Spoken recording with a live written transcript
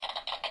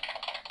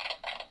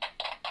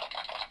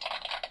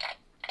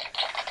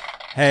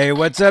Hey,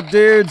 what's up,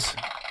 dudes?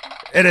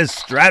 It is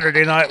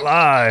Straturday Night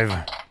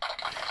Live.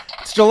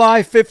 It's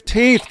July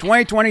 15th,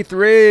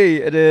 2023.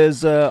 It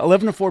is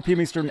 11:04 p.m.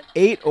 Eastern,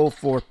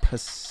 8:04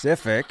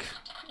 Pacific.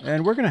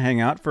 And we're going to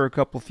hang out for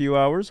a few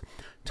hours,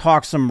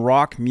 talk some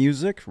rock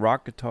music,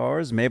 rock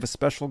guitars, may have a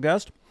special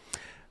guest.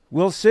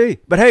 We'll see.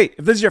 But hey,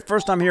 if this is your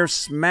first time here,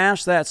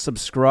 smash that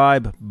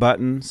subscribe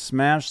button,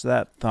 smash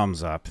that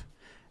thumbs up.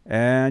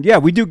 And yeah,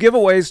 we do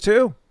giveaways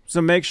too. So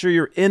make sure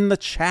you're in the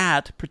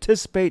chat,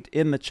 participate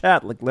in the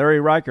chat, like Larry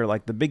Riker,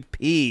 like the Big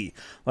P,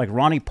 like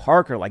Ronnie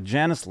Parker, like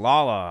Janice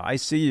Lala. I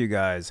see you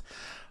guys.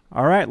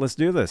 All right, let's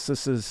do this.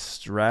 This is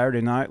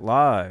Straturday Night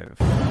Live.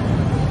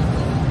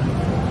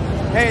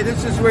 Hey,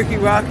 this is Ricky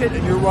Rocket,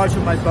 and you're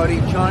watching my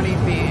buddy Johnny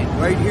Bean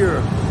right here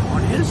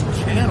on his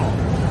channel.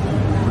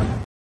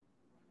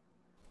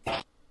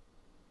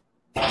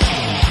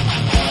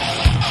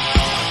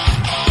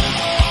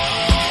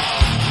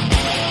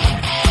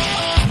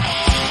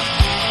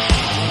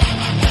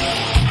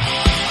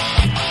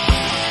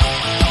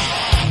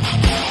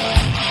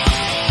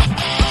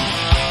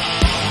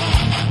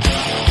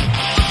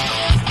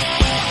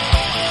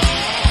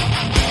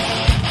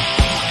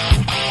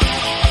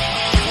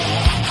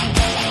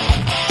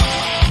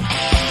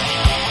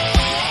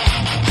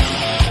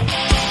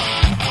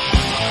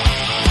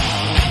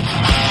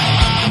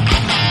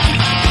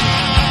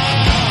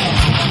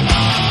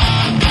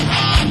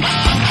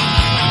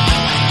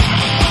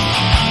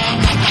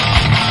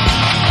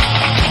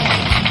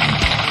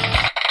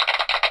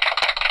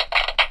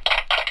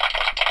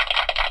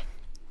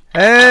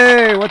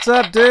 Hey, what's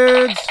up,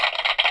 dudes?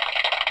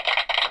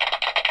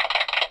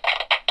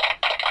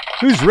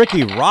 Who's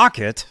Ricky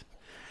Rocket?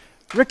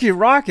 Ricky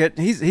Rocket,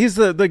 he's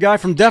the guy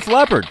from Def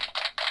Leppard.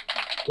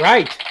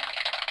 Right?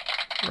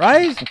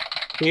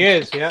 He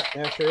is, yeah,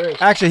 sure is.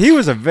 Actually, he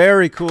was a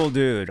very cool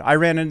dude. I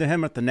ran into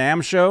him at the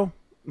NAMM show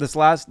this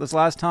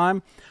last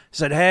time.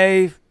 Said,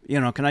 hey,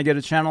 can I get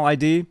a channel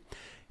ID?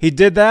 He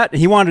did that, and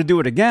he wanted to do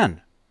it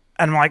again.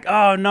 And I'm like,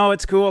 oh, no,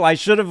 it's cool. I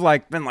should have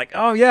been like,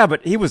 oh, yeah,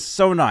 but he was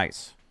so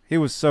nice. He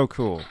was so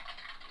cool.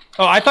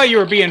 Oh, I thought you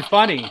were being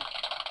funny.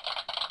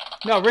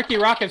 No, Ricky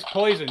Rocket's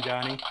poison,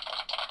 Johnny.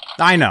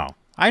 I know.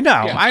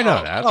 Yeah. I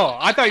know that. Oh,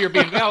 I thought you were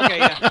being... Okay,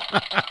 yeah.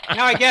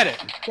 Now I get it.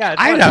 Yeah,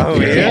 I know who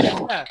he is.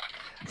 Yeah.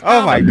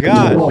 Oh, my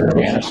God.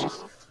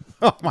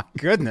 Oh, my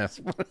goodness.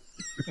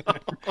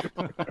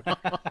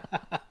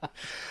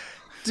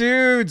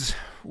 Dudes,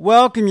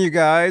 welcome you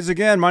guys.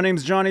 Again, my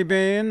name's Johnny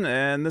Bean,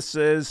 and this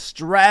is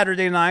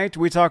Straturday Night.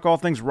 We talk all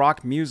things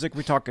rock music.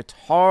 We talk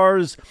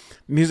guitars,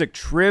 music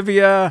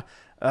trivia,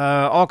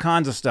 all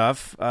kinds of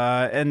stuff.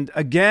 And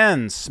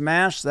again,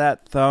 smash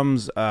that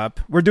thumbs up.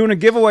 We're doing a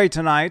giveaway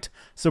tonight,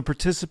 so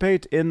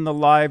participate in the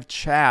live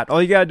chat.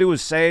 All you got to do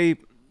is say,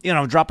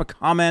 drop a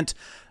comment,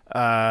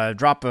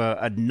 drop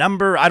a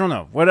number, I don't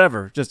know,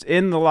 whatever. Just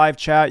in the live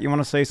chat, you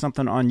want to say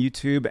something on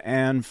YouTube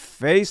and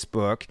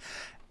Facebook.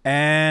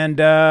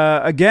 And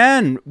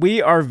again,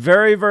 we are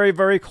very, very,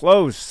 very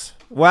close.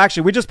 Well,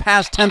 actually, we just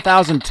passed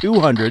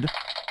 10,200.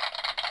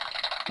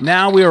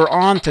 Now we are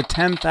on to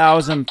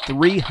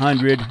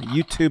 10,300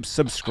 YouTube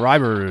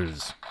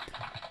subscribers.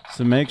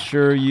 So make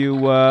sure you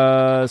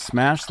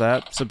smash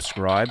that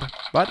subscribe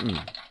button.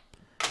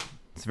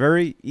 It's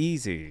very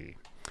easy.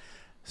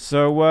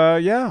 So,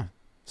 yeah.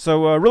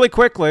 So, really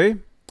quickly,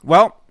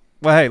 well,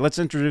 hey, let's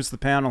introduce the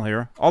panel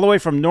here. All the way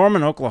from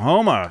Norman,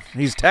 Oklahoma.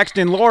 He's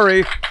texting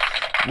Lori.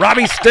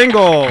 Robbie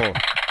Stingle.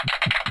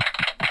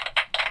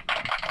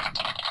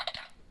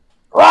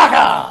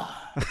 Rocka!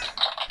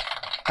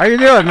 How you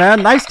doing,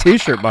 man? Nice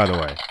T-shirt, by the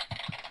way.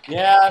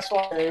 Yeah, that's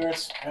one of my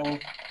favorites.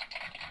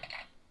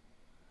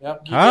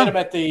 Yep,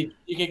 get them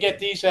you can get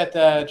these at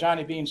the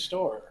Johnny Bean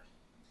store.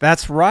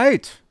 That's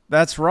right.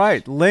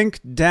 Link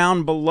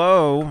down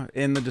below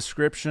in the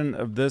description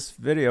of this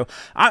video.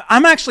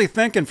 I'm actually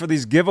thinking for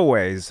these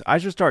giveaways, I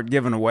should start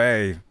giving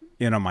away,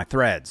 my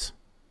threads.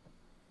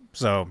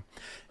 So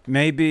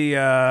maybe,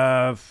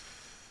 I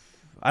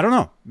don't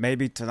know,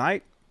 maybe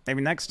tonight,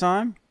 maybe next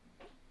time,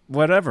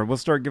 whatever. We'll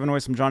start giving away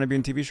some Johnny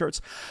Bean TV shirts.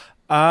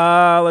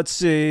 Let's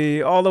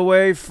see, all the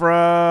way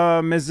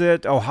from, is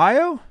it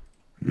Ohio?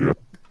 Yep.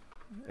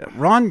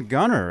 Ron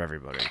Gunner,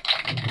 everybody.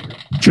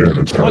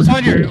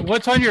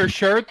 What's on your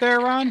shirt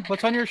there, Ron?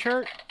 What's on your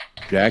shirt?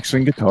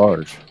 Jackson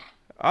Guitars.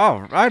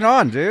 Oh, right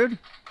on, dude.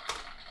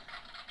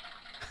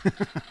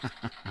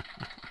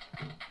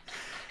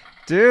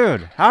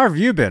 Dude, how have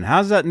you been?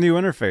 How's that new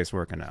interface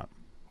working out?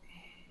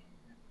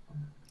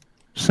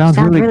 Sounds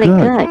really good.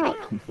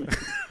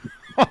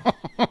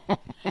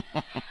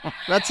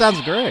 That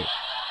sounds great.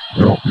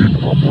 Well,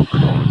 I'm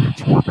working on it.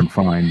 It's working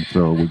fine.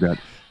 So we got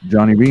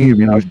Johnny B.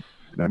 Maybe nice.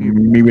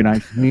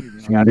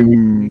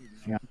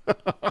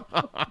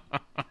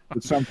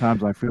 But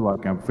sometimes I feel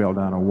like I fell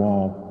down a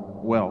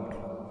wall.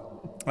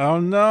 Well.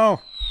 Oh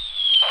no.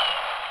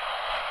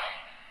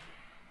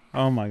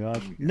 Oh my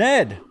gosh.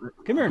 Ned!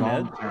 Come here,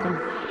 Ned.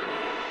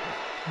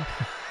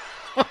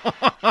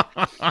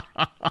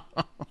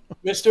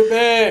 Mr.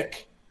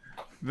 Mick!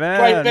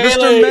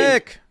 Mr.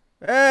 Mick!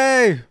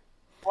 Hey!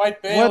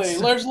 White Bailey.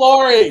 Where's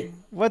Lori?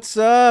 What's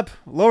up?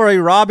 Lori,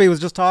 Robbie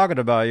was just talking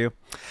about you.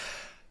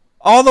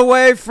 All the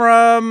way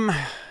from,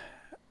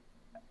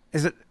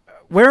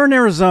 where in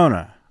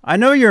Arizona? I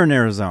know you're in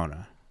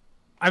Arizona.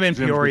 I'm in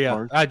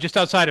Peoria, just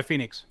outside of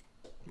Phoenix.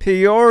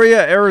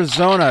 Peoria,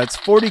 Arizona. It's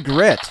 40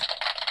 grit.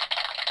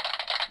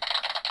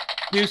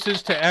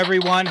 Excuses to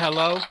everyone.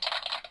 Hello.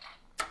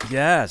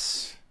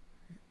 Yes.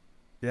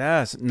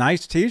 Yes.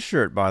 Nice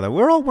t-shirt, by the way.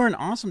 We're all wearing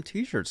awesome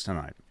t-shirts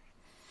tonight.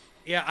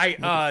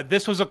 Yeah,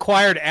 this was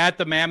acquired at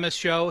the Mammoth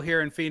Show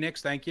here in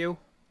Phoenix. Thank you.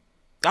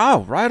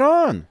 Oh, right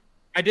on.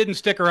 I didn't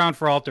stick around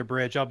for Alter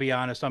Bridge. I'll be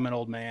honest. I'm an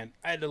old man.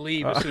 I had to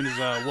leave as soon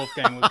as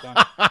Wolfgang was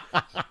done.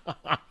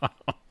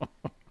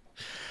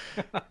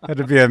 Had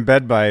to be in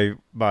bed by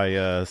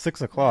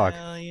 6 o'clock.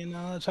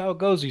 Well, that's how it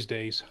goes these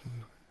days.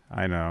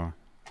 I know.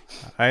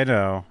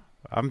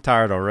 I'm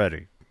tired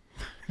already.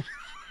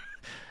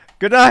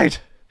 Good night.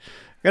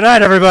 Good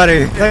night,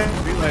 everybody. See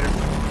you later.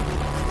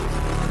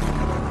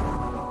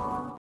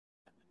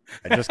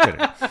 I'm just kidding.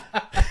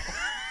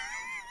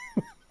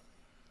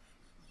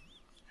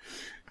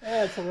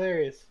 That's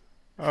hilarious.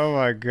 Oh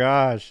my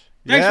gosh.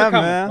 Thanks for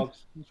coming, man. folks.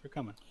 Thanks for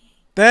coming.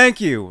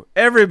 Thank you,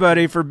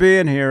 everybody, for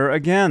being here.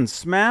 Again,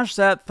 smash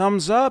that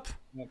thumbs up.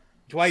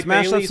 Dwight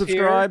smash Bailey's that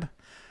subscribe. Here.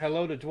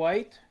 Hello to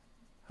Dwight.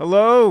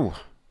 Hello.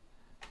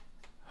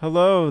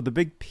 Hello, the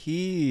big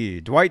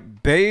P.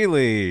 Dwight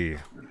Bailey.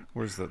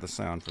 Where's the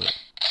sound for it?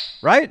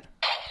 Right?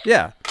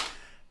 Yeah.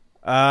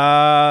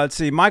 Let's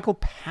see. Michael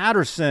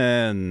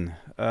Patterson.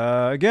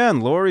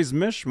 Again, Lori's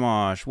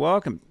Mishmash.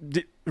 Welcome.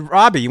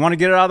 Robbie, you want to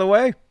get it out of the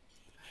way?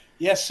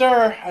 Yes,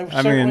 sir. I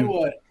certainly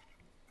would.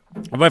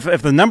 But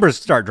if the numbers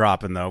start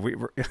dropping, though,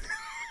 we're...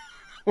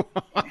 All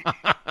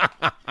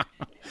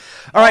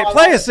right,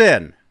 play us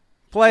in.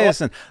 Play us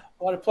in.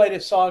 I want to play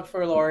this song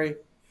for Lori.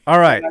 All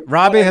right,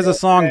 Robbie has a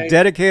song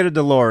dedicated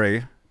to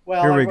Lori.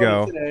 Well, here we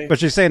go. But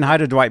she's saying hi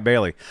to Dwight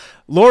Bailey.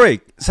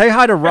 Lori, say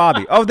hi to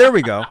Robbie. Oh, there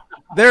we go.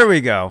 There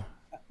we go.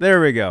 There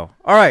we go.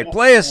 All right,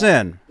 play us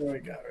in. There we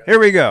go. Here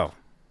we go.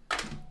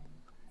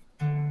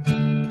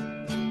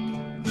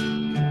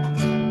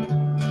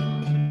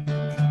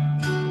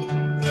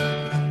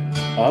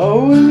 I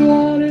always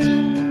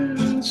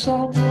wanted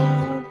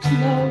someone to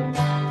know,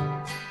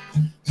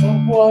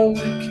 someone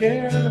that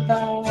cared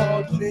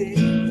about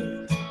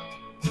me.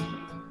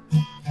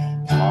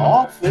 I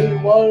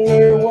often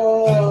wonder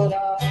what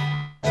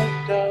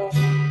I've done,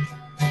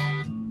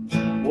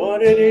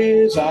 what it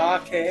is I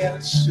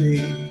can't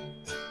see.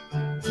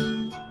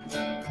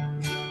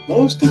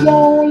 Most of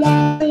all,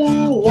 I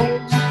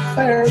love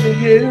fair to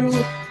you.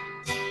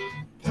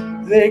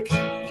 They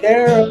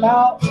care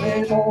about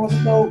me more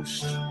than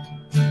most.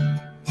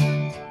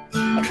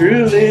 I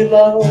truly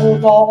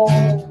love all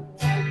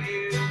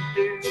you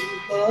do,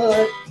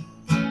 but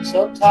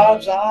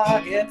sometimes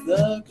I get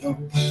the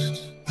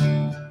ghost.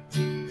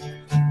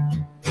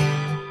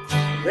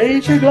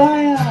 Raise your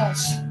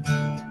glass,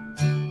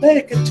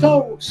 make a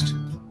toast.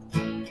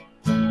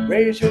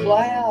 Raise your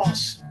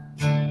glass,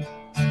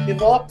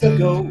 give up the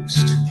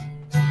ghost.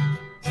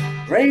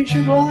 Raise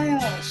your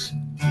glass,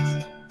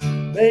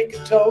 make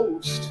a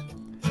toast.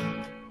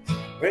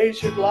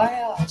 Raise your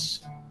glass,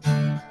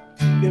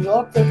 give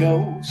up the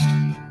ghost.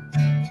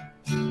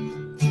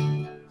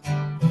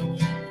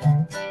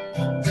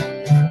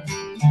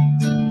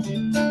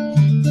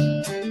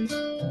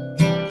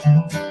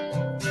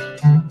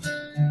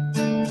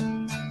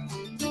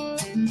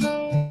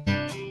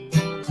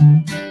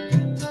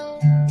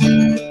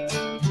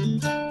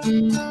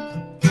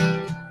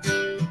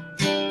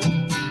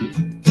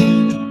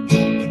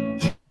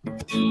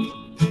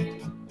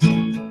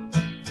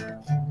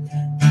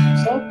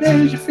 Some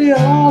days you feel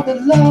all the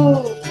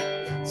love,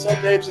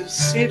 some days it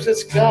seems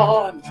it's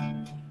gone.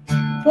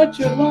 But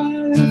your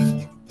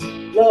life,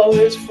 love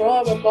is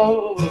from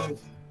above,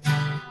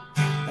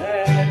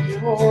 and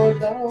your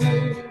love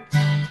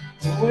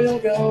will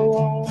go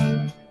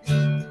on.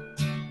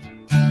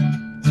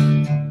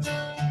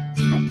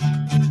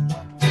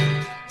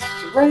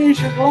 So raise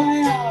your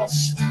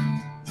glass,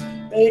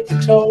 make a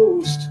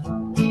toast.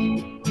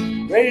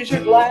 Raise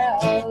your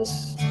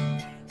glass,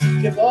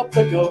 give up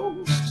the ghost.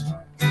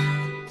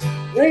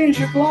 Raise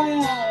your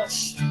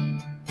glass,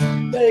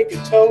 make a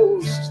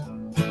toast.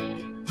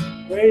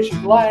 Raise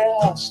your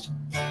glass,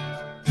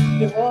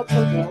 give up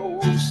the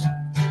ghost.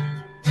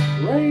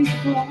 Raise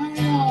your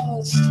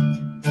glass,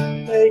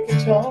 make a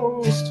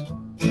toast.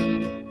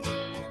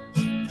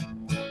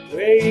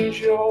 Raise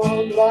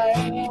your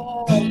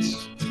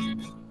glass,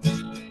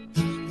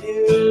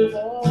 give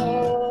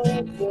up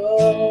the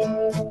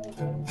ghost.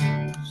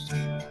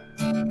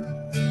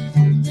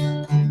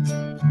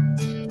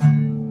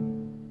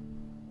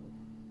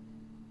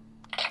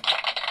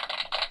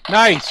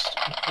 Nice.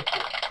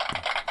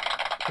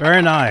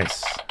 Very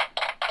nice.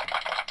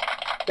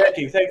 Thank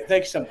you. Thank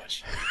you so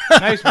much.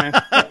 Nice, man.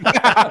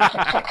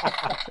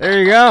 There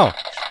you go.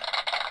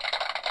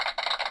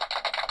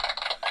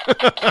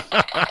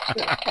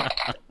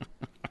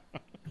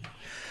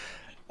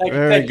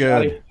 Very Thank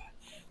good. you, buddy.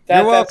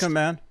 You're welcome,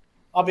 man.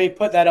 I'll be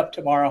putting that up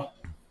tomorrow.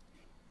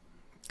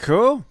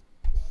 Cool.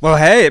 Well,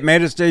 hey, it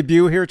made its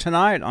debut here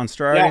tonight on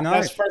Straturday Yeah,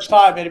 night. that's the first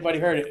time anybody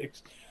heard it.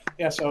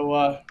 Yeah,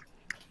 so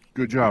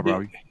Good job,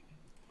 Robbie.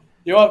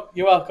 you're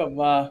welcome.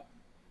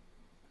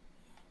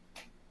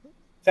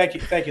 Thank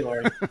you,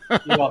 Lori.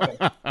 You're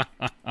welcome.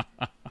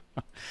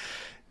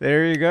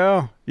 There you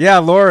go. Yeah,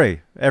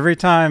 Lori. Every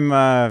time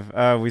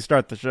we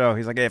start the show,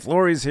 he's like, hey, if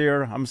Lori's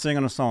here, I'm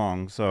singing a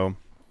song. So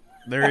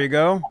there you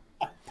go.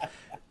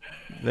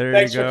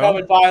 Thanks for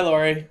coming by,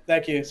 Lori.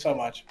 Thank you so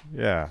much.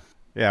 Yeah.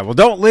 Yeah. Well,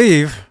 don't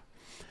leave.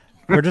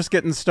 We're just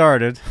getting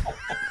started.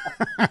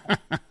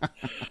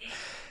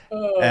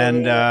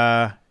 And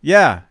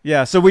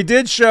yeah. So we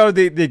did show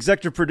the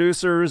executive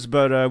producers,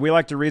 but we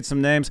like to read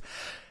some names.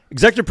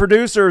 Executive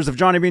producers of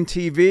Johnny Bean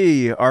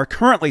TV are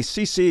currently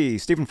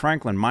CC, Stephen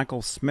Franklin,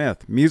 Michael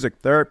Smith, Music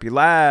Therapy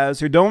Laz,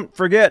 who, don't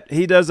forget,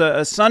 he does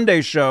a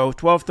Sunday show,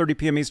 12:30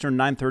 p.m. Eastern,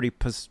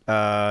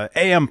 9:30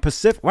 a.m.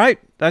 Pacific. Right?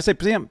 Did I say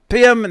p.m.?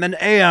 P.m. and then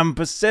a.m.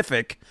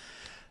 Pacific.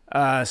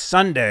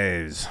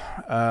 Sundays.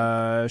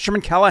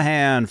 Sherman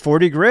Callahan,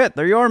 40 Grit.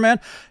 There you are, man.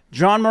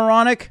 John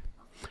Moronic,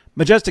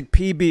 Majestic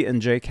PB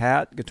and J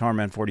Cat, Guitar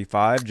Man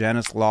 45,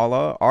 Janice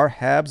Lala, R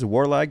Habs,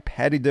 Warlag,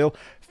 Patty Dill,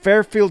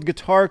 Fairfield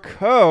Guitar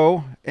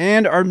Co.,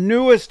 and our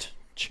newest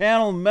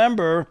channel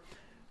member.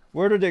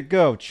 Where did it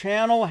go?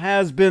 Channel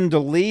Has Been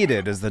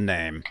Deleted is the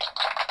name.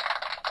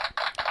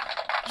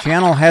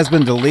 Channel Has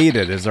Been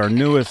Deleted is our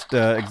newest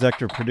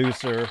executive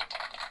producer.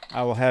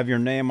 I will have your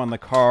name on the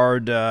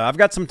card. I've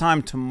got some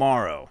time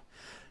tomorrow,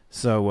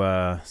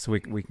 so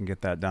we can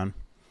get that done.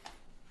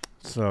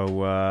 So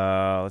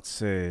let's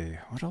see.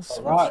 What else?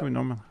 What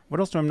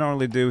else do I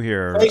normally do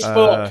here?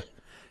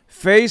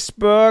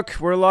 Facebook.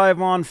 We're live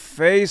on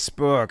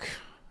Facebook.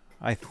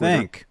 I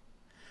think.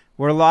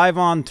 We're live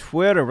on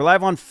Twitter. We're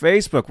live on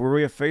Facebook.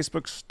 We're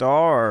Facebook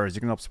stars.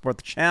 You can help support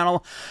the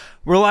channel.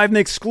 We're live in the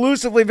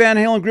exclusively Van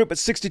Halen group at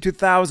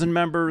 62,000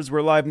 members.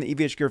 We're live in the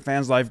EVH Gear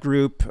Fans Live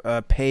group,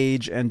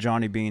 page, and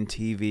Johnny Bean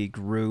TV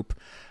group.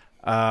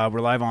 We're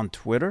live on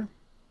Twitter.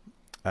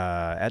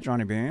 At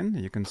Johnny Bean.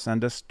 You can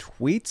send us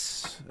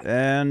tweets.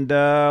 And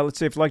let's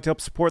see, if you'd like to help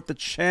support the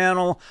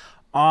channel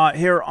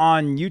here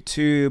on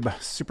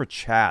YouTube, Super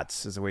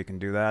Chats is the way you can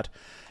do that.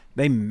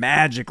 They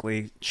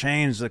magically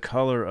change the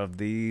color of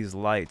these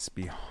lights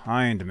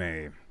behind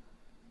me.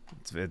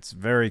 It's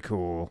very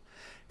cool.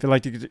 If you'd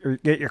like to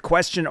get your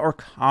question or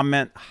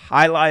comment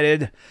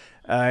highlighted,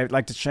 I'd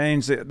like to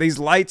change these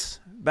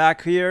lights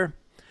back here.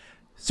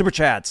 Super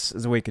Chats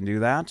is the way you can do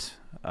that.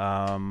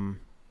 And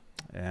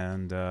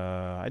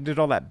I did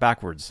all that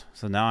backwards,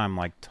 so now I'm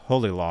like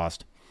totally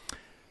lost.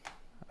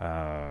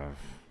 Good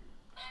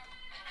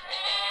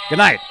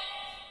night.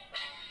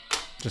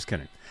 Just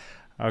kidding.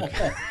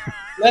 Okay.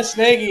 Les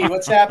Nagy,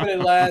 what's happening,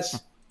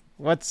 Les?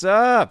 What's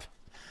up,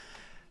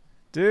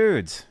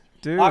 dudes?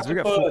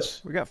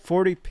 Octopus. We got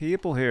 40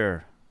 people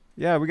here.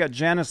 Yeah, we got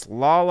Janice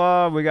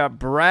Lala. We got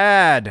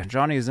Brad.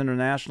 Johnny is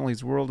international.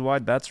 He's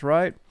worldwide. That's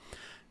right.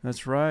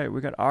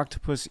 We got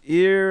Octopus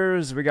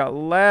Ears. We got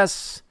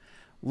Les.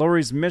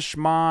 Lori's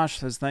Mishmash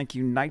says thank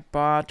you,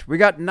 Nightbot. We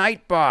got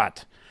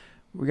Nightbot.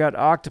 We got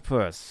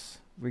Octopus.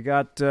 We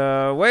got,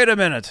 wait a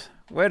minute.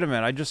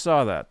 I just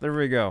saw that. There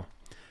we go.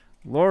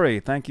 Lori,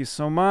 thank you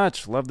so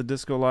much. Love the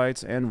disco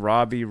lights, and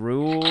Robbie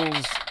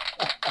rules.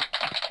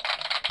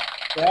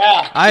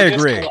 Yeah. I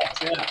agree.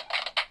 Lights, yeah.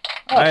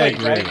 I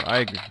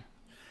agree.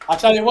 I'll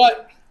tell you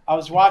what. I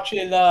was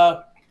watching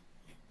the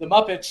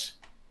Muppets.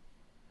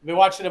 I've been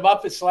watching the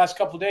Muppets the last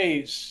couple of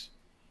days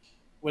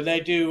when they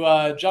do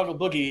Jungle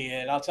Boogie,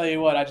 and I'll tell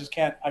you what, I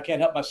can't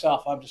help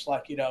myself. I'm just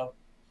like,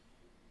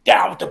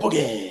 down with the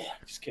boogie.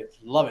 Just kidding.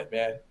 Love it,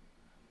 man.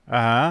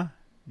 Uh-huh.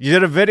 You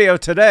did a video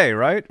today,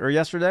 right? Or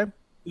yesterday?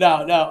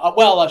 No.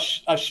 Well,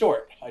 a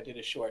short. I did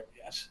a short,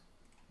 yes.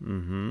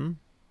 Mm-hmm.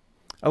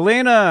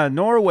 Elena,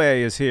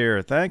 Norway is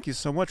here. Thank you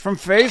so much. From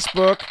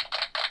Facebook.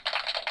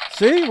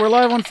 See, we're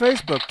live on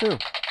Facebook, too.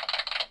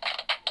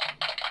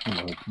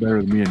 Well, it's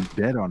better than being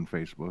dead on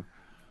Facebook.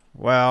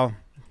 Well...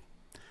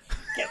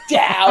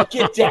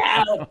 Get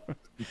down.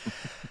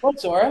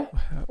 What's Zora?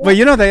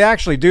 Well, they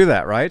actually do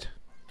that, right?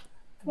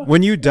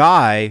 When you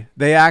die,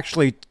 they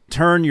actually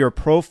turn your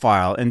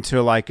profile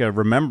into like a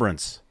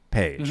remembrance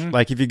page. Mm-hmm.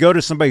 Like if you go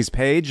to somebody's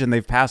page and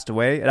they've passed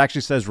away, it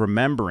actually says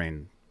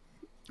remembering,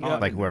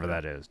 like whoever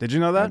that is. Did you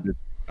know that?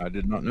 I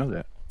did not know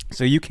that.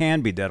 So you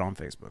can be dead on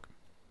Facebook.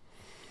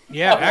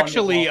 Yeah,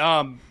 actually,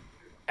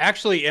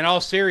 in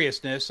all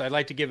seriousness, I'd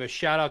like to give a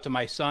shout out to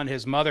my son.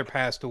 His mother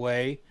passed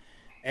away.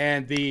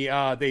 And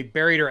they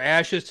buried her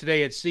ashes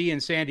today at sea in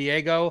San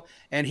Diego,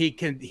 and he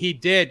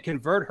did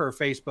convert her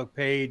Facebook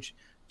page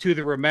to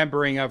the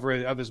remembering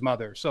of his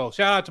mother. So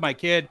shout out to my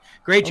kid.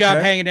 Great job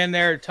hanging in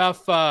there.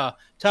 Tough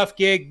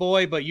gig,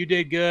 boy, but you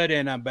did good,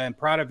 and I'm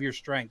proud of your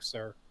strength,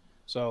 sir.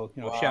 So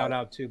wow. Shout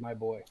out to my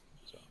boy.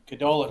 So.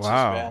 Condolences,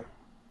 man.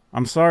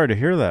 I'm sorry to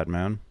hear that,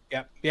 man.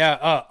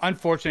 Yeah.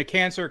 Unfortunate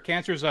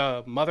cancer's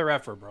a mother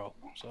effer, bro.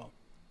 So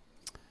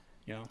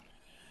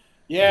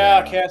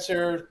Yeah,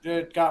 cancer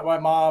got my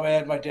mom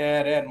and my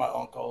dad and my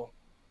uncle.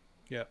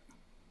 Yep.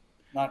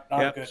 Not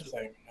a good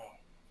thing. No.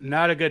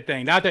 Not a good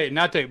thing. Not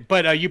that.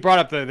 But you brought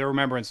up the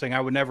remembrance thing.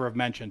 I would never have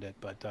mentioned it,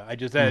 but I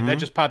just that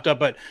just popped up.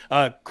 But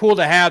cool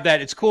to have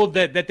that. It's cool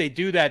that they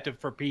do that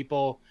for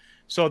people.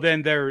 So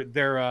then their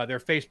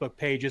Facebook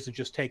page isn't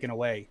just taken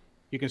away.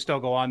 You can still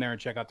go on there and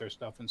check out their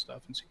stuff and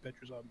see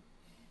pictures of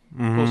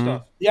them. Cool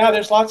stuff. Yeah,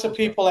 there's lots of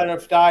people that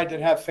have died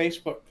that have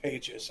Facebook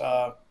pages.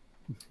 Oh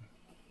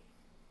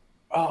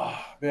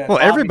man. Well,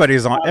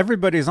 everybody's on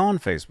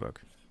Facebook.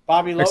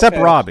 Bobby Lopez, except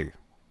Robbie.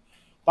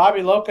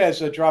 Bobby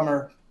Lopez, a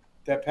drummer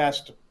that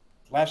passed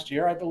last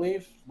year, I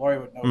believe. Lori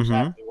would know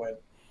exactly when.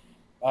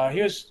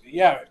 He was,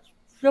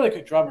 really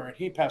good drummer, and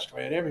he passed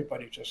away. And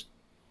everybody just,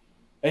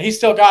 and he's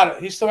still got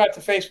it. He's still got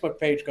the Facebook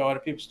page going,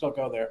 and people still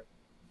go there.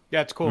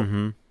 Yeah, it's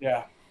cool.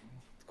 Yeah,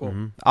 it's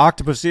cool.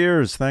 Octopus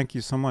Ears, thank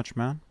you so much,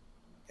 man.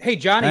 Hey,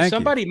 Johnny, Thank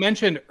somebody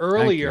mentioned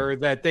earlier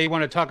that they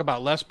want to talk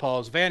about Les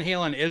Pauls. Van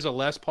Halen is a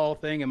Les Paul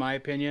thing, in my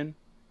opinion.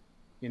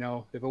 You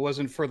know, if it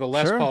wasn't for the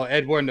Les Paul,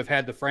 Ed wouldn't have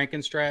had the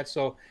Frankenstrat.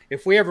 So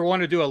if we ever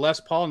want to do a Les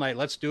Paul night,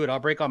 let's do it. I'll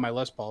break all my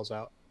Les Pauls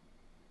out.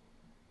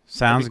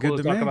 Sounds good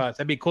to me.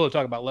 That'd be cool to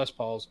talk about Les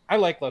Pauls. I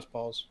like Les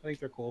Pauls. I think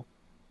they're cool.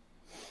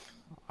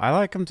 I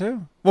like them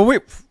too. Well,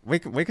 we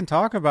can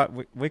talk about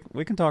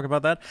we can talk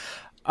about that.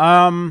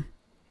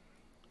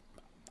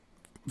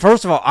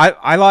 First of all,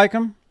 I like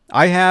them.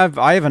 I have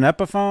an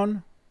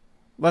Epiphone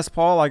Les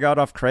Paul I got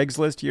off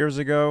Craigslist years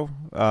ago.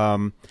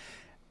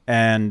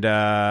 And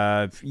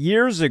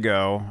years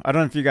ago, I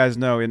don't know if you guys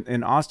know,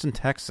 in Austin,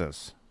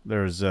 Texas,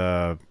 there's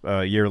a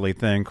yearly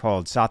thing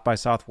called South by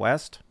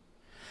Southwest.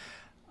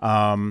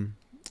 A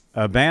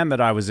band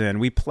that I was in,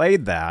 we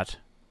played that,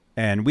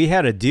 and we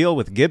had a deal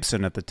with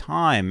Gibson at the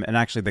time, and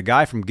actually the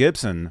guy from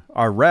Gibson,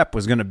 our rep,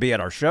 was going to be at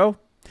our show.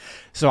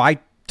 So I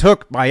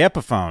took my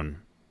Epiphone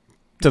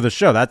to the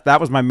show.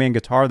 That was my main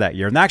guitar that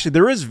year. And actually,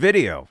 there is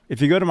video.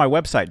 If you go to my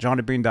website,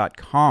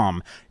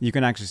 johnnybean.com, you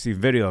can actually see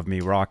video of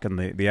me rocking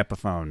the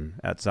Epiphone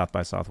at South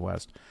by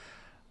Southwest.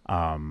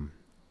 But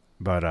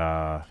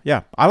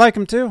yeah, I like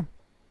them too.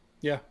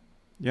 Yeah.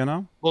 You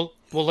know? Well,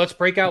 let's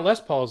break out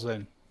Les Pauls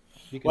then.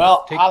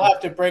 Well, I'll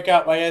have to break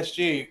out my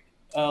SG.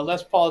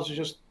 Les Pauls are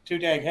just too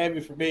dang heavy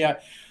for me.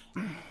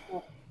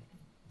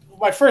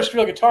 My first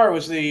real guitar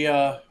was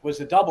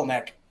the double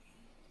neck.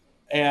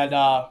 And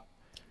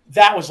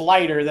that was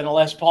lighter than a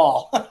Les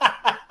Paul.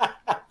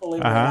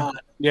 Believe it or not.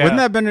 Yeah.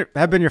 Wouldn't that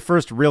have been your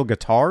first real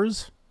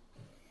guitars?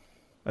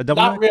 A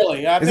double Not neck?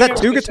 really. Is that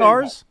two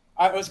guitars?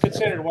 It was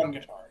considered one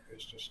guitar. It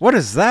was just... What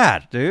is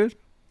that, dude?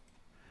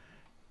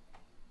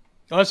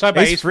 Oh, that's by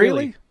Ace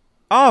Frehley.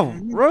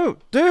 Oh,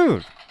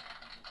 dude.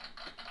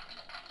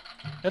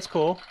 That's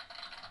cool.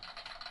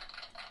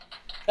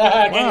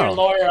 Get your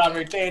lawyer on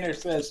retainer,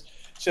 says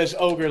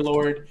Ogre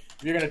Lord.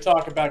 If you're going to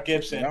talk about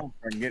Gibson. No,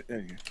 I can get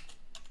there.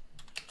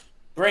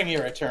 Bring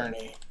your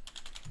attorney.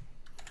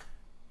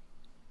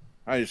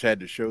 I just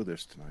had to show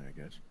this tonight, I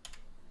guess.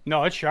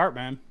 No, it's sharp,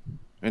 man.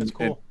 It's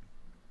cool. And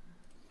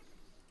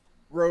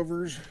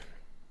Rovers.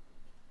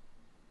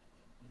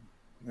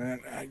 Man,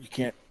 you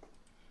can't.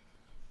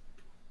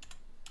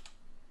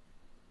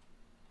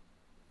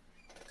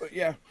 But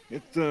yeah,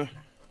 it's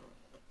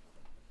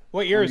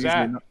What year is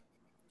that?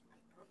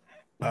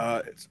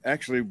 It's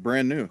actually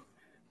brand new.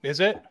 Is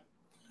it?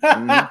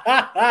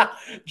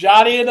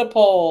 Johnny in the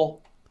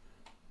pole.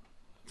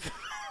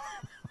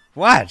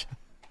 What?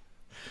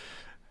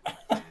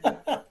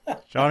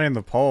 Johnny in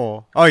the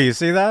pole. Oh, you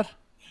see that?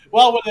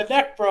 Well, when the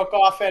neck broke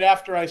off it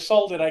after I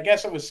sold it, I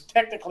guess it was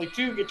technically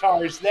two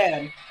guitars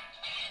then.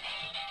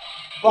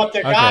 But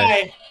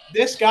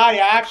this guy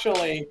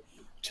actually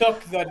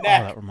took the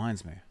neck. Oh, that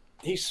reminds me.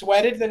 He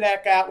sweated the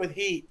neck out with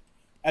heat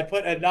and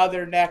put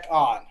another neck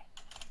on,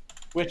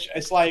 which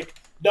is like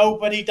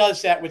nobody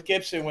does that with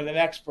Gibson when the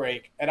necks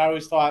break. And I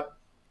always thought,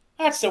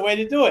 that's the way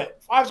to do it.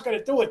 If I was going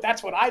to do it,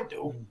 that's what I'd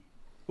do.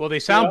 Well, they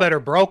sound better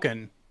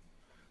broken.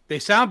 They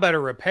sound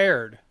better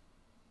repaired.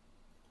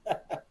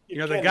 You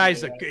know, the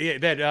guys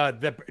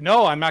that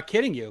no, I'm not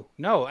kidding you.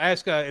 No,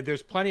 ask.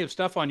 There's plenty of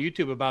stuff on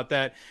YouTube about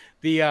that.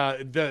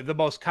 The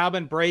most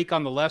common break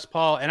on the Les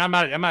Paul, and I'm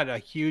not a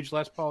huge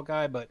Les Paul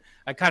guy, but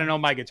I kind of know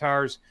my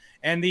guitars.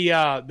 And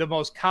the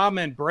most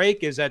common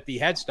break is at the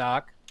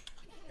headstock,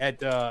 at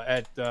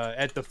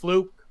the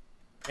fluke,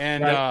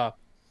 and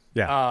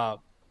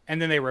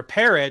and then they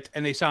repair it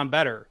and they sound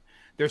better.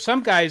 There's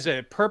some guys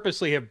that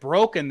purposely have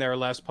broken their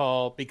Les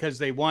Paul because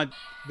they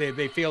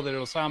feel that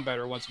it'll sound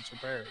better once it's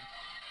repaired.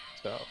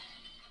 So,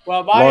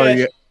 well,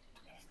 my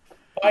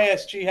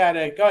SG had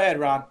a. Go ahead,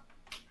 Ron.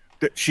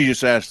 She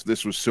just asked if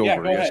this was silver. Yeah,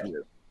 go ahead.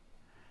 Yes,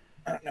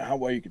 I don't know how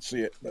well you can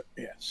see it, but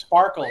yeah.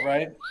 Sparkle,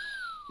 right?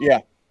 Yeah.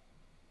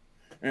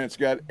 And it's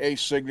got a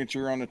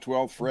signature on the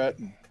 12th fret.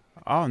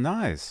 Oh,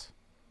 nice.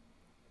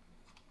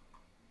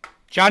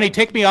 Johnny,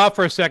 take me off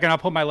for a second. I'll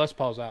pull my Les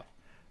Pauls out.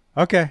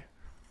 Okay.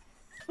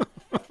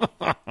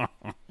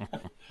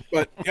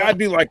 But I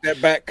do like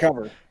that back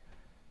cover.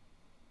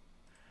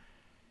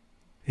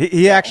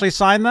 He actually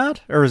signed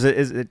that, or is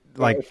it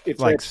like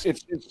it's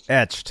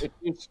etched?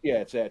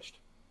 It's etched.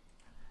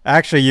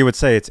 Actually, you would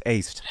say it's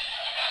aced.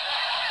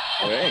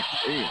 Hey.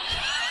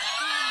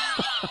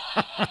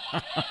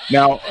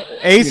 Now,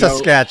 Ace a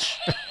sketch.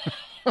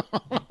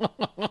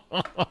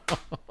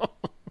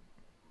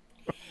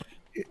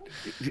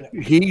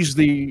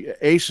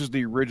 Ace is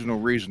the original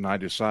reason I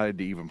decided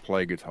to even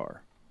play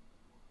guitar.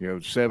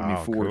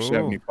 74, cool.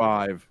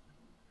 75.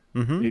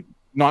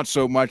 Not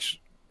so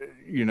much,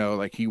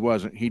 like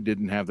he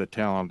didn't have the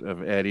talent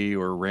of Eddie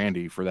or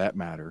Randy for that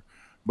matter.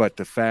 But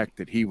the fact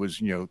that he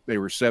was, they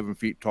were 7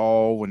 feet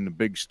tall and the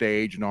big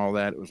stage and all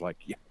that, it was like,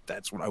 yeah,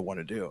 that's what I want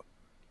to do.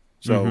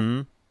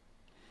 So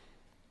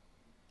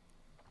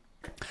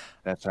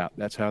that's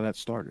how that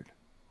started.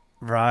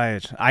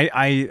 Right.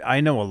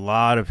 I know a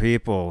lot of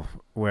people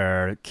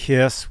where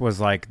Kiss was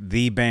like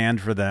the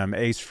band for them.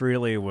 Ace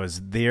Frehley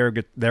was their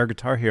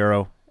guitar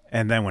hero,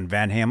 and then when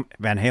Van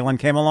Halen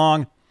came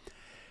along,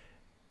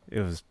 it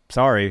was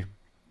sorry,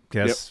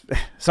 Kiss. Yep.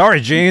 Sorry,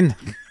 Gene.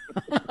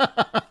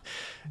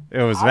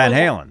 It was Van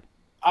Halen.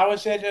 I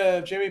was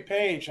into Jimmy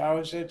Page. I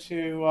was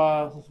into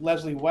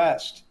Leslie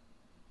West.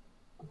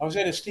 I was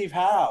into Steve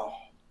Howe. I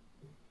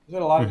was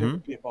into a lot of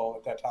different people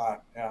at that time.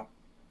 Yeah.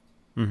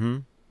 Mm-hmm.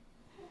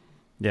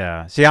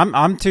 Yeah. See,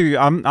 I'm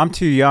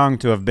too young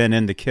to have been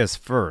into Kiss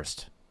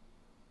first.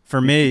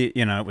 For me,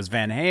 it was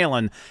Van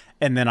Halen,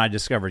 and then I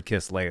discovered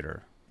Kiss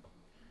later.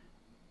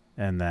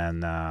 And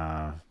then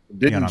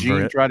didn't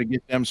Gene try to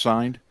get them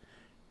signed?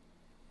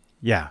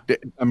 Yeah.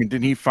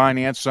 Didn't he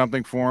finance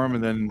something for him,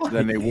 and then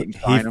they wouldn't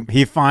sign him?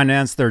 He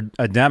financed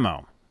a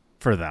demo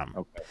for them.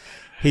 Okay.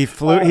 He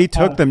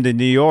took them to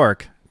New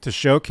York to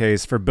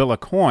showcase for Bill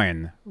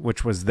Aucoin,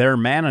 which was their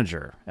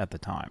manager at the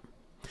time.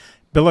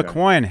 Bill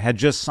Aucoin had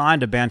just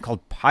signed a band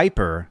called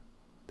Piper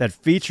that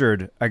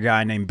featured a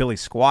guy named Billy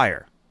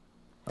Squier.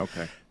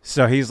 Okay.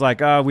 So he's like,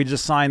 we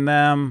just signed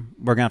them.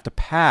 We're going to have to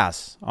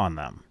pass on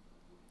them.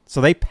 So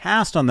they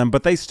passed on them,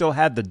 but they still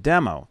had the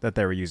demo that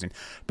they were using.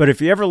 But if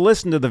you ever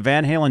listen to the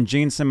Van Halen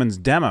Gene Simmons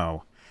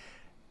demo,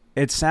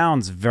 it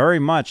sounds very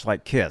much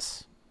like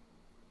Kiss.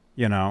 It's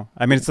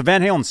the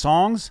Van Halen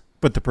songs,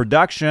 but the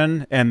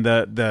production and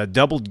the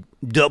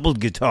doubled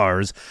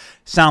guitars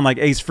sound like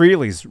Ace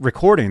Frehley's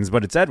recordings,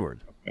 but it's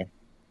Edward. Okay.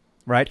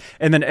 Right?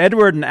 And then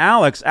Edward and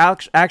Alex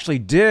actually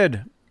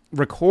did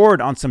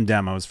record on some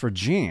demos for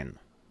Gene.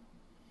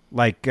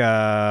 Like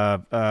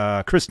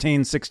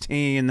Christine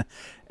 16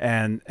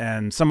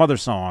 and some other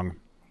song,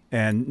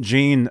 and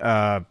Gene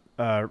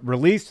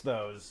released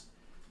those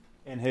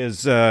in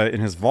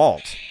his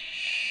vault.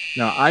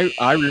 Now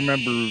I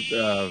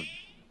remember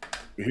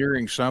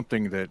hearing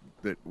something that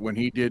when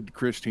he did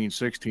Christine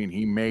 16,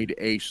 he made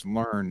Ace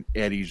learn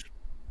Eddie's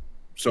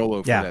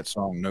solo for that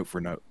song note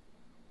for note.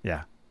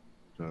 Yeah,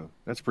 so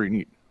that's pretty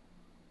neat.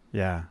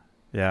 Yeah,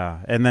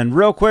 and then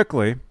real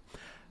quickly,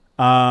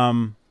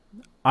 I'm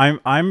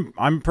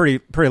pretty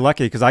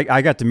lucky because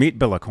I got to meet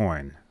Bill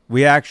Aucoin.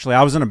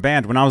 I was in a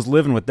band when I was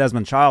living with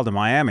Desmond Child in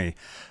Miami.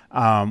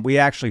 We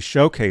actually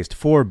showcased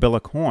for Bill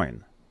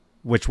Aucoin,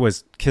 which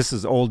was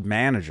Kiss's old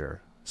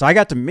manager. So I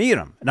got to meet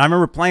him, and I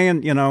remember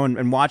playing,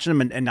 and watching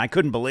him, and I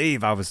couldn't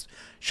believe I was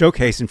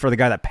showcasing for the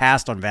guy that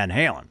passed on Van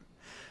Halen.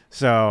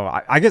 So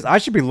I guess I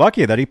should be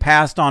lucky that he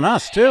passed on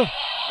us too.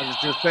 I was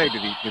just saying,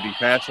 did he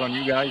pass on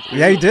you guys too?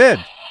 Yeah, he did.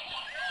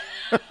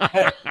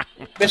 Hey,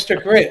 Mr.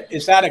 Grit,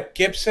 is that a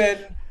Gibson,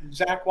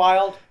 Zach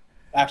Wild?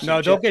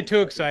 No, don't get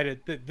too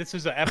excited. This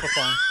is an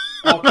Epiphone.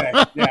 Okay,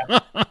 yeah.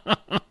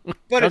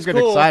 But it's get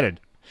cool. excited.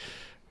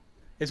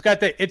 It's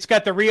got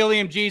the real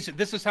EMGs.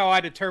 This is how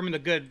I determine the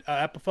good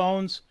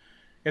Epiphones.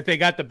 If they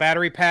got the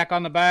battery pack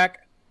on the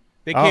back,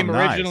 they came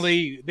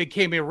originally. They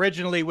came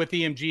originally with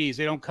EMGs.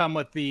 They don't come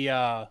with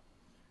the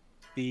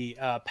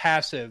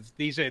passive.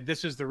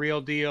 This is the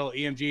real deal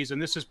EMGs,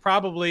 and this is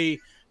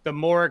probably the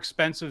more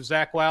expensive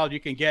Zach Wild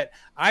you can get.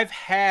 I've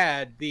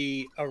had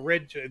the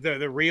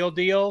real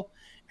deal,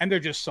 and they're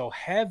just so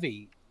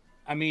heavy.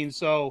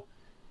 So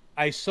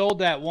I sold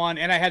that one,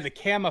 and I had the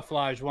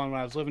camouflage one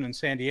when I was living in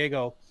San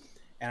Diego.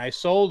 And I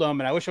sold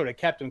them, and I wish I would have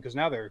kept them because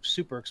now they're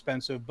super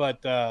expensive. But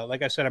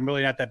like I said, I'm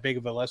really not that big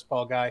of a Les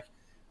Paul guy.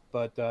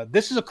 But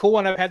this is a cool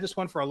one. I've had this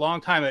one for a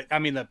long time.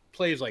 The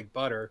plays like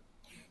butter.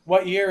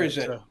 What year is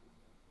it?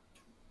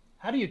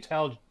 How do you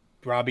tell,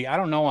 Robbie? I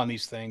don't know on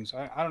these things.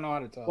 I don't know how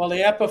to tell. Well, the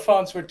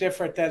Epiphones were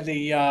different than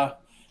the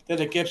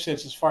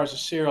Gibsons as far as the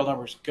serial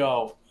numbers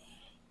go.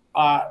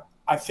 I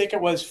think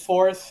it was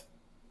fourth.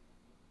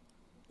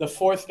 The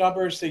fourth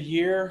number is the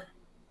year.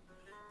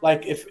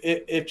 Like if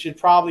it should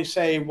probably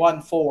say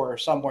 1-4 or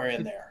somewhere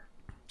in there.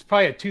 It's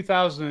probably a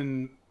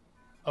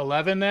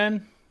 2011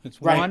 then.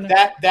 It's right. One.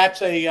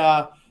 That's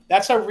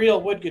a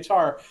real wood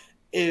guitar.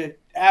 In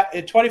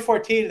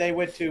 2014, they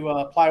went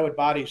to plywood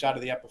bodies out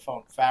of the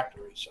Epiphone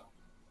factory. So,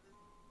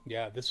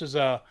 yeah, this is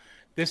a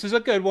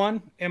good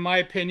one in my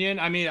opinion.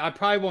 I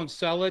probably won't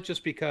sell it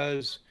just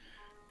because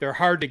they're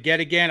hard to get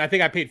again. I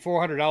think I paid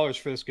 $400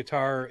 for this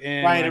guitar,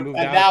 and right, I moved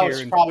and out now here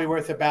it's probably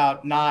worth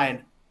about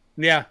 $9.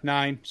 Yeah,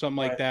 9, something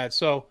like that.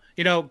 So,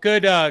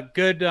 good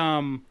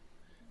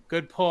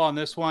pull on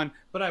this one.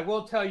 But I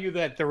will tell you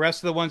that the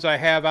rest of the ones I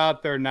have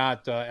out, they're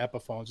not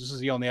Epiphones. This is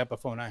the only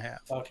Epiphone I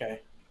have.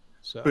 Okay.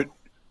 So, but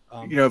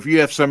If you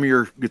have some of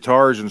your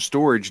guitars in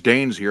storage,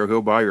 Dane's here.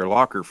 He'll buy your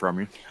locker from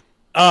you.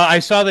 I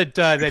saw that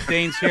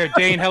Dane's here.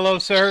 Dane, hello,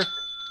 sir.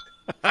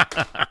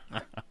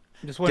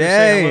 Just wanted to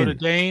say hello to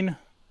Dane.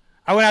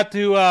 I went out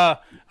to.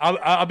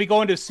 I'll be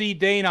going to see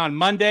Dane on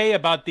Monday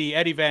about the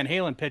Eddie Van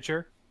Halen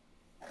picture.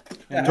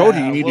 I told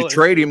you need to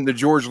trade him the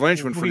George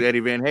Lynchman for the Eddie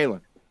Van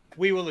Halen.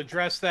 We will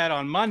address that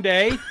on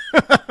Monday,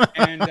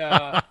 and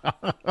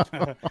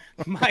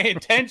my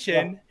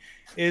intention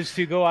is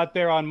to go out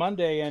there on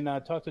Monday and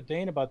talk to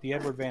Dane about the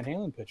Edward Van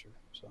Halen picture.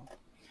 So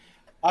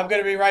I'm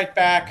going to be right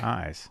back.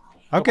 Nice.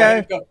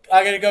 Okay.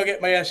 I'm going to go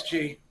get my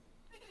SG.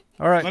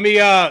 All right. Let me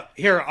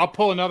here. I'll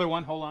pull another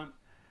one. Hold on.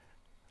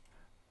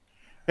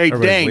 Hey,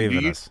 Dane,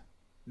 do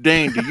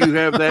you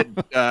have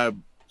that?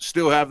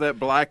 Still have that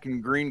black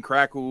and green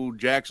Crackle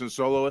Jackson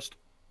soloist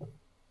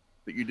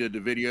that you did the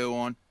video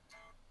on?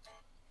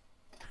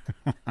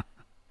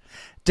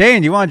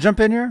 Dane, you want to jump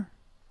in here?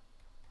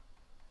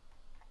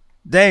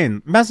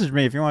 Dane, message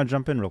me if you want to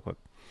jump in real quick.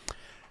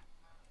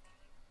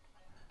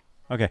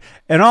 Okay.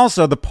 And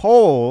also the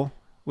poll,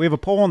 we have a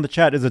poll in the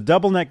chat. Is a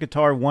double neck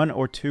guitar one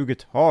or two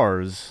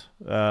guitars?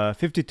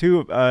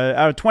 52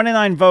 out of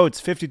 29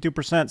 votes,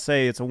 52%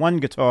 say it's a one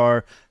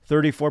guitar,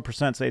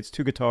 34% say it's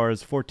two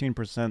guitars,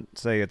 14%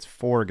 say it's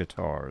four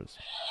guitars.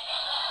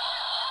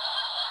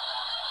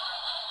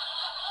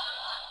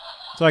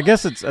 So I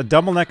guess it's a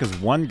double neck is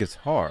one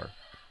guitar.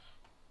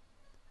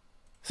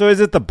 So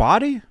is it the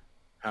body?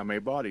 How many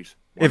bodies?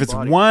 If it's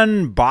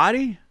one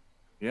body?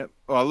 Yep.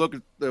 Oh, look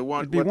at the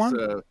one. It'd be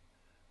one?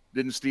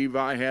 Didn't Steve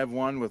Vai have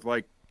one with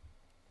like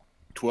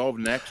 12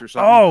 necks or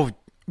something? Oh,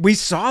 we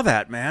saw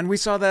that, man. We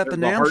saw that at the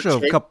NAMM show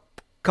a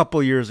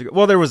couple years ago.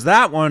 Well, there was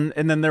that one,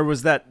 and then there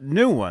was that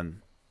new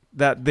one,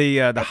 that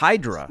the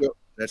Hydra.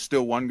 That's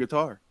still one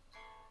guitar.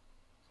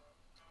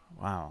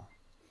 Wow.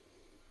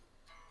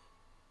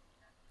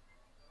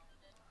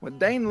 When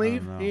Dane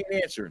leave, he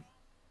ain't answering.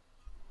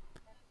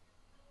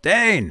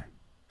 Dane.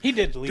 He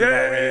did leave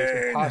already.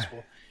 It's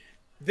impossible.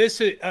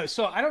 This is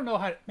so I don't know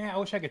how. Man, I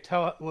wish I could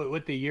tell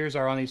what the years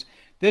are on these.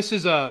 This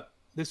is a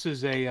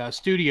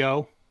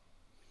studio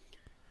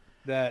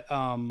that.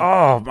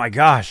 Oh my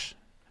gosh.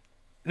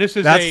 This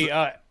is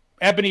a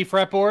ebony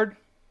fretboard,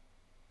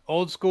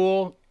 old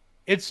school.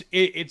 It's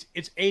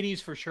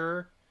 80s for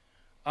sure.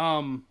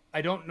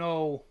 I don't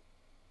know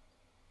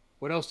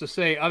what else to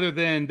say other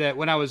than that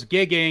when I was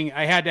gigging,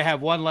 I had to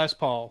have one Les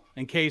Paul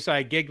in case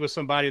I gigged with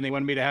somebody and they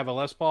wanted me to have a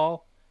Les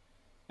Paul.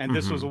 And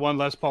this was the one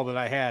Les Paul that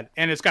I had.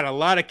 And it's got a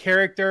lot of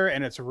character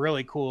and it's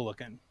really cool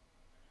looking.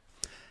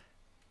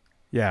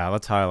 Yeah,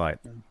 let's highlight.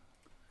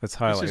 This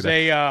is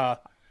a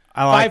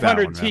I like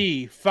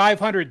 500T,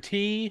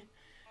 500T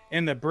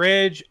in the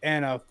bridge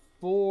and a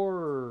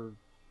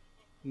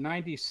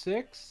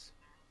 496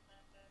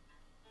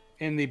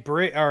 in the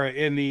bridge or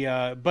in the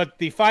but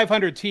the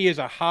 500T is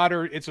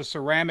it's a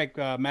ceramic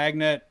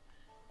magnet,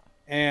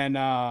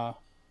 and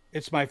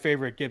it's my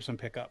favorite Gibson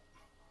pickup.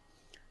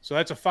 So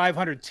that's a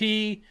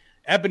 500T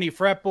ebony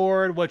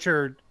fretboard, which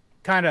are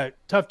kind of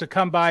tough to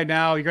come by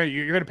now.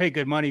 You're gonna pay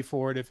good money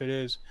for it if it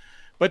is,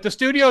 but the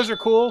studios are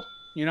cool.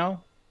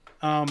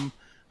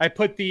 I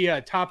put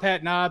the top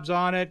hat knobs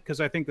on it because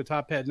I think the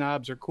top hat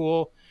knobs are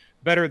cool,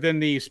 better than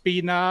the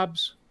speed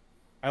knobs.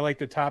 I like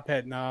the top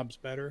hat knobs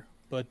better,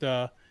 but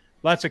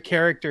lots of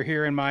character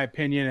here in my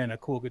opinion, and a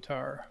cool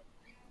guitar.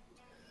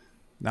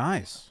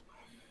 Nice.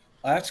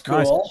 That's cool.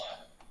 Nice.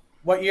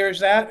 What year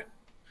is that?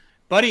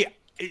 Buddy,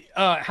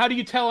 how do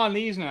you tell on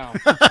these now?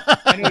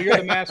 I know you're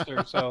the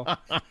master, so.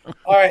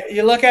 All right,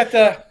 you look at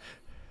the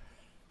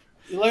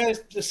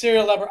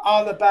serial number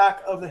on the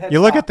back of the headset. You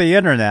look at the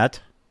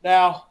internet.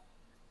 Now,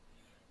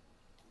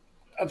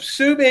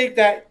 assuming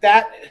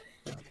that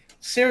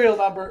serial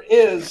number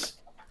is...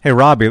 Hey,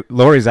 Robbie,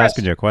 Lori's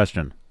asking you a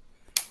question.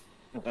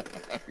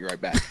 Be right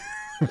back.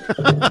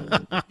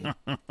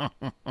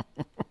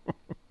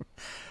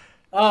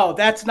 Oh,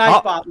 that's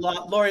Nightbot,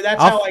 Lori.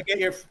 That's how I get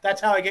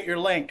your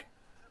link.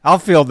 I'll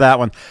field that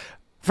one.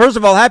 First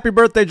of all, happy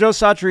birthday, Joe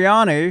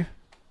Satriani.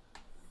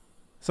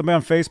 Somebody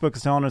on Facebook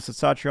is telling us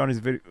it's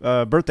Satriani's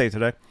birthday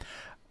today.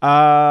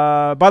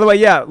 By the way,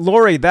 yeah,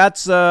 Lori,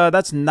 that's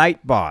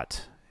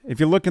Nightbot. If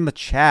you look in the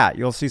chat,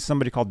 you'll see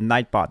somebody called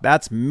Nightbot.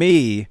 That's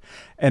me,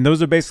 and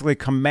those are basically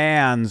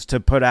commands to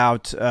put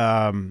out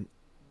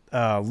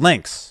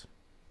links.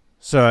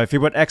 So if you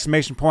put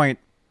exclamation point,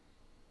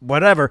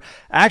 whatever,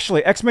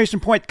 actually exclamation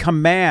point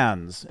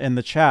commands in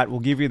the chat will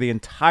give you the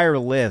entire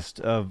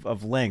list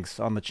of links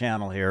on the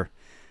channel here.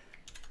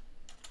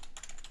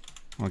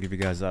 I'll give you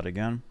guys that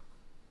again.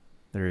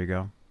 There you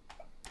go.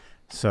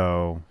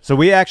 So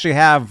we actually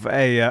have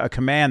a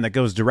command that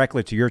goes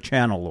directly to your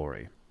channel,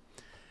 Lori.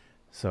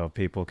 So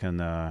people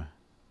can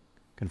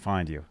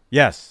find you.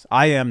 Yes,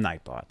 I am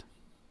Nightbot.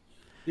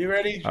 You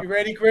ready? You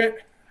ready,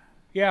 Grit?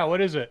 Yeah,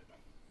 what is it?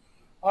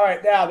 All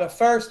right, now the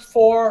first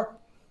four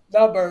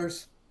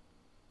numbers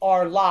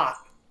are lot.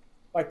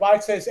 Like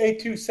mine says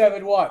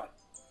 8271.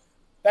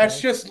 That's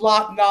just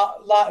lot,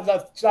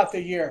 not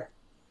the year.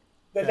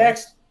 The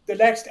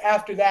next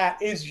after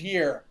that is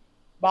year.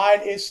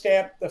 Mine is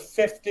stamped, the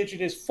 5th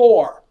digit is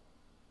 4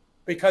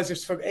 because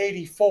it's from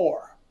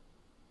 84.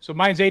 So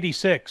mine's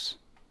 86.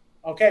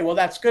 Okay, well,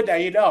 that's good. Now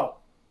you know.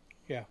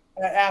 Yeah.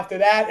 After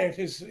that, it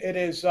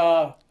is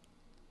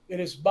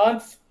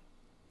month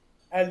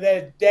and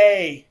then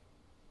day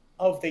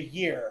of the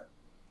year.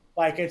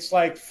 Like it's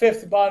like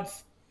 5th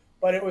month,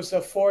 but it was the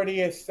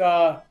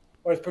 40th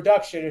or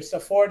production. It's the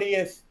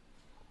 40th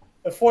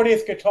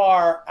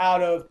guitar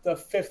out of the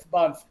 5th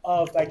month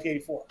of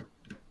 1984.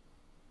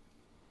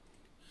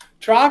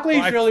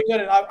 Trogley's really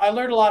good. I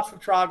learned a lot from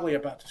Trogley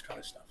about this kind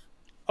of stuff.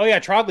 Oh yeah,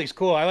 Trogley's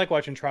cool. I like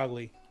watching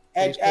Trogley.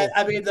 And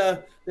I mean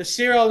the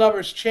serial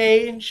numbers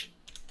change.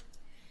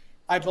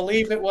 I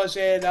believe it was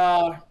in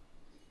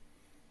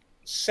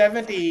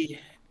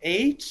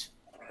 78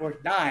 or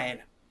 9.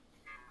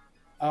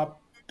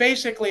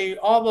 Basically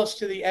almost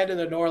to the end of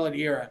the Norland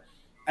era.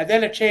 And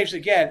then it changed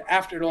again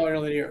after the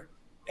Norland era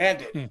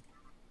ended.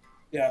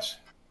 Yes.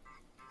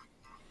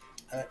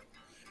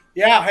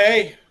 Yeah,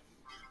 hey.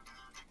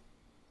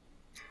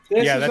 This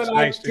is that's a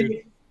nice,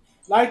 dude.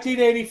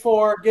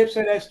 1984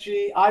 Gibson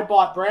SG. I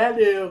bought brand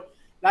new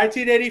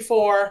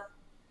 1984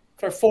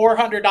 for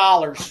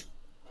 $400.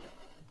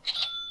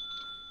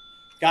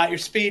 Got your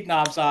speed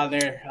knobs on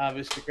there,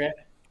 Mr. Grant.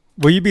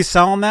 Will you be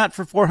selling that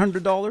for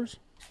 $400?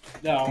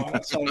 No, I'm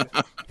not selling it.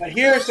 But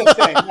here's the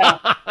thing. Now,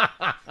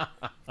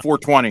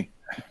 420.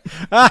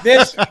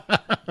 this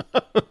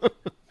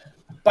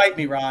bite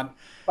me, Ron.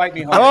 Bite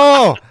me hard.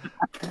 Oh,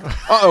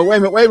 Uh-oh, wait a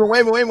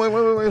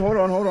minute.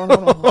 Hold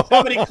on.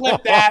 Somebody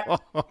clip that.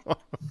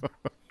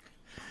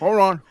 Hold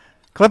on.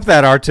 clip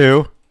that,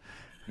 R2.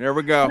 There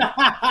we go.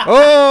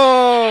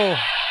 Oh,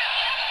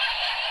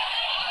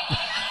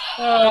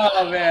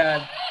 Oh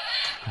man.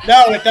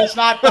 No, it does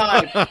not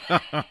dive.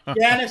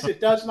 Janice, it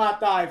does not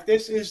dive.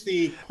 This is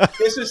the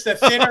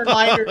thinner,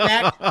 lighter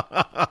neck.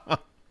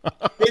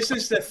 This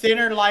is the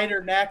thinner,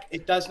 lighter neck.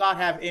 It does not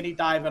have any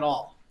dive at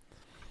all.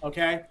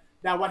 Okay?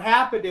 Now what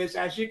happened is,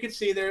 as you can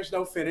see, there's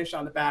no finish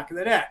on the back of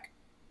the neck.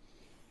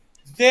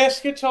 This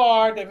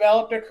guitar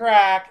developed a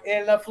crack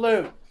in the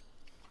flute.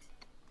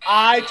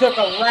 I took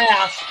a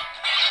rasp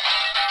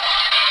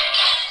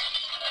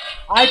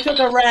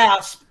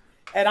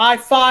and I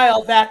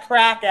filed that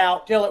crack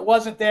out till it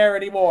wasn't there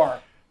anymore.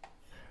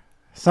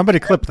 somebody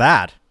clip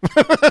that.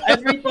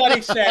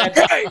 Everybody said,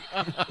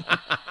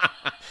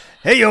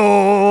 Hey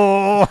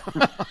yo.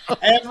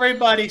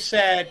 everybody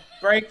said,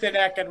 break the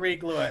neck and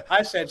re-glue it.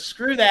 I said,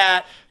 screw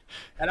that.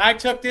 And I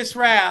took this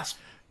rasp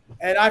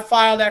and I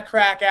filed that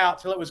crack out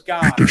till it was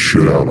gone.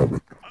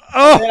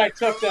 Oh, And then I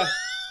took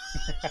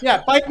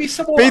yeah, bite me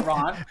some more,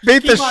 Ron.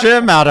 beat the Keep on-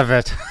 shim out of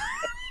it.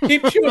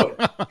 Keep chewing,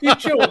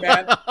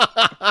 man.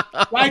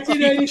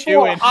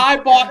 1984, I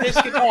bought this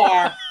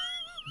guitar,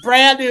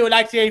 brand new in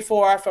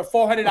 1984 for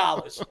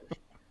 $400,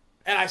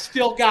 and I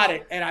still got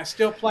it, and I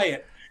still play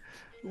it.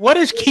 What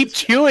does keep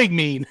chewing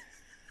mean?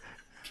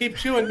 Keep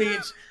chewing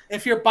means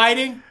if you're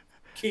biting,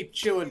 keep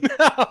chewing.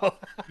 No.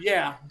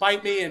 Yeah,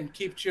 bite me and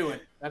keep chewing.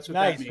 That's what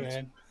Nice, that means.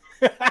 man.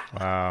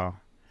 Wow.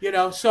 You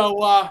know, so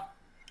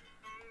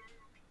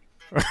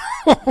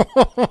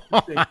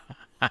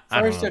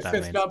first and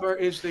fifth number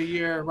is the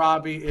year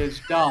Robbie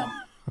is dumb.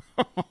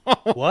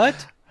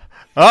 What?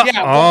 Yeah, well, like you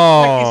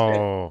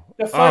said, Oh.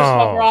 the first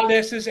number on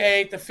this is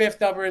 8. The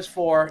fifth number is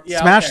 4.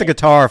 Yeah, Smash okay. the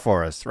guitar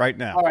for us right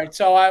now. All right,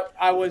 so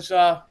I was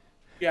yeah,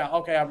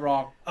 okay, I'm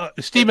wrong.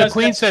 Steve It doesn't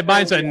McQueen said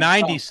mine's a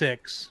necessarily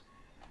 96.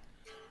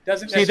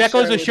 Doesn't See, that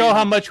goes to necessarily show mean-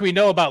 how much we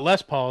know about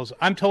Les Pauls.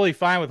 I'm totally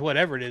fine with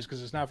whatever it is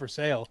because it's not for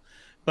sale.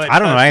 But I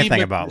don't know Steve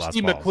anything about Les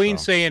Steve Pauls, McQueen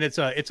so. saying it's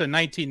a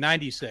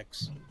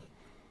 1996.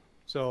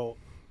 So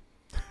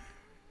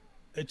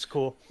it's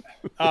cool.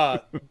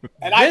 And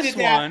I this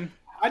did that. one,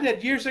 I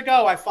did years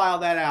ago. I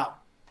filed that out.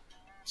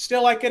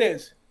 Still like it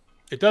is.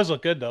 it does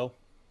look good though.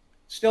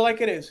 Still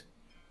like it is.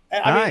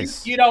 And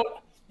Nice. I mean,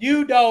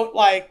 you don't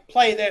like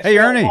play this. Hey,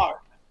 real Ernie. hard.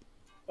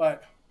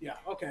 But yeah,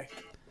 okay.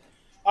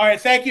 All right,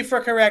 thank you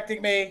for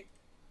correcting me.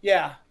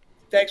 Yeah,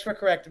 thanks for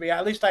correcting me.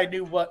 At least I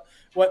knew what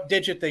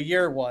digit the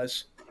year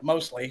was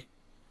mostly.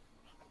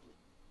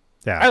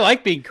 Yeah. I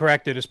like being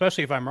corrected,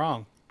 especially if I'm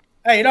wrong.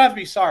 Hey, you don't have to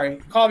be sorry.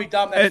 Call me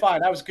dumb. That's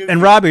fine. I was goofy.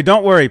 And Robbie,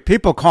 don't worry.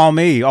 People call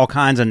me all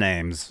kinds of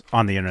names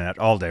on the internet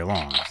all day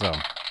long. So,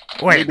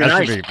 wait, Maybe I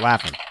nice. should be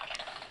laughing.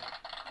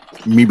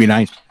 Me be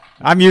nice.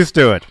 I'm used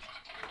to it.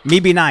 Me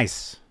be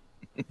nice.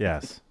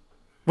 Yes.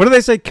 What do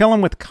they say? Kill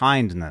him with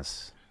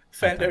kindness.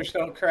 Fenders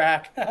don't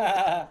crack.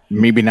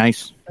 Me be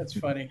nice. That's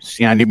funny.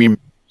 See, I be.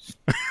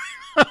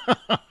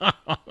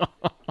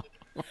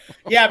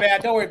 Yeah,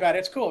 man, don't worry about it.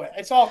 It's cool.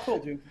 It's all cool,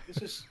 dude.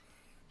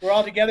 We're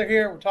all together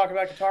here. We're talking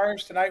about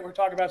guitars tonight. We're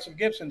talking about some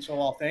Gibsons, of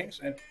all things.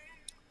 And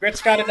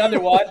Grit's got another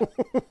one.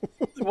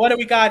 What do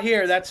we got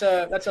here? That's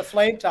a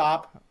flame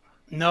top.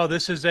 No,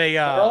 this is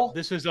Earl?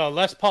 a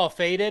Les Paul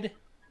faded,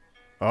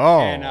 Oh.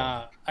 and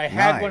I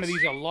had one of nice.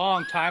 these a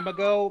long time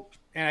ago,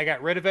 and I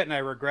got rid of it, and I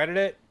regretted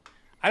it.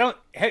 I don't.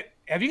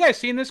 Have you guys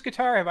seen this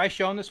guitar? Have I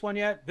shown this one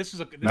yet? This is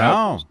a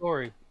No. cool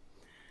story.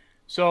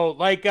 So,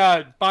 like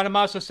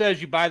Bonamassa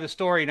says, you buy the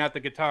story, not the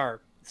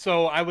guitar.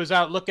 so I was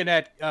out looking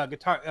at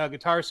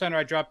Guitar Center.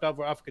 I dropped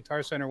off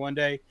Guitar Center one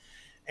day,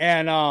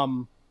 and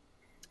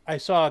I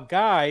saw a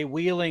guy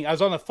wheeling. I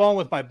was on the phone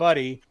with my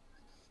buddy,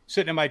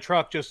 sitting in my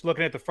truck, just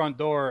looking at the front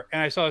door,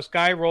 and I saw this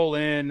guy roll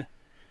in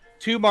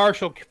 2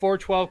 Marshall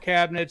 412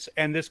 cabinets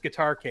and this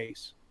guitar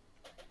case.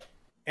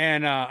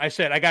 And I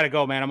said, I got to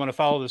go, man. I'm going to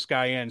follow this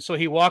guy in. So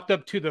he walked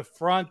up to the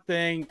front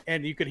thing,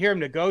 and you could hear him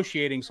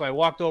negotiating. So I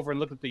walked over and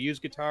looked at the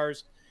used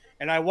guitars,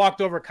 and I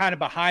walked over kind of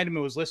behind him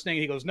and was listening.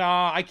 He goes, "No,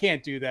 I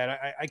can't do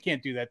that. I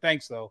can't do that.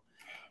 Thanks, though."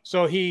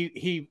 So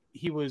he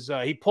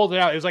pulled it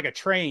out. It was like a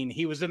train.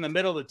 He was in the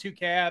middle of the 2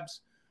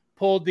 cabs,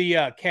 pulled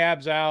the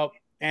cabs out,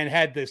 and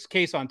had this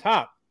case on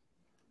top.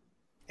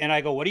 And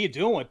I go, "What are you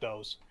doing with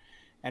those?"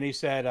 And he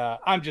said,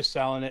 "I'm just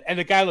selling it." And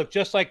the guy looked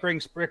just like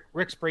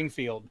Rick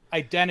Springfield,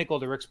 identical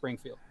to Rick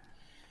Springfield.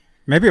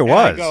 Maybe it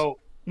was. I go,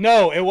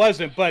 "No, it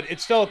wasn't, but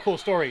it's still a cool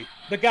story."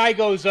 The guy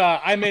goes,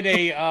 I'm in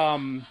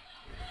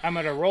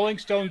a Rolling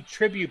Stone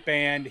tribute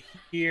band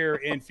here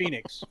in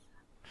Phoenix.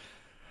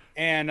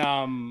 And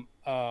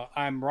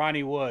I'm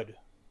Ronnie Wood.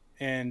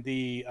 And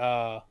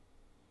the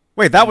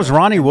Wait, that was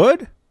Ronnie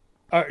Wood?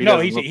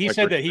 No, he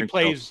said that he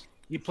plays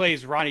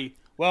Ronnie.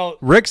 Well,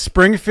 Rick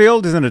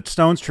Springfield is in a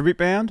Stones tribute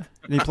band,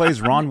 and he plays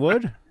Ron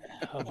Wood.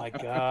 Oh my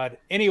God!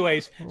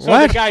 Anyways, so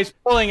What? the guy's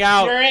pulling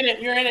out. You're in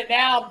it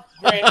now.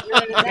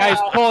 The guy's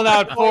pulling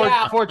out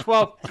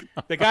 412.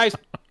 The guy's.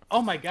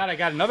 Oh my God! I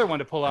got another one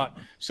to pull out.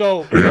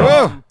 So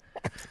I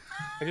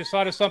just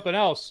thought of something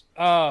else.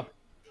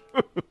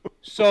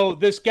 So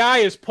this guy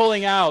is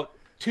pulling out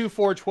 2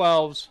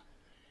 412s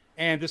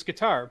and this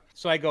guitar.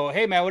 So I go,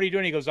 "Hey man, what are you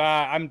doing?" He goes,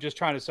 "I'm just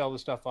trying to sell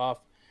this stuff off."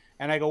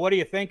 And I go, "What are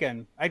you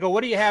thinking?" I go,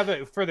 "What do you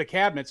have for the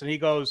cabinets?" And he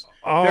goes,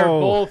 "They're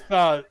both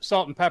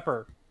salt and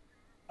pepper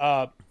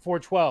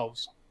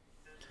 412s,"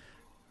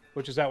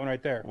 which is that one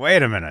right there.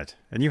 Wait a minute.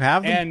 And you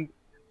have them?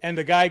 And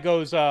the guy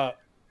goes, I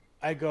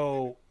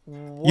go,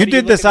 You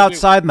did this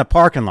outside in the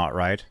parking lot,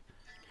 right?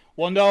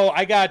 Well, no,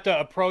 I got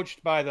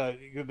approached by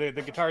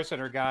the Guitar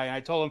Center guy, and I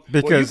told him,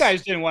 because "Well, you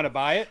guys didn't want to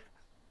buy it.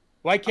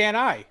 Why can't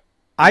I?"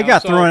 I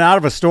got thrown out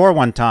of a store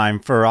one time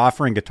for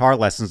offering guitar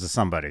lessons to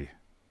somebody.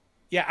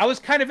 Yeah, I was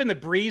kind of in the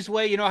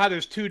breezeway. You know how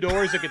there's 2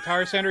 doors at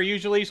Guitar Center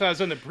usually? So I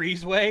was in the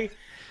breezeway.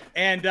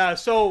 And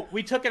so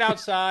we took it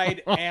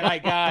outside, and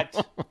I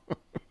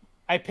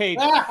paid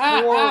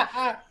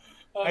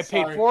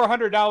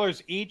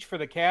 $400 each for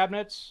the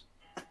cabinets,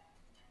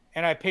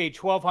 and I paid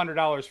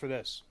 $1,200 for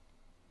this.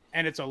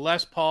 And it's a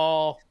Les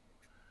Paul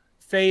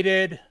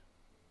faded,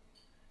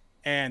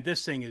 and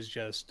this thing is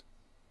just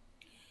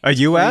a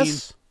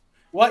US?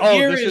 What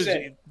year is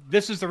it?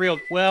 This is the real.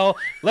 Well,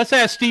 let's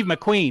ask Steve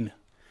McQueen.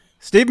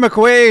 Steve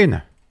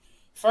McQueen.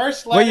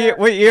 First letter.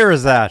 What year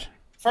is that?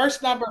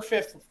 First number,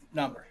 5th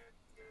number.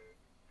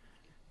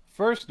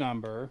 First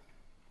number.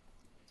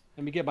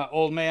 Let me get my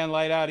old man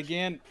light out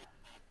again.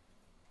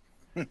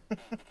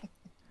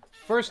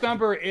 First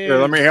number is. Here,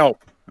 let me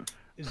help.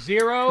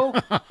 0.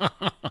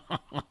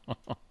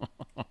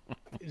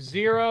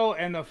 0,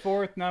 and the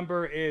 4th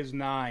number is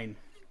 9.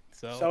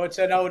 So it's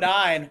an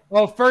 09.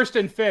 Well, 1st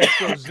and 5th.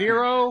 So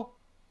 0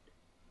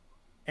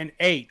 and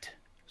 8.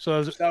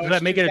 So does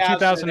that make it a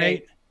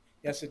 2008?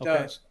 Yes, it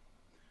does.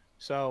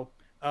 So,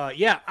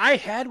 yeah, I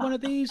had one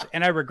of these,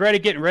 and I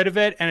regretted getting rid of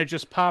it, and it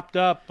just popped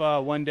up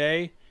one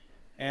day.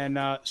 And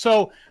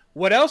so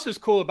what else is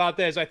cool about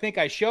that is I think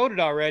I showed it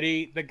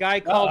already. The guy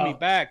called me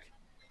back.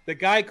 The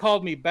guy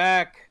called me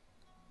back,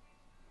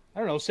 I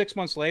don't know, 6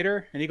 months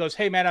later, and he goes,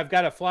 "Hey, man, I've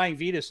got a Flying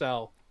V to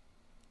sell."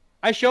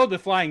 I showed the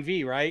Flying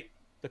V, right?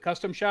 The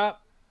custom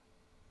shop?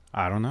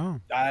 I don't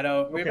know. I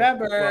don't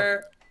remember. Well,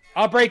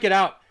 I'll break it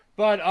out.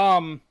 But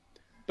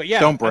yeah,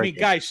 Don't break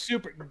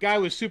it. Guy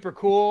was super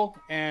cool,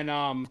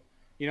 and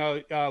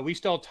we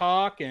still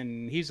talk,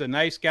 and he's a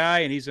nice guy,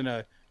 and he's in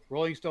a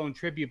Rolling Stone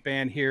tribute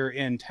band here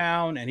in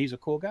town, and he's a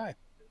cool guy.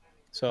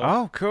 So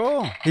oh,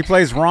 cool. He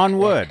plays Ron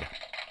Wood.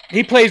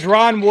 He plays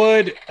Ron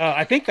Wood.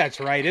 I think that's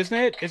right, isn't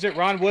it? Is it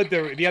Ron Wood,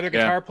 the other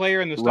guitar player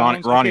in the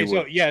Stones? Ronnie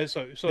Wood.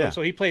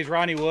 So he plays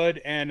Ronnie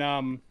Wood,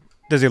 and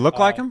does he look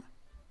like him?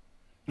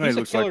 He's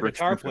he a killer like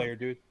guitar player,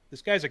 dude.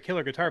 This guy's a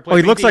killer guitar player. Oh,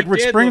 he looks like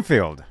Rick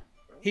Springfield.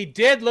 He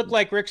did look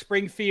like Rick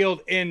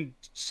Springfield in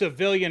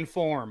civilian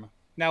form.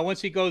 Now,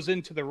 once he goes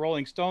into the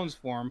Rolling Stones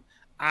form,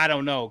 I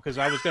don't know, because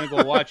I was going to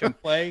go watch him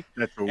play.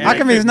 How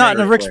come he's not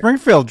in a Rick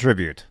Springfield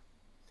tribute?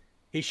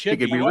 He should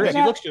be, be because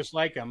he looks just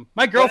like him.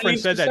 My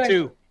girlfriend said that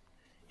too.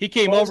 He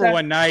came over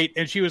one night,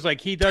 and she was like,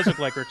 "He does look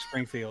like Rick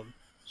Springfield."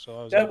 So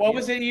I was like, what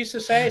was it he used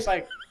to say? It's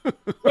like,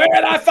 "Where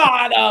did I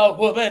find a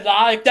woman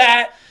like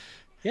that?"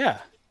 Yeah.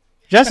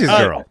 Jesse's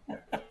girl.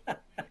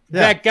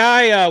 That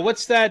guy,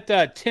 what's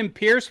that? Tim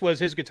Pierce was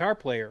his guitar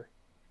player.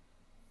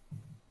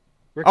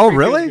 Rick Oh, Springfield's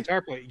really?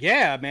 Guitar player.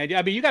 Yeah, man.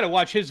 I mean, you got to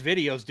watch his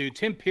videos, dude.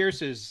 Tim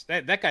Pierce is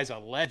that guy's a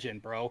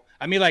legend, bro.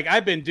 I mean, like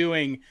I've been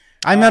doing.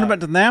 I met him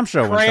at the NAMM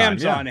show one time.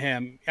 Crams on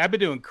him. I've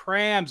been doing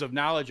crams of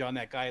knowledge on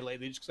that guy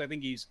lately, just because I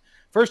think he's,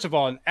 first of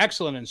all, an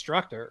excellent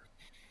instructor,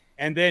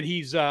 and then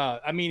he's.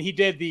 I mean, he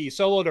did the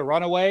solo to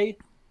Runaway.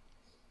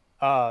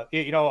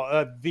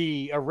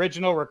 the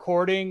original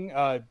recording.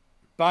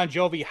 Bon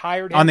Jovi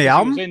hired him on the 'cause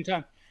album. He was in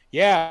town.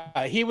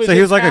 Yeah, he was. So he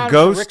in was like a town for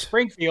ghost? Rick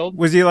Springfield.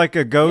 Was he like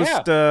a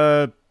ghost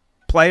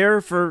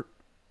player for?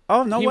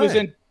 Oh no He way. was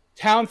in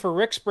town for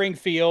Rick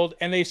Springfield,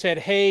 and they said,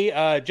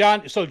 "Hey,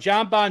 John." So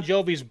John Bon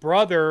Jovi's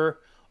brother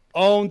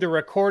owned the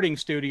recording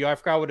studio. I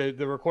forgot what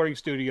the recording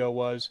studio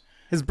was.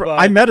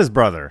 I met his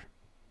brother.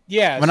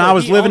 Yeah, when so I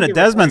was he living owned at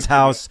the Desmond's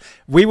recording house,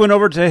 we went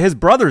over to his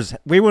brother's.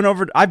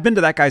 I've been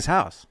to that guy's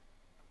house.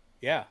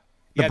 Yeah,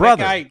 The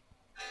brother. That guy,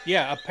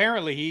 yeah,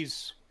 apparently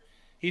he's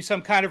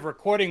some kind of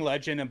recording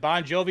legend, and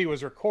Bon Jovi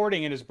was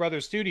recording in his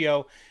brother's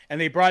studio, and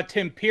they brought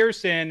Tim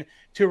Pearson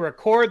to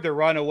record the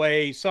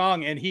Runaway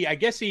song, and I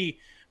guess he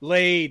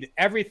laid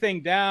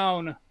everything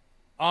down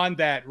on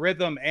that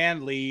rhythm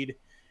and lead,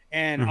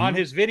 and on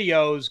his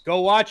videos,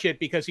 go watch it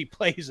because he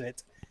plays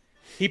it.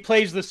 He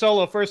plays the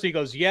solo first, and he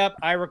goes, "Yep,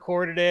 I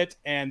recorded it,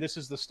 and this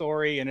is the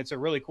story," and it's a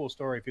really cool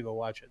story if you go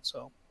watch it.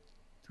 So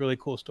it's a really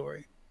cool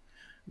story.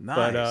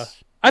 Nice. But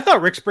I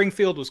thought Rick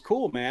Springfield was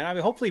cool, man. I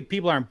mean, hopefully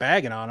people aren't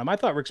bagging on him. I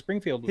thought Rick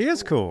Springfield was He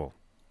is cool.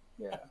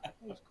 Yeah,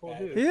 he's cool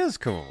dude. He is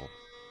cool.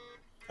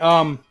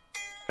 I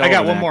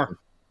got one more.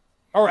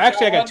 Or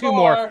actually, I got two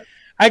more.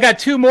 I got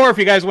two more if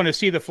you guys want to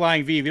see the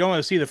Flying V. If you don't want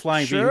to see the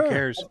Flying V, who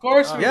cares? Of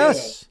course we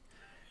Yes.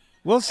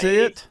 We'll see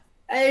it.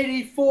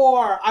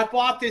 84. I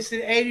bought this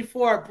in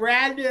 84,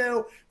 brand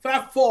new for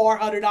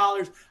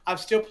 $400. I'm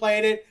still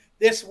playing it.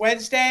 This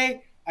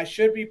Wednesday, I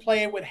should be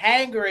playing with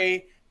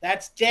Hangry.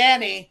 That's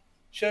Danny.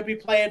 Should be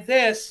playing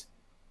this.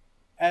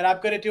 And I'm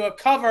going to do a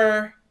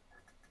cover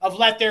of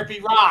Let There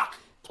Be Rock.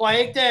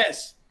 Playing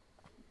this.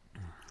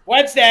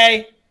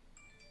 Wednesday.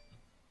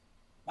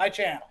 My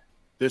channel.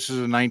 This is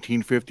a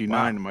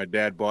 1959 and my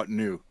dad bought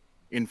new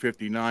in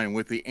 59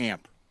 with the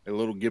amp, a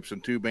little Gibson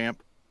tube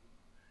amp.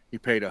 He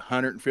paid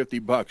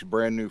 $150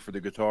 brand new for the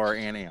guitar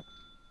and amp.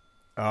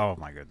 Oh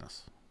my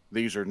goodness.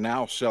 These are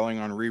now selling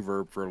on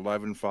Reverb for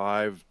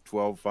 $11,500,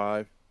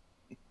 $12,500.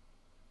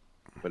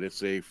 But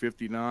it's a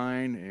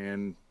 59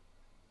 and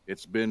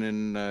it's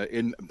been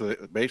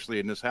basically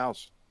in this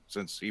house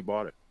since he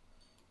bought it.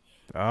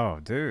 Oh,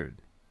 dude.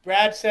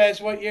 Brad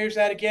says, what year is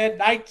that again?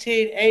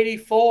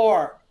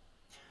 1984.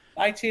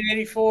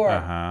 1984.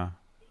 Uh-huh.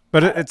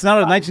 But it's not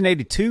a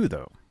 1982,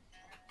 though.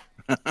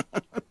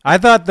 I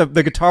thought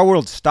the Guitar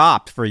World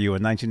stopped for you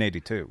in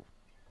 1982.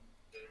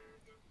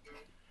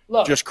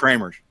 Look. Just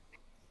Kramer's.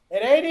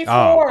 At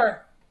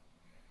 84,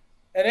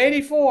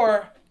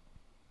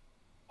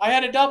 I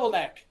had a double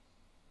neck.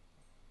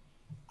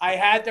 I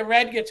had the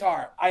red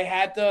guitar. I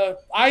had the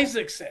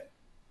Isaacson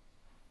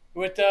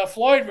with the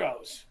Floyd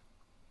Rose.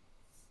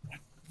 I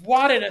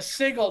wanted a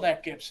single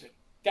neck Gibson.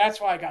 That's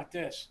why I got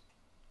this.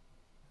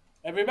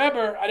 And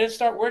remember, I didn't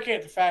start working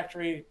at the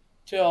factory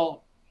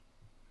till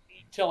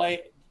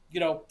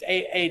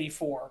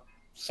 84.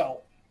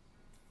 So,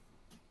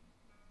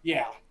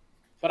 yeah.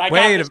 But I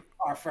got this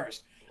guitar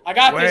first. I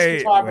got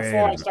this guitar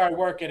before I started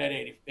working at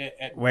 80.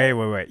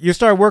 Wait. You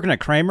started working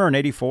at Kramer in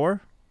 84?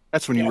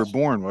 That's when you were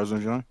born,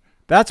 wasn't it, John?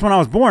 That's when I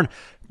was born.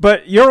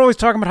 But you're always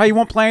talking about how you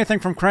won't play anything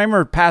from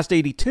Kramer past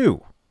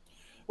 82.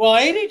 Well,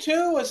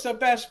 82 was the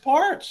best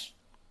parts.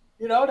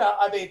 You know,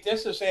 I mean,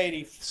 this is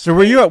 80. So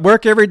were you at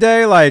work every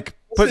day, like,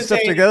 putting stuff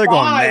together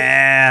going,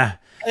 nah.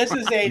 This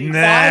is 85.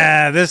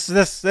 Nah, this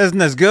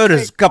isn't as good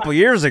as a couple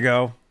years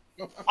ago.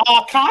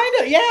 Kind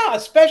of, yeah.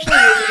 Especially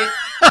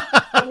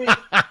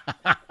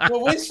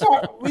when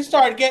we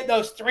started getting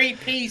those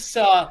 3-piece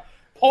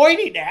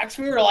pointy necks,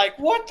 we were like,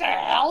 "What the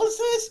hell is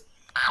this?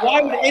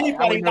 Why would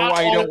anybody not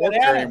why you don't work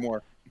there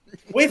anymore?"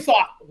 We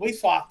thought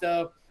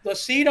the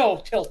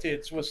Lucido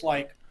Tilteds was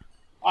like,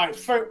 all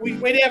right. We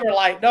never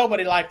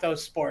nobody liked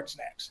those sports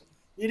necks.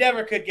 You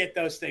never could get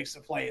those things to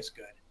play as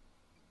good.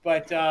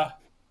 But Brad,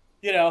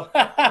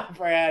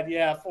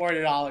 yeah,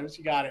 $40,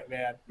 you got it,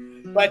 man.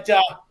 But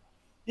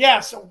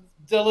so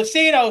the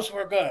Lucidos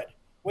were good.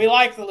 We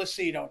like the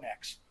Lucido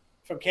necks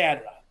from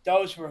Canada.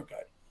 Those were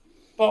good.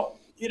 But,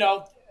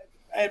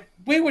 and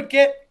we would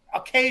get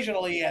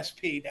occasional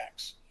ESP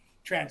necks,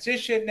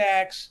 transition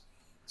necks,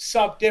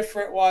 some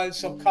different ones,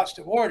 some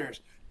custom orders.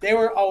 They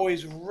were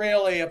always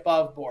really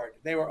above board.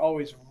 They were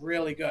always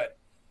really good.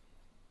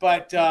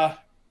 But,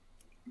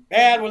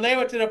 man, when they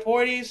went to the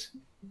pointies,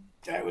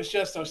 it was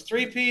just those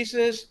 3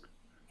 pieces,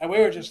 and we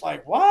were just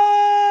like,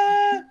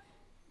 what?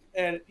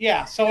 And,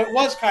 yeah, so it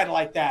was kind of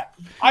like that.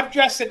 I'm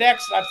dressed the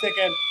next, and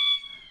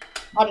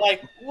I'm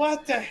like,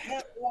 what the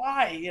hell?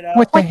 Why?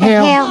 What the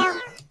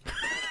hell?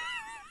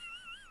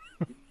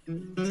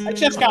 It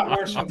just got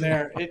worse from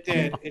there. It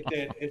did.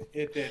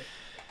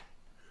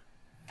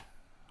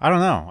 I don't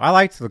know. I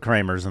liked the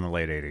Kramers in the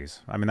late 80s.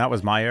 I mean, that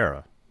was my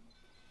era.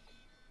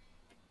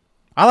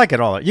 I like it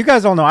all. You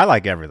guys all know I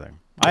like everything.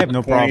 I have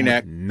no problem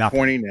with nothing.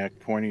 Pointy neck,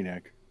 pointy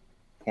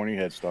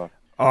headstock.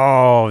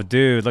 Oh,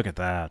 dude, look at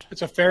that.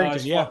 It's a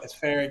Farrington, It's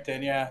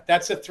Farrington, yeah.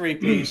 That's a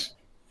 3-piece.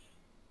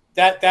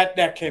 That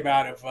neck came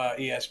out of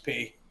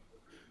ESP.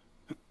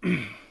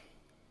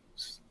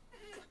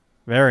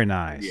 Very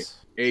nice.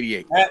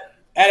 88.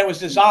 And it was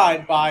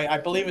designed by, I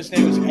believe his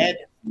name was Ed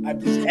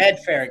I'm just Ed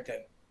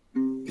Farrington.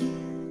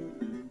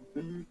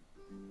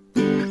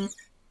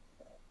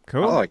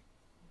 Cool.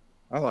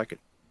 I like it.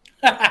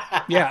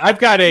 Yeah, I've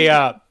got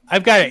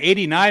an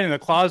 89 in the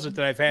closet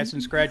that I've had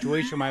since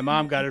graduation. My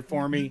mom got it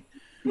for me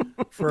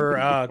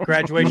for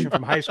graduation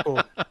from high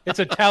school. It's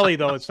a Telly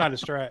though; it's not a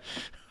Strat.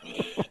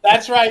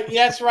 That's right.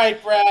 That's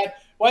right, Brad.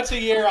 Once a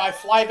year, I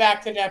fly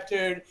back to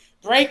Neptune,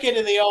 break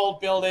into the old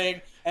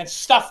building, and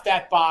stuff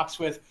that box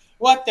with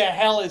what the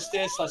hell is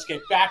this? Let's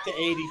get back to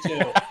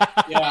 82.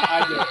 Yeah,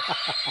 I do.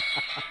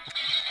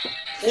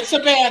 It's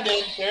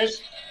abandoned.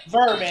 There's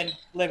vermin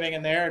living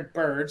in there and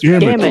birds.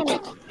 Damn it.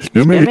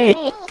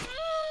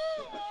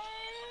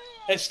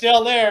 It's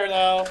still there,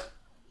 though.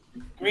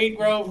 Green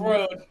Grove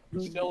Road,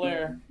 still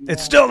there.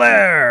 It's still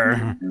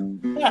there.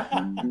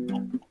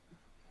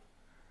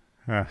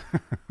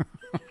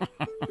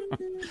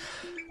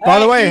 By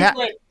the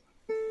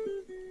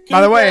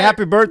way,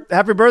 happy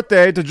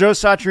birthday to Joe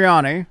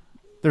Satriani.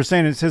 They're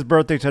saying it's his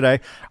birthday today.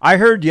 I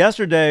heard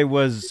yesterday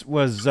was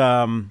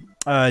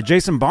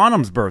Jason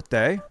Bonham's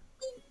birthday.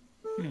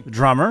 The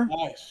drummer.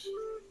 Nice.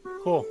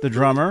 Cool. The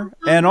drummer.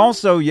 And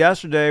also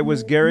yesterday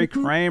was Gary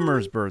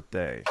Kramer's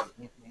birthday.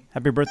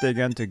 Happy birthday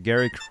again to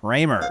Gary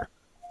Kramer.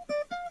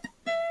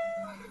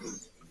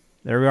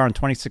 There we are in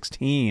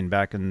 2016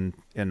 back in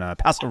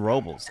Paso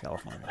Robles,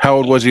 California. How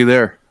old was he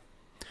there?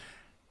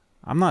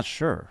 I'm not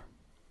sure.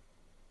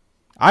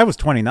 I was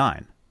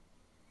 29.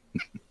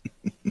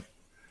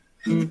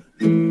 So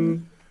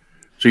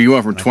you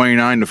went from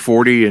 29 to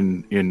 40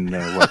 in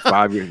what,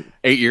 5 years,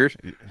 8 years?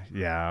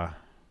 Yeah.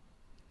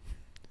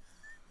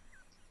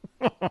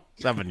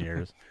 7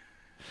 years.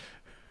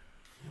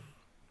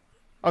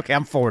 Okay,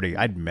 I'm 40.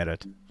 I admit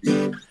it.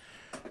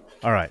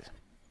 All right.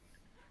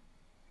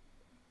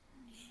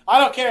 I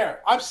don't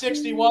care. I'm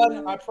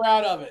 61. I'm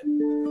proud of it.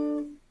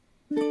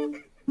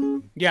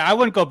 Yeah, I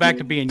wouldn't go back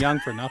to being young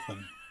for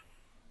nothing.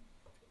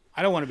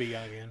 I don't want to be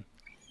young again.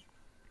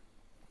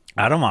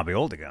 I don't want to be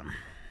old again.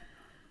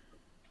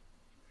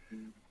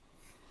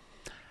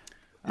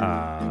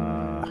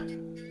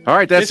 All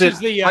right, that's This it. is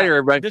the, Hi,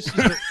 everybody. This is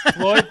the,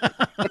 Floyd.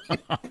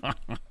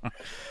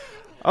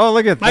 Oh,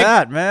 look at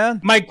that, man.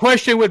 My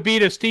question would be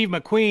to Steve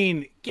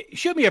McQueen.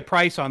 Shoot me a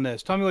price on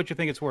this. Tell me what you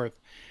think it's worth.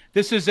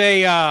 This is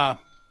a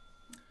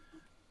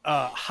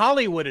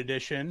Hollywood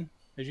edition.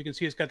 As you can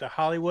see, it's got the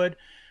Hollywood.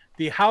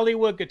 The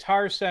Hollywood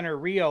Guitar Center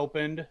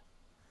reopened,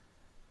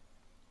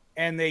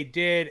 and they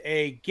did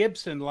a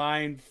Gibson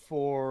line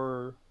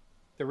for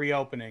the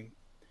reopening.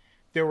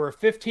 There were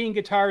 15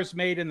 guitars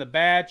made in the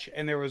batch,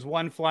 and there was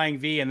one Flying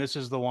V, and this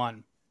is the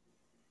one.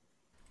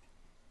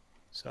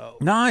 So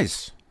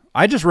Nice.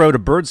 I just rode a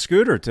Bird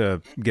scooter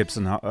to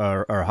Gibson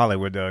or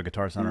Hollywood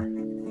Guitar Center.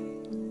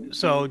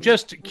 So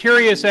just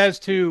curious as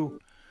to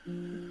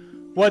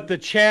what the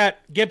chat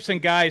Gibson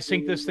guys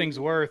think this thing's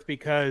worth,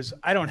 because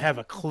I don't have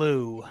a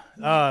clue.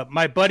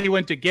 My buddy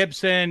went to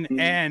Gibson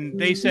and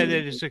they said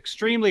it is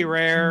extremely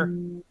rare.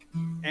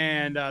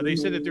 And they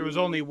said that there was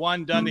only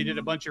one done. They did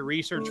a bunch of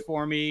research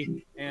for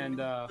me. And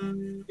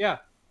yeah.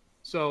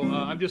 So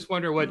I'm just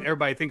wondering what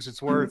everybody thinks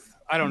it's worth.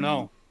 I don't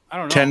know. I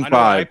don't know. 10.5. I know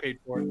what I paid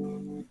for it.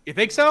 You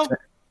think so?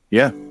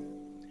 Yeah.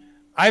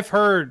 I've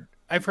heard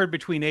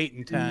between 8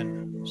 and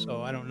 10.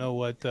 So I don't know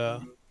what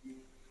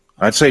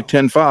I'd say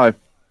 10.5.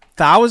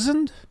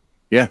 1,000?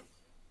 Yeah.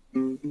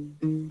 Wait,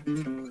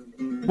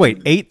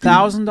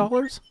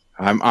 $8,000?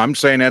 I'm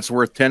saying that's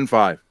worth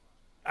 10.5.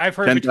 I've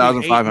heard between 8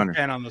 and 10,500.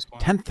 10 on this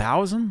one.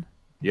 10,000?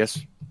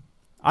 Yes.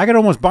 I could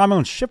almost buy my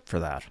own ship for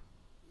that.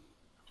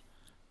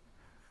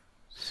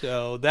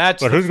 So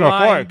that's. But the who's gonna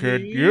fly Flying it,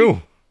 kid? V.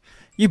 You.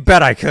 You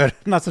bet I could.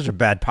 I'm not such a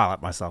bad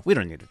pilot myself. We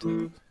don't need it.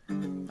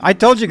 I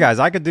told you guys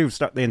I could do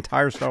the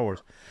entire Star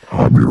Wars.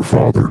 I'm your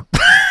father.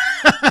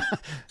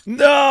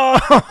 No,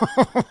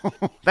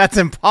 that's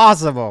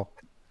impossible.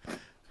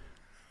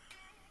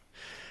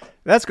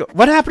 That's good.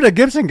 What happened to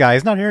Gibson guy?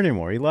 He's not here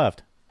anymore. He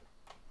left.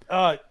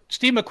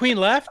 Steve McQueen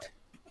left.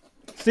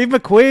 Steve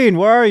McQueen,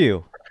 where are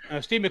you?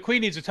 Steve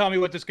McQueen needs to tell me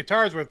what this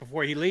guitar is worth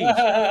before he leaves.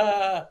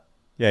 Yeah,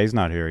 he's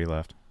not here. He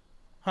left.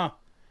 Huh.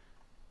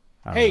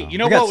 I don't Hey, know. you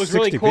know We got what was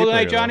really 60 cool people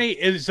tonight, here, Johnny?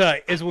 Is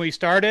when we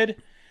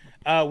started,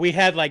 we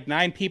had like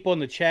 9 people in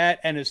the chat,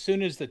 and as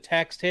soon as the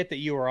text hit that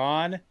you were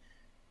on,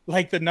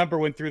 like the number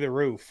went through the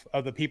roof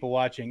of the people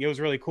watching. It was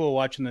really cool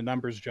watching the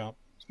numbers jump.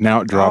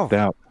 Now it dropped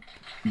out.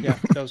 Yeah,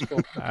 that was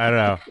cool. I don't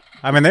know.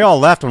 I mean, they all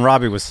left when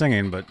Robbie was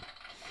singing, but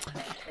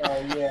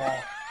Oh,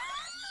 yeah.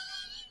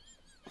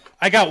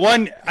 I got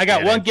one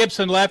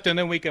Gibson left, and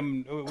then we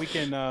can do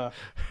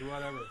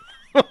whatever.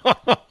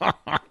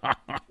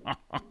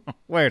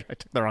 wait, I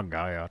took the wrong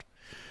guy out.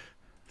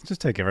 Let's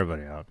just take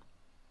everybody out.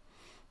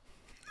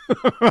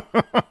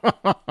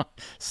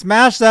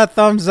 Smash that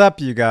thumbs up,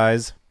 you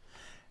guys.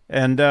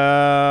 And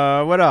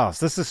what else?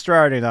 This is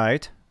Straturday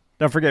night.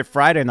 Don't forget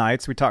Friday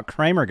nights we talk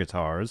Kramer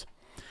guitars.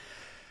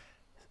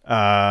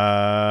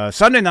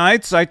 Sunday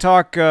nights I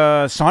talk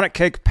Sonic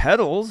Cake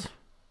pedals.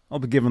 I'll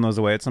be giving those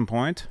away at some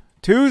point.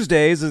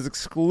 Tuesdays is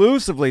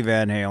exclusively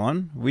Van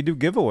Halen. We do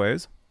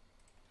giveaways.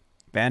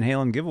 Van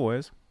Halen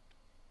giveaways.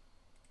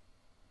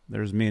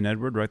 There's me and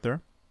Edward right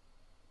there.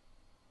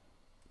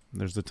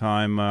 There's the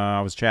time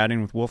I was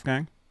chatting with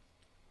Wolfgang.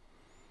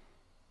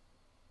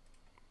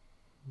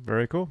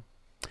 Very cool.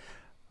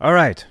 All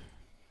right.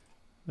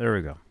 There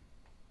we go.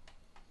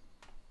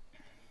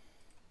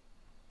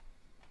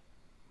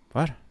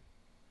 What?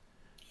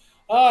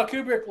 Oh,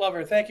 Kubrick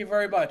Lover, thank you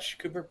very much.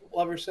 Kubrick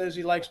Lover says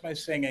he likes my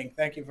singing.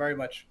 Thank you very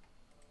much.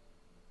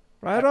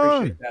 Right I on.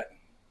 appreciate that.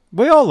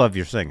 We all love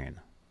your singing.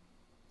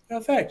 No,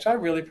 thanks. I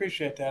really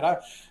appreciate that. I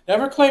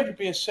never claimed to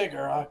be a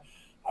singer.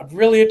 I'm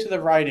really into the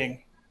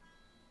writing.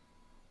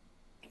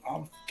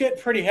 I'm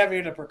getting pretty heavy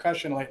into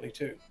percussion lately,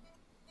 too.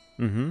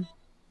 Mm-hmm.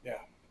 Yeah.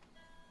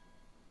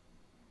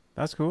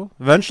 That's cool.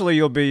 Eventually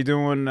you'll be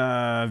doing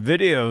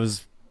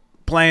videos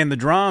playing the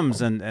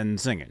drums and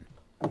singing.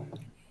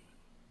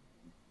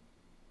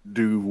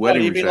 Do What do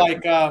wedding you mean,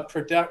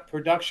 reception. like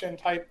production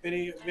type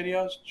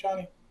videos,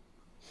 Johnny?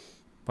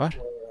 What?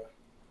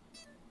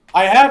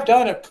 I have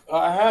done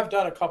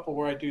a couple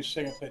where I do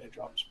sing and play the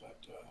drums, but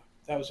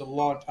that was a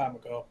long time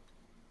ago.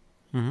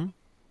 Mm-hmm.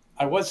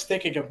 I was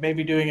thinking of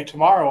maybe doing it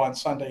tomorrow on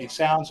Sunday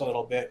Sounds a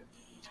little bit,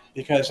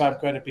 because I'm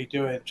going to be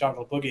doing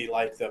Jungle Boogie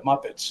like the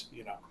Muppets,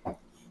 you know.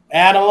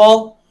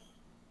 Animal,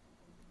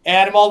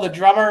 the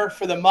drummer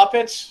for the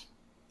Muppets.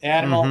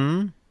 Animal,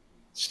 Mm-hmm.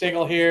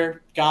 Stiggle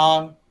here,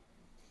 gone.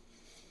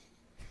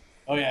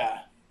 Oh, yeah.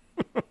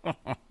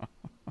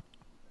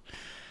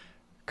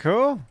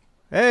 Cool.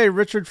 Hey,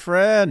 Richard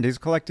Friend. He's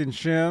collecting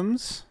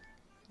shims.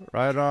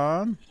 Right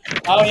on.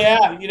 Oh,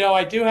 yeah. You know,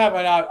 I do have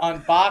an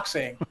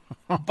unboxing.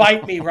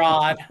 Bite me,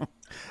 Ron.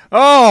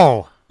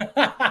 Oh!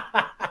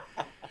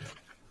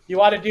 You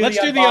want to do Let's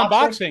do the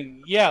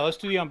unboxing. Yeah, let's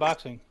do the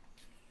unboxing.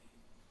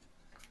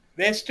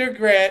 Mr.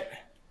 Grit.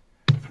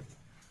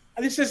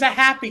 This is a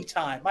happy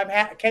time.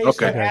 Can you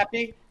say I'm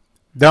happy?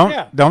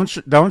 Don't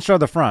show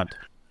the front.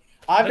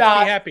 I'm Let's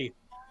not. be happy.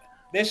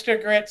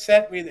 Mr. Grit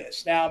sent me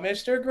this. Now,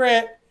 Mr.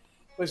 Grit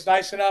was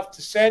nice enough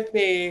to send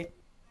me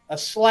a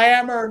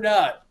slammer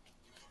nut,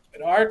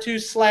 an R2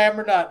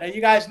 slammer nut. Now,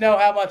 you guys know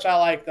how much I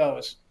like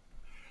those,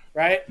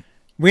 right?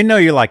 We know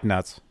you like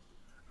nuts.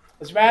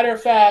 As a matter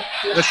of fact,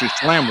 Let's just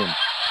slam them.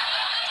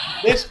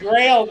 this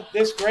Grail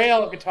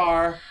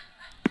guitar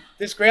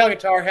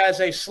has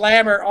a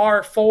Slammer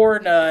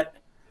R4 nut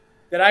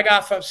that I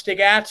got from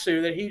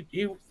Stigatsu that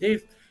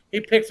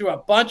he picked through a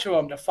bunch of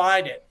them to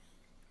find it.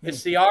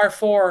 It's the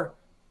R4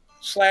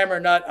 Slammer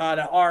nut on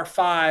an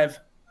R5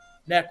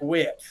 neck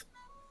width.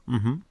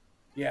 Mm-hmm.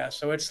 Yeah,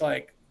 so it's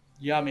like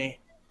yummy.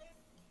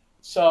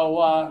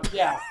 So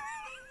yeah,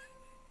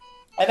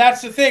 and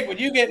that's the thing when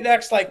you get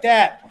necks like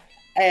that,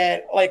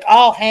 and like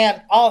I'll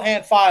hand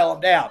file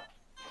them down,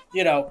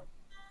 you know,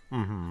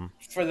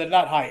 for the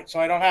nut height, so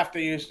I don't have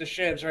to use the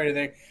shivs or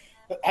anything.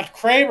 But at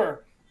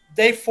Kramer,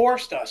 they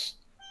forced us.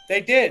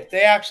 They did.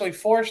 They actually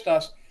forced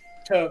us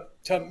to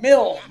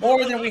mill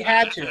more than we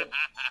had to,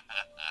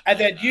 and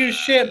then use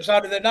shivs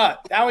under the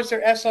nut. That was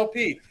their SOP.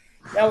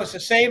 That was the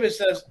same as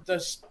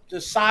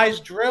the size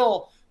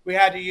drill we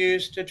had to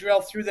use to drill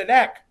through the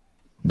neck.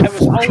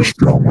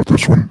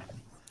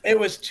 It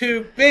was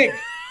too big.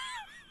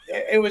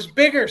 It was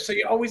bigger, so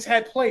you always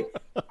had plate.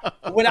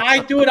 When I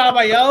do it on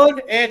my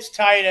own, it's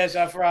tight as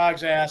a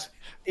frog's ass.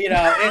 You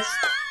know,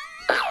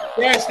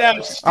 there's no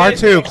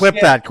R2, clip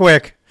that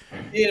quick.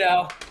 You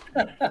know,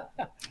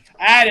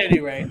 at any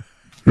rate,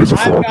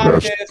 I've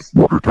got this.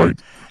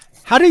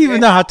 How do you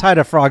even know how tight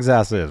a frog's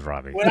ass is,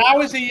 Robbie? When I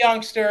was a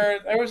youngster,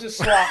 there was a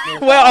swap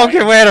meet. Well,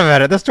 okay, wait a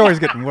minute. This story's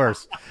getting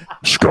worse.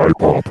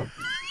 Skypop.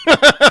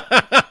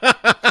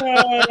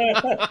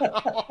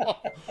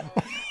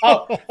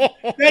 Oh,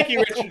 thank you,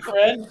 Richard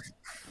Friend.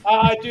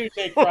 I do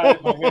take pride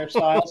in my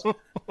hairstyles.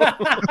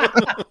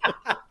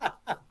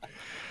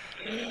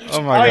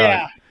 Oh my god.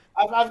 Yeah,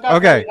 I've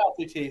got very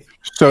healthy teeth.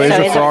 So is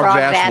a frog's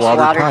ass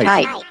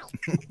watertight?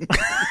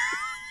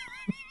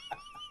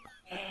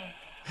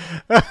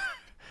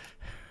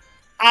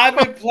 I've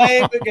been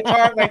playing the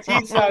guitar with my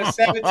teeth since I was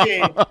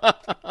 17.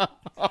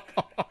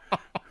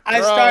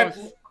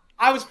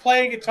 I was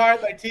playing guitar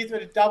with my teeth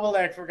with a double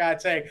neck, for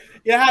God's sake.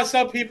 You know how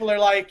some people are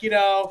like, you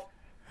know,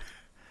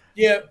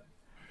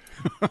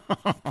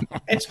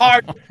 it's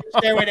hard to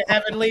Stairway to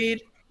Heaven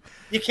lead.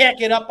 You can't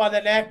get up on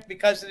the neck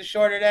because of the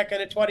shorter neck and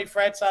the 20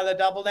 frets on the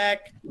double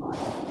neck.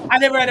 I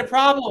never had a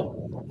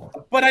problem,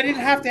 but I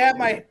didn't have to have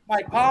my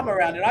palm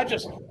around it. I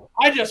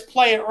just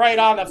play it right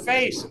on the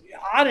face.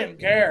 I didn't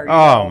care.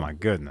 Oh my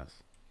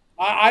goodness.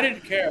 I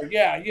didn't care.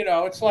 Yeah, you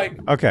know, it's like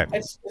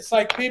it's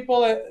like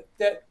people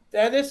that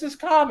this is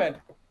common,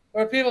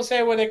 where people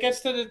say when it gets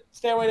to the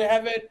Stairway to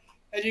Heaven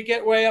and you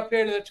get way up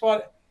here to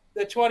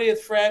the 20th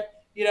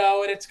fret, you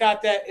know, and it's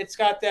got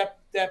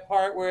that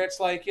part where it's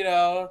like, you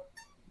know,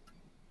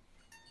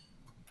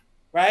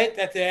 right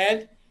at the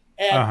end,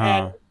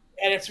 and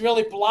it's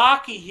really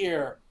blocky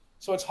here,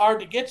 so it's hard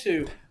to get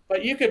to.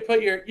 But you could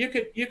put you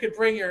could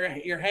bring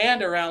your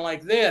hand around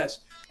like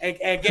this and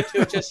get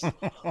to it just, and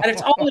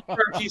it's only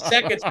 30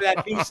 seconds for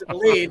that piece of the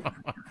lead,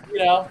 you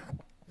know.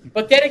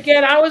 But then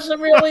again, I was a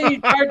really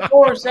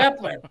hardcore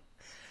Zeppelin.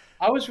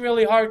 I was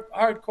really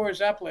hardcore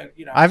Zeppelin.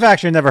 You know. I've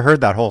actually never heard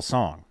that whole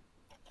song.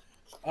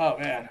 Oh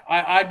man,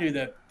 I knew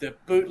the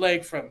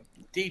bootleg from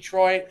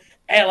Detroit,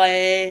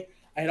 L.A.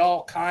 I had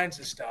all kinds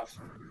of stuff.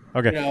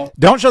 Okay. You know,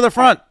 Don't show the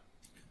front.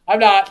 I'm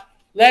not.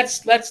 Let's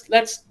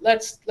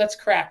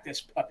crack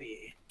this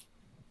puppy.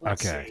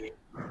 Let's Okay. see.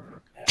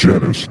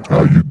 Janice,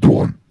 how you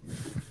doing?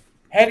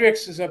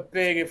 Hendrix is a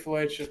big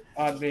influence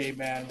on me,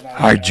 man.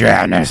 Hi,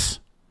 Janice.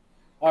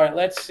 All right,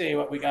 let's see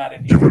what we got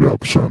in here. Give it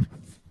up, son.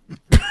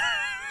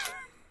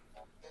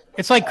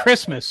 It's like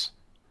Christmas.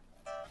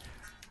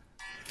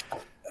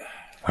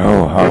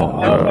 Oh,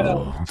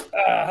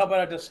 How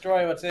about I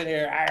destroy what's in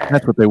here?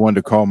 That's what they wanted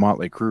to call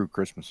Motley Crue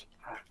Christmas.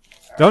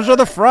 Don't show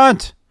the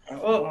front.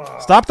 Oh,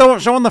 Stop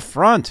showing the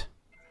front.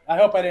 I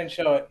hope I didn't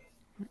show it.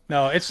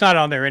 No, it's not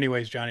on there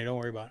anyways, Johnny. Don't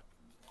worry about it.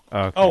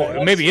 Okay.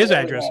 Oh, maybe his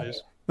address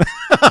is.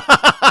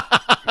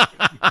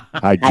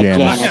 Hi,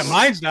 Janice. Yeah,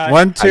 mine's not.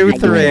 1, 2,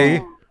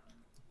 3.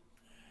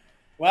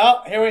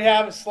 Well, here we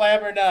have a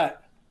Slammer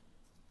Nut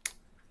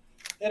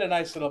in a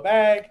nice little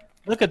bag.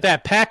 Look at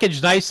that,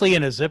 packaged nicely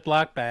in a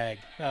Ziploc bag.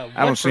 I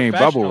don't see any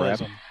bubble wrap.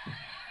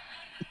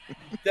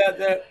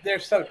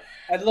 There's so,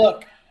 and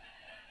look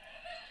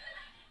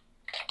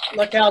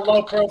how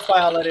low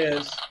profile it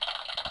is.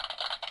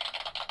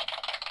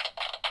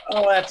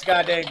 Oh, that's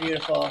goddamn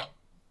beautiful.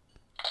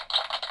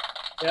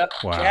 Yep,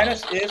 Wow.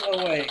 Janice is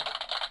awake.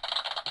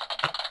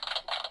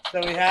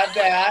 So we have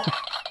that.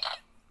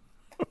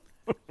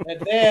 And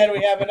then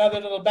we have another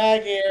little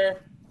bag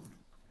here.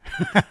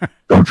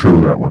 Don't show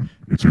that one.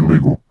 It's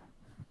illegal.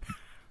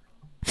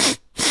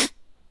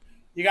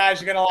 You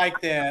guys are going to like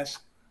this.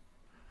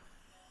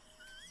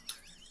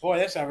 Boy,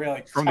 this is a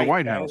really From the tight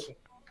White bag. House.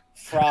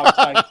 Frog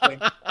type thing.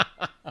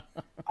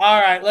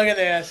 All right, look at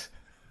this.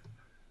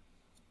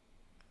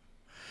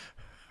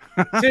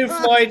 2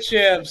 Floyd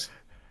chips.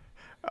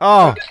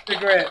 Oh, The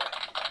grit.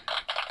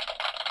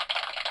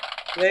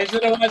 These are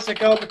the ones that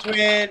go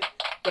between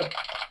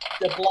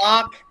the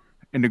block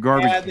In the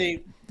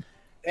garbage.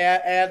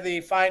 and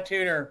the fine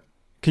tuner.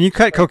 can you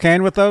cut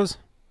cocaine with those?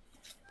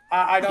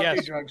 I don't do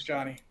Yes. drugs,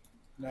 Johnny.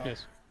 No.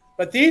 Yes.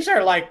 But these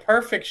are like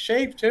perfect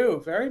shape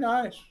too. Very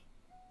nice.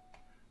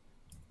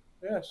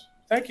 Yes.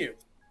 Thank you.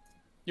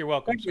 You're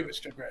welcome. Thank you,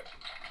 Mr. Grit.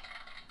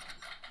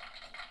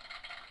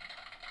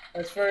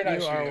 That's very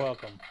nice. You of are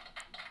welcome.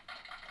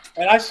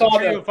 And I saw I'm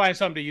sure the you'll find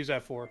something to use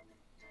that for.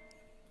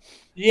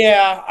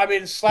 yeah. I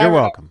mean, You're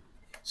welcome.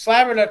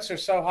 Slammer nuts are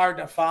so hard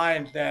to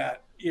find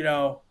that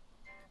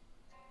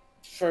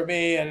for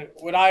me, and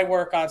when I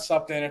work on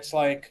something, it's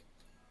like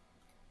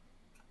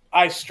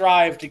I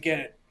strive to get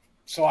it,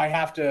 so I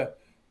have to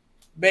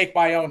make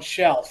my own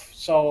shelf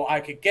so I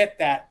could get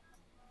that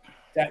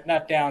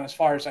nut down as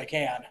far as I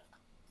can.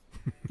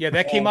 Yeah,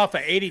 that came off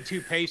an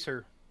 82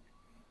 Pacer.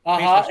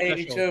 Uh-huh, Pacer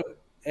 82. Special.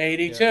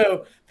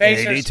 82.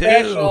 Pacer 82.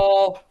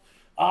 Special.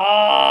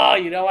 Ah,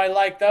 I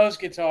like those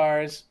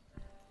guitars.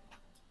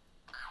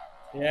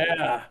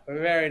 Yeah,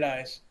 very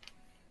nice.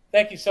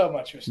 Thank you so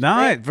much, Mr.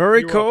 Nice. Grant. Very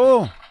You're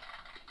cool.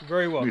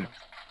 Very welcome.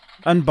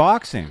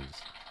 Unboxings.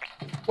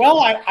 Well,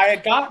 I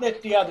had gotten it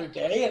the other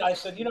day, and I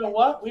said, you know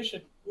what? We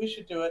should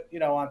do it,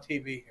 on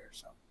TV here.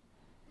 So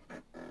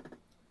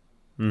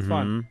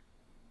Fun.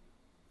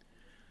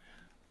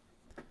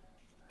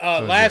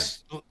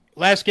 So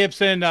Last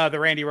Gibson, the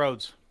Randy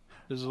Rhoads.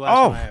 This is the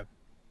last one I have.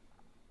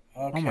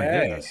 okay. Oh my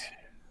goodness.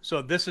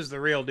 So this is the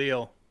real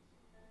deal.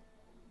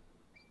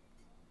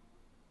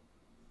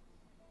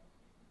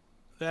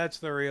 That's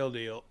the real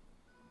deal.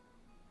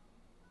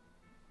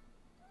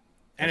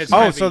 And it's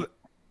Oh, heavy.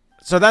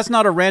 so that's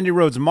not a Randy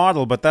Rhoads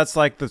model, but that's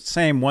like the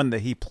same one that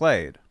he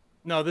played.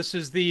 No, this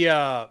is the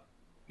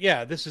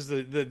this is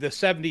the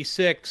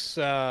 76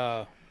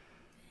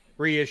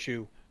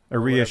 reissue. A or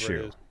whatever it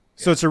reissue. is.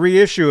 So it's a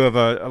reissue of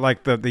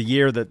the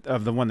year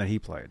of the one that he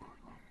played.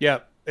 Yeah,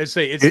 it's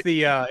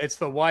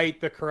the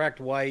white, the correct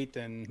white,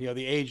 and the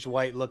aged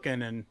white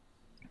looking, and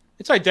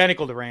it's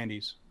identical to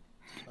Randy's.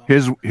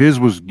 His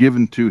was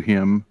given to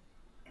him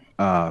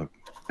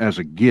as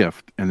a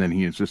gift, and then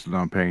he insisted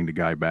on paying the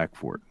guy back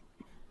for it.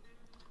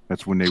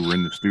 That's when they were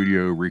in the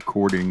studio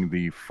recording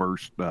the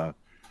first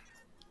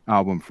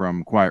album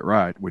from Quiet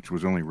Riot, which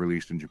was only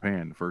released in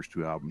Japan, the first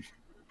 2 albums.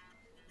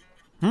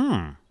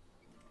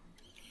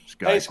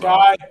 Hey,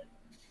 Sky.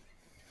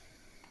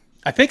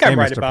 I think I'm Hey,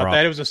 right Mr. about Brock.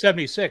 that. It was a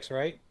 76,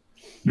 right?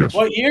 Yes.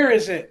 What year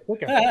is it?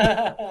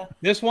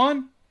 This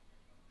one?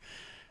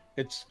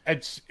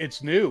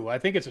 It's new. I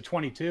think it's a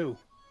 22.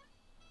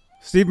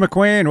 Steve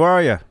McQueen, where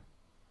are you?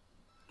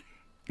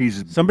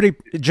 He's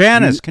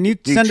Janice, can you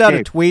he send out a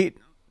escaped. tweet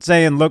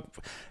saying, look,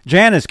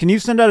 Janice, can you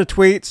send out a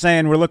tweet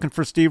saying we're looking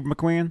for Steve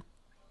McQueen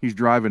he's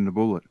driving the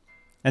Bullet.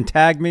 and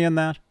tag me in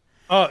that?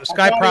 Oh,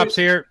 Sky thought Props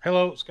he- here.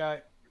 Hello,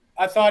 Sky.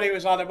 I thought he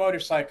was on a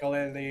motorcycle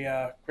in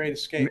the Great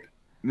Escape.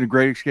 The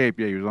Great Escape,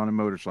 yeah, he was on a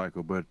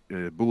motorcycle, but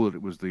Bullet,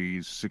 it was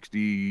the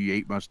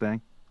 68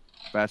 Mustang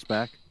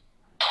fastback.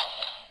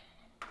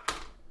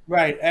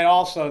 Right, and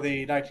also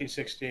the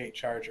 1968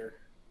 Charger.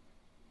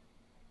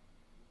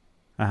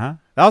 Uh-huh.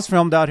 That was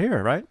filmed out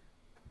here, right?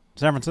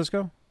 San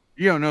Francisco?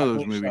 You don't know I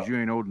those believe movies. so. You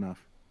ain't old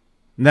enough.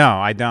 No,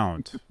 I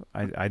don't.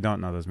 I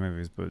don't know those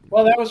movies, but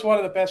Well, that was one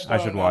of the best I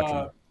should watch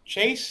them.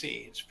 chase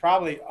scenes,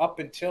 probably up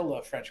until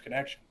the French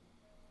Connection.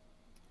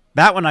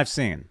 That one I've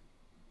seen.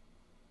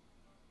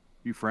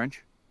 You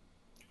French?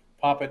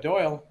 Papa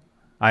Doyle.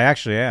 I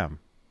actually am.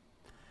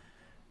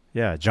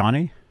 Yeah,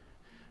 Johnny.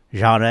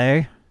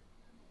 Johnny.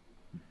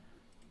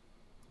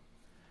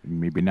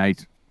 Maybe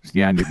nice.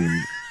 Yeah,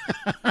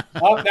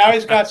 Oh, now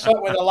he's got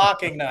something with a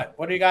locking nut.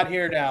 What do you got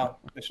here now,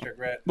 Mr.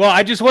 Grit? Well,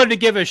 I just wanted to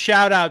give a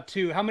shout out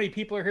to how many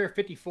people are here?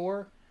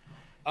 54.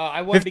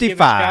 I wanted to give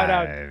a shout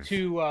out 55.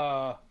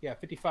 to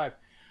 55.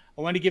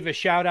 I wanted to give a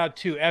shout out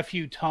to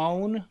FU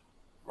Tone.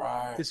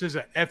 Right. This is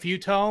a FU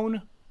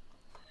Tone,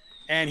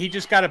 and he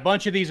just got a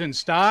bunch of these in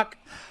stock.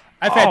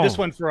 I've had this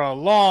one for a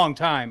long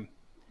time.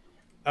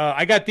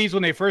 I got these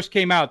when they first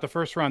came out, the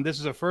first run. This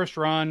is a first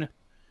run,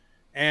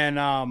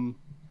 and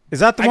Is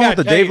that the I one with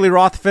gotta the tell Dave you- Lee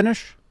Roth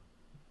finish?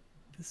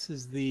 this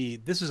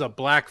is a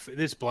black.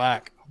 This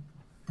black.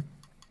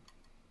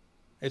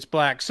 It's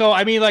black. So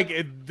I mean, like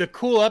the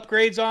cool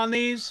upgrades on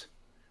these,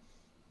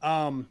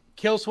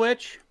 kill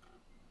switch,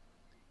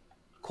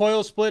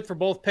 coil split for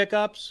both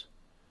pickups,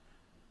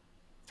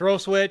 throw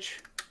switch,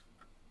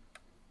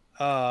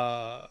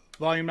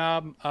 volume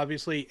knob,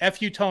 obviously,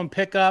 FU tone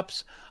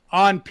pickups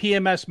on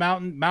PMS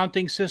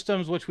mounting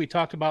systems, which we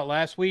talked about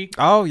last week.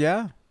 Oh,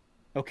 yeah.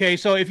 Okay,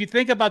 so if you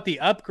think about the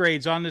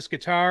upgrades on this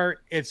guitar,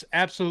 it's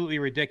absolutely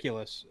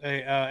ridiculous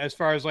as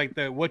far as like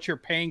what you're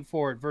paying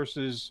for it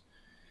versus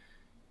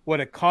what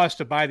it costs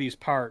to buy these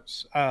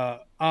parts.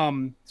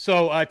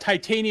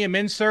 Titanium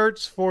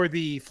inserts for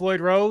the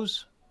Floyd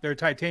Rose, they're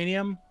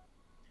titanium.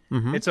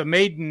 Mhm. It's a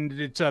made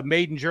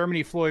in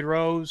Germany Floyd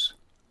Rose.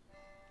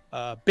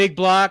 Big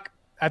block.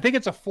 I think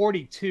it's a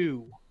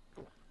 42.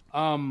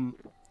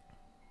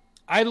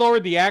 I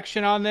lowered the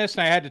action on this,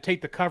 and I had to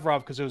take the cover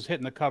off because it was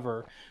hitting the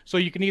cover. So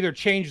you can either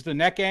change the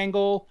neck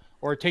angle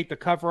or take the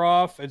cover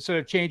off. Instead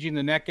of changing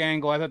the neck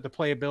angle, I thought the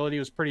playability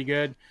was pretty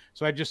good.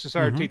 So I just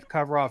decided to take the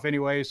cover off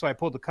anyway. So I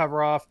pulled the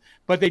cover off.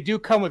 But they do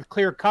come with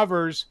clear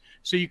covers,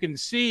 so you can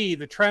see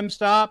the trem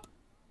stop,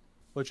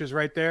 which is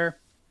right there.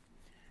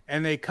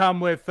 And they come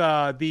with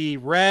the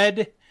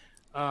red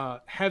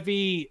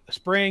heavy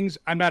springs.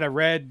 I'm not a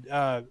red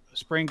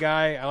spring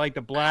guy. I like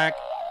the black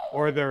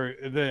or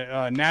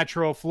the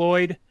natural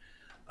Floyd.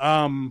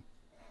 But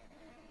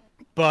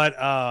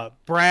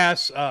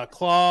brass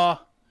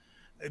claw.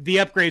 The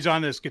upgrades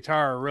on this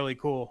guitar are really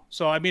cool.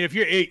 So I mean, if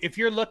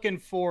you're looking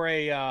for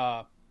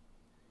a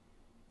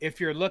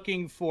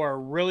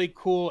really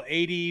cool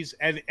 80s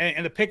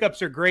and the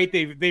pickups are great,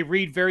 they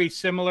read very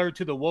similar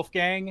to the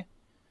Wolfgang.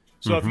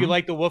 So if you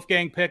like the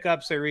Wolfgang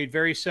pickups, they read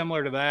very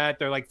similar to that.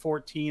 They're like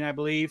 14, I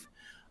believe.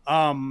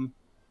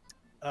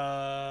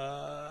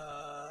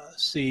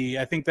 See,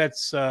 I think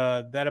that's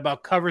that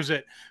about covers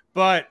it.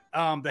 But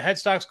the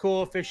headstock's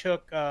cool,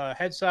 fishhook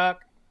headstock,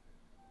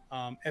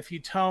 FU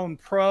Tone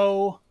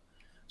Pro.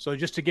 So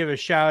just to give a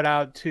shout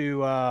out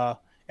to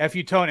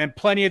FU Tone, and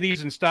plenty of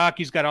these in stock.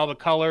 He's got all the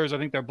colors. I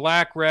think they're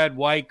black, red,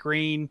 white,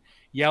 green,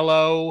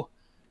 yellow.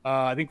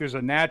 I think there's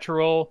a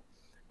natural.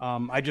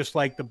 I just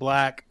like the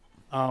black.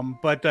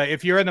 But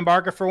if you're in the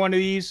market for one of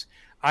these,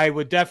 I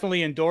would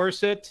definitely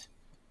endorse it.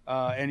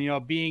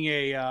 And being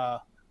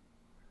a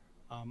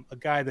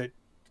guy that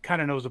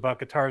kind of knows about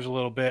guitars a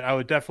little bit, I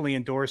would definitely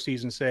endorse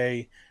these and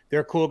say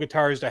they're cool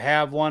guitars to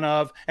have one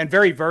of, and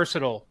very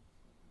versatile.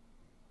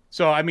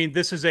 So I mean,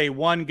 this is a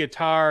one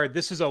guitar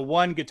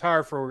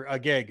for a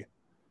gig.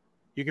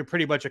 You can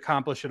pretty much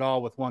accomplish it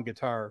all with one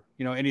guitar.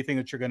 Anything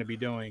that you're going to be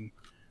doing,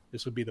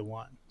 this would be the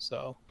one.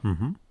 So.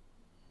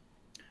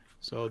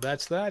 So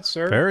that's that,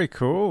 sir. Very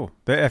cool.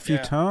 The FU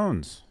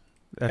Tones.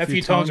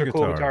 FU Tones are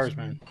cool guitars,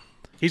 man.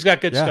 He's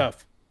got good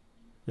stuff.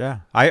 Yeah,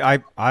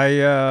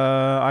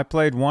 I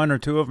played one or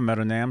two of them at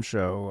a NAMM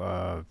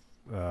show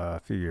a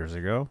few years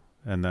ago,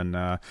 and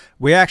then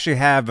we actually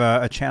have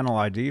a channel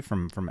ID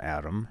from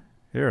Adam.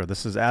 Here,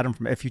 this is Adam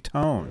from FU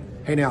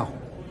Tone. Hey now,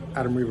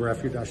 Adam Reaver,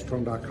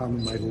 fu-tone.com,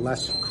 and my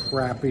less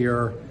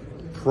crappier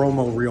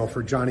promo reel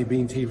for Johnny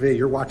Bean TV.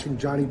 You're watching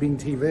Johnny Bean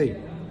TV.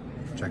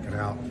 Check it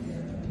out.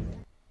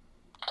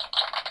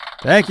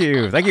 Thank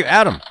you,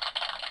 Adam.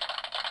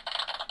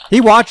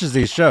 He watches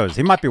these shows.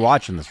 He might be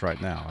watching this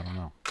right now. I don't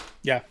know.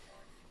 Yeah,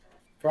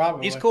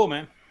 Probably. he's cool,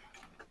 man.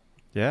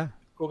 Yeah,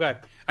 Cool guy.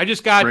 I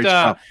just got.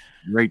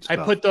 Great stuff.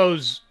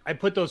 I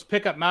put those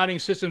pickup mounting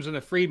systems in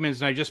the Friedmans,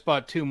 and I just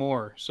bought 2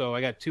 more. So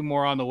I got 2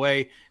 more on the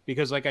way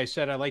because, like I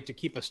said, I like to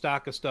keep a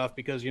stock of stuff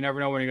because you never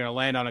know when you're going to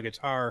land on a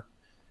guitar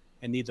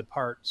and need the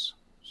parts.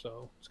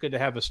 So it's good to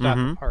have a stock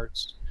of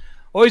parts.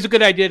 Always a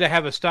good idea to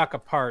have a stock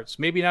of parts.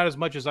 Maybe not as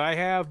much as I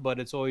have, but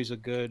it's always a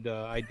good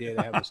idea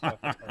to have a stock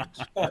of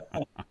parts.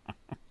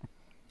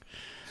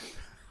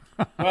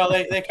 Well,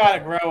 they kind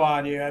of grow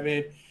on you. I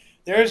mean,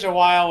 there's a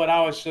while when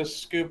I was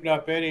just scooping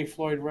up any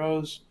Floyd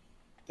Rose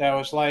that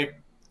was like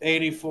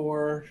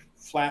 84,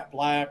 flat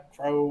black,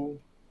 chrome.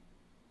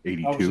 I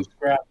was 82. just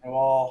grabbing them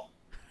all.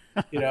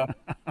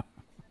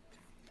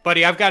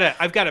 Buddy, I've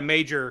got a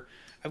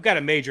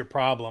major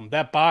problem.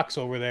 That box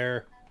over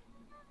there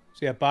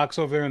See that box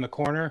over there in the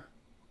corner?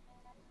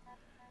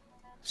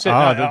 Sitting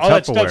Oh, the all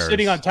that stuff Tupperwares.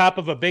 sitting on top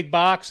of a big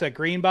box, that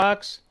green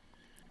box.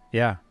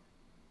 Yeah.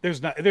 There's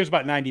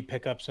about 90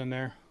 pickups in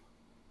there.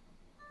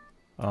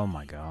 Oh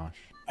my gosh.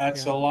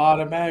 That's a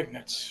lot of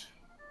magnets.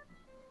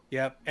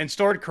 Yep, and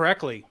stored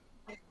correctly.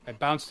 I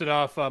bounced it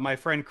off my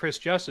friend Chris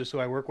Justice, who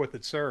I work with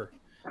at SIR.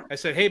 I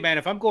said, "Hey man,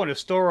 if I'm going to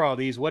store all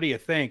these, what do you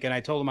think?" And I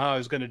told him how I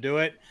was going to do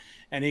it,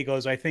 and he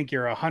goes, "I think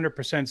you're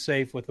 100%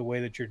 safe with the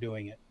way that you're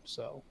doing it."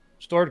 So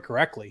stored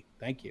correctly.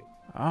 Thank you.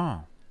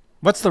 Oh.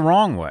 What's the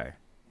wrong way?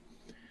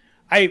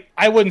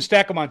 I wouldn't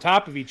stack them on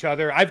top of each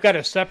other. I've got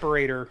a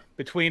separator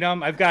between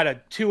them. I've got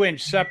a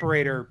 2-inch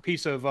separator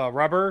piece of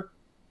rubber.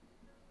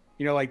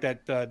 You know, like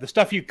that the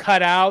stuff you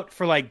cut out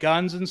for like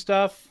guns and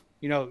stuff.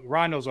 You know,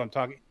 Ron knows what I'm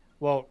talking.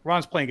 Well,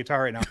 Ron's playing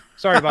guitar right now.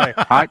 Sorry about it.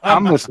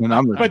 I'm listening.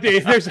 But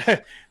there's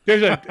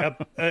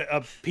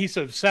a piece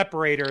of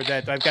separator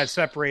that I've got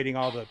separating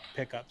all the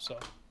pickups. So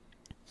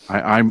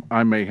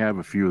I may have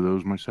a few of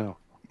those myself.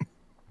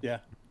 yeah.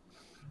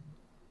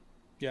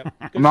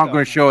 I'm not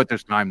going to show it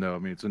this time, though. I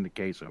mean, it's in the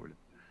case over there.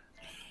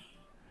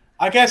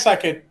 I guess I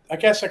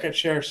could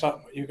share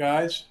something with you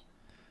guys.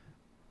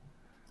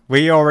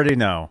 We already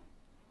know.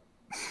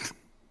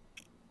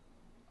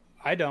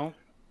 I don't.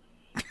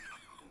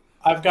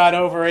 I've got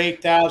over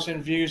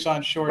 8,000 views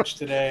on shorts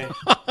today.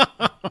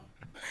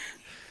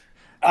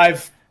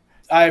 I've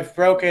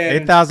broken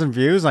 8,000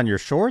 views on your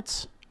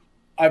shorts?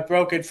 I've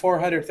broken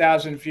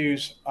 400,000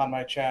 views on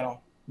my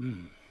channel.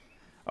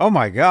 Oh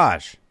my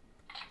gosh.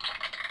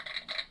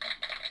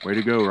 Way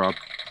to go, Rob.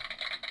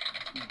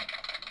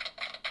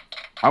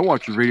 I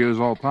watch your videos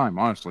all the time,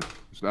 honestly.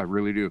 I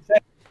really do.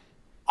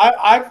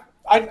 I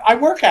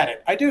work at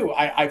it. I do.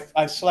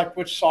 I select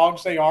which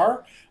songs they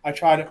are. I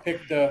try to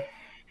pick the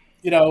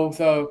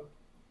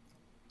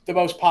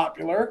most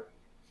popular.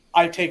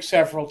 I take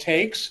several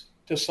takes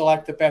to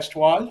select the best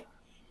one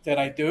that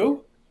I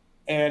do.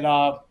 And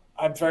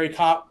I'm very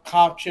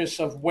conscious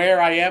of where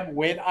I am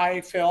when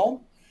I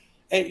film.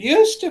 It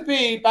used to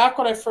be, back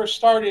when I first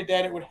started,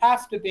 that it would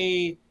have to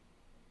be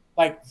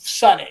like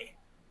sunny,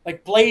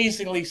 like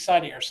blazingly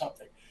sunny or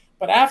something.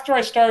 But after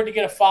I started to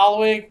get a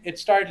following, it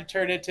started to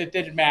turn into, it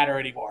didn't matter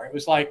anymore. It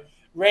was like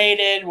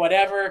raining,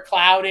 whatever,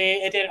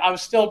 cloudy. It didn't. I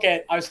was still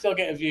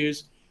getting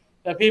views.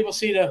 The people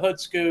see the hood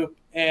scoop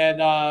and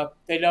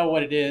they know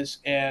what it is.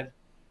 And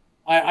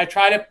I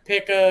try to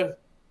pick a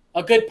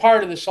good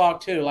part of the song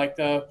too. Like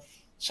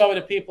some of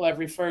the people have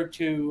referred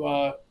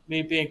to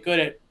me being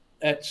good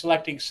at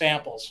selecting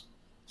samples.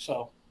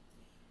 So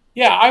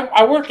yeah,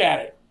 I work at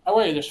it.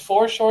 There's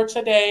 4 shorts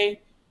a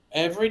day,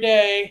 every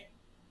day,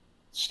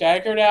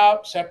 staggered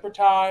out, separate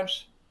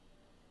times,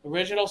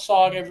 original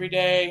song every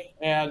day,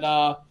 and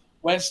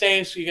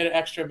Wednesdays you get an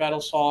extra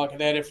metal song.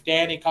 And then if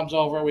Danny comes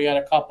over, we got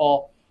a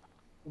couple.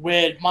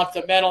 With Month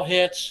of Metal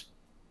hits,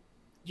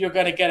 you're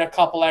going to get a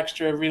couple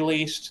extra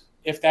released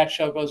if that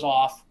show goes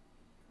off.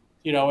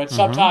 You know, and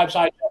sometimes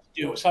I just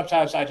do it.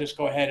 Sometimes I just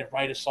go ahead and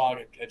write a song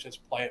and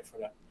just play it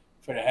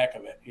for the heck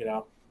of it, you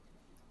know.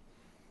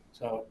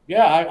 So,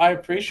 yeah, I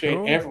appreciate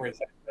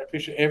everything. I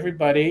appreciate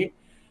everybody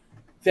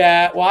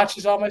that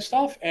watches all my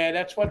stuff, and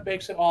that's what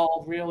makes it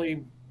all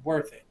really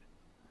worth it,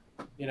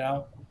 you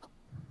know,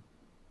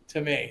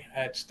 to me.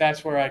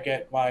 That's where I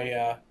get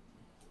my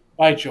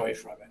joy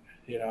from it,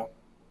 you know.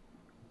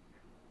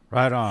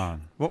 Right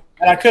on. Well,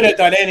 And I couldn't have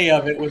done any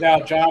of it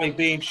without Johnny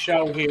Bean's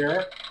show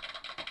here,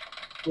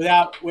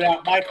 without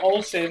Mike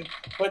Olson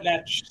putting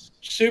that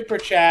super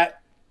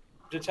chat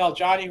to tell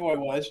Johnny who I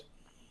was,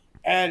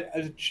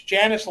 and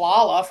Janice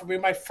Lala for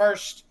being my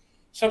first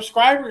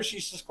subscriber. She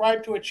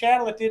subscribed to a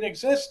channel that didn't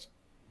exist,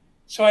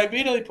 so I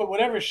immediately put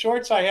whatever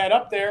shorts I had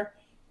up there,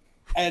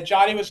 and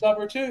Johnny was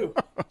number 2,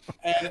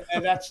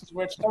 and that's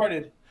where it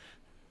started.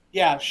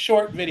 Yeah,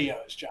 short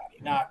videos,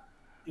 Johnny, not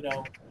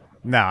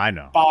no, I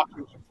know.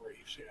 boxers and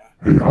briefs.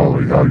 Yeah. Hey,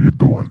 Holly, how you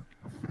doing?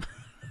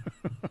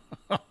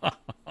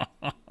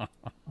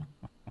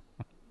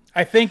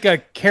 I think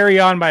 "Carry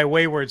On My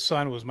Wayward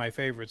Son" was my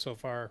favorite so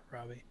far,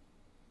 Robbie.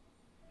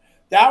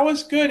 That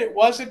was good. It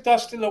wasn't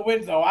Dust in the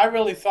Wind, though. I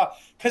really thought,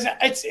 because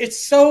it's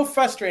so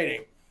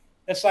frustrating.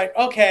 It's like,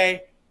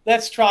 okay,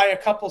 let's try a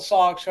couple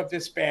songs from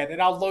this band,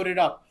 and I'll load it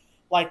up.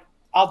 Like,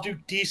 I'll do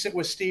decent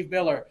with Steve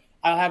Miller.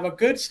 I'll have a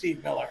good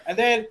Steve Miller. And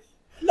then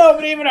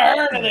nobody even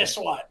heard of this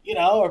one,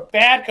 or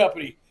Bad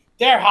Company.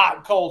 They're hot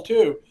and cold,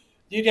 too.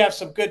 You'd have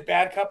some good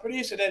Bad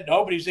Companies, and then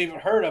nobody's even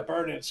heard of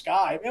Burning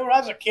Sky. I mean, when I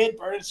was a kid,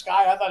 Burning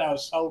Sky, I thought that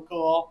was so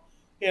cool,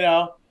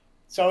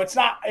 So it's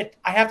not.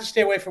 I have to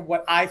stay away from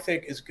what I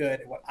think is good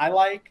and what I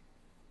like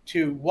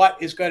to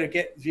what is going to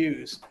get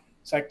views.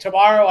 It's like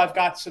tomorrow I've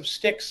got some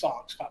Styx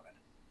songs coming.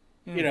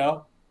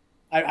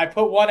 I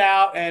put one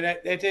out and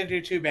it didn't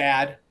do too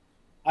bad.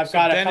 I've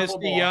got Dennis a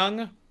couple more.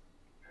 DeYoung.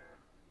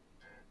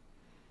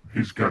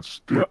 He's got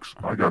sticks.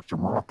 I got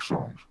some rock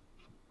songs.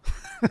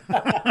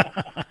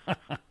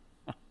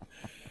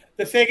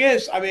 The thing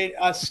is, I mean,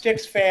 a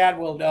Styx fan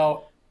will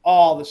know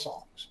all the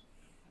songs,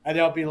 and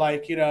they'll be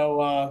like,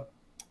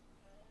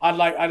 I'd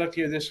like to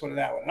hear this one or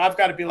that one. And I've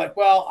got to be like,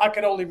 well, I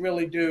can only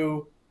really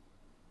do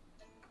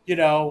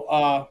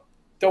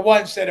the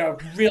ones that are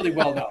really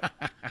well known.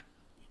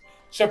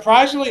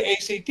 Surprisingly,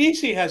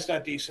 AC/DC has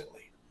done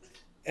decently,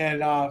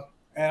 and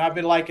I've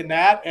been liking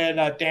that.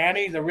 And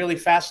Danny, the really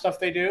fast stuff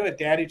they do, and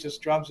Danny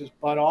just drums his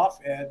butt off,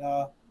 and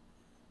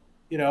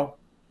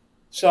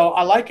so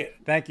I like it.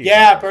 Thank you.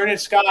 Yeah, Burning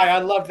Sky, I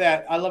love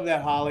that. I love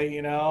that, Holly.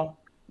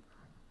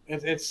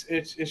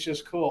 It's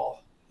just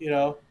cool.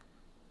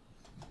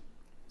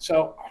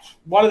 So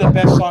one of the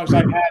best songs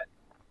I've had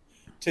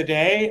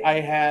today, I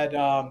had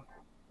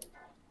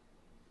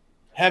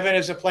Heaven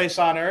is a Place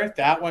on Earth.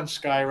 That one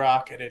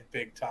skyrocketed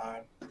big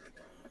time.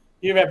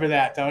 You remember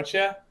that, don't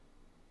you?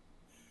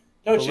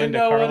 Don't Belinda you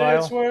know Carlisle? what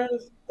it's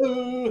worth?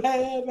 Ooh,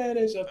 heaven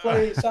is a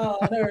place on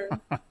earth.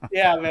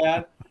 Yeah,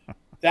 man.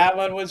 That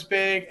one was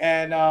big.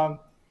 And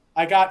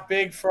I got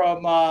big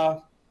from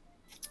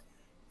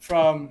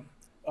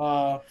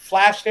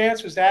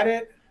Flashdance. Was that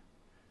it?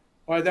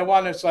 Or the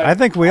one that's like... I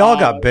think we all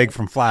got big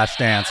from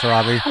Flashdance,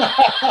 Robbie.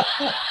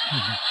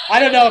 I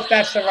don't know if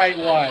that's the right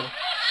one.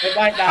 It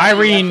might not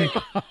Irene. be.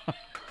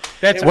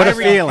 That's What a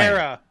Irene feeling.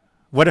 Cara.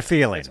 What a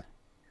feeling.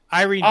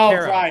 Irene Oh,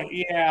 Cara. right.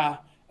 Yeah.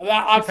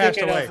 I'm passed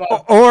thinking away.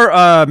 of...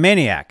 Or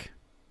Maniac.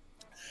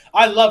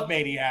 I love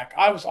Maniac.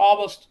 I was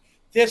almost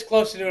this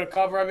close to doing a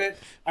cover of it.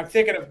 I'm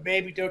thinking of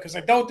maybe doing it because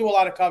I don't do a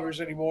lot of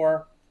covers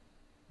anymore.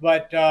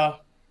 But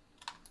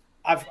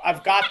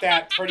I've got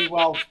that pretty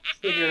well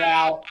figured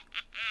out.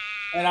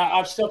 And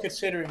I'm still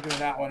considering doing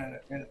that one.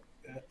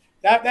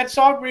 That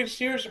song brings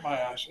tears to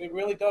my eyes. It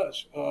really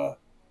does. But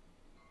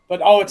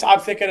I'm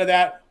thinking of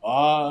that.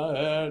 I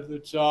had the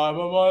time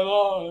of my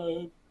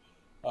life.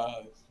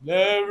 I've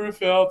never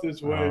felt this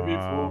way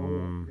before.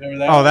 Remember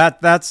that? Oh,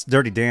 that's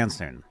Dirty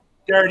Dancing.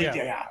 Dirty. Yeah.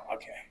 Yeah.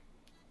 Okay.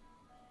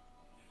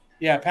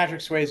 Yeah,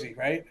 Patrick Swayze,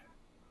 right?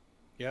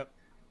 Yep.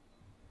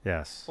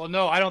 Yes. Well,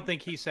 no, I don't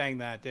think he sang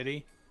that, did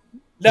he?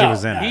 No, He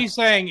was in it. He's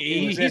saying was in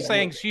he's it.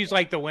 saying She's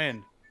Like the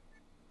Wind.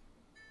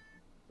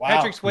 Wow.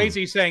 Patrick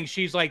Swayze saying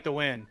She's Like the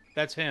Wind.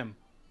 That's him.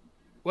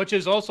 Which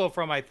is also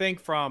from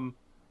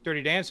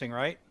Dirty Dancing,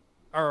 right?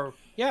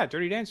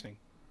 Dirty Dancing.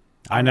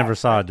 I never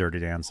saw Dirty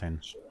Dancing.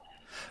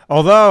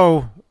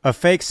 Although a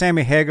fake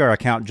Sammy Hagar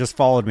account just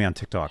followed me on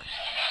TikTok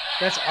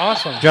That's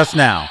awesome. just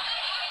now.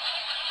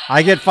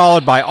 I get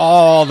followed by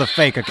all the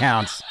fake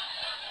accounts.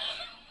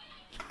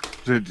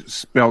 It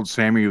spelled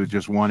Sammy with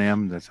just one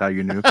M. That's how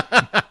you knew.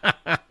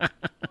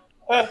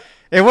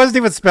 It wasn't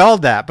even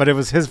spelled that, but it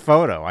was his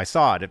photo. I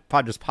saw it. It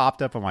just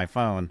popped up on my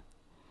phone.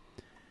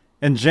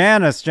 And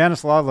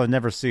Janice Lala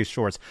never sees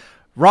shorts.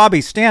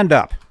 Robbie, stand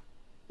up.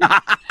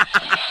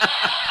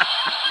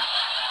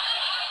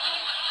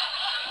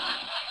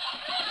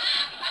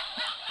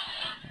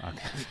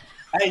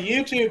 Hey,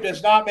 YouTube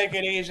does not make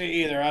it easy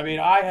either. I mean,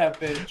 I have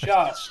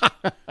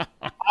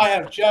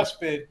just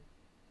been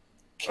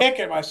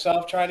kicking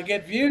myself trying to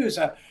get views.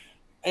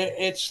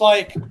 It's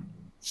like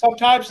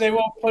sometimes they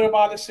won't put them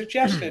on as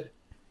suggested,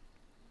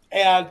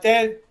 and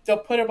then they'll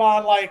put them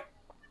on like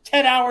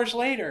 10 hours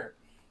later,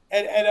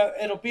 and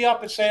it'll be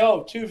up and say,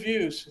 oh, 2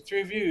 views,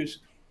 3 views.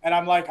 And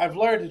I'm like, I've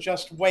learned to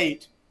just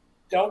wait.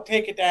 Don't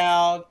take it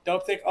down.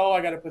 Don't think, oh,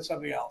 I got to put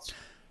something else.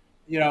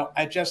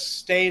 I just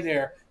stay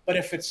there. But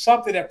if it's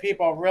something that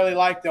people really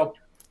like, they'll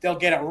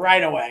get it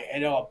right away,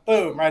 and it'll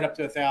boom right up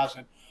to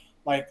 1,000,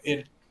 like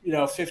in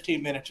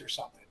 15 minutes or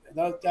something.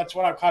 That's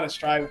what I'm kind of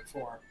striving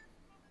for.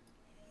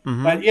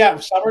 Mm-hmm. But yeah,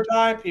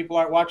 summertime, people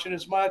aren't watching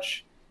as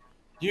much.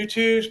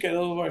 YouTube's get a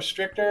little more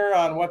stricter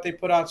on what they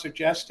put on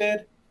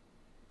suggested,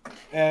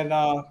 and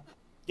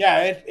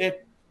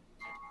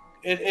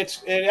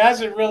it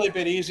hasn't really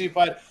been easy,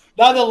 but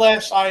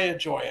nonetheless, I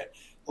enjoy it.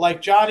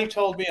 Like Johnny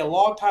told me a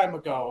long time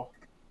ago,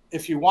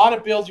 if you want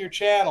to build your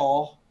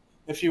channel,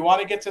 if you want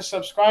to get the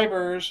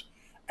subscribers,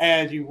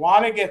 and you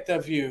want to get the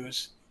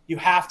views, you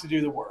have to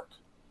do the work.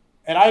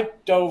 And I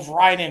dove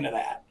right into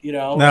that,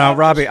 No,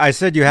 Robbie, I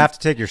said you have to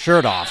take your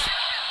shirt off.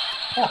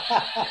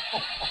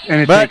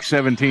 And it takes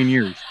 17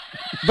 years.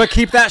 But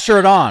keep that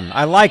shirt on.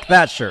 I like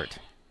that shirt.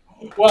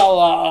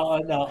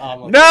 Well, no.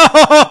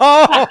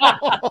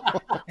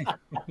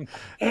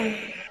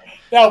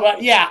 No,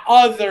 but yeah,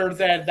 other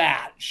than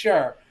that,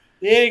 sure.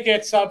 You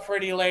get some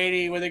pretty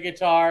lady with a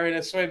guitar and a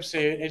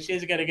swimsuit, and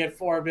she's going to get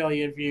 4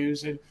 million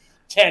views in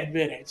 10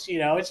 minutes.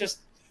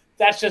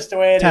 That's just the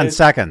way it is. 10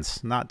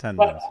 seconds, not 10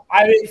 But minutes.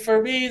 I mean,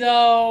 for me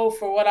though,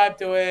 for what I'm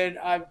doing,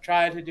 I'm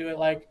trying to do it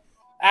like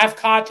I have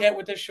content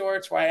with the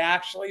shorts where I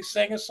actually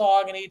sing a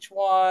song in each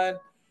one,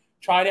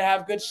 try to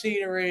have good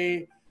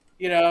scenery,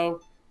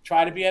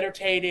 try to be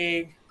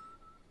entertaining,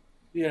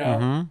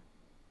 Mm-hmm.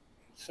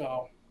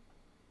 So.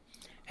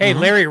 Hey,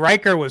 Larry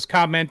Riker was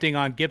commenting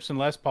on Gibson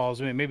Les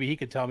Pauls. I mean, maybe he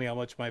could tell me how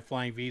much my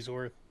Flying V's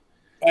worth.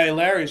 Hey,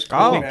 Larry's cool,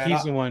 Oh,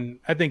 man.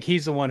 I think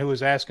he's the one who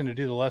was asking to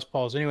do the Les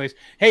Pauls. Anyways,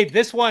 hey,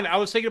 this one, I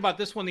was thinking about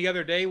this one the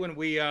other day when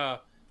we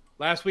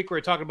last week we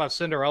were talking about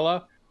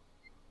Cinderella.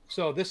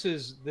 So this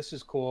is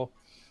cool.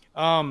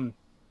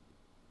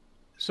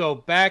 So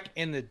back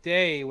in the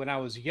day when I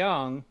was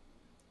young,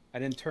 I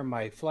didn't turn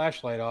my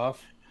flashlight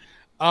off.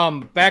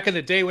 Back in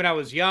the day when I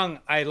was young,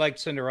 I liked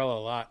Cinderella a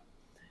lot.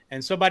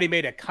 and somebody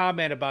made a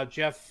comment about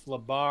Jeff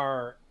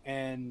LaBar,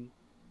 and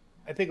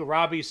I think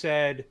Robbie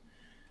said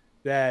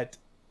that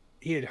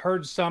he had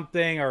heard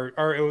something,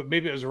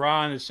 maybe it was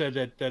Ron that said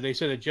that they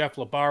said that Jeff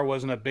LaBar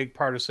wasn't a big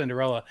part of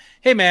Cinderella.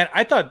 Hey, man,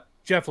 I thought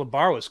Jeff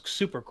LaBar was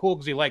super cool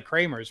because he liked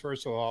Kramer's.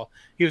 First of all,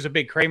 he was a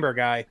big Kramer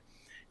guy,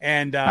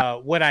 and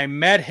when I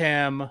met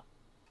him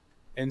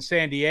in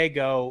San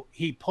Diego,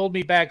 he pulled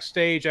me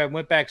backstage. I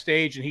went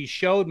backstage, and he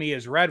showed me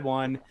his red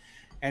one,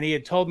 and he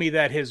had told me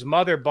that his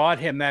mother bought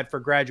him that for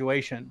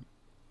graduation.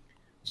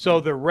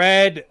 So the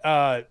red,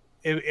 I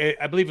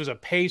believe it was a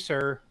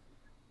Pacer,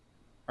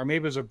 or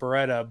maybe it was a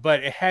Beretta,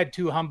 but it had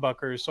 2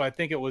 humbuckers, so I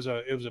think it was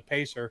a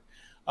Pacer.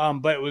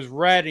 But it was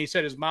red, and he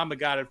said his mama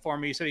got it for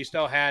me. He said he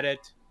still had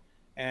it,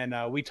 and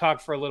we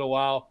talked for a little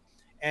while.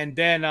 And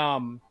then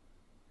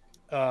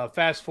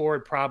fast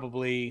forward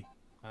probably,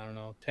 I don't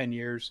know, 10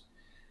 years,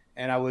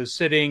 and I was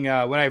sitting,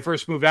 when I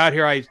first moved out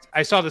here,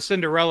 I saw the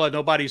Cinderella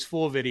Nobody's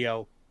Fool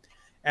video,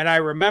 and I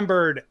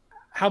remembered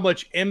how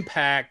much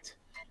impact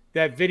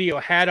that video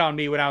had on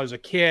me when I was a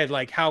kid,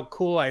 like how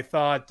cool I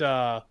thought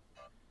Jeff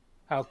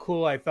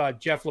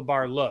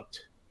LaBar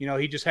looked. You know,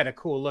 he just had a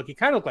cool look. He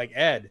kind of looked like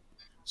Ed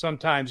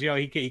sometimes. You know,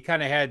 he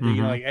kind of had the,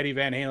 like Eddie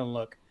Van Halen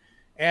look,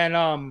 and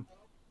I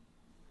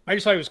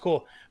just thought he was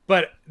cool.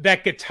 But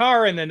that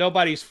guitar in the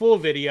Nobody's Fool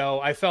video,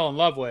 I fell in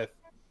love with,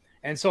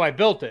 and so I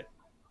built it.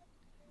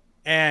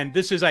 And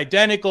this is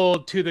identical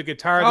to the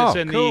guitar that's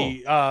in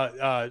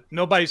the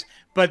Nobody's.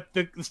 But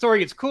the story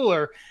gets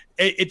cooler.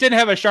 It didn't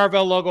have a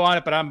Charvel logo on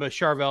it, but I'm a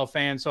Charvel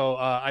fan, so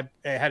I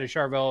had a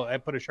Charvel. I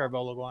put a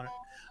Charvel logo on it.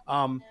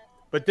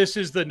 But this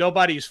is the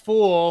Nobody's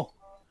Fool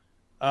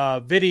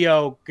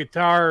video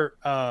guitar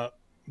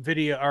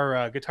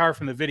guitar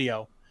from the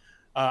video.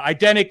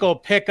 Identical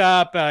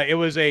pickup. It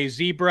was a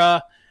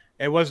Zebra.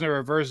 It wasn't a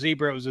reverse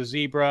Zebra. It was a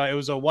Zebra. It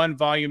was a 1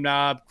 volume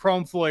knob,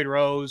 chrome Floyd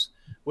Rose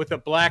with a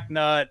black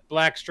nut,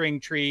 black string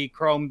tree,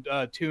 chrome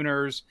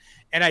tuners.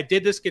 And I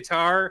did this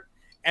guitar.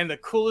 And the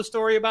coolest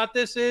story about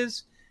this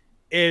is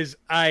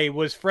I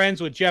was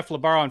friends with Jeff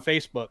LaBar on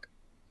Facebook.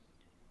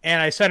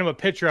 And I sent him a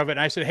picture of it.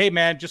 And I said, hey,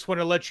 man, just want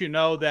to let you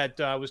know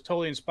that I was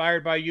totally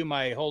inspired by you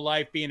my whole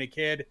life being a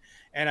kid.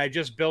 And I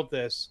just built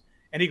this.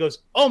 And he goes,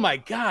 oh, my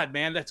God,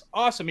 man, that's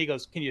awesome. He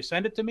goes, can you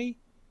send it to me?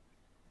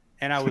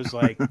 And I was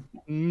like,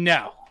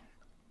 no.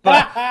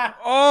 But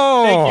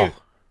thank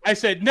you. I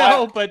said,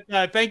 no, but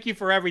thank you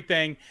for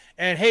everything.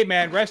 And, hey,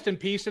 man, rest in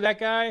peace to that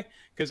guy,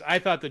 because I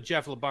thought that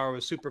Jeff LaBar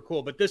was super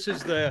cool. But this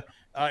is the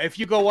if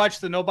you go watch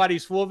the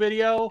Nobody's Fool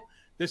video,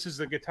 this is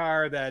the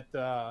guitar that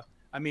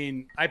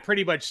I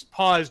pretty much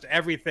paused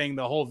everything,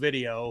 the whole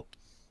video.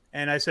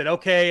 And I said,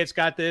 okay, it's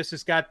got this,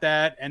 it's got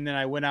that. And then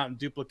I went out and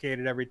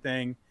duplicated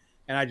everything.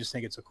 And I just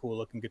think it's a cool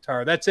looking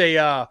guitar. That's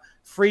a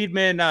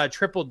Friedman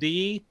Triple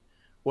D,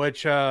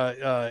 which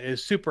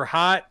is super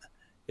hot.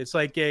 It's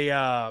like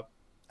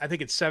I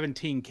think it's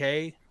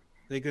 17K. I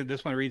think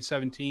this one reads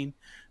 17.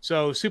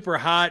 So super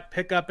hot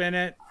pickup in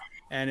it.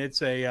 And it's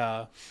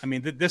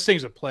this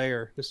thing's a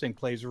player. This thing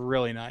plays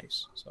really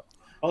nice. So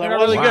well, it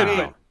wasn't really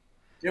good.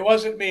 It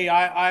wasn't me.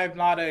 I have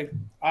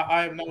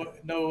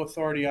no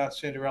authority on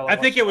Cinderella. I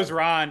think it was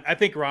Ron. I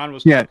think Ron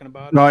was talking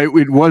about it. No,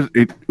 it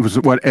was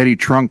what Eddie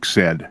Trunk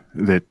said,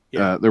 that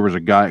there was a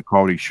guy at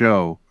Quality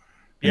Show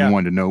and he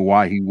wanted to know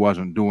why he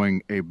wasn't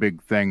doing a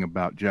big thing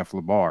about Jeff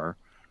LaBar.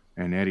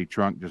 And Eddie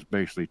Trunk just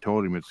basically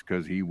told him it's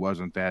because he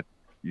wasn't that,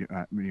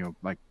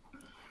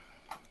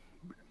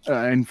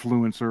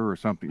 influencer or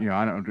something.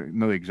 I don't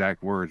know the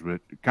exact words, but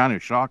it kind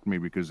of shocked me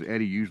because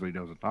Eddie usually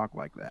doesn't talk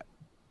like that.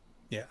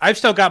 Yeah, I've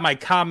still got my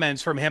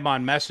comments from him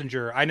on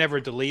Messenger. I never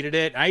deleted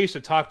it. I used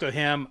to talk to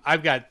him.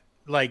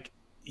 He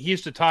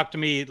used to talk to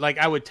me,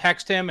 I would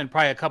text him and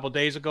probably a couple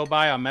days would go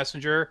by on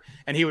Messenger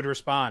and he would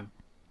respond.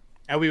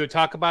 And we would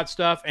talk about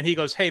stuff. And he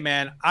goes, hey,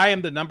 man, I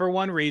am the number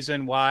one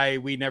reason why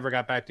we never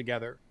got back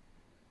together.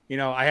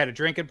 I had a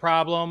drinking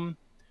problem.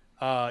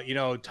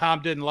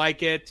 Tom didn't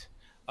like it.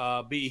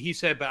 He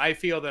said, but I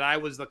feel that I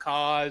was the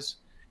cause.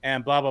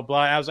 And blah, blah,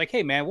 blah. And I was like,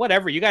 hey, man,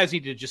 whatever. You guys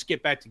need to just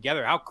get back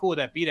together. How cool would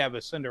that be to have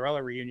a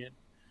Cinderella reunion?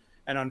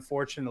 And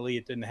unfortunately,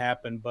 it didn't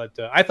happen. But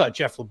I thought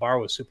Jeff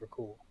LaBar was super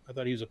cool. I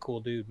thought he was a cool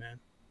dude, man.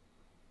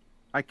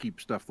 I keep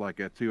stuff like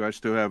that, too. I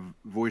still have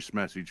voice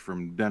message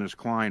from Dennis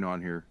Klein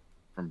on here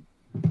from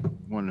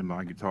one of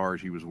my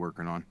guitars he was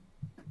working on.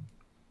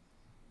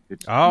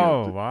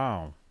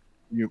 Wow.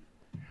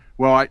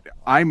 Well,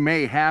 I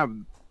may have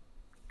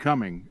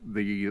coming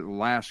the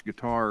last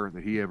guitar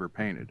that he ever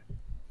painted.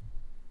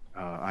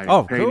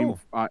 Cool.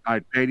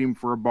 I paid him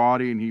for a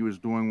body, and he was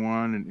doing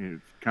one, and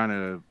it's kind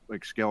of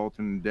like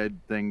skeleton dead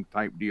thing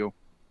type deal.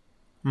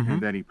 Mm-hmm.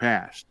 And then he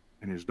passed,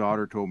 and his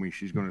daughter told me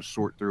she's going to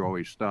sort through all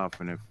his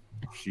stuff, and if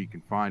she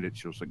can find it,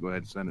 she'll say, "Go ahead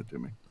and send it to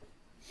me."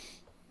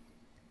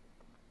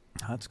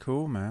 That's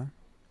cool, man.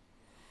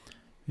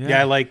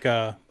 Yeah,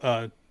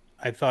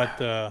 I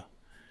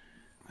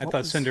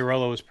thought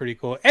Cinderella was pretty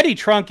cool. Eddie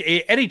Trunk,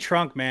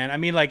 man.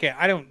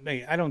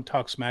 I don't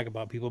talk smack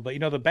about people, but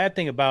the bad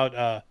thing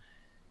about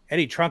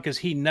Eddie Trunk is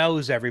he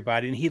knows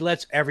everybody, and he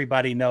lets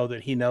everybody know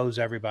that he knows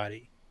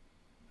everybody.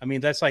 I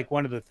mean, that's like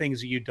one of the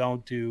things that you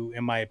don't do,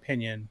 in my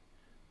opinion,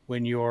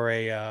 when you're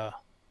a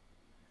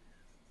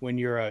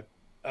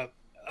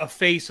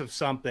face of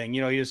something.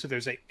 You know, you sit there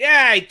and say,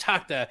 I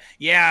talked to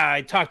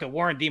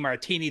Warren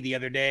DeMartini the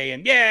other day,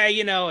 and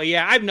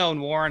I've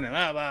known Warren and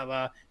blah blah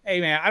blah. Hey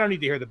man, I don't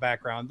need to hear the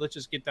background. Let's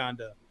just get down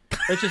to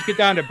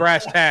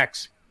brass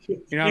tacks.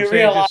 You know what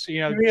I'm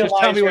saying? Just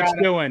tell me what's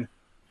doing.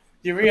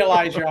 You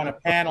realize you're on a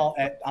panel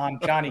on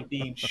Johnny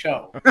Bean's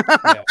show.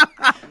 Yeah.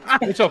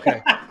 It's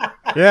okay.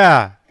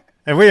 Yeah.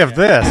 And we have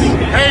this.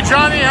 Hey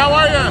Johnny, how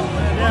are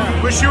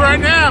you? Wish you were at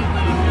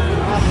NAMM.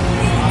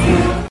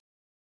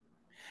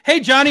 Hey,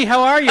 Johnny,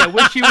 how are you?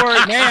 Wish you were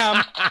at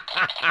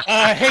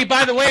NAMM. Hey,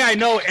 by the way, I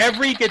know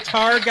every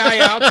guitar guy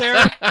out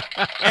there.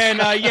 And,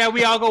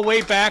 we all go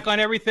way back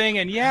on everything.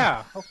 And,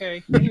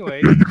 okay.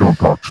 Anyway. You don't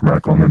talk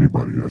smack on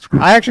anybody. That's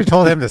good. I actually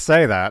told him to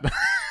say that.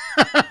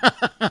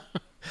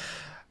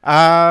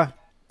 I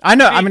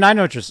know. I mean, I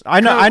know what you're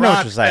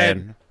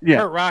saying.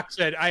 Kurt Rock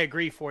said, I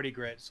agree, 40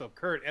 grit. So,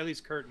 at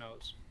least Kurt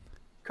knows.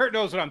 Kurt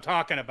knows what I'm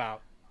talking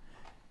about.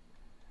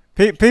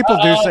 People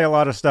do say a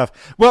lot of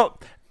stuff. Well...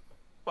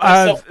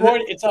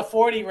 It's a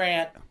 40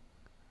 rant.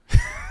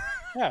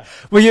 Yeah.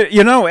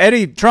 Well,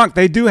 Eddie Trunk,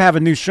 they do have a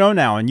new show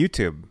now on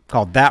YouTube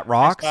called That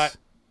Rocks.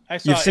 I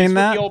saw You've seen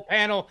that? The old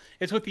panel.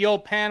 It's with the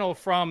old panel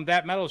from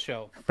That Metal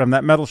Show. From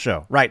That Metal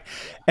Show, right?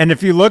 And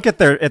if you look at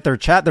their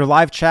chat, their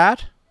live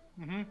chat,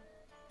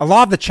 a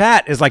lot of the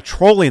chat is like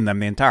trolling them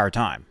the entire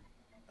time.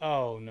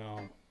 Oh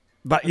no!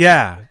 But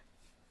yeah,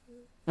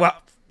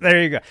 well,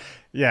 there you go.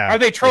 Yeah. Are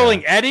they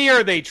trolling Eddie,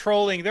 or are they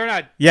trolling? They're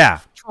not. Yeah.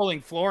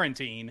 Trolling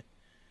Florentine.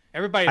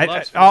 Everybody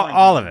loves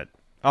all of it.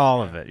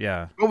 All of it,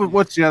 yeah.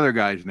 What's the other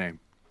guy's name?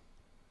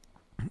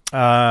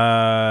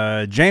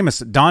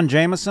 Jameson. Don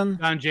Jameson?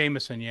 Don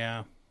Jameson,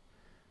 yeah.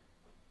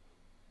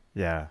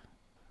 Yeah.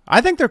 I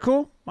think they're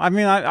cool. I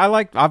mean, I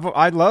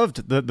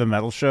loved the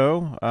metal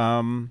show.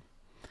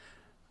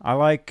 I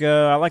like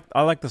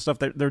the stuff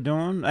that they're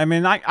doing. I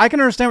mean, I can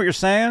understand what you're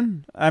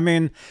saying. I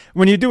mean,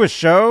 when you do a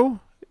show,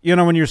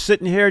 when you're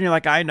sitting here and you're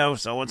like, I know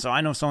so-and-so, I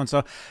know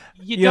so-and-so.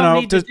 You don't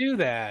need to do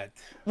that.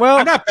 Well,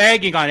 I'm not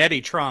bagging on Eddie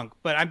Trunk,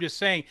 but I'm just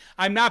saying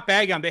I'm not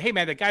bagging on hey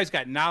man, the guy's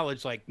got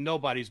knowledge like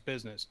nobody's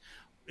business.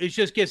 It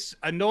just gets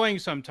annoying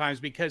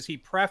sometimes because he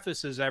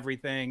prefaces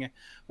everything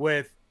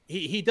with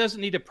he doesn't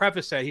need to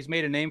preface that. He's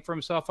made a name for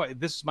himself.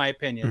 This is my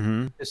opinion.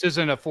 Mm-hmm. This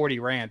isn't a 40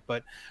 rant,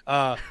 but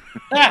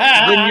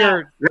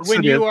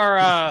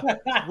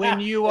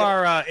when you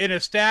are an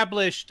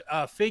established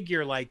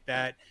figure like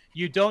that,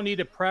 you don't need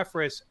to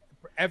preface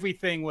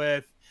everything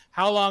with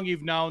how long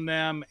you've known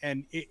them,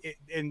 and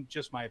in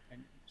just my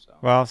opinion. So.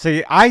 Well,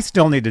 see, I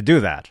still need to do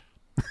that.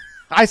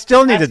 I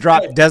still need to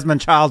drop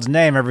Desmond Child's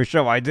name every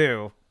show I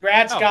do.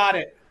 Brad's got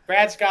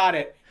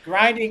it.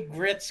 Grinding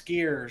grits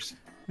gears.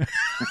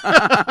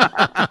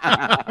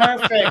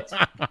 Perfect.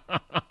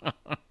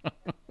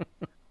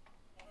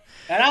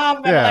 And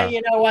I'm going to let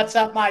you know what's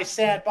up my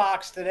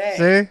sandbox today.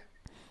 See?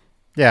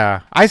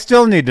 Yeah, I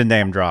still need to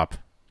name drop.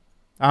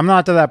 I'm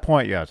not to that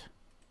point yet.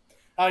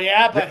 Oh,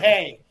 yeah? But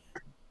hey.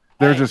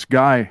 There's this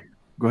guy.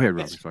 Go ahead,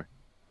 Robbie. Sorry.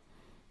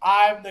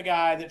 I'm the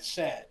guy that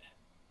said,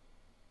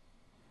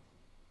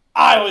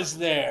 I was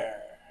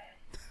there.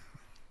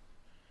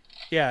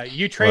 Yeah,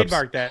 you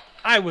trademarked that.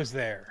 I was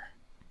there.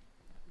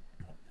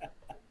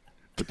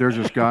 But there's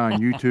this guy on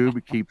YouTube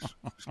who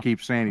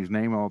keeps saying his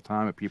name all the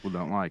time that people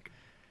don't like.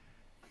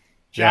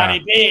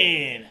 Johnny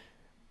Bean.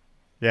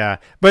 Yeah,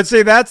 but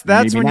see, that's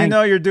when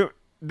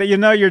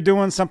you're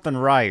doing something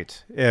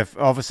right. If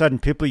all of a sudden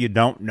people you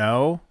don't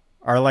know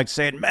are like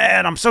saying,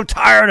 "Man, I'm so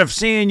tired of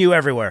seeing you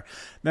everywhere,"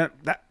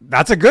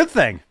 that's a good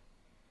thing.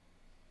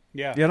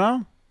 Yeah,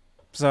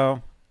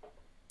 So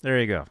there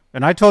you go.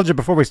 And I told you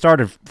before we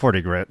started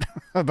 40 Grit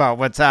about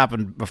what's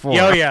happened before.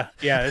 Oh yeah,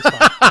 that's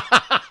fine.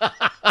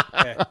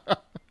 Yeah.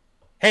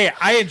 Hey,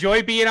 I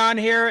enjoy being on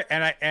here,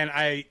 and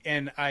I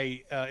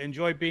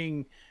enjoy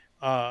being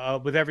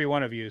with every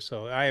one of you.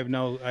 So I have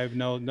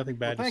nothing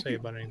bad to say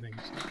about anything.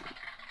 So.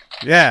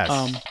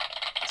 Yes.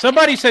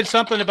 Somebody said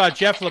something about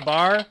Jeff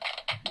LaBar,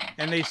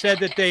 and they said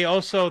that they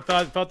also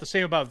felt the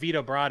same about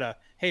Vito Bratta.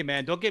 Hey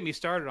man, don't get me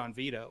started on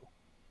Vito.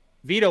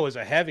 Vito was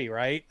a heavy,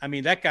 right? I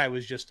mean, that guy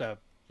was just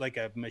like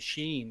a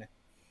machine.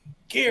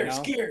 Gears.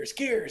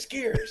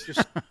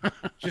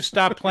 Just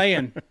stop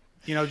playing.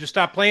 Just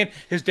stop playing.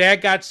 His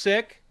dad got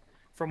sick,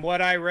 from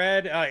what I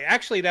read.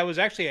 Actually, that was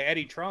actually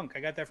Eddie Trunk.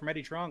 I got that from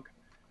Eddie Trunk.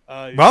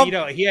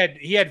 Vito, he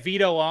had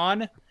Vito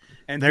on,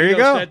 and there Vito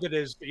you go. said that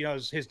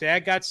his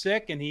dad got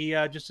sick, and he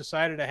just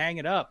decided to hang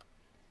it up.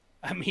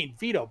 I mean,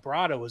 Vito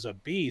Bratta was a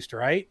beast,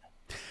 right?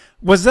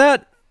 Was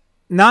that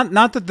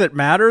not that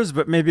matters,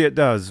 but maybe it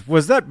does.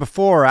 Was that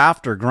before or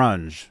after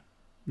grunge,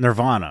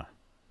 Nirvana?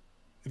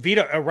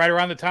 Vito, right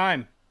around the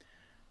time.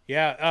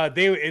 Yeah,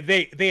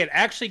 they had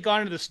actually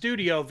gone into the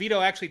studio.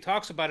 Vito actually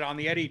talks about it on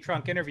the Eddie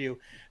Trunk interview.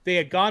 They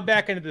had gone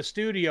back into the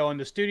studio, and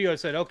the studio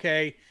said,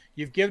 "Okay,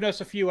 you've given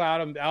us a few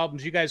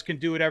albums. You guys can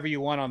do whatever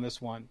you want on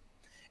this one."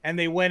 And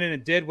they went in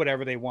and did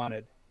whatever they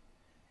wanted.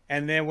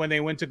 And then when they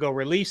went to go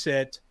release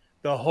it,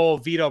 the whole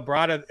Vito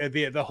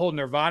Bratta, the whole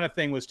Nirvana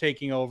thing was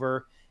taking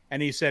over,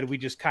 and he said we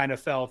just kind of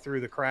fell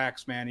through the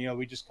cracks, man. You know,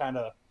 we just kind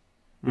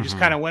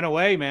of went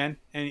away, man.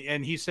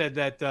 And he said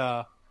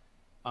that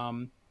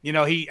you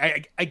know,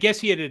 I guess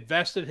he had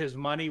invested his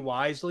money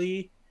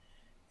wisely,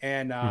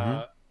 and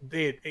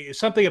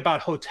something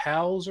about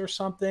hotels or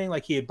something,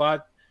 like he had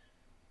bought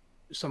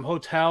some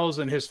hotels,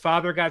 and his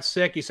father got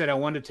sick. He said, I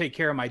wanted to take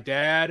care of my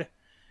dad,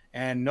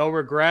 and no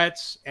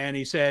regrets. And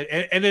he said,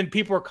 and then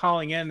people were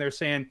calling in, they're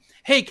saying,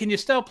 hey, can you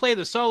still play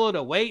the solo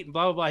to Wait? And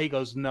blah, blah, blah. He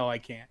goes, no, I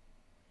can't.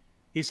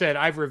 He said,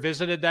 I've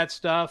revisited that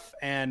stuff,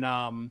 and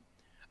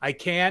I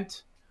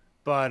can't,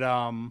 but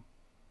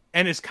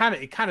and it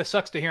kind of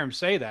sucks to hear him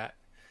say that.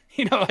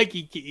 You know, like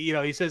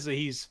he says that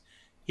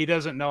he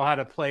doesn't know how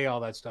to play all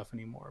that stuff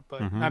anymore.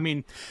 But I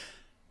mean,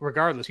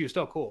 regardless, he was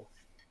still cool.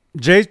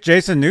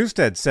 Jason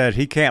Newsted said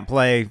he can't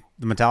play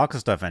the Metallica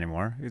stuff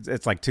anymore.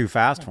 It's like too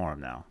fast for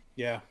him now.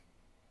 Yeah.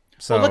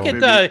 So well,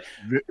 look at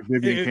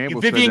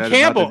Vivian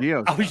Campbell.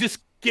 I was just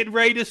getting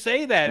ready to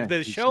say that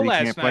the show last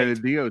night. Can't play the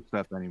Dio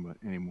stuff anymore.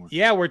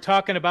 Yeah, we're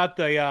talking about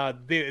the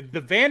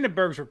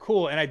Vandenbergs were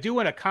cool, and I do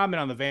want to comment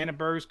on the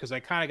Vandenbergs because I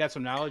kind of got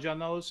some knowledge on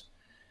those.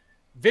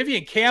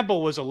 Vivian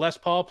Campbell was a Les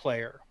Paul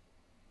player,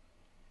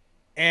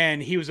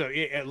 and he was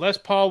Les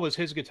Paul was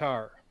his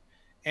guitar,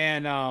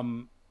 and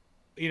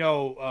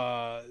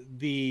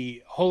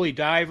the Holy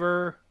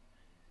Diver,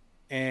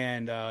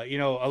 and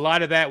a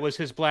lot of that was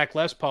his Black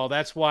Les Paul.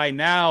 That's why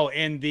now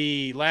in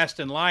the Last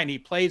in Line he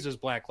plays his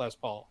Black Les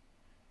Paul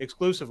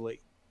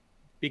exclusively,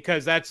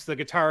 because that's the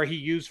guitar he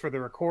used for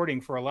the recording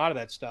for a lot of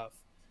that stuff.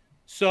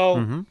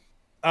 So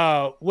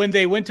when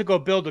they went to go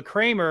build a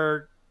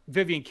Kramer,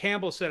 Vivian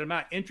Campbell said, I'm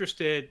not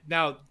interested.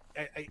 Now,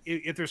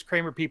 if there's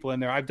Kramer people in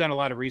there, I've done a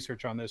lot of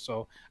research on this,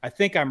 so I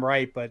think I'm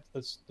right, but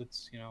let's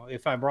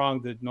if I'm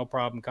wrong, then no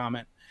problem,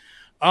 comment.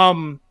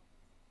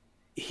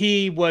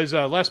 He was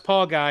a Les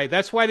Paul guy.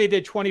 That's why they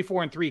did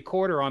 24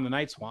 3/4 on the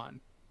Night Swan,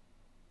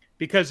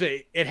 because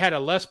it had a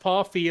Les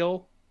Paul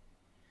feel,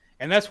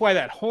 and that's why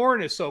that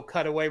horn is so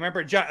cut away.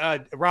 Remember,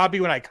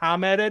 Robbie, when I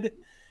commented,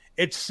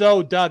 it's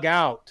so dug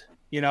out,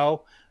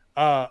 but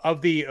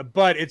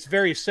it's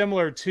very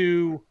similar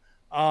to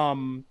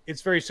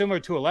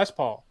a Les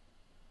Paul,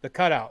 the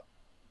cutout.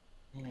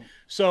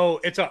 So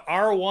it's a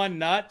R1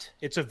 nut.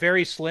 It's a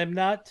very slim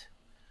nut.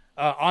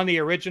 On the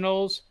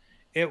originals,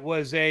 it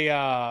was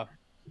a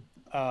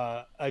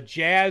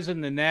jazz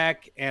in the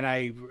neck, and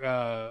I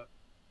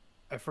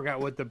forgot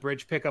what the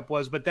bridge pickup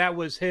was, but that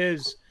was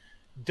his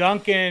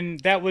Duncan.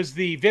 That was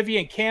the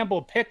Vivian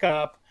Campbell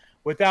pickup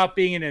without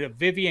being in a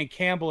Vivian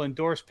Campbell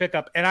endorsed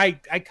pickup. And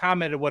I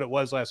commented what it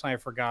was last night. I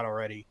forgot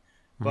already.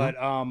 But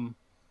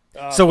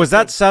so was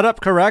that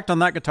setup correct on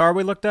that guitar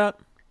we looked at?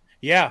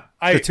 Yeah,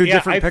 the two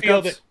different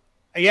pickups.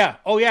 Yeah.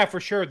 Oh yeah, for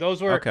sure.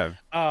 Those were okay.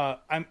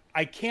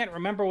 I can't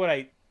remember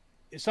what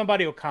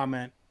somebody will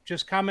comment.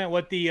 Just comment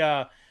what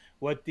the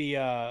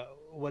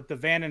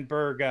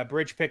Vandenberg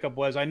bridge pickup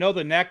was. I know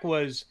the neck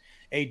was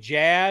a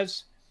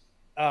jazz,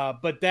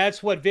 but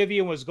that's what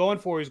Vivian was going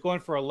for. He was going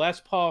for a Les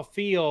Paul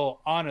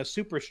feel on a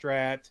Super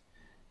Strat,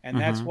 and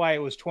that's why it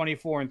was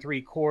 24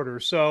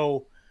 3/4.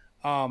 So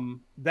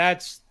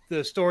that's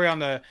the story on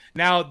the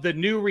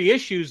new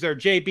reissues. They're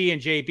JB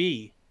and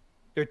JB.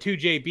 They're two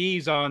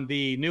JBs on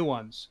the new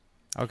ones.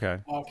 Okay.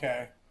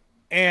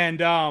 And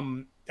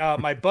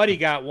my buddy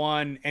got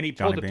one, and he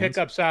pulled Johnny the Beans?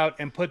 pickups out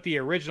and put the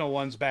original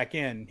ones back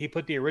in. He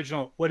put the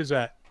original. What is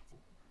that?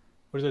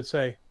 What does it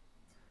say?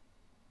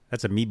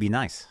 That's a Me Be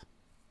Nice.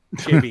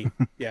 JB.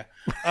 Yeah.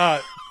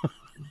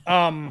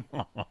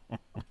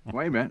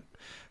 Wait a minute.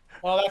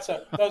 Well, that's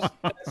a production.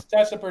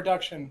 That's a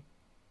production.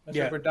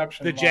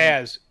 The line.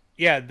 jazz.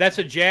 Yeah, that's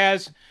a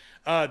jazz.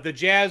 The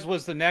jazz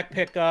was the neck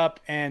pickup,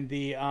 and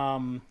the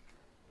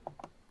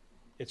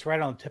it's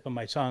right on the tip of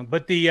my tongue.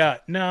 But the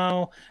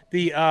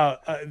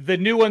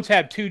new ones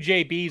have two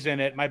JBs in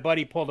it. My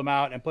buddy pulled them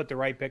out and put the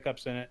right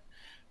pickups in it.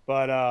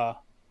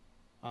 But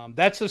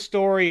that's the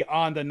story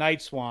on the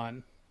Night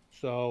Swan.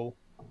 So,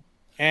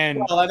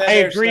 and I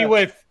agree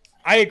with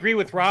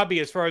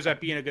Robbie as far as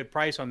that being a good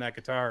price on that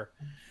guitar.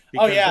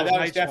 Oh yeah, that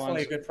was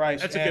definitely a good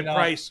price. That's a good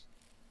price.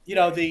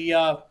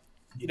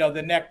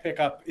 The neck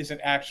pickup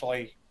isn't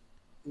actually.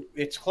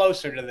 It's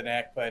closer to the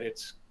neck, but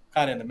it's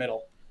kind of in the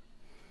middle.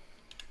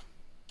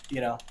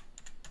 That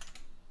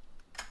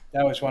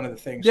was one of the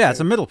things. Yeah, too.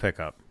 it's a middle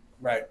pickup.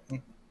 Right.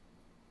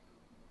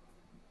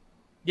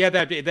 Yeah,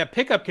 that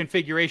pickup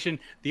configuration.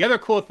 The other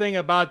cool thing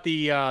about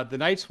the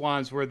Night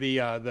Swans were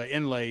the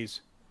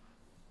inlays.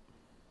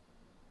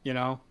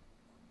 Mm-hmm.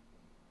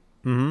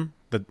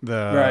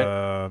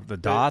 The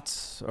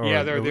dots. Or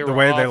yeah, the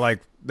way off.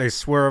 they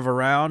swerve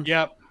around.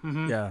 Yep.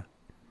 Mm-hmm. Yeah.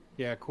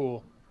 Yeah.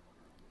 Cool.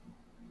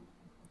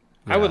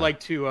 Yeah. I would like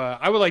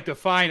to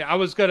find. I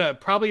was gonna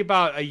probably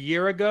about a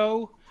year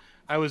ago.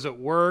 I was at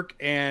work,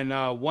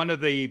 and one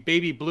of the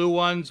baby blue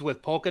ones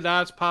with polka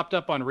dots popped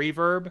up on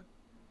Reverb,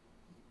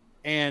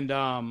 and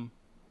I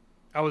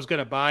was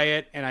gonna buy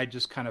it, and I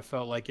just kind of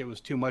felt like it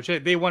was too much.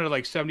 They wanted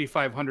like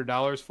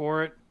 $7,500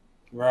 for it,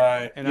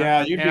 Right. And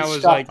yeah, you'd be I was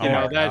stuck like,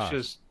 there.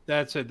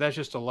 that's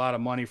just a lot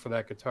of money for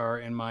that guitar,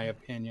 in my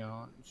opinion.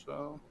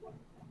 So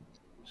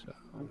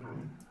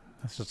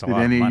That's just a Did lot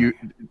of any of money. you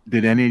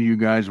did any of you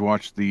guys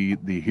watch the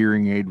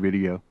hearing aid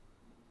video,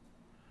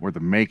 or the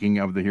making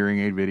of the hearing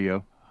aid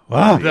video?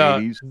 Wow. In the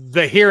 80s?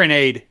 the hearing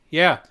aid,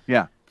 yeah,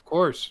 Yeah, of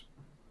course.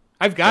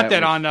 I've got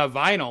That that was- on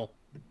vinyl.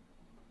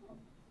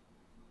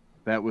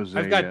 that was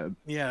I've a got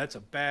that's a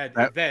bad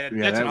that- that's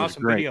yeah, that an was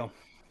awesome great. video.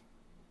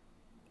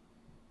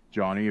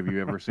 Johnny. Have you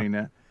ever seen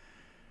that?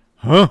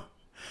 Huh?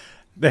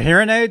 The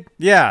hearing aid?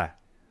 Yeah.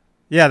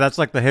 Yeah, that's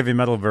like the heavy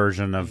metal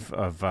version of We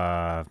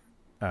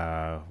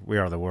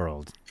Are the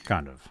World,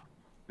 kind of.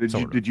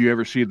 Did you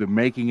ever see the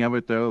making of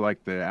it though,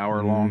 like the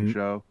hour-long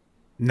show?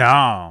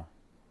 No.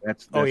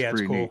 That's Oh yeah, it's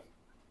pretty cool. neat.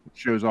 It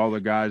shows all the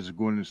guys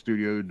going in the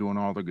studio doing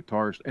all the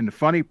guitars. And the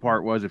funny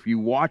part was, if you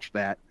watch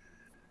that,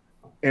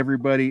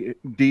 everybody,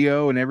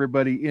 Dio and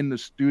everybody in the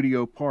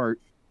studio part,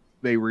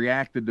 they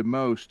reacted the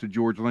most to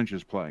George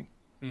Lynch's playing.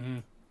 Mm-hmm.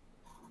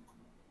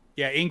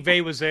 Yeah,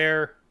 Yngwie was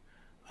there.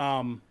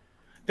 The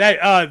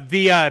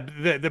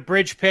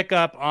bridge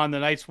pickup on the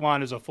Night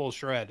Swan is a full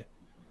shred,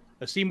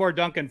 a Seymour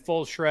Duncan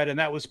full shred, and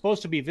that was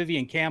supposed to be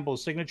Vivian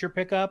Campbell's signature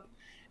pickup,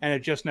 and it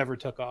just never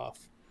took off.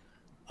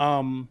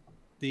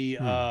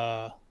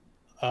 The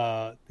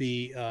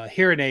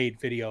hearing aid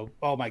video.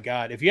 Oh my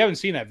God! If you haven't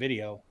seen that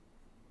video,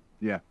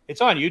 Yeah, it's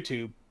on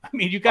YouTube. I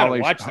mean, you got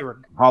to watch the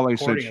Holly recording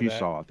said of she that.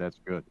 saw it. That's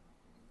good.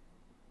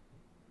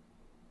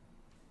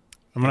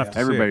 I'm going to have to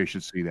Everybody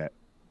should see that.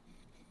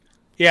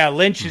 Yeah,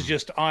 Lynch is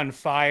just on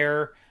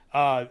fire.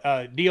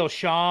 Neil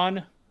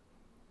Sean,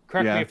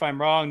 correct me if I'm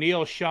wrong.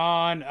 Neil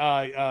Sean,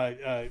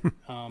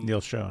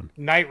 Neil Sean,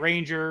 Night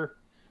Ranger,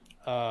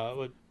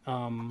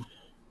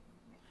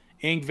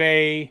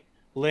 Yngwie,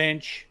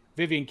 Lynch,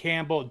 Vivian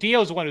Campbell.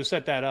 Dio's the one who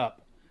set that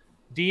up.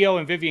 Dio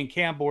and Vivian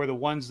Campbell were the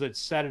ones that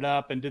set it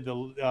up and did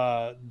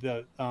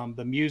the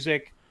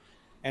music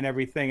and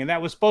everything. And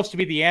that was supposed to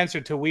be the answer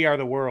to "We Are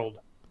the World,"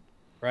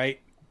 right?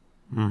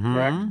 Mm-hmm.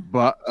 Correct.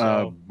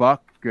 But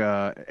Buck,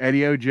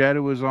 Eddie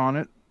Ojeda was on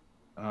it.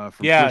 From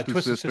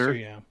Twisted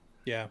Sister.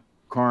 Yeah.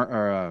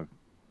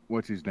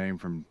 What's his name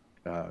from?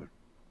 Quiet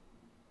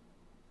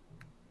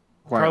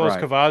Carlos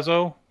Riot.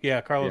 Cavazo.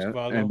 Yeah, Carlos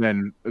Cavazo. And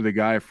then the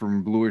guy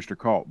from Blue Oyster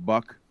Cult,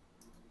 Buck.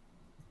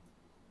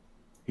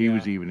 He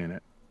was even in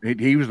it.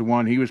 He was the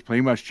one. He was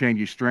pretty much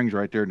changing strings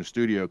right there in the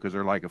studio because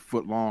they're like a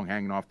foot long,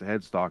 hanging off the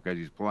headstock as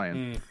he's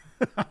playing.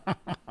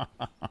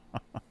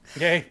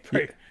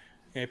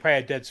 He probably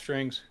had dead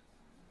strings.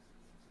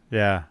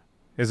 Yeah.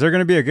 Is there going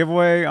to be a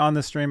giveaway on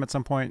the stream at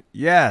some point?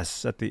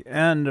 Yes, at the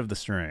end of the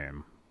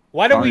stream.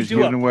 Why don't we He's do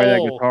a giving away that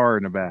poll? guitar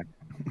in the back.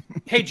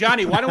 Hey,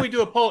 Johnny, why don't we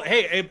do a poll?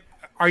 Hey,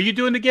 are you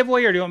doing the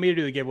giveaway, or do you want me to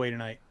do the giveaway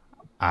tonight?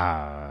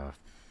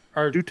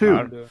 Do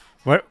two.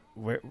 What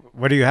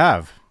do you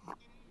have?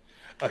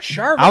 A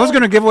Charvel? I was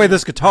going to give away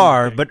this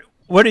guitar, but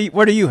what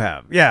do you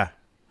have? Yeah.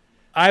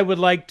 I would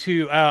like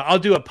to. I'll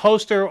do a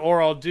poster,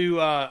 or I'll do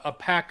a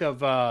pack of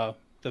the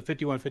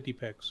 5150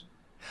 picks.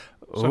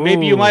 So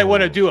maybe you might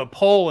want to do a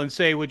poll and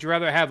say, would you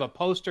rather have a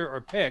poster or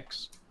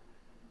picks?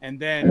 And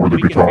then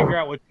we can figure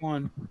out which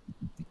one.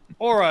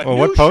 Or a new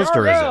what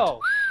poster is it? Charvel.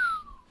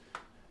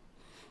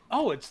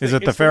 Oh, it's Is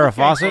it the it's Farrah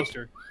Wolfgang Fawcett?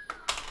 poster.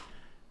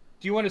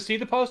 Do you want to see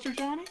the poster,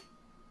 Johnny?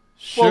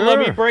 Sure. Well, let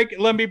me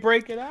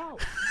break it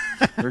out.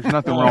 There's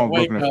nothing wrong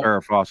with looking at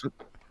Farrah Fawcett.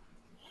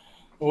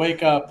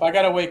 Wake up. I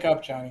got to wake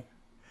up, Johnny.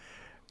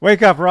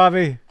 Wake up,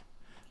 Robbie.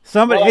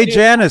 Somebody, Well, hey,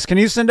 Janice, can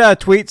you send out a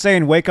tweet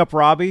saying "Wake up,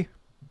 Robbie"?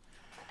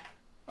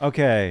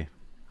 Okay.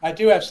 I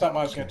do have something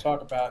I was going to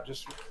talk about.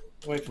 Just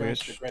wait for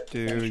Which Mr. Grit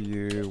to do finish.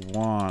 you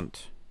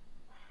want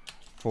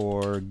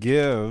for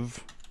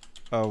give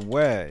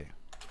away?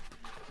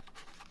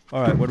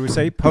 All right, what do we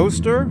say?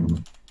 Poster?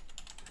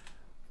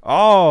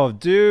 Oh,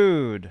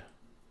 dude.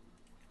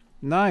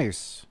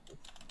 Nice.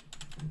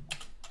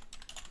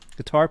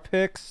 Guitar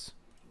picks.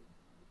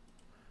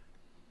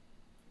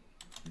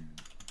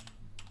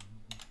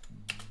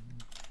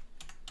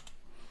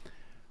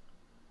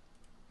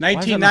 is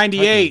that not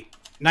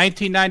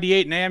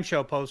 1998 NAMM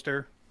show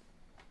poster.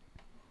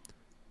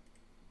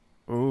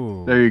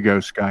 Ooh. There you go,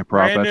 Sky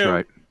Prop. Brand That's new.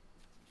 right.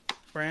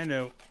 Brand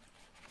new.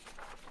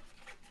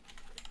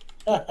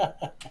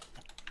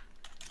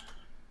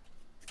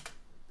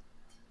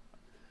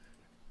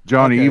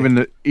 Johnny, Okay.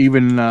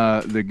 even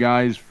the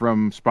guys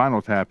from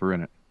Spinal Tap are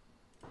in it.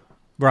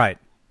 Right.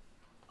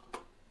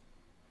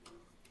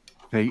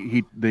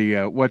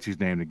 What's his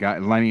name? The guy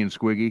Lenny and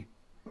Squiggy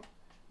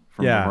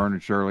from Yeah. Laverne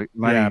and Shirley.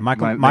 Yeah,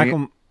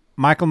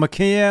 Michael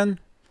McKeon.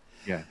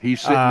 Yeah, he's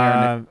sitting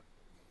there. And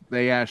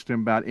they asked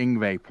him about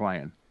Yngwie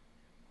playing,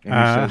 and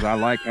he says, "I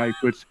like how he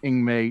puts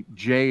Yngwie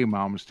J.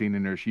 Malmsteen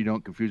in there, so you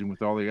don't confuse him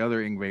with all the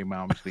other Yngwie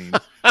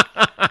Malmsteens."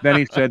 Then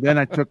he said, "Then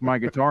I took my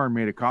guitar and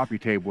made a coffee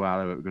table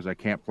out of it because I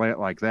can't play it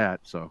like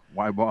that. So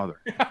why bother?"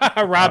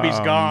 Robbie's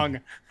gong.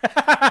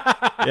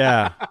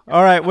 Yeah.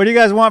 All right. What do you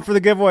guys want for the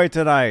giveaway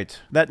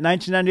tonight? That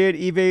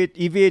 1998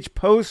 EVH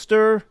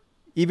poster,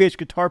 EVH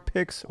guitar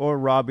picks, or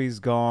Robbie's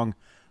gong?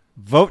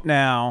 Vote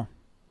now.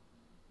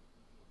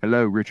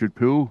 Hello, Richard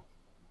Poole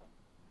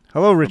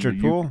Hello,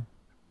 Richard Poole.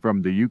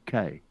 from the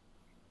UK.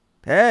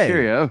 Hey.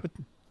 Cheerio.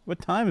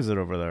 What time is it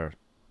over there?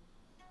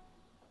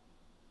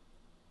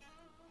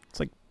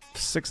 It's like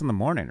 6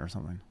 a.m. or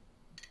something.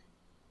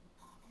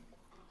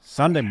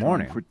 Sunday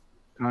morning.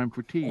 Time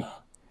for tea.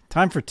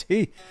 Time for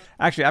tea.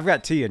 Actually, I've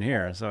got tea in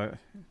here, so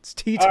it's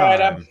tea All time.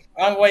 right,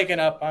 I'm waking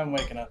up. I'm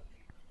waking up.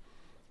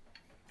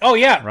 Oh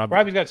yeah,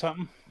 Robbie's got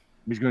something.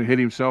 He's going to hit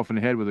himself in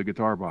the head with a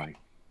guitar bite.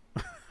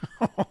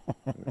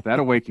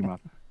 That'll wake him up.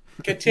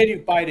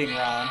 Continue biting,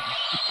 Ron.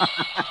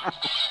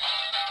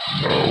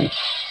 No.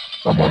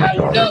 I'm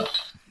on it.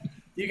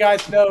 You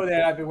guys know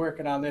that I've been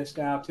working on this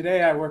now.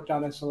 Today I worked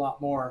on this a lot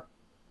more.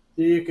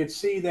 You could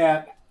see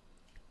that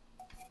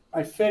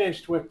I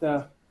finished with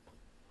the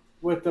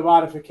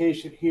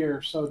modification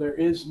here, so there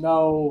is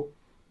no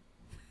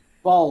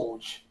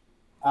bulge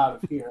out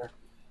of here.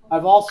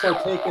 I've also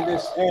taken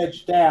this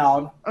edge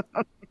down,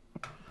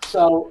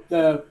 so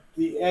the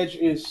edge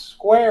is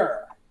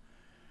square.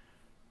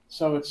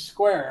 So it's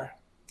square.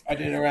 I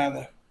did it around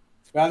the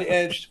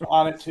edge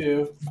on it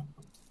too,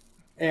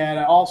 and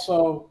I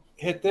also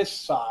hit this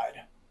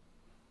side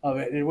of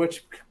it. In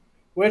which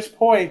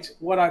point,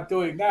 what I'm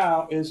doing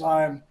now is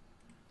I'm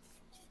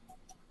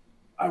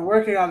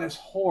working on this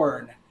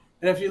horn.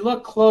 And if you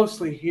look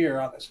closely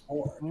here on this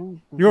horn,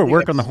 You were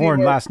working the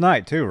horn last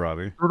night too,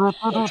 Robbie.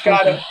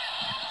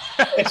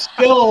 it's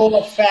still a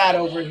little fat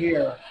over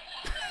here.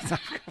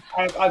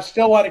 I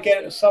still want to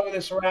get some of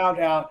this round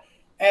out.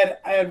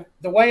 And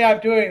the way I'm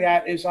doing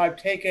that is I'm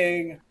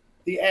taking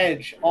the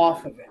edge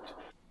off of it.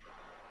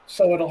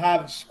 So it'll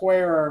have a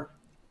squarer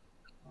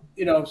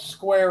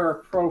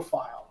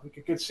profile.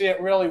 You can see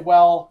it really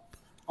well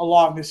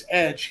along this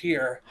edge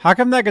here. How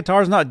come that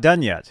guitar's not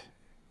done yet?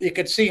 You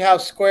can see how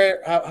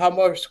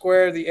more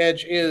square the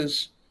edge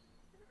is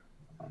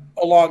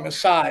along the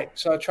side.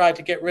 So I tried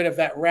to get rid of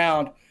that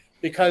round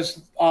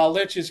because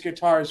Lynch's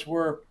guitars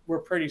were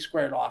pretty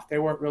squared off. They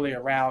weren't really a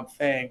round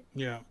thing.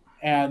 Yeah.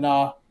 And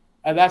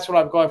that's what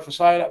I'm going for.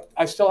 So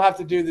I still have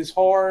to do this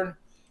horn,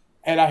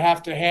 and I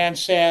have to hand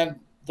sand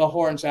the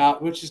horns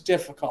out, which is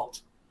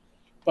difficult.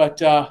 But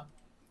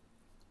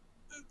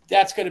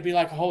that's going to be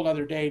like a whole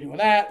other day doing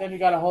that. Then you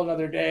got a whole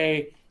other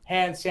day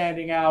hand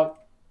sanding out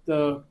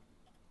the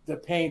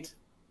paint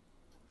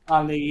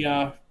on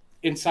the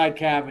inside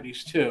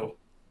cavities too,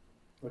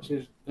 which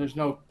is there's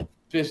no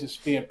business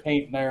being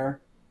paint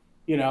there,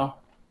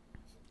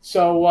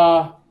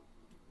 So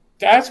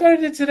that's what I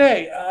did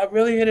today. I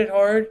really hit it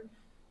hard,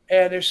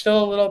 and there's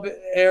still a little bit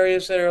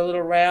areas that are a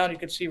little round. You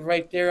can see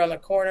right there on the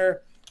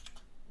corner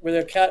where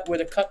the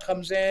cut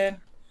comes in.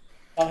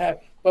 But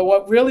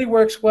what really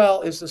works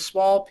well is the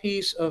small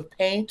piece of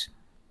paint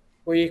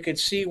where you could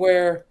see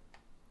where,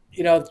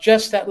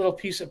 just that little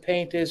piece of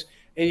paint is,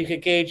 and you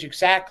could gauge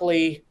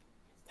exactly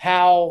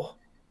how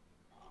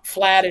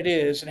flat it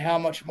is and how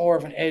much more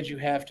of an edge you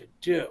have to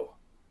do.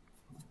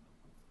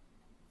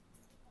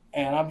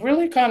 And I'm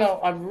really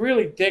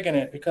digging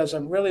it because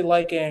I'm really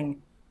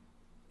liking,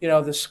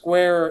 the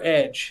square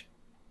edge,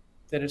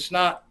 that it's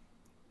not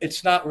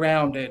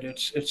rounded,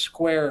 it's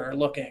square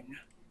looking.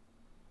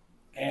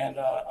 And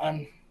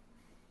I'm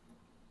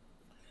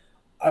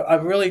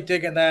really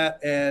digging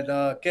that, and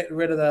getting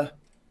rid of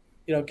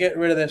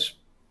this,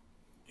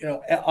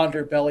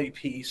 underbelly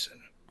piece, and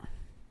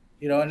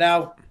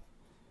now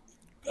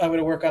I'm going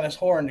to work on this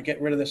horn to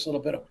get rid of this little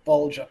bit of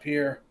bulge up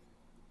here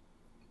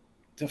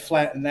to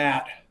flatten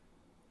that.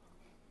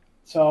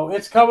 So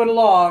it's coming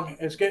along.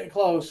 It's getting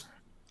close.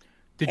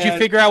 Did you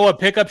figure out what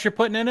pickups you're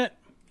putting in it?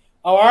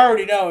 Oh, I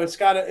already know. It's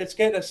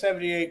getting a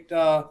 78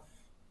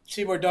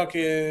 Seymour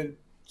Duncan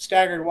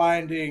staggered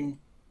winding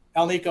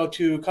Alnico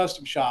 2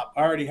 custom shop.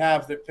 I already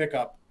have the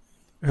pickup.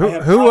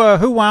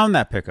 Who wound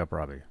that pickup,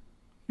 Robbie?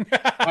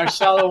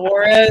 Marcelo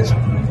Juarez.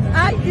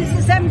 Hi, this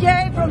is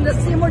MJ from the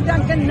Seymour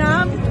Duncan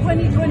NAM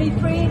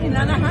 2023 in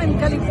Anaheim,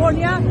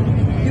 California.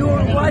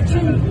 You're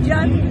watching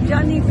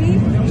Johnny B.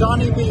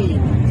 Johnny B.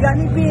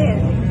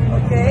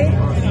 Okay?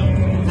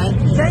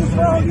 Thanks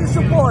for all your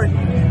support.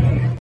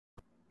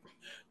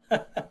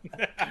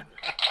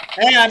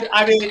 And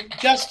I mean,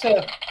 just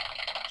to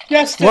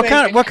what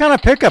kind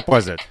of pickup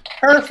was it?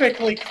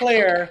 Perfectly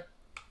clear,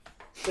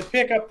 the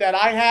pickup that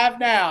I have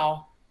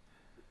now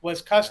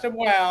was custom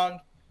wound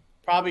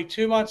probably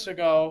 2 months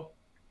ago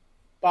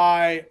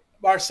by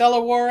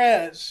Marcelo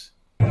Juarez.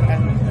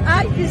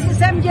 Hi, this is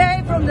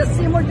MJ from the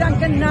Seymour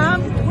Duncan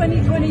NAM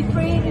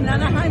 2023 in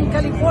Anaheim,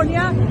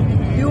 California.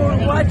 You're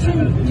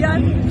watching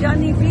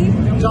Johnny B.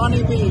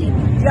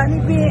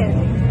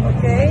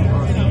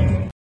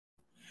 Okay?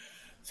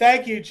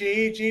 Thank you,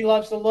 G. G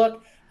loves the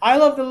look. I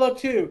love the look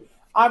too.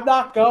 I'm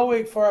not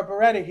going for a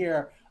Beretta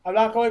here. I'm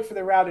not going for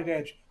the rounded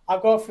edge.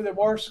 I'm going for the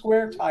more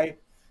square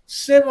type,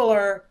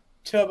 similar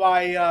to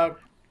my,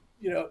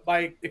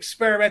 my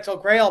experimental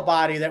Grail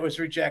body that was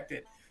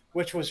rejected,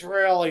 which was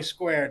really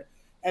squared.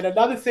 And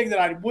another thing that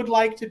I would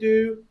like to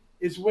do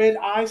is when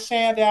I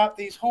sand out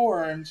these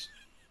horns,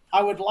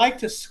 I would like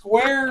to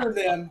square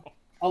them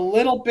a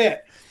little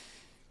bit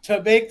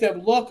to make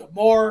them look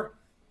more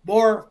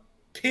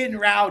pin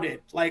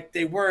routed like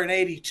they were in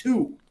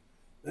 '82.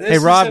 This Hey,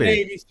 is Robbie. an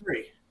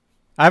 '83.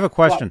 I have a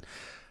question.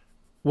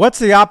 What's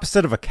the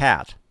opposite of a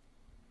cat?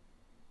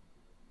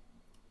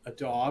 A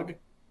dog.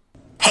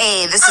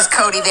 Hey, this is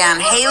Cody Van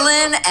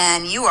Halen,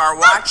 and you are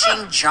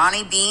watching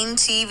Johnny Bean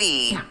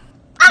TV.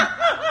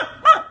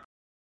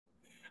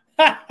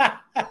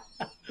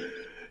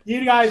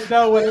 You guys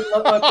know what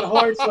the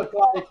horns look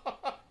like.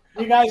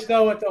 You guys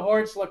know what the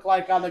horns look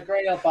like on the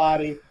Grail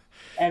body,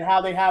 and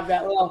how they have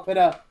that little bit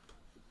of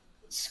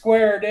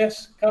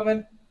squareness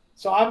coming.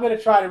 So I'm going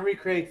to try to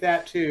recreate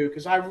that too,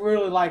 because I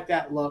really like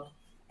that look.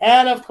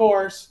 And of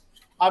course,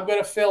 I'm going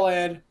to fill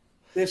in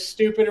this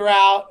stupid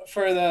route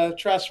for the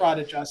truss rod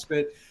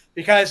adjustment,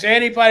 because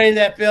anybody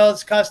that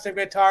builds custom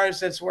guitars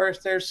that's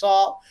worth their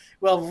salt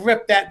will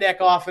rip that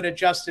neck off and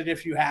adjust it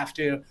if you have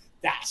to.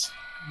 That's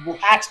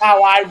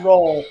how I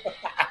roll.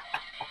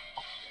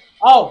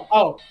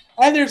 Oh,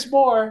 and there's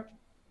more.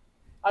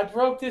 I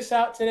broke this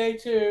out today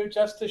too,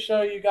 just to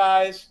show you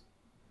guys,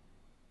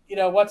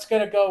 what's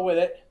going to go with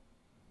it.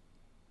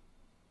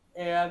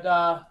 And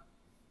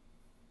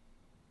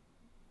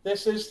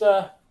this is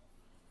the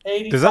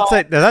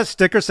 85. Does that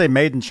sticker say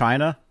made in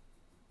China?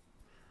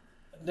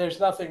 There's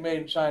nothing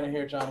made in China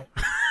here, Johnny.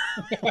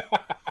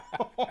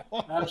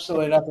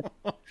 Absolutely nothing.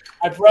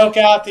 I broke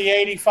out the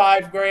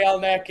 85 Grail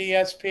neck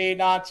ESP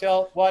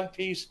non-tilt one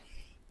piece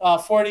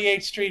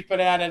 48th Street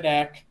banana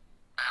neck,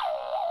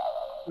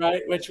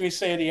 right? Which we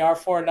say the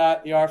R4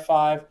 nut, the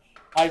R5.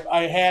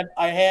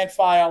 I hand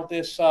filed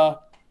this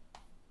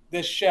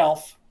this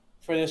shelf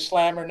for this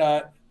slammer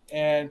nut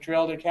and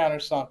drilled and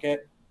countersunk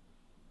it,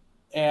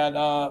 and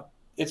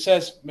it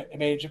says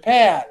made in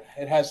Japan.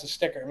 It has the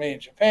sticker made in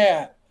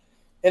Japan.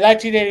 In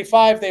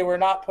 1985, they were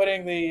not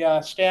putting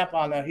the stamp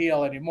on the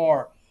heel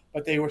anymore,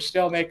 but they were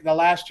still making. The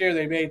last year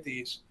they made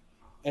these,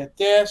 and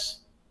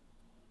this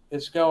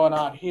is going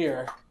on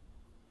here,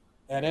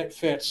 and it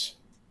fits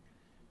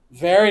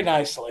very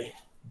nicely.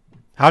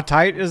 How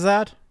tight is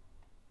that?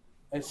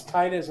 It's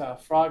tight as a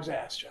frog's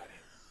ass, Johnny.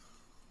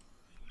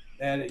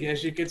 And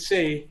as you can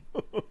see,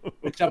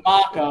 it's a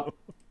mock-up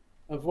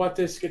of what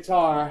this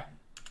guitar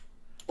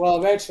will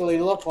eventually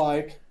look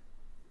like.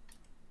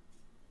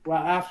 Well,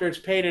 after it's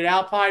painted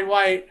Alpine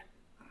white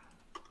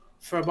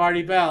from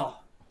Marty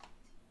Bell,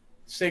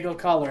 single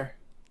color.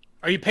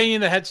 Are you painting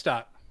the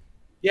headstock?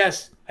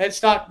 Yes,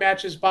 headstock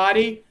matches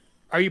body.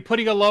 Are you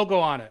putting a logo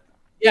on it?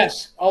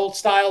 Yes, old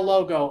style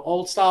logo,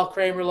 old style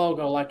Kramer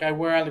logo, like I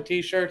wear on the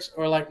t-shirts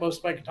or like most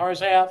of my guitars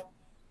have,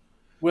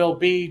 will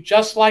be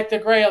just like the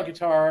Grail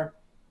guitar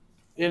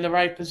in the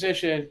right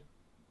position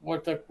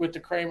with the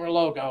Kramer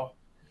logo.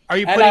 Are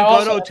you putting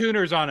Goto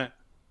tuners on it?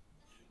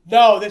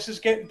 No, this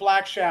is getting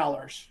black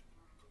shallers.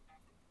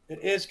 It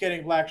is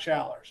getting black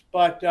shallers,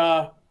 but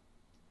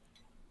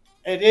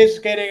it is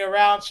getting a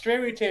round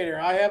string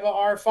retainer. I have an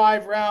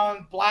R5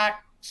 round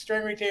black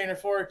string retainer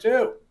for it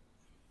too,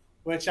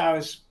 which I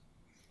was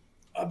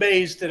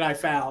amazed that I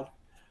found.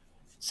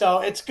 So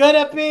it's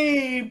gonna look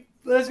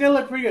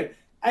pretty good,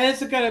 and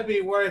it's gonna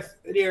be worth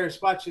near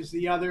as much as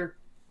the other,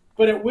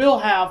 but it will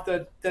have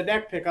the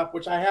neck pickup,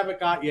 which I haven't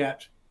got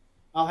yet.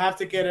 I'll have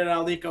to get an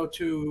Alico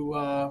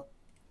 2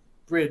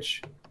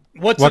 bridge.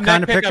 What's what the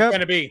kind neck of pickup going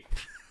to be?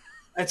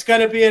 It's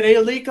going to be an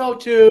Alico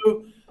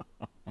 2,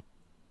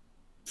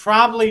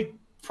 probably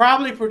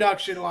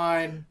production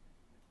line.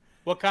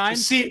 What kind?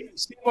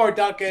 Seymour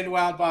Duncan,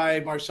 wound by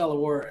Marcella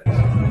Warren.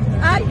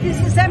 Hi, this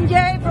is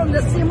MJ from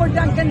the Seymour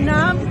Duncan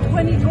NAM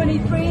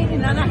 2023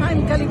 in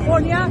Anaheim,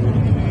 California.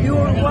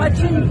 You're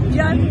watching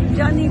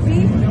Johnny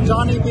B.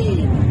 Johnny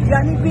B.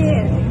 Johnny B.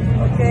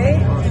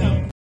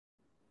 Okay.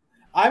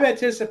 I'm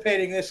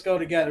anticipating this go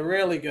together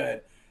really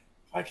good.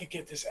 If I could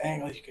get this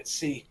angle, you could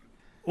see.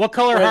 What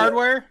color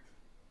hardware?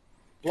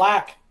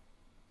 Black.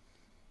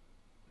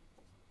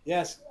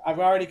 Yes, I've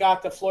already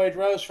got the Floyd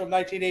Rose from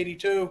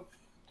 1982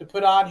 to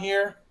put on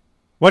here.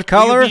 What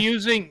color? Will you be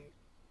using?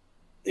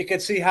 You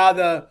can see how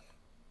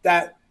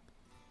that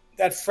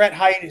fret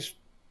height is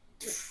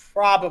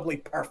probably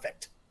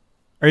perfect.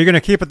 Are you going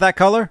to keep it that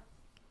color?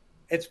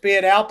 It's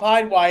being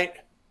Alpine white.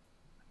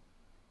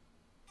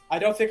 I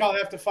don't think I'll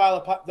have to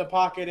file the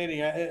pocket any.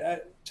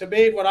 To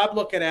me, what I'm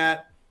looking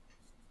at,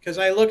 because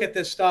I look at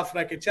this stuff and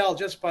I can tell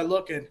just by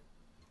looking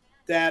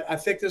that I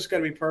think this is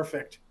going to be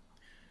perfect.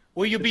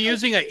 Will you be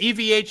using an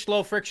EVH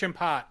low friction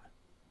pot?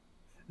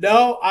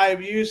 No,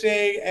 I'm using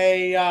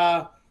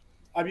a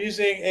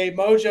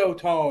Mojo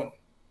Tone.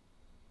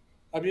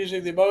 I'm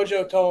using the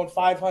Mojo Tone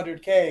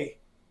 500K.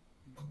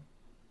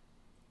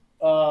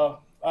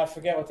 I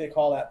forget what they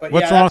call that. But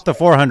what's wrong with the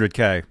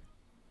 400K?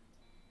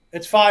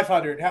 It's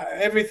 500.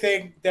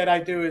 Everything that I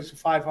do is a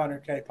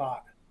 500K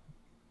pot.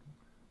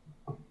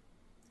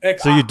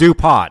 So you do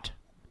pot.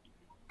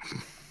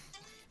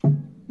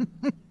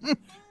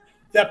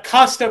 The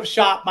custom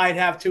shop might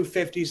have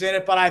 250s in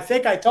it, but I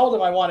think I told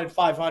him I wanted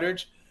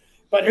 500s.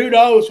 But who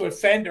knows with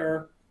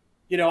Fender?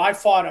 I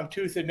fought him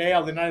tooth and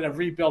nail, and I had to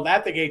rebuild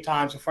that thing 8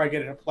 times before I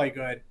get it to play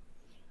good.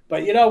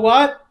 But you know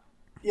what?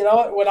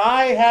 When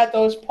I had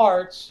those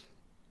parts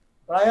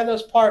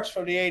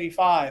from the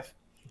 85,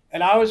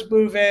 and I was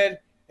moving,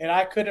 and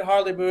I couldn't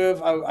hardly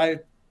move. I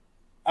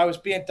was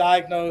being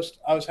diagnosed.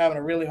 I was having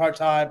a really hard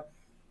time.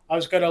 I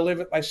was going to live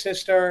with my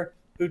sister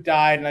who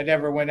died, and I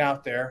never went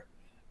out there.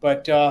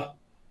 But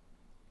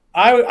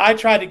I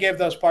tried to give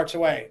those parts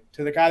away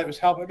to the guy that was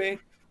helping me.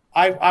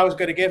 I was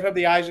going to give him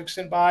the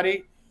Isaacson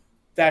body,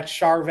 that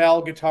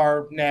Charvel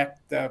guitar neck,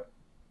 the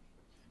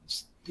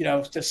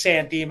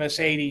San Dimas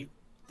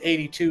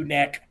 82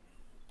 neck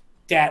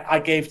that I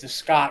gave to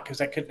Scott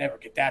because I could never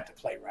get that to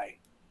play right.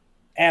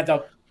 And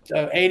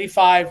the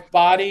 85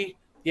 body,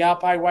 the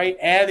Alpine White,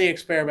 and the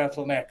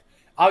experimental neck.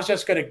 I was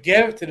just going to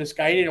give it to this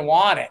guy. He didn't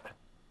want it.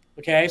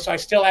 Okay, so I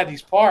still had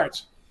these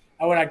parts.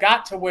 And when I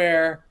got to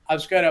where I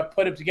was going to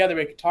put them together,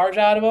 make guitars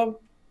out of them,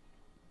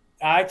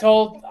 I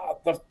told,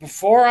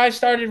 before I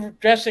started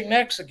dressing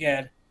necks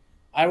again,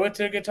 I went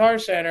to the Guitar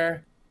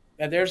Center,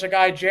 and there's a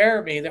guy,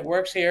 Jeremy, that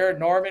works here at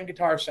Norman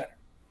Guitar Center.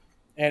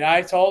 And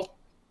I told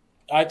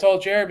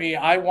Jeremy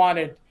I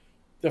wanted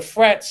the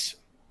frets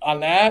on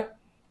that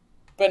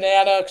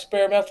banana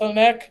experimental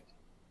neck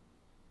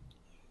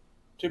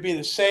to be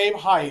the same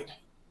height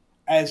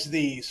as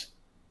these.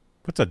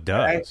 What's a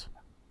does? Right?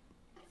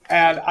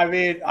 And I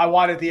mean, I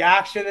wanted the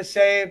action the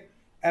same,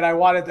 and I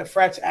wanted the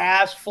frets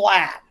as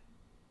flat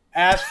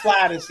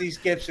as these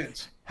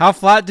Gibsons. How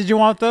flat did you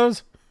want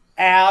those?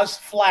 As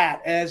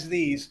flat as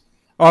these.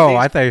 Oh,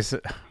 I thought you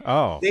said,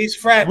 oh. These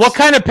frets. What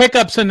kind of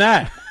pickups in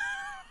that?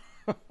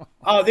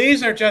 Oh,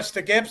 these are just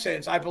the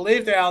Gibsons. I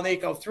believe they're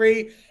Alnico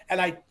 3,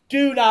 and I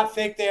do not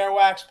think they are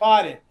wax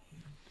potted.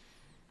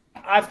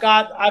 I've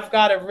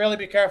got to really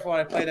be careful when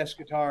I play this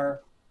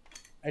guitar.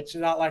 It's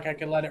not like I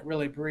can let it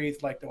really breathe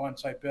like the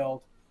ones I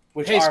build.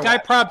 Hey,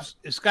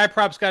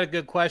 Skyprop's got a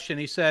good question.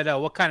 He said,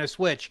 what kind of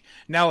switch?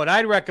 Now, what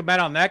I'd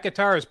recommend on that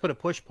guitar is put a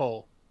push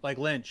pull, like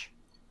Lynch.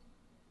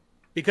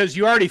 Because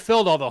you already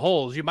filled all the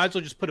holes. You might as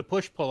well just put a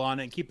push pull on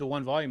it and keep the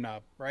one volume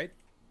knob, right?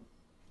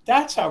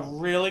 That's a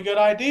really good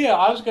idea.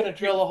 I was going to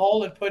drill a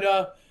hole and put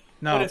a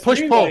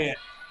push pull. In.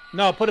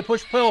 No, put a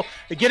push pull.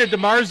 Get a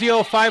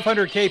DiMarzio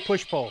 500K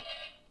push pull.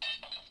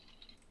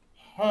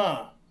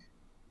 Huh.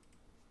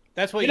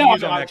 That's what you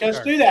use on that just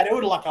guitar. Do that. It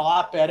would look a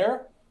lot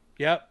better.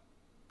 Yep.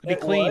 It'd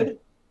be clean. Would.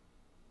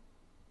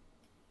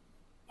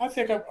 I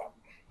think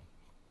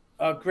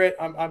Grit,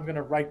 I'm going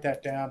to write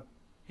that down.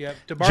 Yep.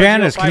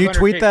 Janice, can you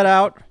tweet that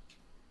out?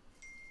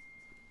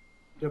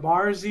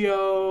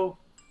 DiMarzio.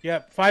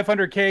 Yep.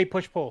 500K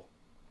push pull.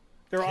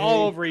 They're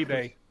all over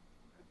eBay.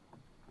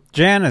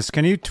 Janice,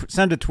 can you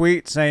send a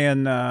tweet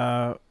saying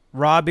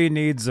Robbie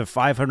needs a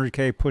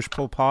 500K push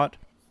pull pot?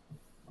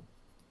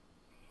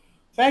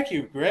 Thank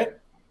you, Grit.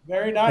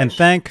 Very nice. And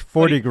thank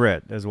 40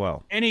 Grit as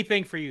well.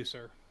 Anything for you,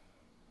 sir.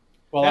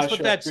 Well, that's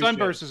what that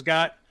Sunburst has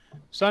got.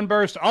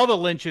 Sunburst, all the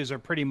Lynches are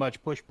pretty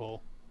much push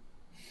pull.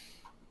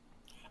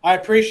 I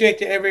appreciate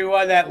to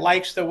everyone that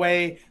likes the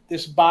way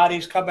this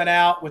body's coming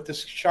out with the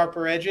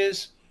sharper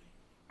edges.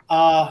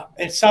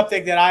 It's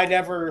something that I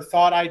never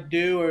thought I'd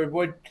do or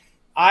would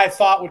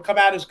come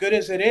out as good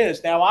as it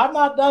is. Now, I'm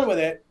not done with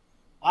it.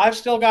 I've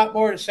still got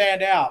more to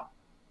sand out.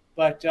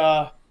 But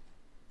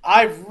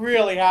I'm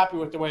really happy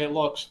with the way it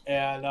looks.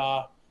 And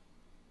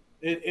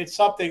it's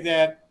something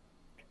that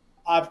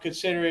I'm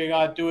considering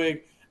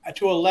doing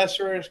to a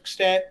lesser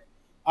extent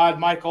on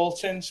Mike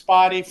Olson's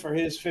body for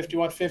his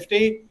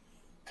 5150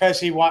 because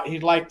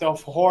he'd like the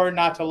horn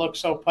not to look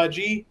so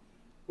pudgy,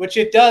 which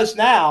it does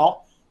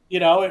now. You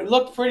know, it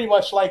looked pretty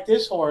much like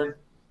this horn,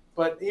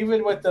 but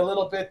even with the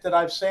little bit that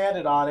I've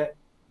sanded on it,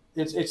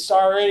 it's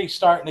already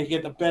starting to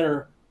get a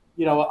better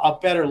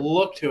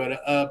look to it,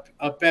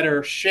 a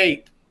better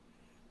shape.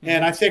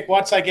 And I think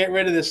once I get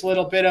rid of this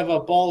little bit of a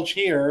bulge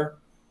here,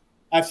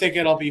 I think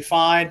it'll be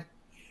fine.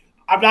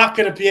 I'm not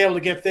going to be able to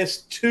get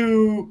this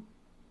too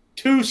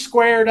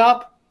squared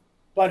up,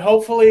 but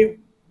hopefully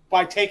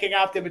by taking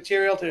out the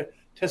material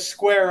to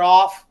square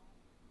off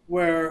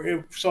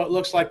so it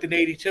looks like an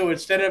 82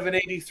 instead of an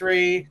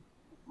 83,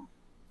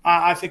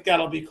 I think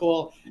that'll be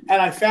cool.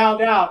 And I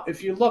found out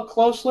if you look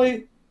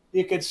closely,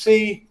 you can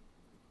see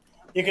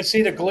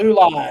the glue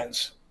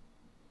lines.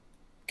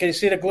 Can you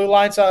see the glue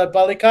lines on the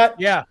belly cut?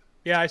 Yeah,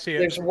 I see it.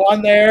 There's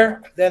one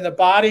there. Then the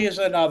body is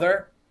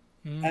another.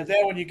 Mm-hmm. And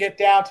then when you get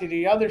down to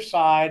the other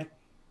side,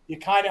 you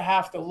kind of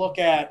have to look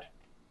at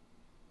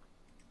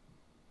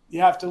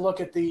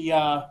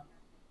the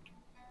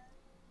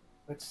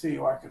let's see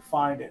where I could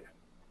find it.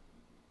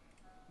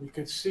 You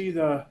could see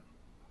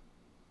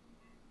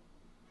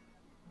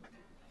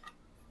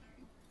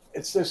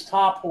it's this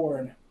top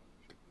horn.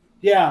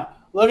 Yeah,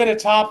 look at the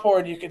top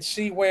horn. You can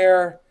see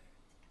where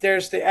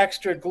there's the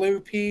extra glue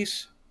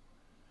piece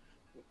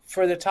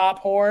for the top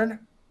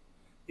horn.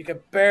 You can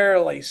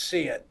barely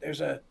see it.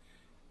 There's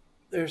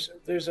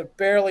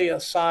barely a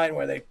sign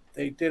where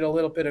they did a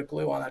little bit of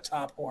glue on the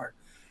top horn.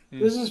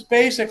 This is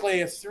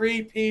basically a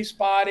 3-piece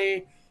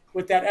body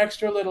with that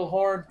extra little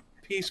horn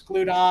piece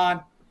glued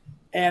on,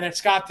 and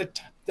it's got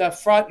the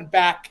front and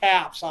back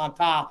caps on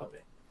top of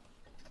it.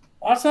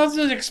 This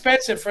is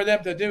expensive for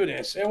them to do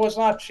this. It was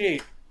not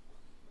cheap.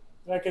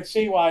 I could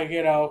see why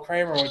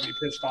Kramer would be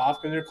pissed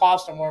off because it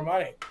cost him more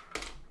money.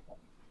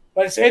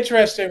 But it's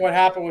interesting what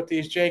happened with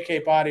these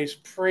JK bodies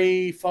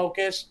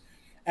pre-focus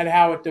and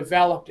how it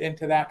developed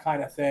into that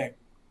kind of thing.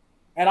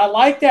 And I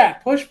like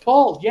that.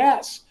 Push-pull,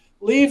 yes.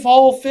 Leave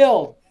hole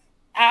filled.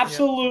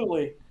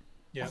 Absolutely.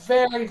 Yeah.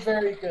 Very,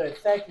 very good.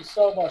 Thank you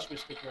so much,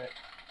 Mr. Britt.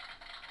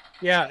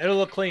 Yeah, it'll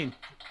look clean.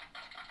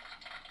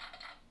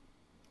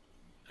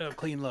 It'll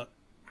clean look.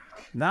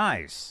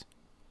 Nice.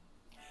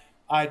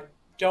 I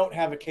don't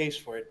have a case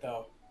for it,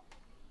 though.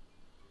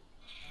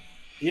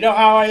 You know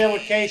how I am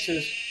with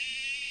cases.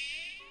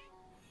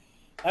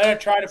 I'm going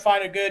to try to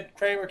find a good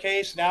Kramer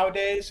case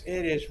nowadays.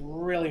 It is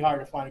really hard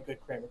to find a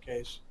good Kramer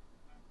case.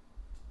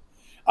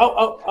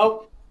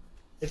 Oh.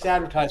 It's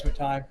advertisement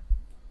time.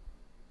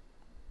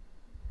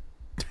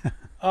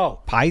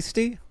 Oh. Paste?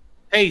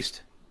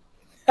 Paste.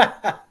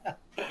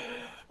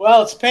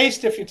 Well, it's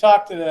paste if you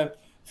talk to the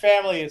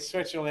family in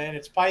Switzerland.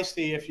 It's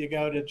paisty if you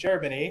go to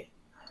Germany.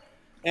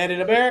 And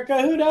in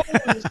America, who knows?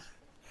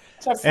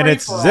 And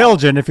it's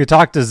Zildjian if you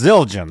talk to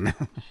Zildjian.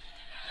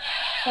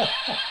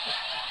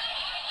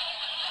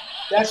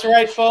 That's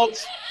right,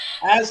 folks.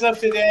 As of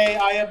today,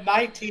 I am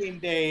 19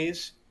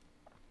 days.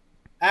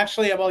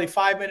 Actually, I'm only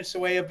 5 minutes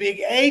away of being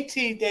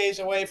 18 days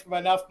away from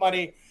enough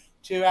money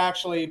to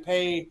actually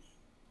pay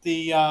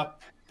the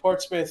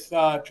Portsmouth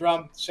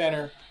Drum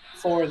Center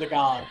for the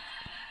gong.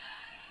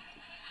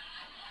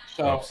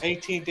 So, Oops.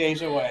 18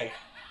 days away.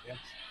 Yes.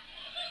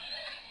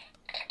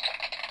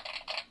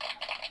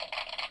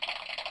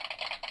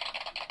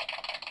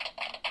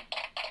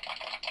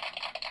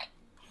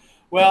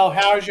 Well,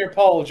 how's your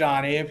poll,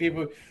 Johnny?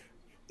 Everybody's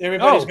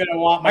going to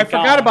want my I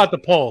forgot about the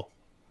poll.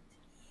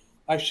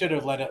 I should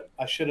have let it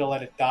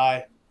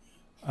die.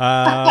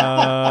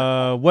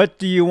 What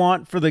do you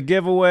want for the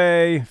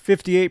giveaway?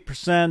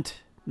 58%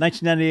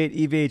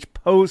 1998 EVH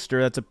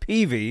poster. That's a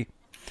PV.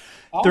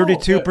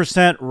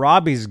 32%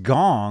 Robbie's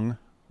gong.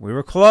 We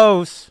were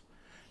close.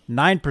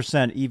 9%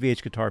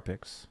 EVH guitar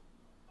picks.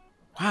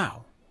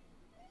 Wow.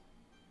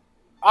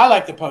 I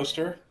like the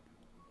poster.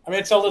 I mean,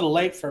 it's a little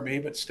late for me,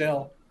 but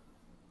still.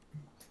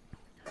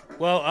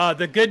 Well,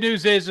 the good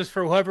news is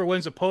for whoever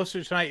wins a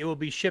poster tonight, it will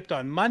be shipped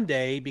on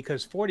Monday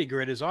because 40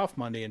 Grid is off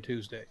Monday and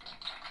Tuesday.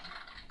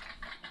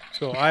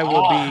 So I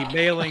will be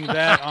mailing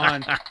that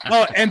on.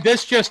 Oh, and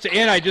this just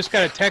in, I just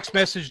got a text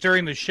message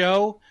during the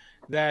show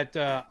that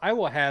I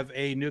will have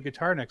a new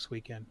guitar next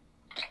weekend.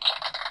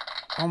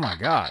 Oh, my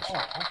gosh.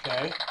 Oh,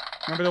 okay.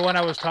 Remember the one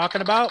I was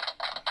talking about?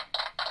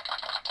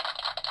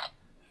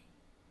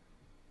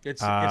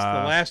 It's the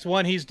last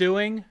one he's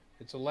doing.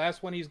 It's the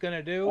last one he's going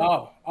to do.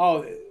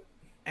 Oh.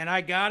 And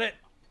I got it,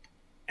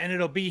 and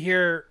it'll be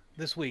here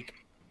this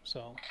week.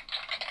 So,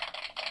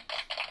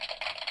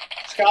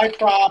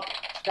 Skyprop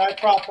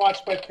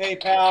wants my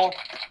PayPal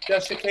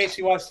just in case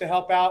he wants to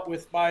help out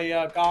with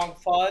my gong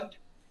fund,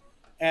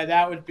 and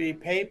that would be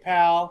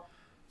PayPal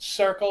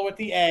circle with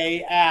the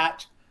A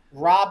at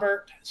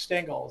Robert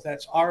Stingles.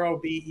 That's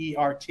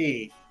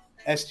ROBERT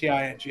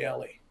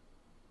STINGLE.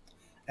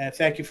 And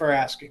thank you for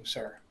asking,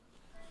 sir.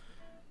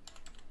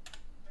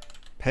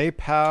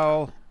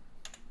 PayPal.com.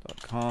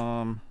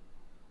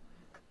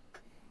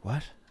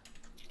 What?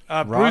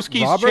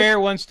 Brewski's chair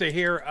wants to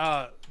hear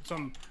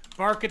some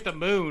Bark at the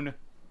Moon.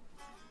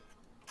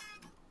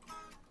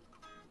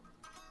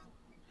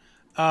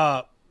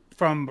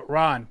 From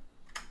Ron.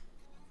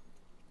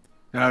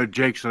 No,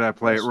 Jake said I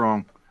play it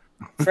wrong.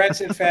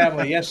 Friends and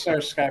family. Yes, sir,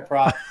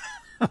 Skyprop.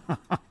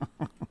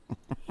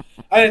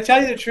 I to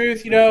tell you the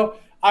truth,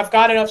 I've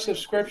got enough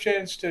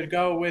subscriptions to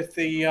go with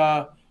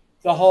the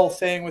whole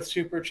thing with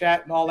Super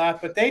Chat and all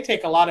that, but they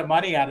take a lot of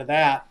money out of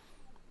that.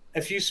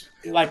 If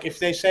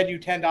they send you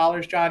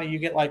 $10, Johnny, you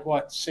get like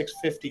what,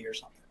 $6.50 or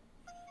something,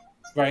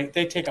 right?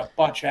 They take a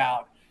bunch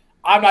out.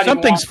 I'm not.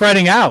 Something's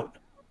fretting out.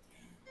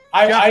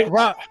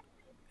 Ron,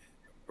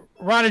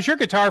 is your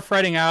guitar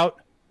fretting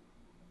out?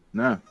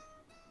 No.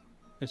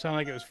 It sounded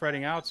like it was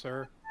fretting out,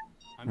 sir.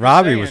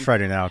 Robbie was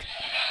fretting out.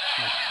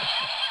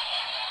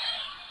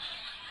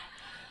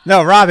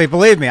 No, Robbie,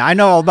 believe me, I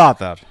know all about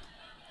that.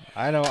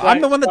 I know. Right.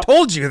 I'm the one that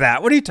told you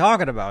that. What are you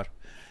talking about?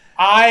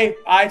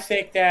 I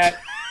think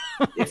that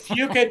if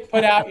you could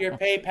put out your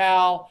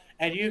PayPal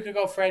and you could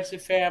go friends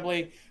and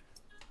family,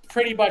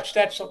 pretty much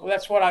that's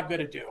what I'm going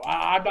to do.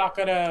 I'm not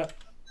going to.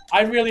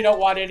 I really don't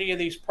want any of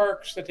these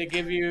perks that they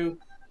give you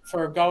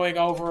for going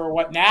over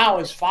what now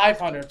is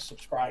 500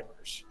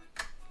 subscribers.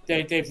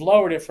 They've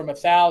lowered it from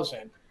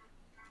 1,000.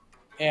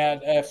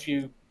 And if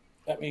you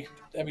let me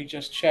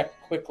just check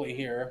quickly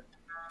here.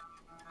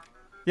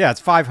 Yeah,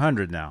 it's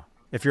 500 now.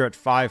 If you're at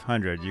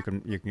 500, you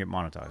can get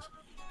monetized.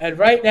 And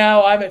right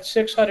now I'm at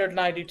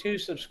 692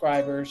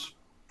 subscribers.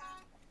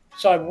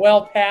 So I'm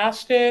well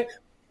past it.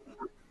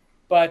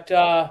 But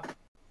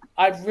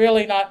I'm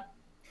really not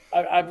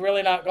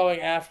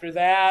going after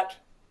that.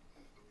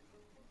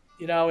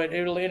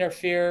 It'll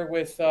interfere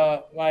with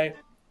my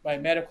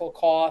medical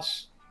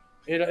costs.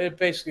 It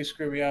basically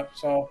screw me up.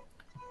 So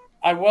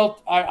I will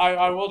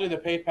do the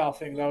PayPal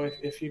thing though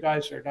if you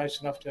guys are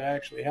nice enough to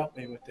actually help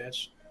me with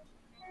this.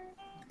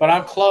 But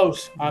I'm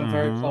close. I'm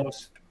very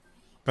close.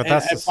 But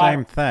that's the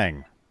same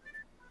thing.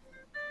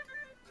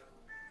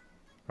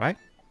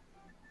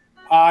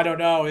 I don't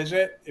know. Is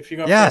it? If you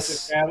go Yes.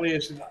 friends and family,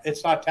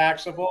 it's not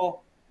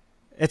taxable.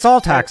 It's all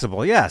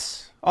taxable.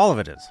 Yes, all of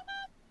it is.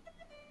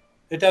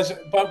 It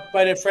doesn't.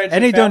 But if friends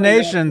Any and family,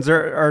 donations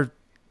are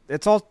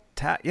it's all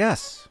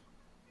yes.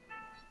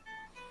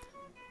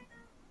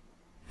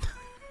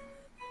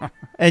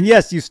 And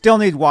yes, you still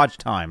need watch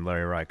time,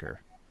 Larry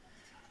Riker.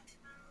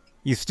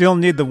 You still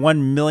need the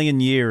 1 million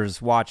years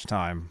watch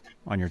time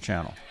on your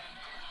channel.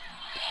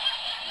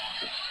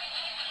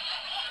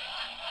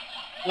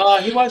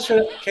 He wants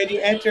to. Can you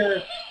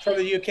enter from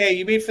the UK?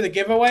 You mean for the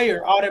giveaway?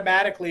 You're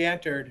automatically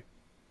entered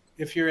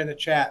if you're in the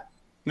chat.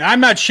 Now, I'm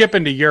not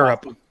shipping to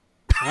Europe.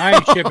 I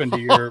ain't shipping to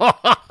Europe.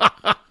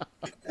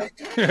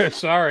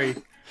 Sorry.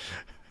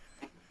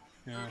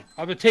 Yeah.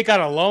 I'll have to take out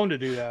a loan to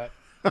do that.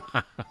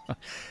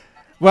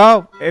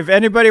 Well, if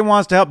anybody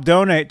wants to help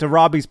donate to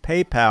Robbie's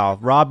PayPal,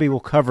 Robbie will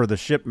cover the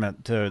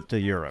shipment to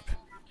Europe.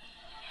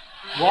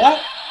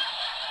 What?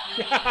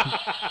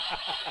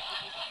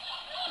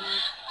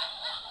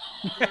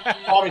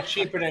 Probably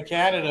cheaper than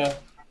Canada.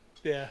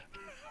 Yeah.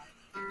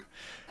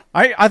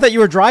 I thought you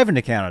were driving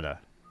to Canada.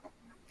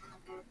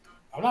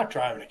 I'm not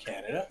driving to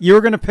Canada. You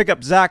were going to pick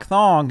up Zach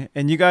Thong,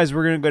 and you guys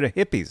were going to go to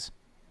Hippies.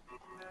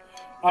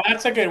 Oh,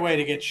 that's a good way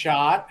to get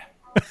shot.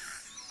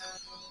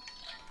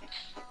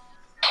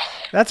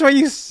 That's what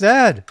you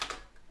said.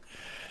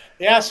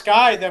 Yeah,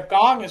 Sky, the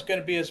gong is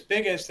going to be as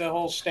big as the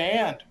whole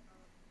stand.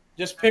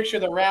 Just picture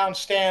the round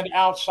stand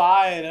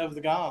outside of the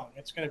gong.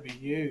 It's going to be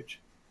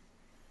huge.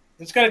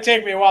 It's going to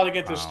take me a while to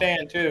get the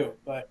stand too,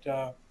 but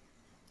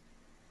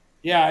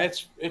yeah,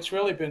 it's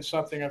really been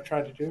something I've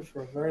tried to do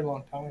for a very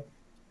long time.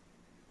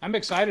 I'm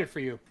excited for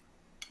you.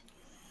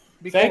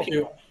 Thank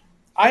you.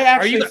 I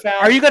actually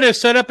Are you going to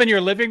set up in your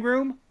living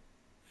room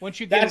once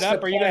you get That's it up?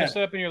 the Are you going to plan.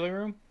 set up in your living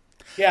room?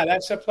 Yeah,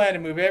 that's the plan, to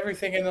move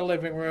everything in the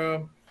living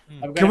room.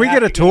 Can we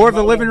get a tour of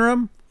the living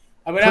room?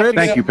 I'm going to have to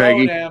Thank get you, a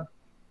Peggy. modem.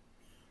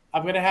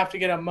 I'm going to have to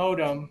get a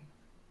modem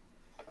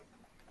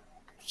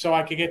so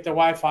I could get the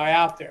Wi-Fi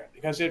out there,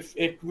 because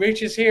it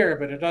reaches here,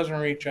 but it doesn't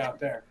reach out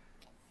there.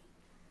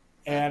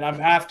 And I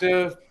have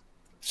to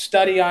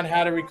study on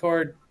how to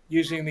record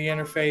using the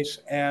interface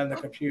and the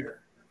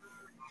computer,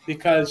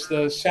 because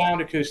the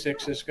sound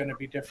acoustics is going to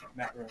be different in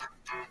that room.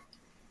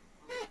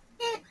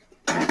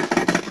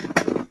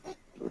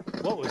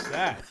 What was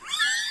that?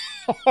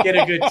 Get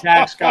a good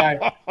tax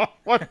guy.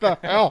 What the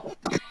hell?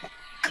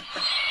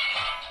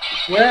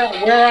 Where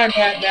I'm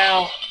at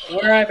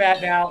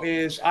now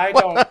is I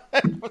don't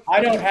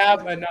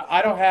have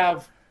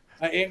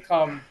an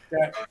income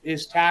that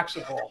is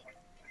taxable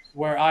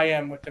where I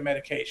am with the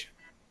medication.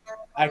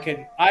 I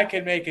can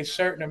make a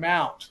certain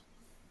amount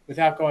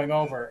without going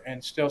over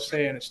and still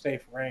stay in a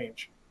safe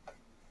range.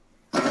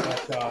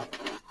 But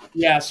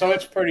yeah, so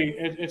it's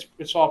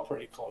all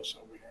pretty close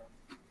over here.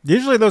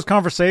 Usually those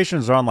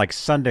conversations are on like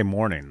Sunday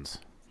mornings.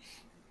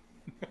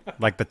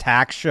 Like the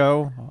tax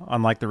show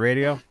on like the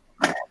radio.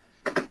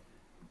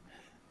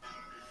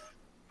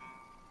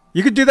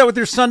 You could do that with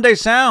your Sunday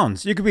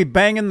sounds. You could be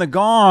banging the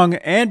gong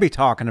and be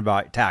talking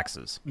about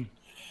taxes.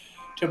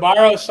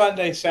 Tomorrow's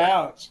Sunday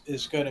Sounds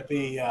is going to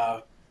be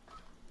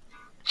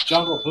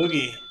Jungle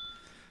Boogie.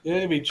 It's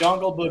going to be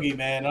Jungle Boogie,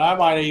 man. And I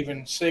might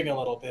even sing a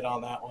little bit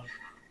on that one.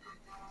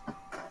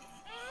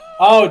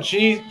 Oh,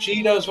 G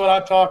knows what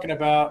I'm talking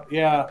about.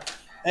 Yeah,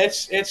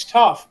 it's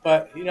tough,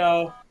 but, you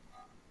know,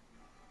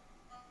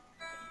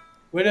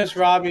 when is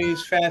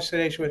Robbie's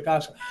fascination with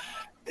gospel?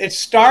 It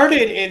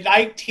started in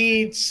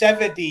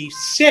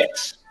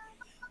 1976.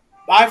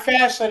 My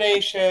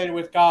fascination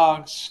with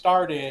gongs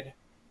started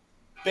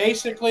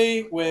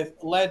basically with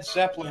Led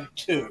Zeppelin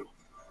 2.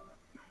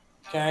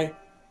 Okay,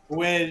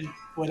 when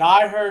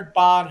I heard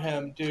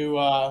Bonham do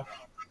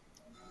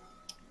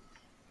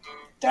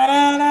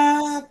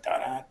da-da-da,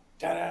 da-da,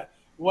 da-da,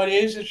 what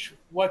is it?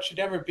 What should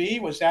ever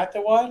be? Was that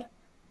the one?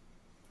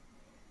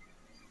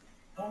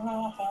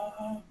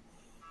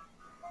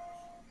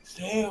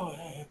 Stay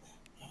away.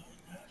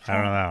 I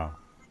don't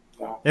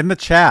know. In the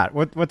chat,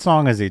 what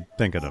song is he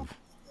thinking of?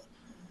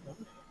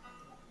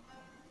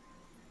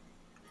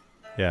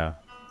 Yeah.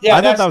 Yeah, I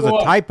thought that's that was the a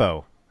one.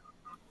 typo.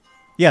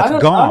 Yeah, I it's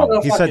don't know gong.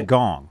 if He I said could-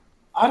 gong.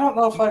 I don't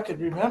know if I could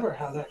remember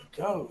how that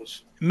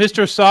goes.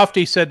 Mr.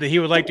 Softy said that he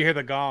would like to hear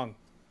the gong.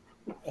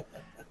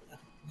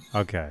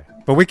 Okay.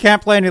 But we can't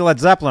play any Led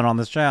Zeppelin on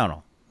this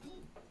channel.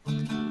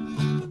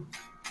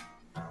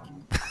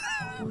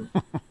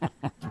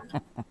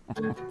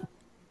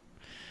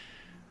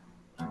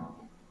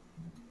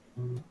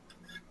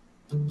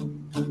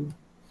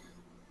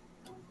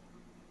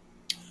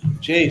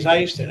 Jeez, I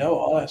used to know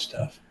all that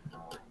stuff.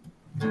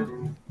 How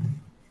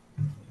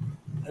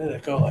did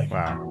it go like?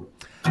 Wow.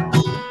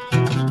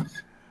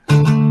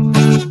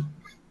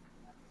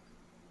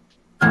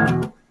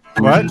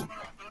 What?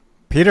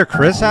 Peter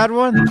Criss had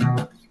one?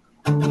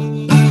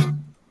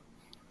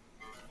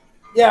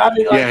 Yeah, I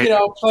mean, like, Yeah. you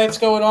know, plants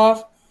going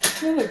off.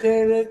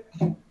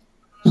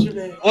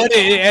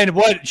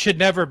 What should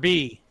never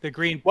be the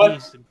green What?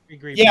 piece? The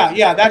green Yeah, piece.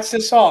 yeah, that's the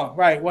song,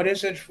 right? What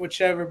is it?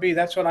 Whichever be.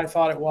 That's what I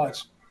thought it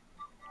was.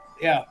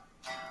 Yeah.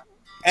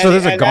 So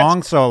there's a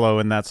gong solo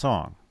in that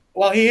song.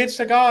 Well, he hits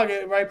the gong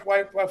right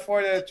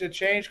before the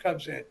change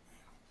comes in,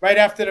 right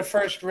after the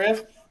first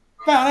riff.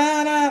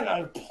 And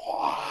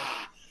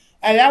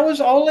that was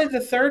only the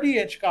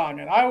 30-inch gong,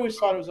 and I always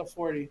thought it was a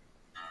 40.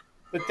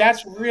 But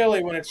that's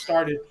really when it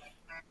started.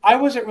 I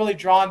wasn't really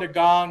drawn to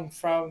gong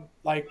from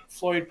like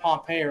Floyd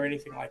Pompey or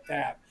anything like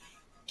that.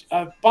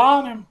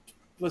 Bonham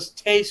was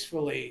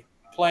tastefully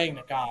playing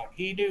the gong.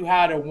 He knew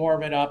how to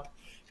warm it up.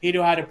 He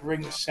knew how to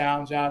bring the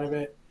sounds out of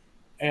it.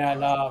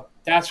 And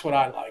that's what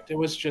I liked. It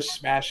was just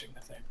smashing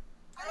the thing.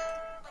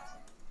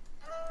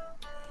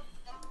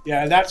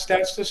 Yeah, that's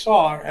the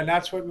song, and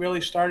that's what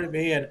really started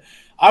me. And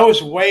I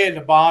was way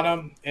into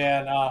Bonham.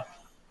 And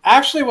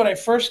actually, when I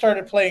first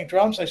started playing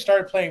drums, I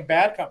started playing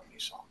Bad Company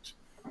songs.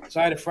 So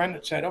I had a friend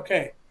that said,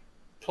 okay,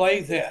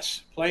 play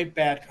this. Play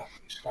Bad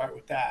Company. Start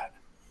with that.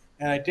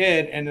 And I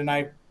did, and then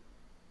I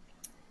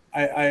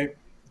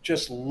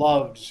just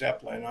loved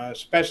Zeppelin,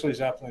 especially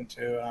Zeppelin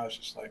 2. And I was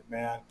just like,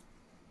 man.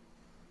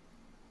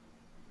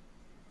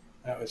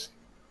 That was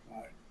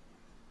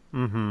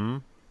Mm-hmm.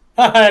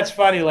 That's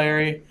funny,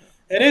 Larry.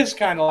 It is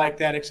kind of like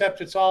that,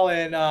 except it's all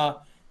in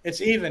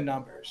it's even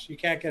numbers. You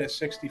can't get a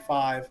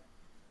 65.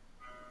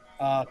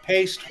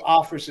 Paste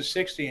offers a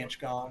 60-inch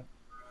gong,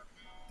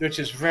 which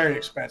is very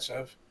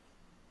expensive.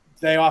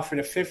 They offered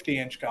a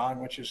 50-inch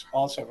gong, which is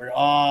also very.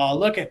 Oh,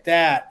 look at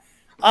that!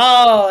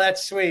 Oh,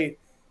 that's sweet.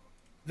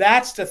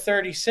 That's the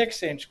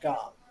 36-inch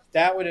gong.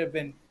 That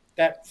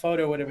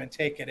photo would have been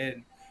taken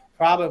in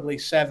probably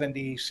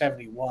 70,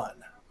 71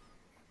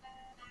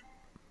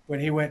 when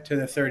he went to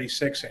the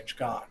 36-inch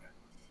gong.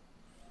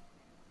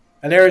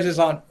 And there's his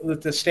on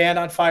the stand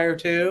on fire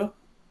too.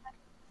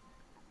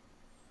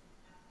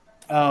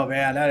 Oh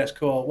man, that is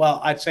cool. Well,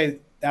 I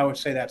would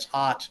say that's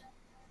hot.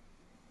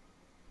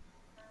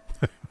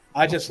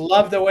 I just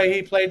loved the way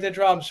he played the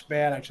drums,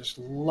 man. I just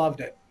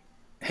loved it.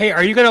 Hey,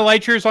 are you going to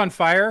light yours on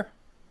fire?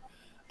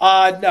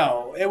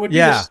 No, it would be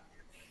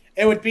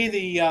it would be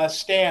the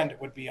stand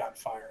would be on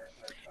fire.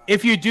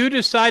 If you do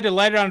decide to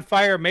light it on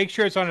fire, make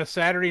sure it's on a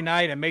Saturday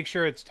night and make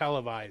sure it's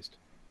televised.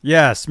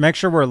 Yes, make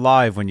sure we're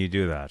live when you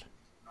do that.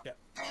 Yeah.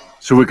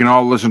 So we can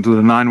all listen to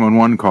the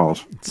 911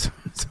 calls.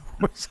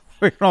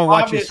 We can all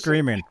watch you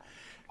screaming.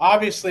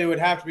 Obviously, it would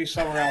have to be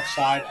somewhere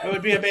outside. It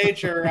would be a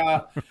major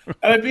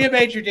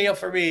deal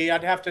for me.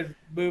 I'd have to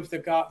move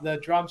the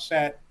drum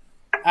set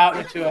out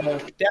into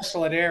a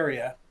desolate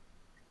area,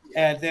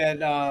 and then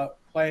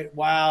play.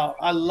 Wow,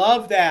 I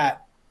love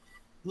that.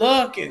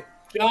 Look at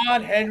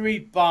John Henry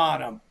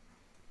Bonham.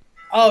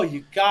 Oh,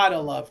 you gotta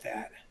love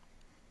that.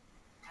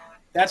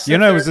 That's it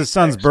was his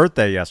son's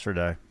birthday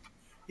yesterday.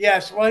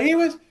 Yes, well,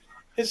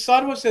 his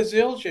son was a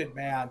Zildjian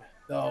man,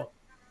 though.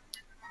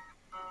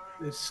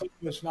 His son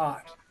was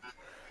not.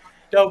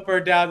 Don't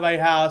burn down my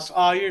house.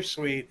 Oh, you're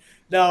sweet.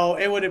 No,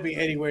 it wouldn't be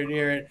anywhere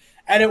near it,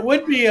 and it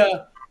would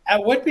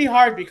be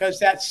hard because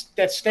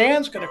that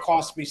stand's going to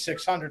cost me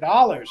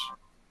 $600.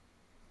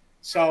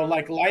 So,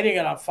 like, lighting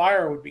it on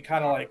fire would be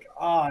kind of like,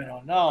 oh, I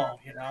don't know,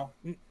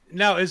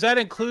 Now, is that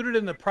included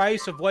in the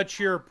price of what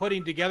you're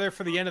putting together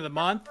for the end of the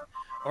month?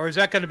 Or is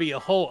that going to be a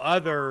whole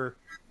other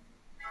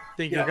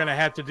thing you're going to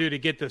have to do to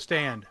get the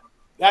stand?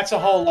 That's a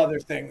whole other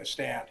thing, the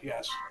stand,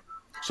 yes.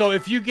 So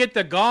if you get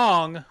the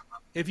gong,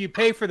 if you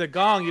pay for the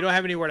gong, you don't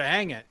have anywhere to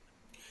hang it.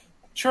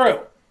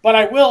 True, but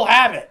I will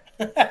have it.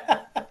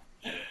 That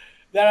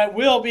it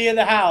will be in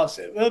the house.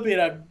 It will be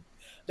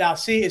now,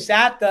 see, is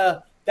that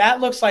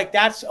that looks like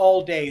that's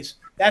old days.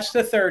 That's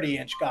the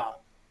 30-inch gong.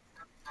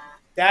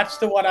 That's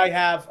the one I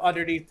have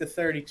underneath the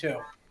 32.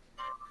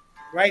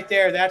 Right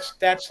there,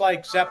 that's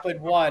like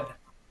Zeppelin 1,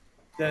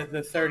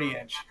 the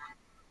 30-inch.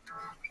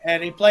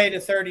 And he played a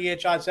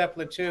 30-inch on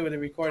Zeppelin 2 in the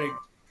recording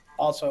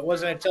also. It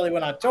wasn't until he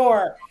went on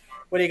tour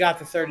when he got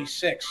the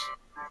 36.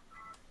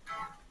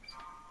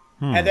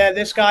 And then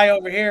this guy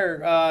over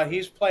here,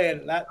 he's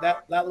playing,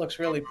 that looks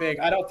really big.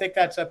 I don't think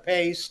that's a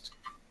paste.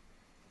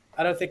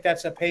 I don't think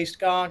that's a paste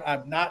gong.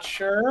 I'm not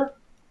sure.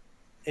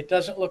 It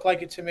doesn't look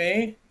like it to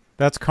me.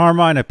 That's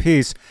Carmine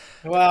Apiece.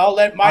 Well,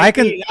 that might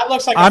be. That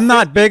looks like I'm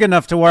not big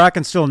enough to where I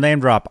can still name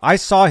drop. I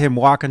saw him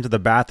walk into the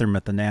bathroom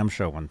at the NAMM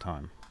show one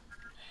time.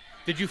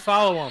 Did you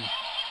follow him?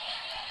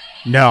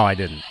 No, I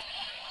didn't.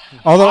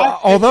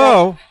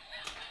 Although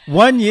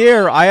 1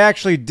 year I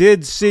actually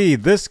did see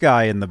this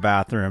guy in the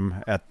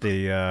bathroom at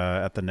the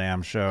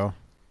NAMM show.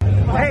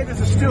 Hey, this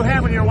is Stu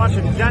Hammond. You're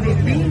watching Johnny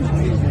Bean's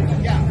music.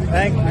 Yeah.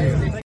 Thank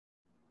you.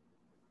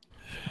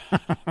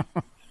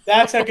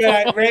 That's a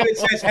good. Raven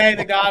says, "Hey,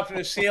 the god from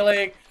the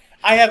ceiling."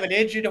 I have an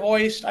engine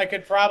hoist. I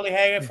could probably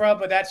hang it from,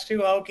 but that's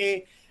too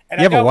hokey. And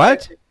you have a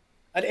what?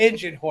 An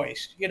engine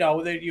hoist.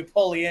 That you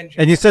pull the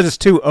engine. And you said it's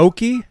too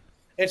oaky?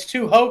 It's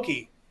too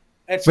hokey.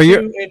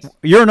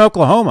 You're in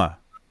Oklahoma.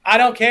 I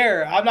don't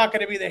care. I'm not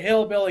going to be the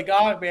hillbilly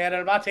gong man, and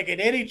I'm not taking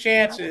any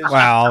chances.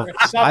 Well,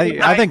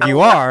 I think you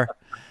are.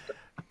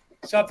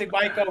 Something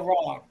might go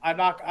wrong. I'm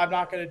not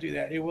going to do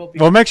that. It will be.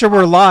 Well, make sure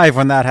we're live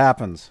when that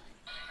happens.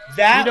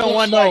 That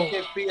looks like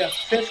it'd be a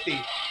 50.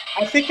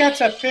 I think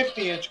that's a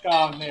 50-inch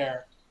gong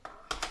there.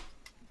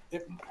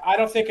 I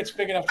don't think it's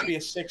big enough to be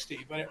a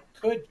 60, but it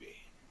could be.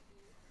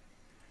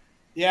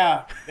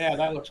 Yeah,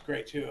 that looks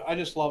great too. I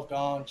just love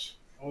gongs.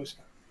 Always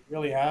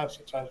really have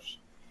since I was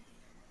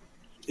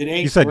in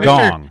eighth You said grade.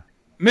 gong.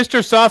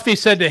 Mr. Softy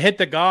said to hit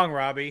the gong,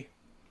 Robbie.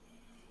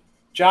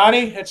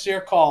 Johnny, it's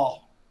your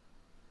call.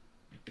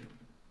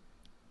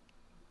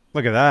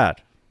 Look at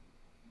that.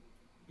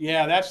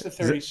 Yeah, that's the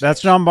 36.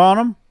 That's John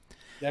Bonham?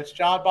 That's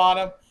John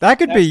Bonham. That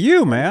could be That's you,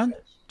 the man.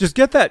 36. Just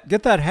get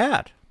that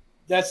hat.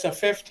 That's the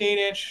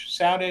 15-inch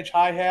sound edge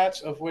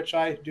hi-hats, of which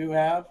I do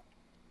have.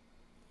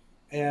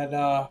 And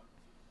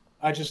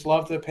I just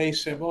love the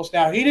pace cymbals.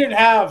 Now, they didn't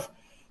have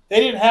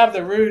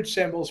the rude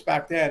cymbals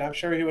back then. I'm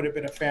sure he would have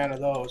been a fan of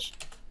those.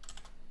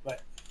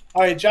 But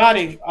all right,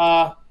 Johnny,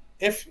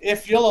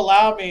 if you'll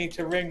allow me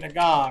to ring the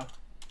gong,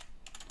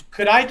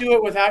 could I do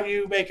it without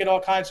you making all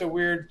kinds of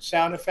weird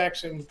sound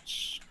effects and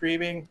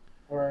screaming,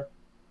 or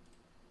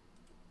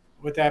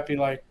would that be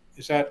like?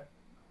 Is that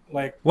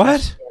like What?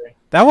 necessary?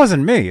 That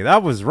wasn't me.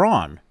 That was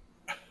Ron.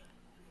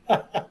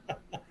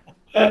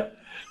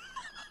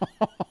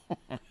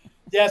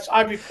 Yes,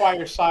 I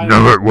require silence.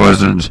 No, it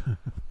wasn't.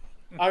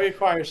 I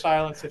require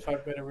silence if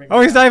I've been a ring.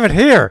 Oh, he's not even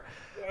here.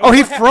 Oh,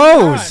 he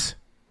froze.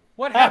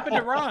 What happened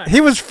to Ron?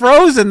 He was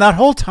frozen that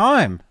whole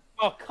time.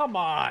 Oh, come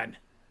on.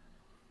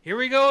 Here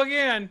we go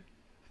again.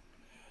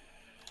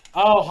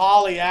 Oh,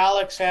 Holly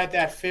Alex had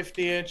that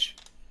 50-inch.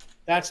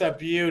 That's a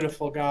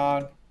beautiful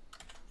gong.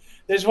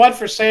 There's one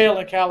for sale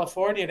in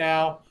California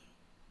now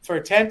for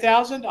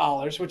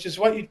 $10,000, which is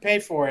what you'd pay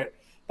for it.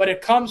 But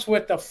it comes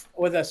with a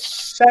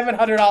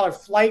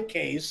 $700 flight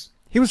case.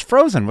 He was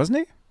frozen, wasn't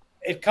he?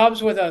 It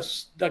comes with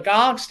the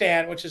gong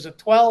stand, which is a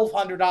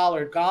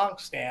 $1,200 gong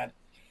stand.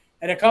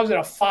 And it comes with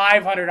a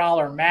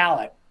 $500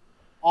 mallet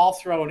all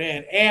thrown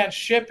in. And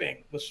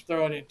shipping was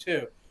thrown in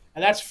too.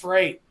 And that's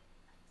freight.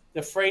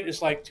 The freight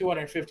is like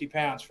 250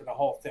 pounds for the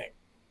whole thing.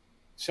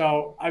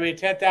 So, I mean,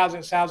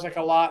 10,000 sounds like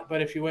a lot,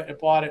 but if you went and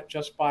bought it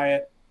just by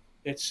it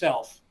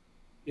itself,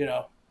 you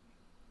know.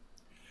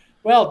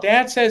 Well,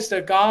 Dan says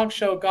the Gong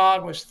Show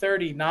gong was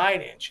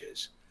 39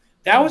 inches.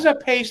 That was a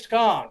paced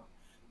gong.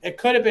 It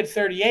could have been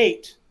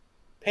 38.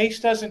 Pace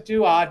doesn't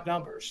do odd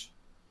numbers.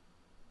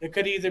 It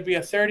could either be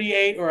a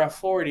 38 or a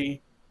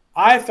 40.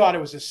 I thought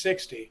it was a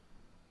 60.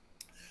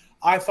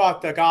 I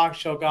thought the Gong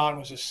Show gong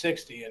was a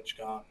 60-inch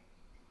gong.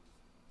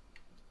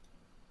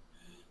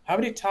 How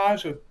many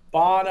times would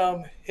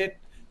Bonham hit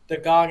the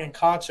gong in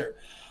concert?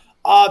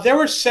 There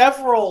were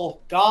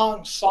several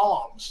gong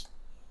songs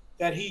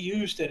that he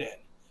used it in.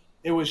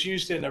 It was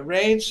used in the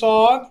Rain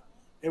song.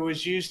 It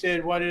was used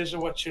in What Is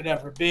and What Should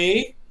Never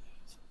Be.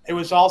 It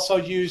was also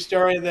used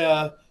during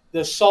the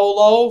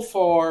solo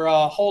for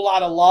A Whole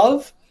Lot of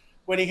Love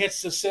when he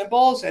hits the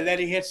cymbals and then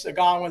he hits the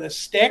gong with a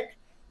stick,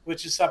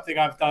 which is something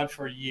I've done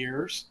for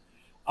years.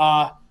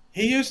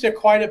 He used it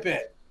quite a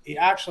bit. He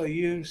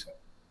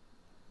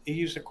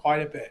used it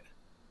quite a bit.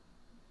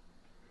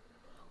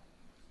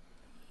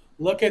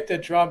 Look at the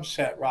drum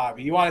set,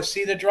 Robbie. You want to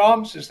see the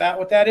drums? Is that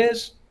what that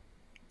is?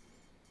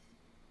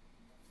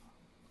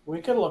 We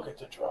can look at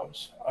the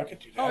drums. I could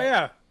do that. Oh,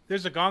 yeah.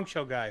 There's a Gong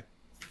Show guy.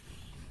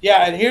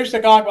 Yeah, and here's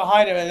the gong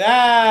behind him, and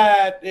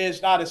that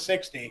is not a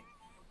 60.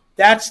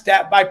 That's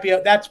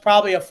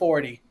probably a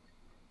 40.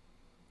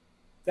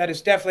 That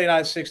is definitely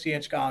not a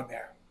 60-inch gong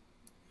there.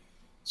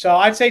 So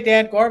I'd say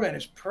Dan Gorman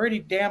is pretty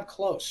damn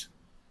close.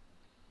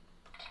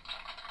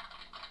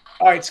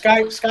 All right,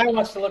 Sky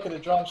wants to look at the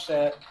drum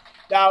set.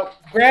 Now,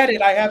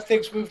 granted, I have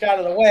things moved out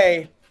of the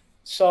way,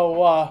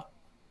 so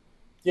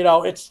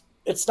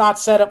it's not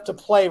set up to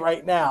play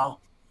right now.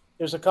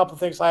 There's a couple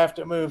things I have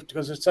to move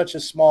because it's such a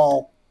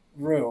small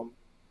room.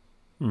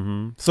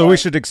 Mm-hmm. So we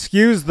should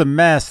excuse the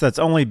mess that's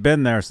only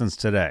been there since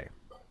today.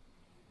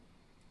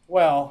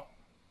 Well,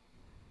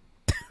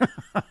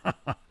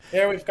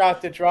 there we've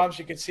got the drums.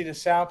 You can see the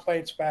sound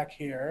plates back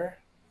here.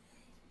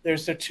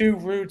 There's the two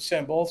rude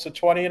cymbals, a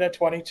 20 and a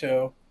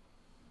 22.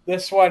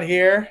 This one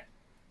here,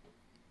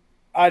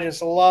 I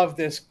just love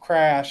this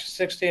crash,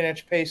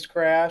 16-inch paste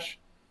crash,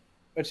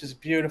 which is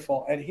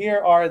beautiful. And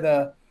here are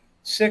the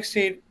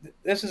 16.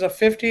 This is a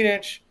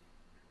 15-inch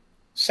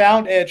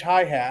sound edge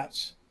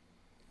hi-hats.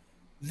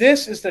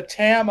 This is the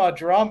Tama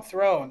drum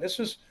throne. This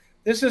is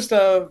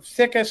the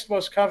thickest,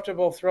 most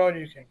comfortable throne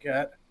you can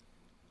get,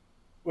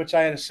 which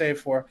I had to save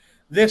for.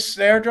 This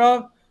snare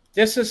drum,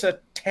 this is a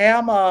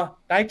Tama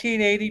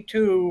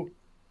 1982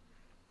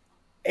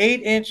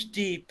 8-inch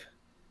deep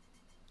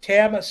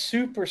Tama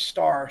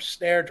Superstar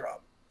snare drum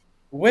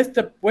with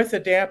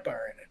the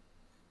damper in it.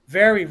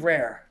 Very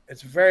rare.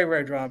 It's a very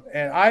rare drum.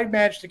 And I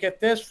managed to get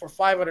this for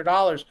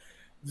 $500.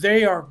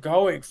 They are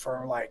going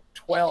for like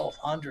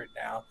 $1,200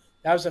 now.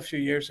 That was a few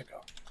years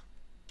ago.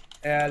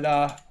 And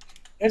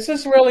it's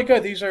just really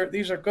good. These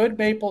are good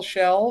maple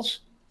shells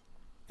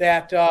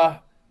that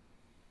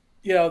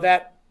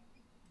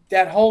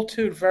that hold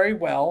tune very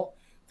well.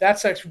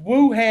 That's a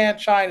Wuhan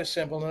China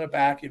symbol in the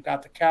back. You've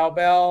got the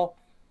cowbell.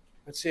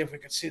 Let's see if we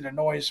can see the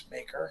noise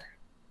maker.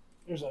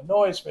 There's a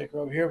noise maker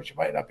over here, but you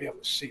might not be able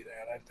to see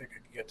that. I think I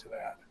can get to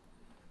that.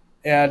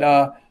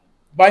 And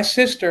My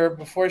sister,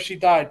 before she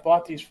died,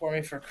 bought these for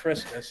me for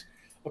Christmas.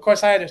 Of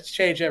course, I had to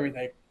change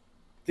everything.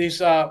 These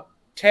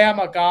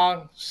Tama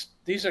gongs.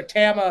 These are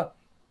Tama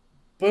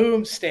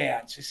boom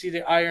stands. You see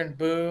the iron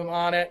boom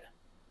on it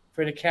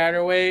for the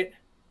counterweight.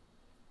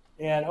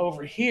 And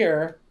over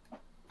here,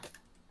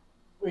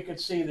 we could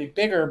see the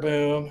bigger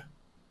boom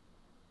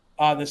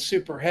on the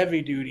super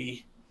heavy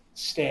duty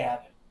stand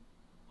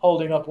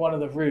holding up one of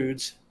the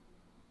roods,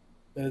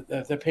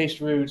 the paste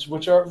roods,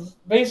 which are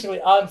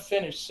basically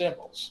unfinished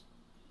cymbals.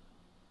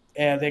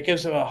 And that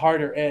gives them a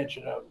harder edge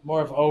and more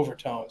of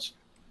overtones.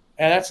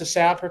 And that's a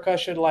Sound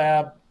Percussion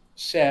Lab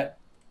set,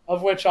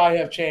 of which I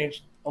have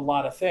changed a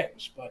lot of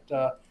things.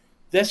 But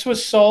this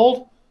was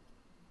sold.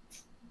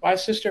 My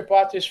sister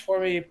bought this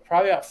for me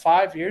probably about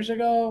 5 years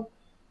ago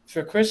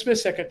for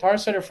Christmas at Guitar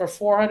Center for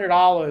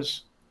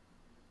 $400.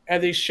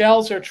 And these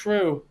shells are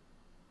true.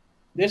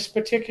 This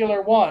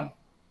particular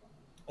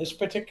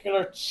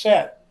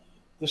set,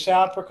 the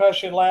Sound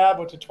Percussion Lab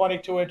with the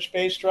 22-inch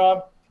bass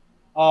drum,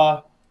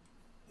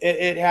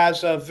 it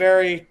has a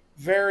very,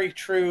 very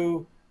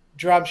true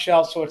drum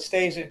shell, so it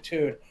stays in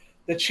tune.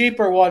 The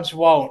cheaper ones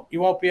won't.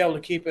 You won't be able to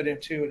keep it in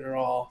tune at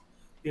all,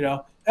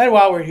 And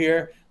while we're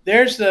here,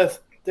 there's the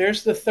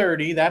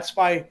 30. That's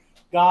my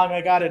gong I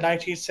got in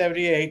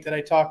 1978 that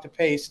I talked to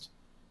Paste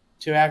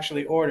to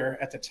actually order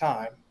at the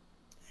time.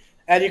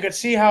 And you can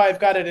see how I've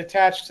got it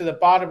attached to the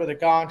bottom of the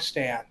gong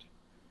stand.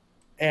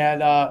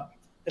 And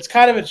it's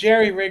kind of a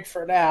jerry rig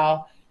for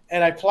now.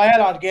 And I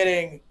plan on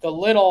getting the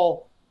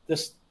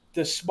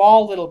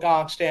small little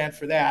gong stand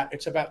for that.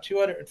 It's about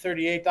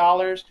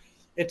 $238.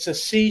 It's a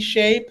C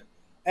shape,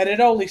 and it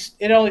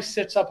only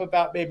sits up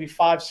about maybe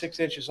 5-6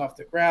 inches off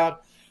the ground.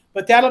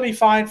 But that'll be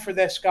fine for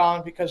this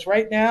gong because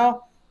right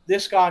now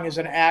this gong is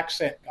an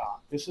accent gong.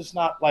 This is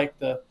not like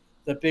the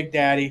Big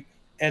Daddy.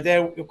 And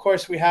then of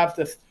course we have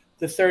the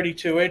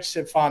 32-inch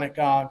symphonic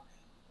gong,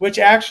 which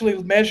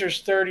actually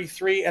measures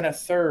 33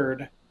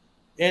 1/3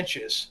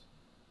 inches.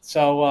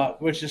 So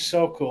which is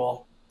so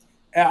cool.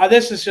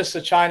 This is just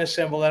a China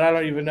cymbal, and I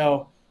don't even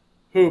know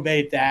who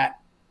made that,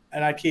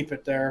 and I keep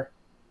it there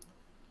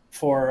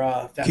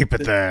for that. Keep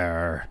it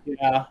there.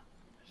 Yeah.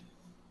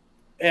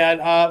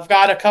 And I've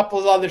got a couple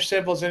of other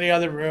cymbals in the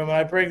other room, and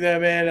I bring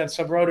them in and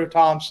some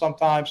rototoms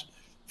sometimes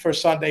for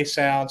Sunday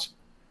sounds.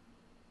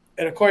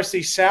 And of course,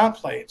 these sound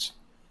plates.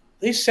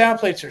 These sound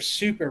plates are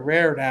super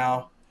rare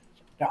now.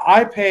 Now,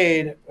 I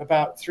paid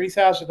about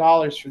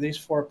 $3,000 for these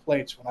 4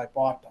 plates when I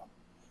bought them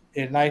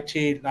in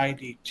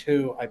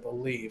 1992, I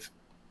believe.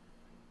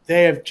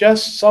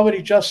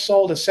 Somebody just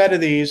sold a set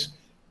of these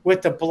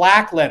with the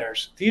black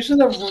letters. These are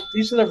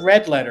the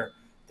red letter.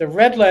 The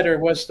red letter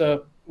was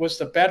the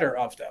better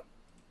of them.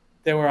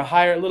 They were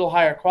a little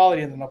higher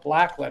quality than the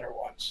black letter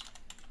ones.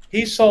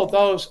 He sold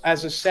those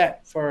as a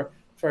set for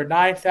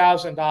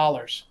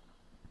 $9,000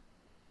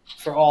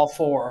 for all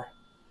 4.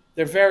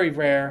 They're very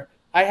rare.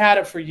 I had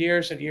it for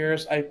years and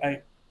years.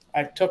 I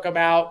took them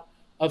out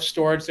of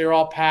storage. They were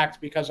all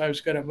packed because I was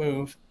going to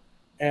move,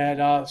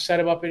 and set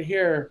them up in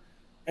here.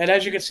 And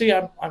as you can see,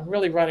 I'm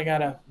really running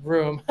out of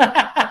room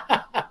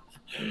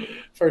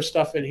for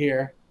stuff in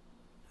here.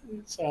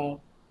 So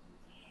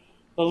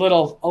a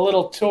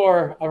little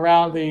tour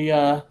around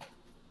the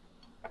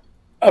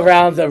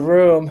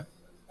room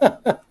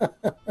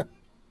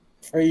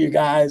for you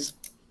guys.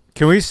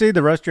 Can we see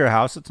the rest of your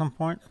house at some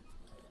point?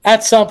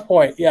 At some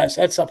point, yes.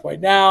 At some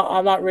point. Now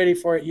I'm not ready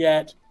for it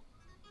yet.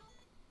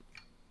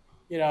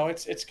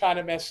 It's kind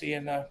of messy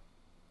in the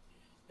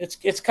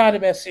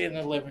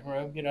living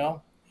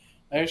room.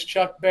 There's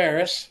Chuck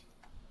Barris.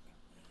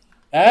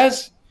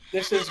 This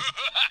is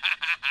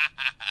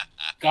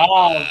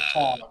Gong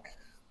Talk.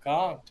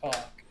 Gong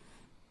Talk.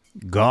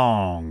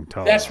 Gong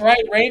Talk. That's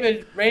right.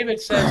 Raven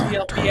says he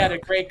had a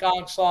great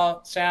gong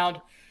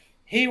sound.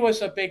 He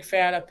was a big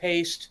fan of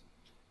Paste,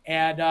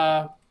 and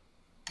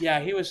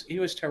he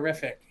was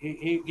terrific.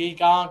 He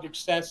gonged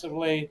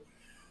extensively.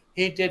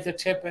 He did the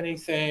timpani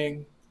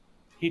thing.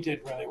 He did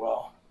really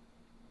well.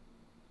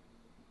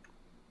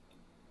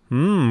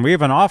 We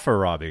have an offer,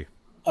 Robbie.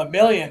 $1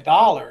 million.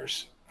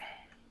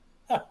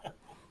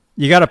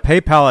 You got to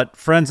PayPal it,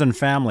 friends and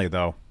family,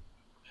 though.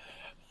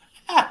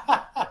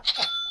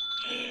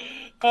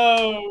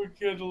 Oh,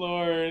 good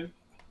Lord.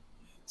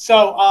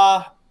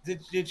 So,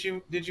 did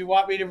you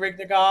want me to ring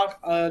the gong?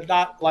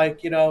 Not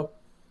like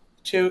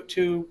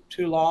too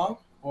long,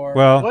 or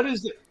well, what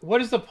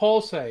does the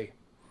poll say?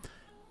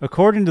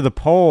 According to the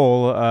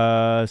poll,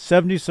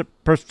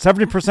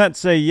 70%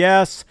 say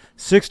yes,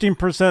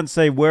 16%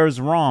 say where's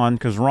Ron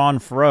because Ron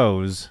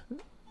froze,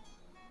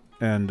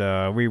 and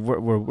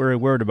we're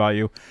worried about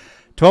you.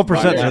 12%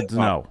 said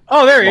no.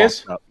 Oh, there he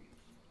is.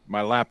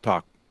 My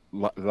laptop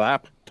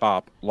locked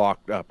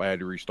up. I had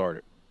to restart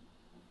it.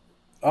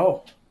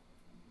 Oh,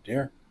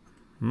 dear.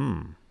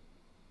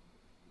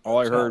 All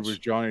I heard was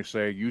Johnny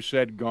say, "You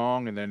said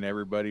gong," and then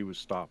everybody was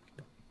stopped.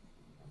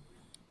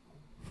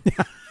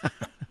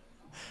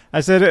 I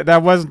said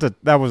that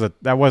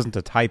wasn't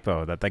a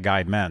typo. That the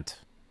guy meant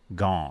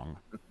gong.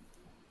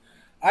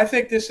 I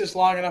think this is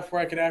long enough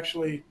where I can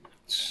actually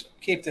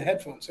keep the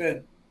headphones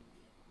in.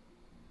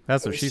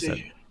 That's Let what me she see.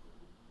 said.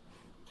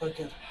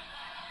 Looking.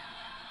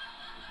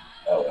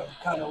 Oh, I'm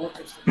kind of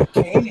looking for the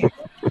cane.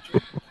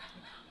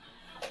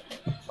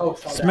 Oh,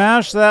 fell down.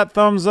 Smash that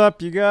thumbs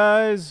up, you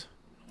guys.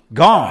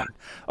 Gong.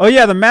 Oh,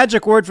 yeah, the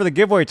magic word for the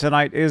giveaway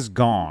tonight is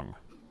gong.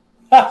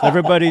 So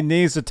everybody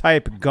needs to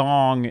type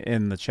gong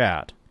in the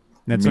chat.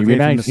 And it's okay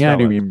if you misspell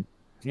it.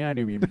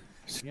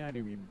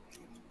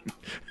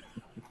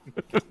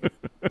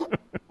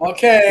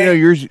 Okay.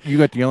 You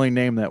got the only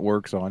name that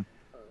works on.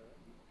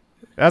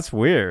 That's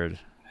weird.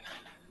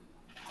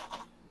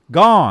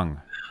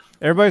 Gong.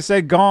 Everybody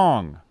say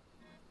gong.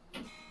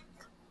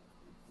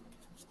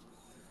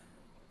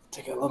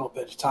 Take a little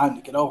bit of time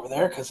to get over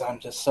there because I'm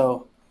just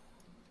so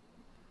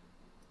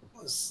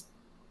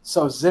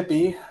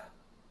zippy.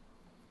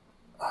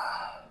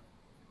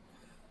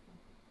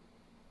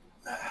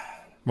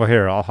 Well,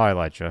 here, I'll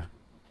highlight you.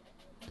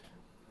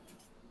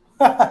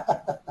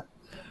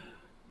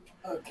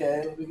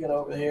 Okay, let me get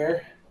over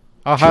here.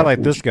 I'll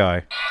highlight this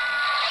guy.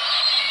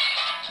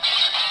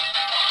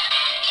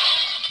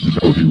 You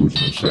know he was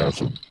an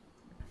assassin.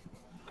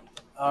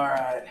 All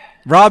right.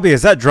 Robbie,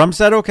 is that drum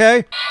set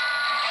okay?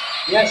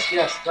 Yes,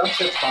 drum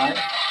set's fine.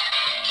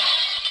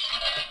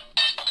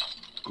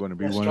 Going to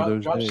be Yes, one of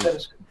those drum days. set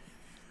is good.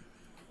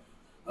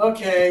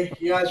 Okay,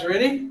 you guys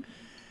ready?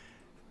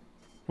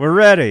 We're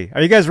ready.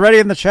 Are you guys ready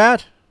in the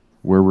chat?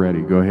 We're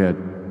ready. Go ahead.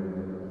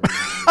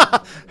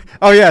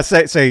 Oh yeah,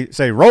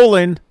 say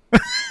rolling.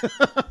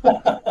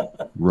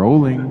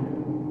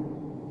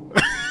 Rolling.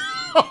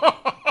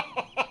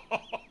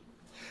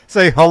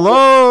 Say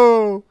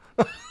hello.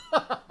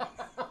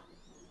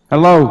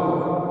 Hello.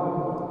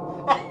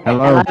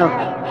 Hello.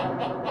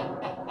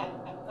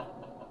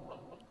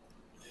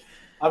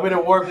 I'm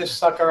gonna warm this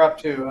sucker up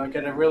too. I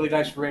get a really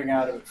nice ring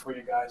out of it for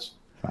you guys.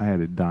 I had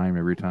a dime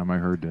every time I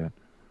heard that.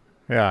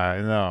 Yeah,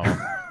 I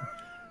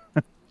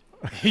know.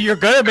 You're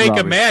gonna make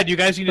Robbie. him mad. You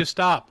guys need to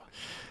stop.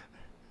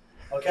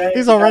 Okay.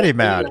 He's You already guys-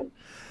 mad.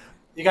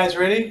 You guys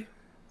ready?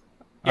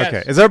 Yes.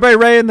 Okay. Is everybody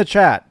ready in the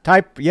chat?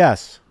 Type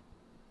yes.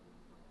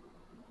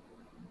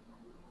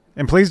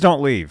 And please don't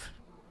leave.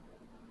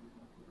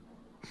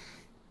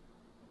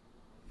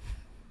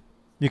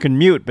 You can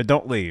mute, but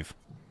don't leave.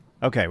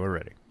 Okay, we're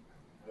ready.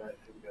 All right,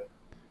 here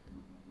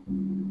we go.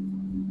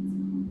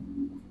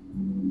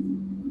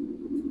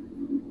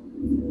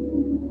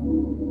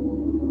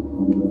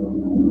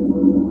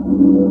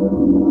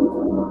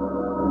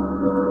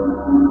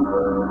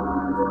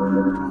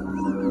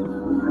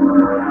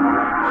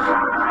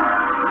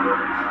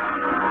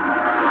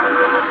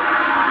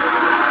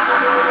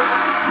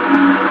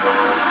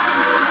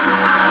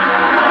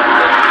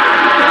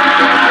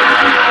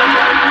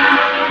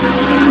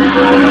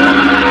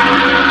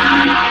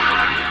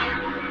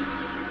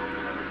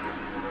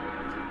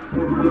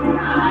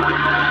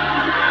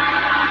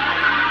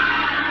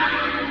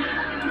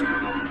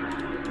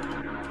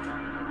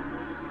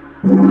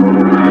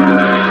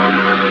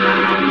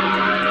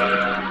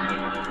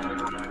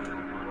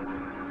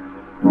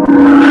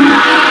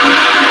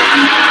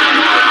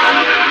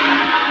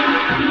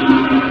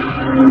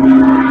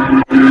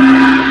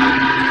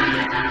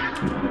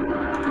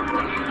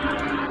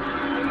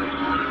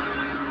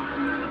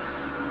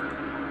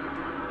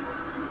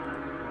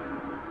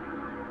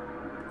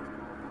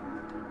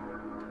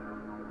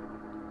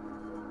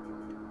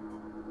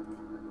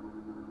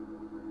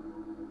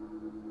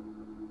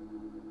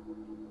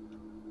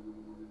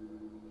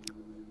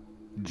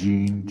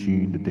 Gene,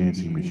 the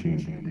dancing machine.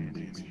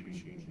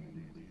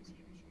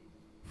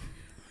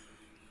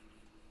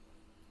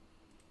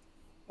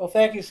 Well,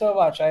 thank you so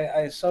much.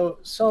 I so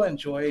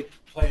enjoyed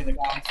playing the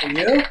gong for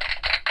you.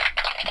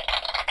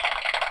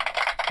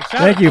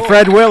 Thank you,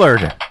 Fred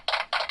Willard.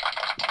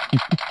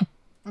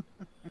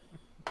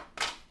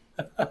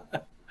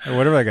 Or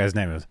whatever that guy's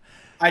name is.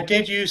 I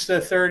did use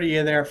the 30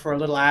 in there for a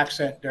little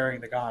accent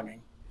during the gonging.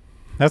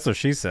 That's what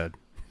she said.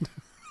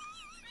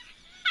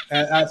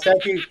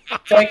 Thank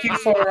you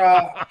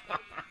for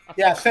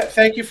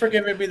thank you for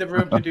giving me the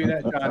room to do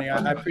that, Johnny.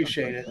 I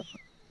appreciate it.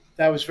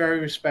 That was very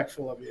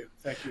respectful of you.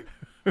 Thank you.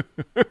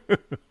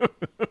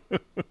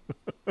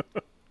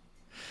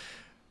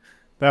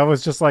 That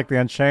was just like the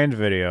Unchained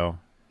video.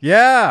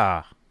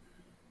 Yeah.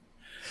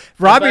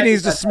 Robbie glad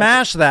needs you to got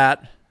smash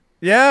that.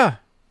 Yeah.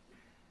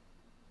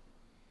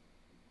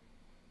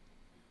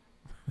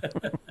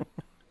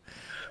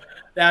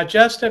 Now,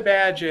 just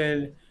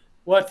imagine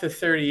what the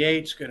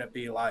 38's going to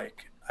be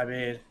like. I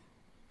mean,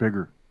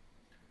 Bigger.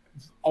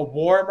 a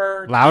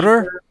warmer,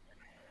 Louder? deeper-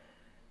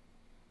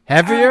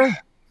 Heavier?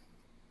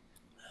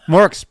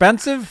 More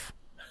expensive?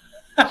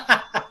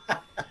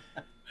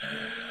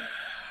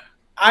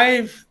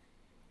 I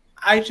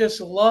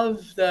just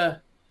love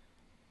the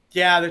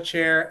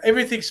chair.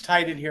 Everything's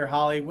tight in here,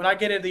 Holly. When I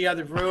get in the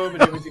other room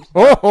and everything's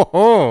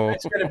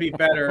it's going to be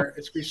better.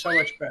 It's going to be so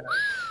much better.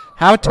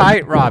 How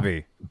tight,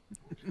 Robbie?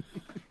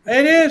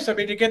 It is. I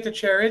mean, to get the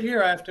chair in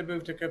here, I have to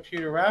move the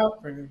computer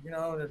out.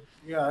 It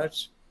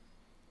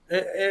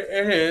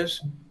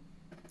is.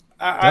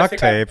 Duct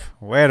tape?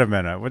 Wait a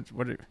minute.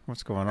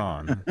 What's going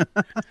on?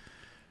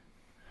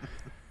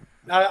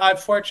 I'm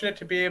fortunate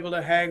to be able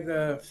to hang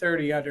the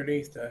 30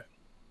 underneath the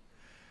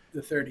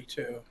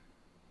 32.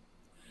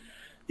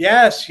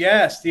 Yes,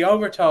 the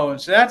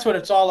overtones. That's what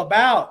it's all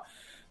about.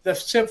 The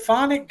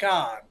symphonic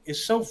gong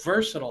is so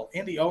versatile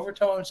in the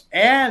overtones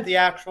and the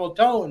actual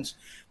tones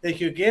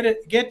that you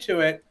get to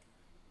it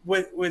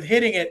with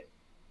hitting it,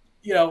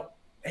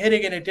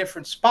 hitting it in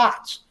different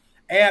spots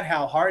and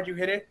how hard you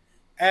hit it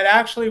and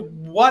actually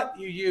what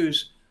you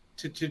use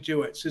to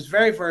do it. So it's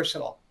very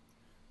versatile.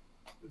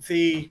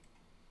 The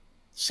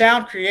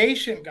sound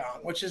creation gong,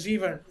 which is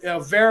even a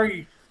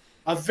very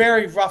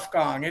rough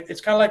gong.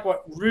 It's kind of like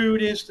what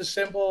rude is to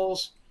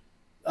cymbals.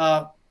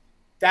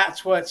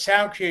 That's what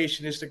sound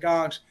creation is to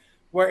gongs,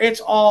 where it's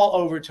all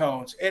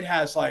overtones. It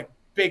has like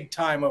big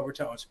time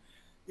overtones.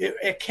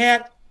 It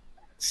can't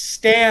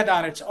stand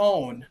on its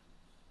own.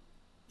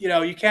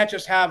 You can't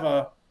just have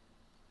a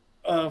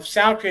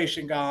sound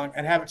creation gong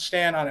and have it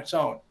stand on its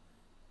own,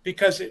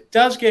 because it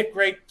does get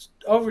great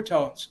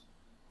overtones,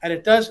 and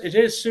it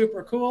is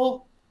super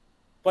cool,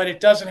 but it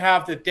doesn't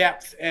have the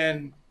depth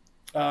and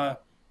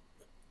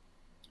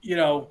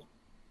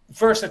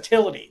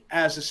versatility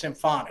as a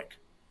symphonic.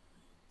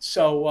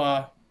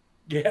 So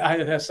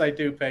yes, I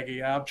do,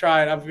 Peggy. I'm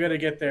trying. I'm gonna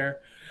get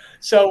there.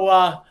 So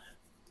I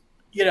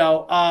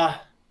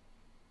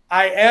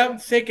am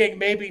thinking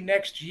maybe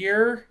next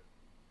year,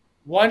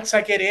 once I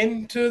get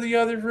into the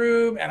other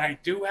room and I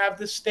do have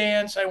the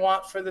stands I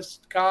want for the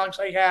gongs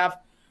I have,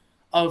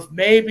 of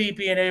maybe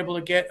being able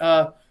to get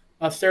a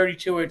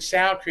 32-inch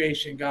sound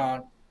creation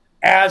gong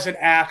as an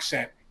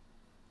accent.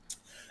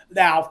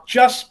 Now,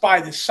 just by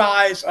the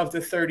size of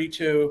the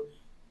 32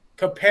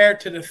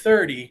 compared to the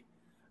 30,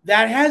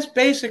 that has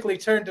basically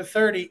turned the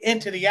 30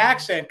 into the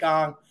accent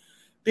gong,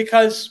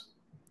 because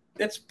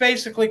it's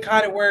basically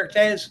kind of where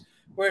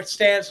it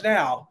stands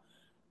now.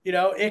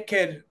 It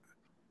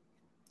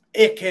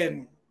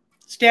can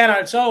stand on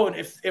its own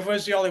if it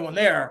was the only one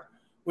there,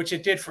 which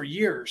it did for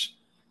years.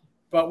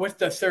 But with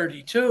the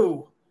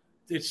 32,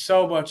 it's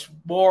so much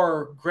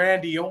more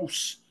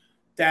grandiose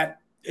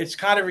that it's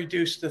kind of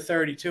reduced the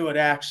 32 at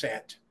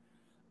accent.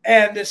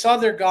 And this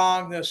other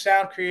gong, the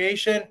sound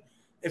creation,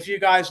 if you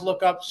guys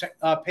look up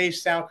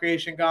Pace sound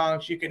creation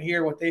gongs, you can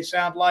hear what they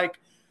sound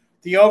like.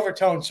 The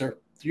overtones are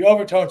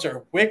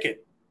wicked,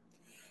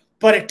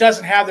 but it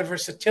doesn't have the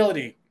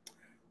versatility.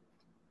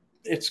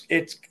 It's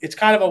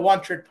kind of a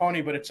one-trick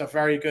pony, but it's a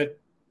very good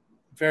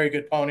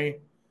pony,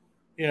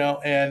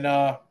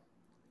 and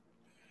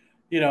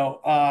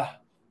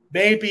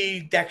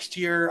maybe next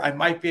year I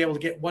might be able to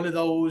get one of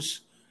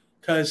those,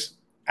 because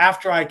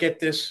after I get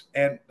this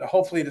and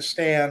hopefully the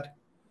stand,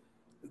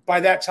 by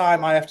that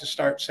time I have to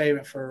start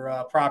saving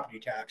for property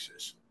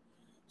taxes.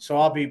 So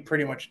I'll be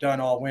pretty much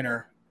done all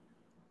winter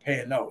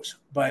paying those.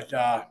 But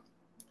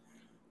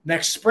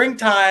next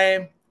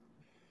springtime,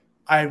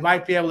 I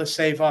might be able to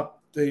save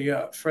up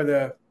for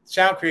the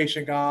sound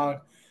creation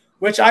gong,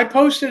 which I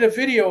posted a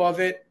video of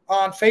it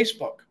on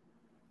Facebook.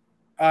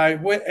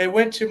 It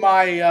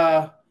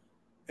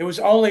was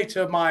only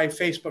to my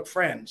Facebook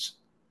friends,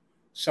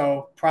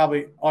 so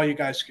probably all you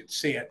guys could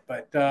see it.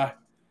 But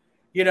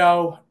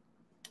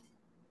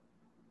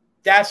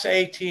that's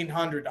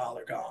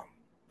 $1,800 gong.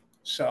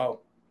 So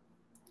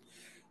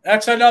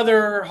that's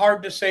another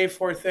hard to save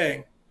for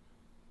thing.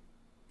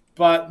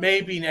 But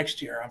maybe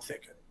next year, I'm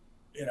thinking,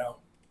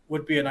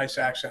 would be a nice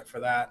accent for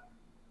that.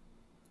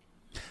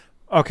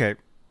 Okay,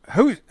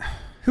 who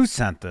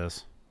sent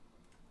this?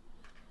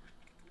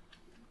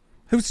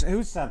 Who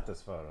sent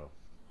this photo?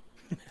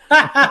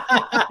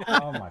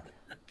 Oh my!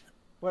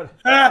 What?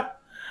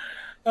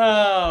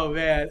 Oh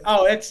man!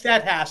 Oh,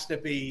 that has to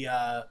be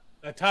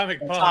Atomic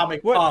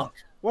Punk.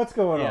 What's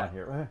going on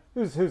here?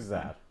 Who's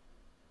that?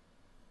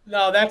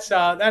 No,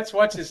 that's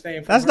what's his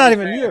name. That's not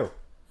even you.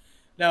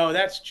 No,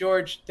 that's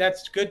George.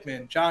 That's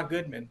Goodman. John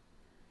Goodman.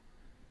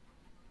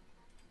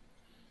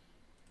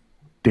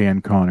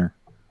 Dan Connor.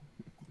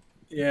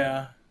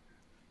 Yeah.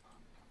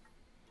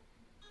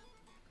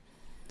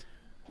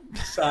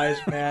 Size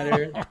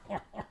matter.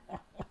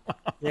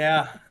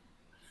 Yeah.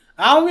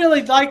 I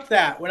really liked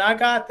that. When I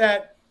got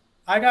that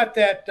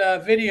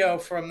video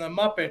from the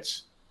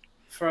Muppets,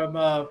 from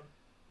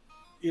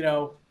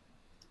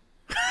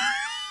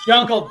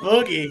Jungle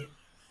Boogie.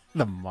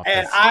 The Muppets.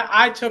 And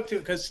I took to,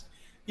 because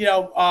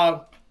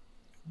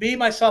me,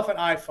 myself, an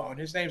iPhone.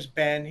 His name's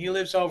Ben. He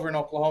lives over in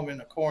Oklahoma in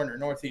the corner,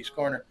 northeast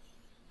corner.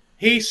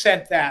 He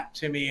sent that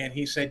to me, and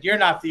he said, "You're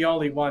not the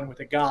only one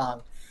with a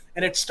gong."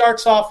 And it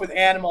starts off with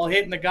Animal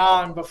hitting the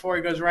gong before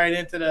he goes right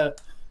into the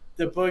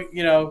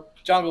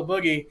Jungle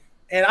Boogie.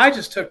 And I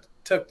just took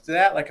to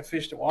that like a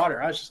fish to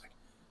water. I was just like,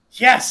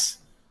 yes,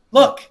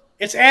 look,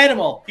 it's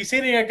Animal. He's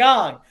hitting a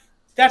gong.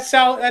 That's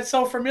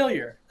so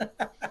familiar.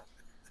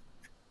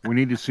 We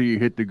need to see you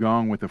hit the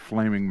gong with a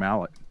flaming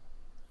mallet.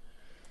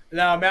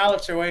 No,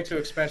 mallets are way too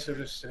expensive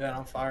to set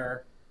on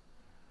fire.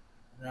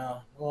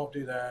 No, we won't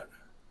do that.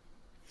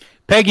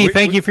 Peggy,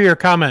 thank you for your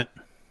comment.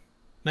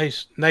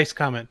 Nice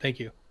comment. Thank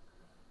you.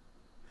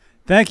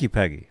 Thank you,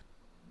 Peggy.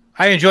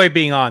 I enjoy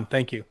being on.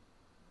 Thank you.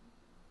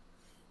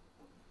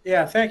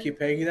 Yeah, thank you,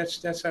 Peggy.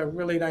 That's a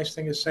really nice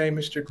thing to say,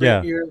 Mr.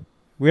 Great Year.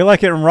 We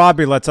like it when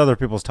Robbie lets other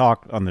people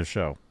talk on the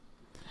show.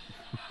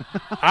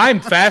 I'm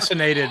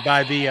fascinated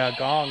by the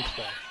gong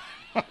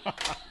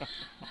stuff.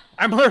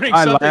 I'm learning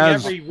something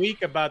every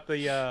week about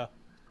the.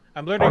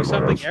 I'm learning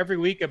something every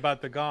week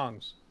about the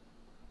gongs.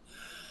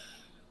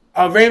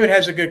 Raymond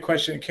has a good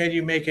question. Can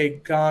you make a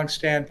gong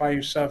stand by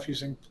yourself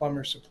using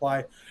plumber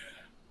supply?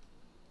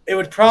 It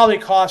would probably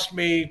cost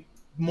me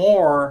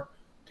more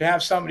to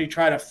have somebody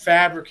try to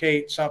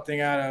fabricate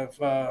something out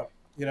of,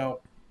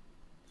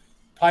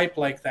 pipe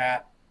like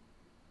that.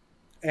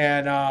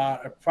 And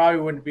it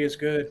probably wouldn't be as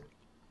good.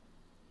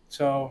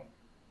 So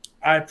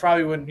I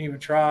probably wouldn't even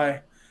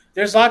try.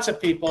 There's lots of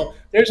people.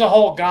 There's a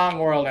whole gong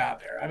world out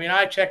there. I mean,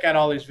 I check out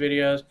all these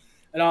videos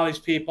and all these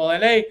people,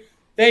 and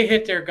they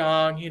hit their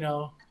gong,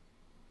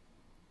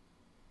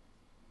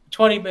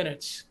 20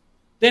 minutes.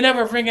 They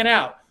never ring it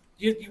out.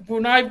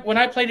 When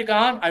I play the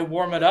gong, I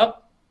warm it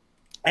up,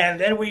 and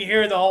then we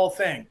hear the whole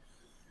thing.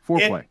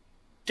 Foreplay. It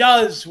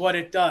does what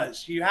it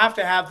does. You have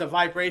to have the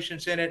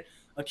vibrations in it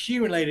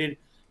accumulated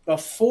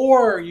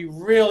before you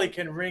really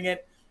can ring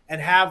it and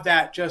have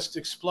that just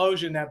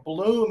explosion, that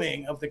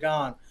blooming of the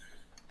gong.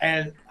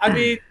 And I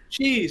mean,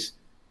 geez,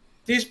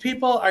 these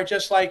people are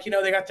just like,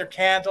 they got their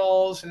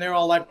candles and they're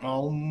all like,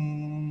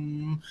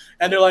 and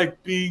they're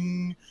like,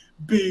 bing,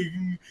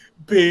 bing,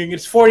 bing.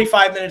 It's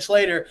 45 minutes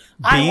later.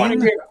 Bing? I want to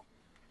hear,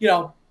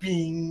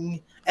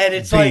 bing. And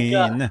it's bing.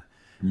 Like,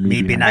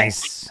 maybe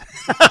nice.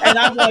 And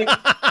I'm like,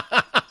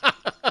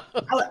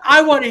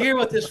 I want to hear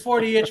what this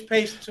 40-inch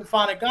pace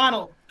symphonic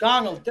gong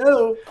will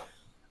do.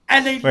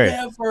 And they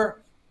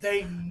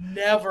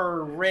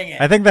never ring it.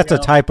 I think that's a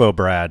typo,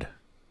 Brad.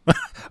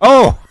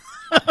 Oh!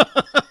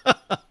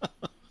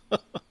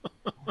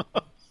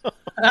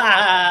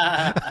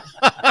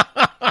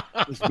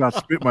 Just about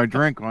spit my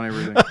drink on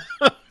everything.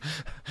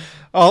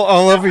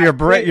 all over your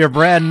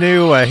brand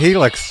new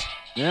Helix.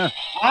 Yeah.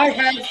 I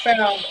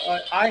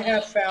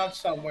have found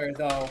somewhere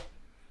though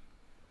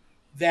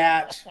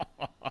that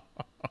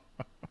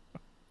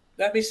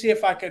let me see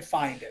if I can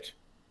find it,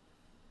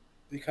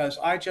 because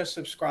I just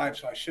subscribed,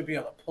 so I should be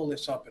able to pull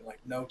this up in like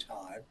no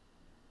time.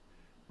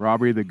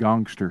 Robbie the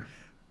Gongster.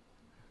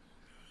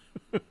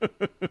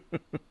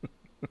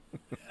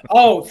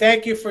 Oh,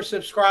 thank you for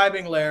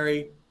subscribing,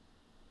 Larry.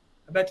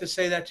 I meant to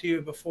say that to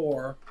you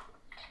before.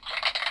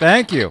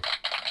 Thank you.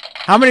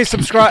 How many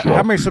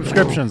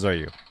subscriptions are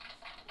you?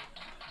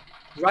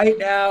 Right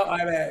now,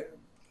 I'm at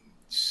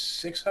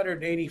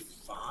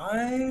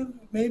 685,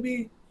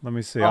 maybe. Let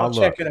me see. I'll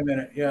check in a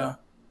minute. Yeah.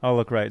 I'll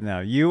look right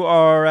now. You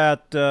are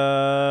at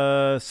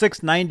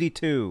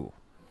 692.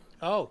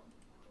 Oh,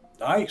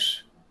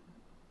 nice.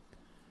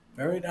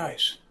 Very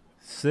nice.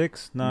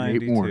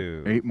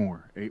 692. Eight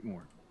more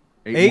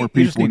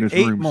people in this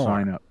room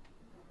sign up.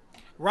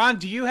 Ron,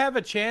 do you have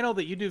a channel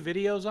that you do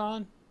videos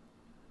on?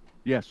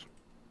 Yes.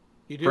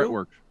 You do?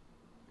 Fretworks.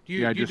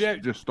 I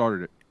just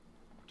started it.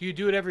 Do you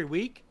do it every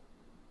week?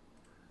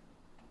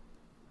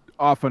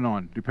 Off and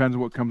on. Depends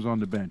on what comes on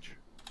the bench.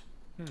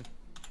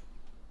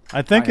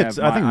 I think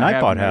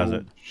Nightbot has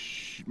it.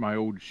 My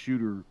old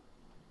shooter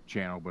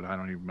channel, but I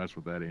don't even mess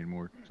with that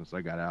anymore since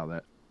I got out of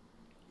that.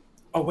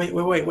 Oh,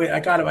 wait. I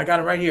got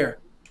him right here.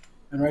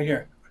 And right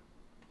here.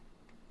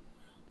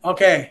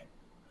 Okay.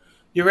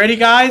 You ready,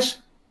 guys?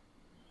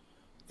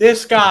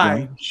 This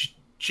guy,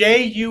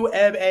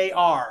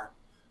 Jumar,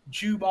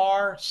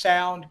 Jumar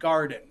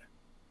Soundgarden.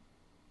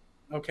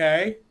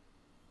 Okay?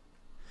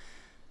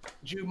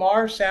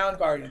 Jumar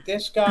Soundgarden.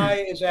 This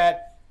guy is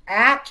at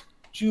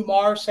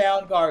Jumar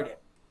Soundgarden.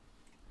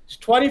 It's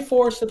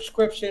 24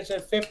 subscriptions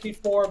and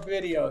 54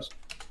 videos.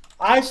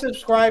 I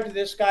subscribed to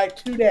this guy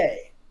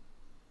today.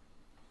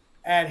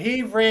 And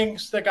he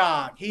rings the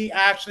gong. He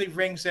actually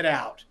rings it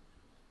out.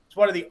 It's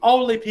one of the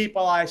only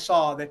people I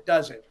saw that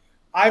does it.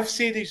 I've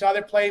seen these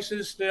other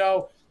places,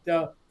 the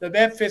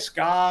Memphis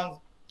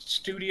Gong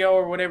Studio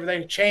or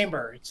whatever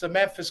chamber. It's the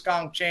Memphis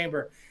Gong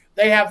Chamber.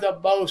 They have the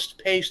most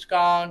paced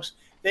gongs.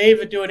 They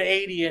even do an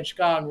 80-inch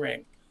gong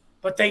ring.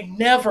 But they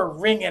never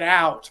ring it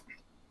out.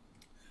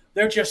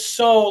 They're just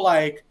so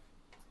like,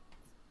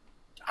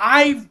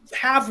 I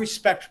have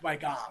respect for my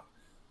gong.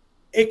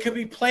 It could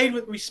be played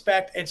with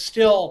respect and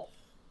still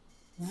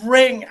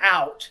ring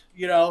out,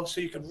 so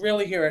you can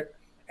really hear it.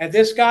 And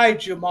this guy,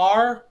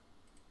 Jumar,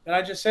 that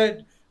I just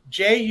said,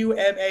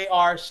 Jumar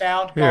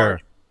Soundgarden.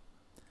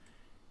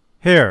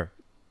 Here.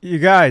 You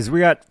guys,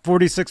 we got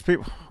 46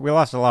 people. We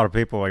lost a lot of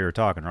people while you were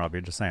talking,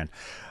 Robbie, just saying.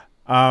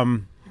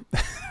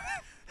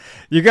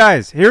 You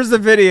guys, here's the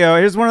video.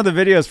 Here's one of the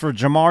videos for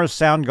Jamar's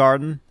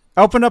Soundgarden.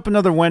 Open up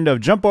another window,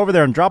 jump over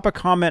there, and drop a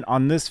comment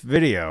on this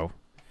video.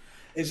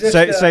 Is this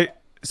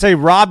say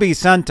Robbie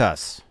sent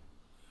us.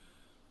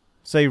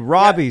 Say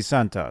Robbie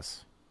sent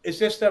us. Is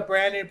this the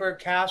Brandenburg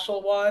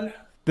Castle one?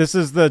 This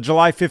is the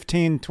July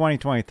 15,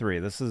 2023.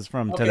 This is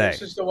from today.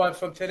 This is the one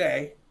from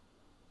today.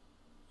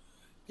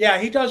 Yeah,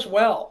 he does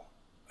well.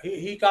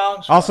 He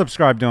gongs. I'll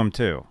subscribe to him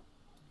too.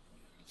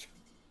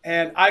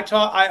 And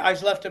I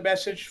left a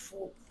message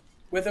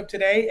with him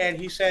today, and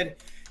he said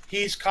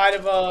he's kind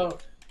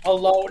of a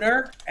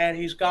loner, and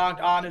he's gone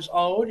on his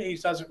own. He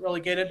doesn't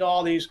really get into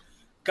all these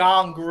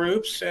gong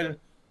groups. And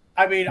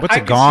I mean, What's I a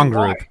can gong see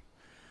why. group?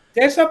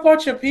 There's a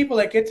bunch of people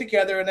that get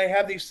together and they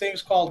have these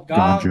things called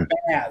gong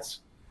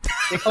baths.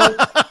 They call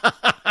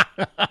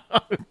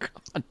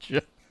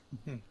Gotcha.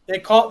 they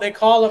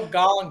call them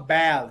gong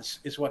baths,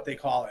 is what they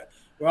call it.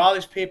 Where all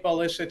these people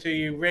listen to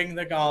you ring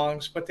the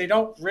gongs, but they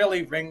don't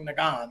really ring the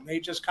gong. They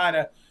just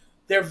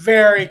they're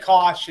very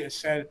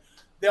cautious, and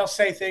they'll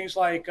say things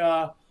like,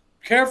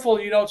 "Careful,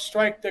 you don't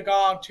strike the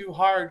gong too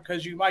hard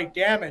because you might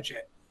damage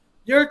it."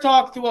 You're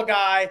talking to a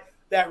guy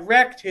that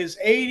wrecked his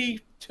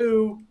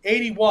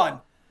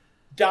 81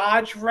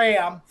 Dodge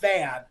Ram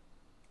van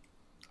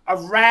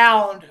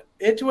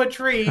into a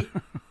tree,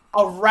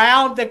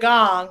 around the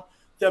gong.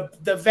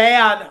 The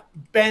van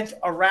bent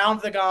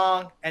around the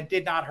gong and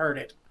did not hurt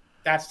it.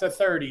 That's the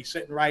 30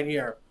 sitting right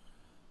here.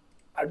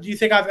 Do you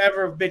think I've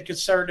ever been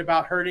concerned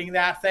about hurting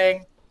that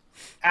thing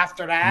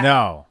after that?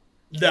 No,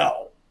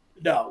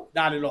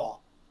 not at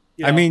all.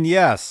 You know? I mean,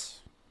 yes.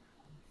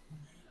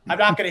 I'm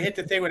not going to hit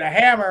the thing with a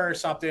hammer or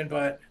something,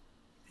 but,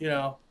 you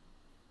know.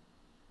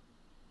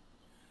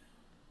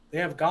 They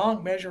have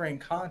gong measuring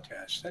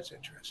contests. That's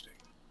interesting.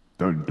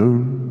 Dun,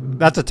 dun.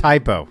 That's a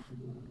typo.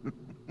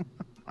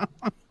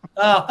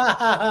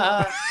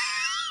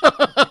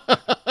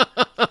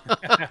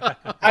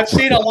 I've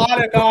seen a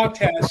lot of gong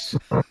tests.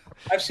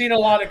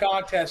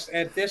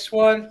 And this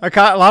one, I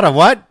caught a lot of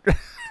what?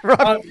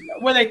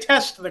 where they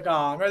test the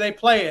gong or they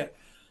play it.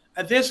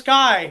 And this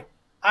guy,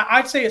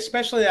 I'd say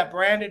especially that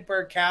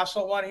Brandenburg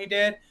Castle one he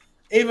did,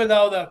 even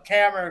though the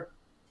camera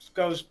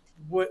goes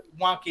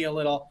wonky a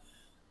little,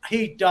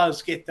 he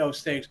does get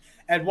those things.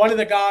 And one of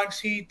the gongs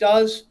he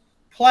does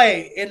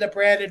play in the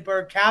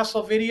Brandenburg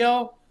Castle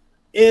video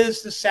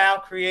is the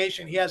sound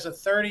creation. He has a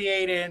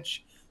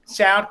 38-inch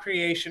sound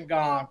creation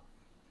gong,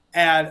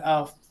 and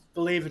I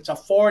believe it's a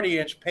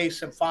 40-inch Pace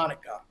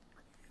symphonic gong.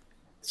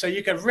 So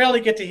you can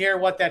really get to hear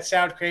what that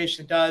sound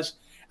creation does.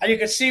 And you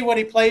can see when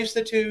he plays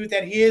the two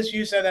that he is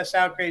using that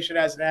sound creation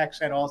as an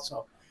accent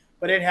also.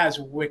 But it has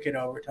wicked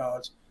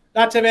overtones.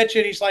 Not to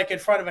mention he's like in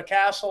front of a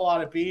castle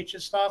on a beach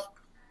and stuff.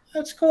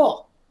 That's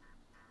cool.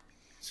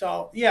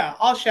 So, yeah,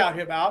 I'll shout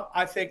him out.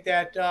 I think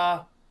that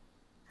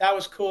that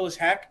was cool as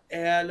heck.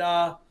 And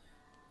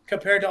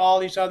compared to all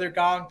these other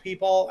gong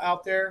people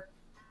out there,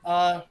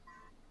 I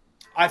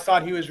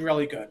thought he was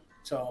really good.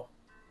 So,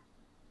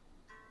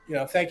 you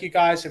know, thank you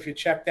guys if you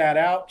check that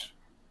out.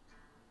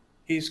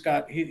 He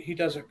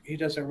does a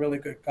really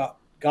good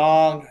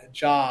gong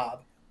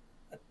job,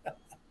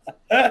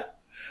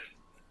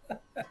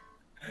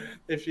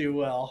 if you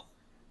will.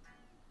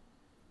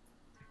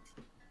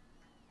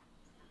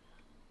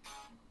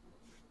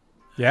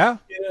 Yeah.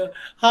 Yeah.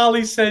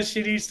 Holly says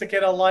she needs to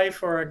get a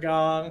life or a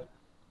gong.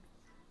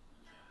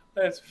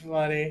 That's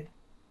funny.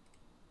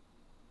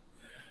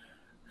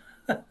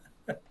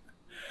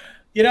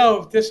 You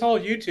know, this whole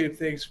YouTube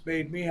thing's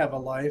made me have a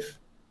life.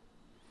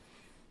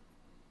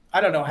 I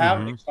don't know how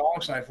many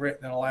songs I've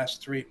written in the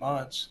last 3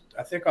 months.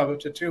 I think I'm up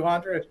to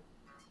 200.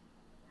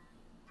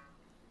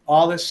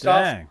 All this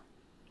stuff. Dang.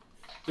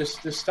 This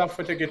stuff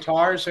with the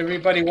guitars.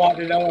 Everybody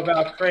wanted to know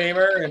about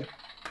Kramer and,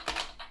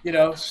 you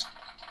know,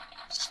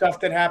 stuff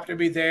that happened to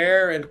be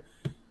there and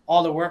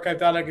all the work I've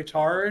done on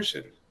guitars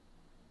and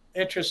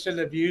interest in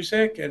the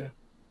music and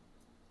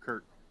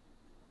Kurt.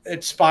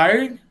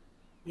 Inspiring,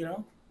 you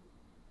know.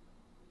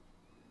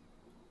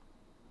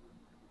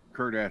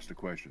 Kurt asked a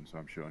question, so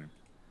I'm showing him.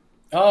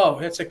 Oh,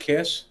 it's a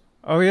kiss.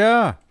 Oh,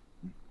 yeah.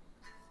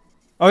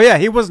 Oh, yeah,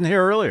 he wasn't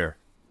here earlier.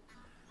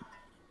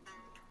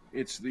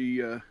 It's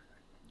the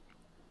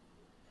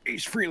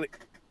Ace Frehley.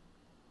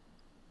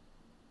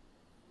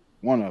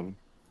 One of them.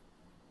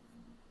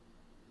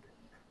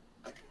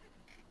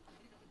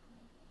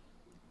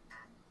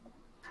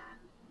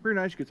 Pretty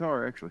nice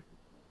guitar, actually.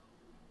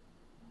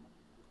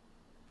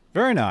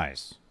 Very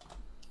nice.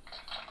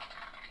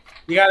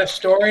 You got a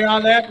story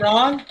on that,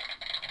 Ron?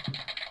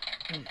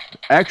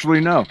 Actually,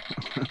 no.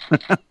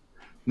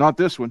 Not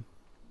this one.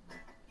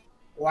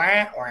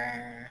 Wah,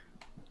 wah.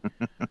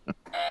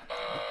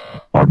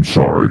 I'm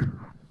sorry.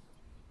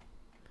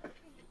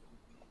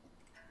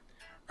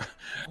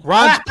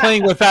 Ron's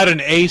playing without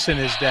an ace in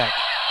his deck.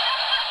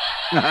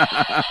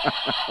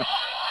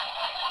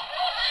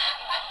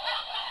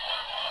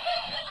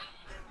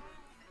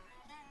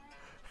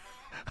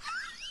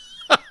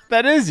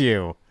 That is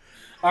you.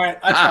 All right,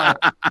 that's fine.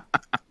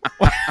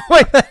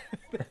 Wait,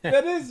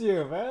 that is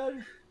you,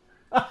 man.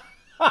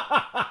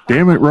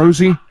 Damn it,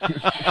 Rosie.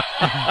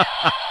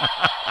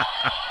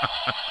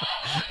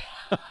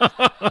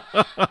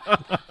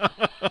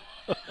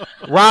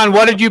 Ron,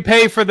 what did you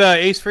pay for the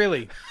Ace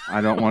Frehley?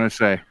 I don't want to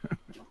say.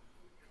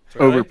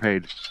 Really?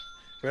 Overpaid.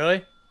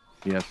 Really?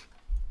 Yes.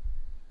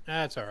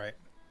 That's all right.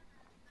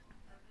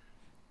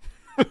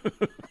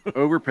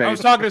 Overpaid. I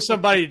was talking to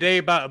somebody today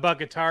about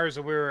guitars,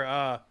 and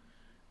I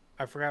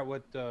I forgot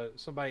what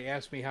somebody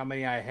asked me how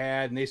many I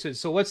had, and they said,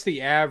 "So what's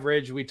the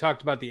average?" We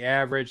talked about the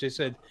average. They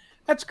said,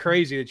 "That's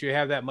crazy that you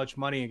have that much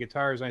money in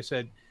guitars." And I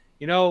said,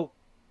 "You know,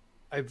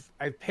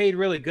 I've paid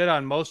really good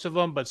on most of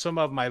them, but some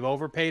of them I've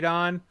overpaid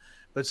on.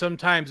 But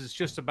sometimes it's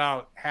just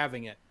about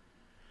having it."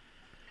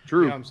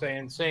 True. You know what I'm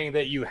saying? Saying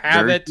that you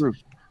have Very it, true.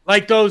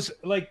 like those,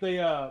 like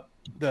the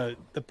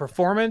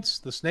performance,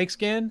 the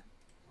snakeskin.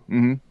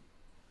 Mm-hmm.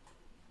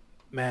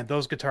 Man,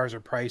 those guitars are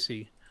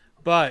pricey.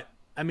 But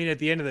I mean, at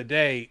the end of the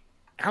day,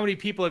 how many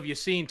people have you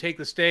seen take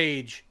the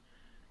stage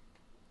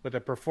with a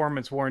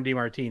performance Warren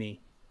DeMartini?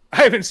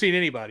 I haven't seen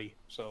anybody.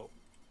 So,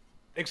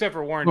 except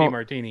for Warren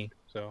DeMartini.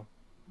 So,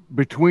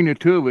 between the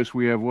two of us,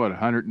 we have what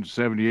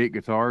 178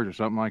 guitars or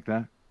something like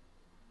that.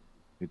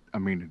 I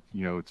mean,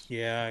 you know, it's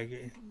yeah.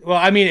 Well,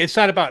 I mean, it's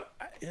not about.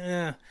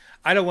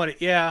 I don't want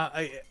to. Yeah,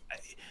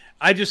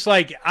 I just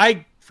like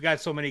I got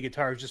so many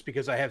guitars just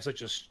because I have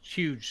such a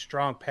huge,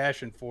 strong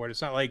passion for it.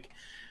 It's not like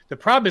the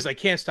problem is I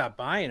can't stop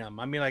buying them.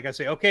 I mean, like I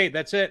say, okay,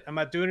 that's it. I'm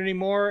not doing it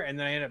anymore, and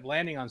then I end up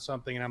landing on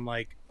something, and I'm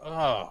like,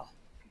 oh,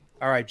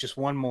 all right, just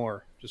one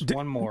more,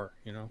 one more.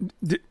 You know?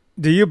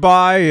 Do you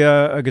buy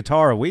a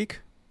guitar a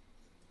week?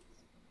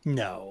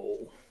 No.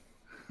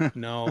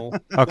 No.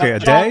 Okay, a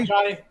day?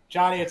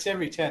 Johnny, it's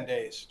every 10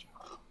 days.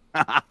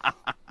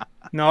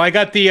 No, I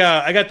got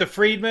the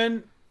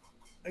Friedman.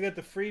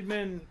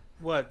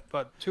 What,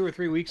 about 2 or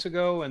 3 weeks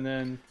ago, and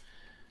then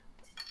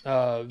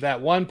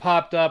that one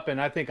popped up, and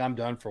I think I'm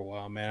done for a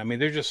while, man. I mean,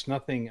 there's just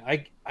nothing.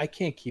 I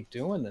can't keep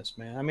doing this,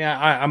 man. I mean,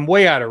 I'm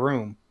way out of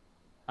room.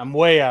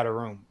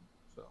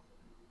 So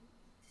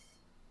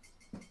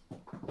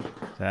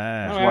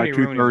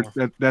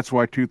that's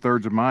why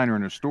 2/3 of mine are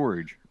in a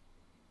storage.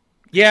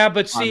 Yeah,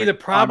 but see, the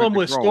problem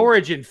with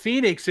storage in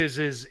Phoenix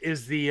is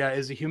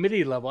the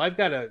humidity level. I've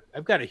got a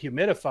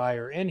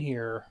humidifier in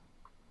here.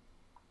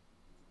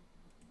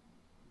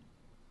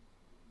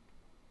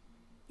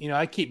 You know,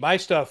 I keep my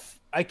stuff.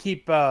 I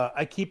keep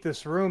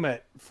this room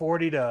at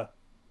 40 to.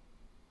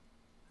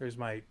 There's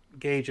my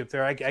gauge up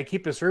there. I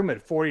keep this room at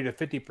 40 to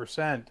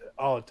 50%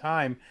 all the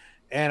time,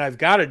 and I've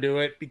got to do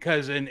it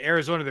because in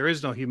Arizona there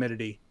is no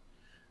humidity.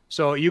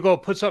 So you go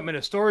put something in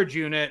a storage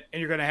unit, and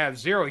you're going to have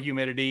zero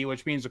humidity,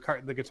 which means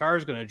the guitar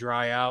is going to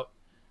dry out.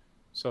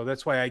 So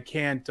that's why I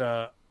can't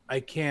go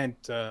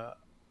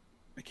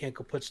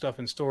put stuff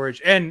in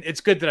storage. And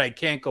it's good that I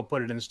can't go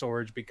put it in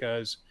storage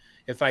because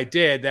if I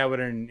did, that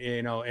would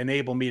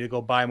enable me to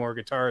go buy more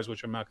guitars,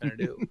 which I'm not going to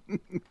do.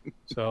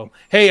 So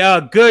hey,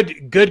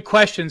 good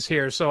questions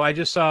here. So I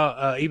just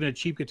saw even a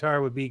cheap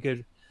guitar would be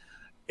good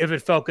if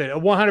it felt good.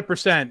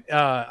 100%.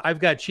 I've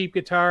got cheap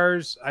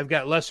guitars. I've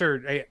got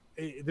lesser.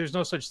 There's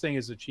no such thing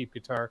as a cheap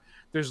guitar.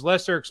 There's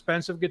lesser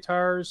expensive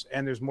guitars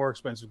and there's more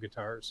expensive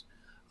guitars.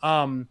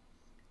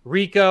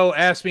 Rico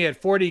asked me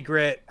at 40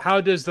 grit, how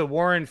does the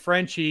Warren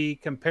Frenchie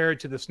compare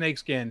to the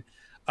Snakeskin?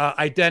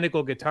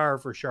 Identical guitar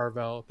for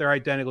Charvel. They're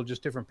identical,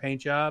 just different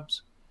paint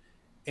jobs.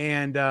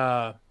 And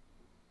now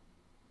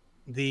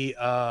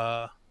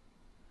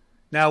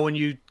when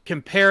you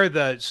compare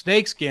the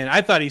Snakeskin,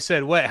 I thought he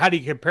said, what? How do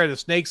you compare the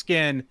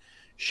Snakeskin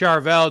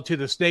Charvel to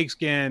the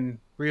Snakeskin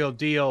Real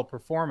Deal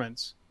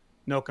Performance?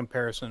 No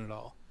comparison at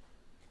all.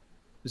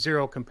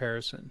 Zero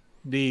comparison.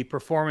 The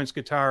performance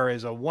guitar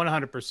is a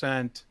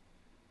 100%.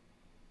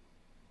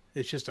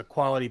 It's just a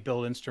quality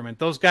build instrument.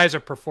 Those guys are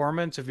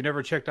performance. If you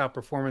never checked out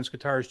performance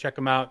guitars, check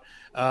them out.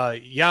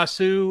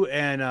 Yasu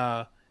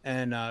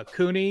and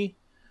Cooney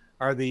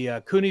are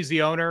the Cooney's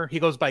the owner. He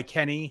goes by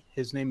Kenny.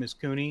 His name is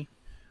Cooney,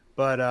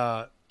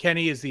 but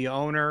Kenny is the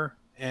owner,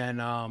 and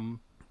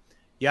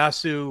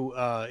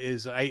Yasu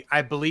is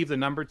I believe the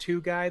number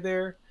 2 guy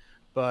there,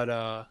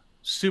 but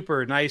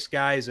super nice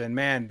guys, and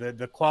man,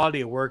 the quality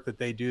of work that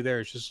they do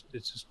there is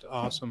just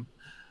awesome.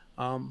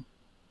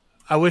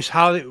 I wish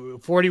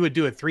 40 would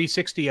do a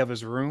 360 of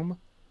his room.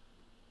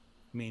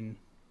 I mean,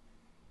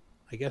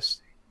 I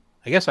guess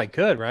I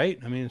could, right?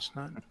 I mean, it's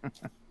not.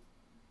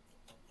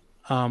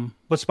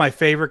 What's my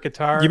favorite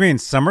guitar? You mean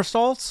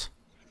somersaults?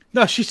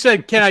 No, she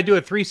said, "Can I do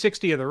a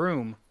 360 of the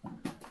room?"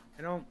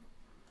 I don't.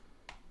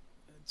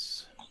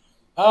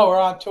 Oh, we're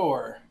on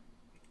tour.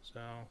 So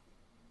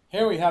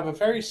here we have a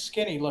very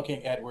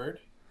skinny-looking Edward.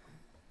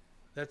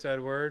 That's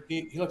Edward.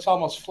 He looks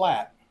almost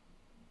flat.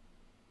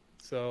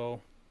 So.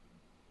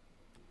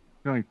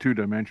 Only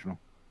 2-dimensional.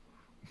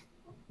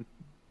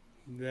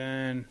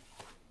 Then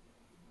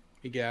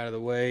you get out of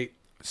the way.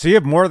 So you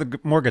have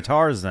more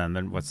guitars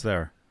than what's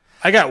there.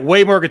 I got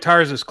way more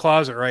guitars. This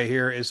closet right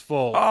here is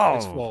full. Oh,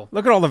 it's full.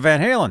 Look at all the Van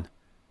Halen.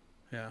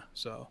 Yeah.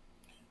 So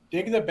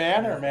dig the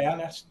banner, man.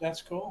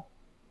 That's cool.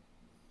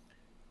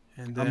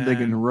 And then, I'm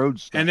digging the road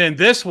stuff. And then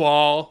this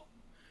wall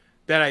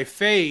that I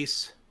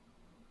face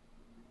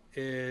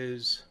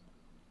is.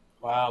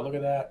 Wow! Look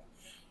at that.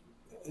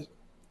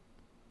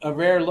 A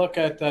rare look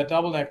at the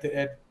double neck that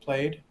Ed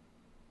played.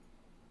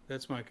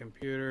 That's my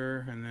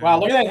computer. And then... Wow,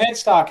 look at that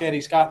headstock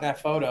Eddie's got in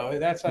that photo.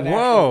 That's an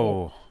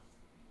whoa.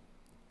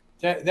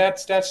 Actual,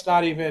 that's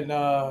not even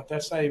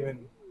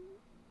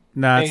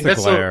Nah, it's the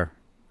glare.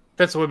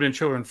 That's the Women and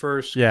Children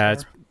First. Yeah,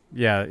 it's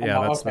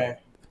that's okay.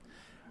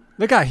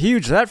 Look how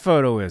huge that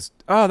photo is.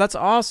 Oh, that's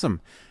awesome.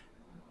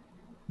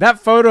 That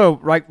photo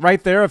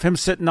right there of him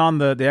sitting on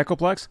the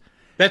Echoplex.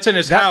 That's in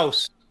his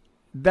house.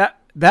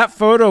 That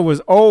photo was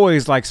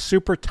always like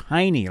super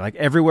tiny, like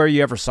everywhere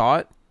you ever saw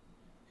it.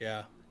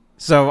 Yeah.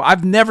 So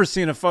I've never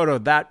seen a photo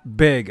that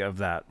big of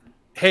that.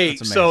 Hey,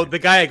 so the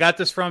guy I got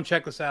this from,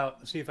 check this out.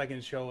 Let's see if I can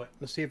show it.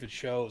 Let's see if it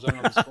shows. I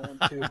don't know if it's going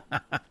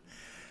to.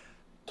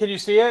 Can you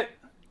see it?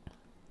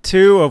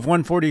 2 of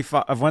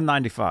 145 of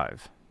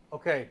 195.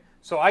 Okay.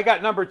 So I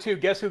got number 2.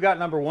 Guess who got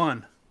number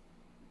 1?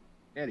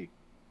 Eddie.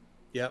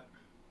 Yep.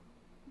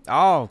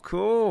 Oh,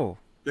 cool.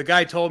 The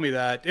guy told me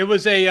that. It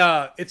was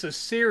it's a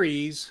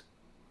series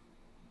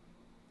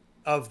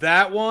of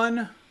that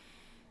one,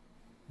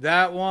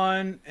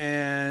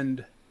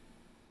 and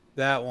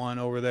that one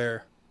over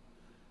there.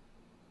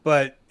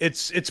 But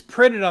it's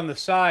printed on the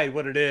side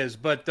what it is.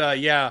 But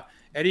yeah,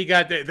 Eddie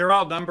got they're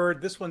all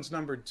numbered. This one's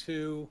numbered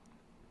 2,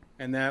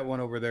 and that one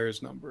over there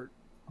is numbered.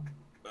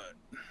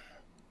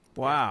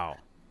 Wow.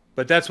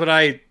 But that's what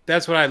I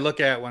look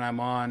at when I'm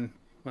on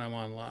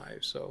live.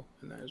 So,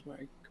 and there's my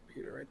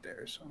computer right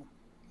there.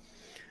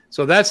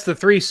 So that's the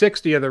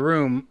 360 of the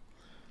room.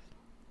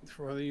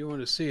 For whether you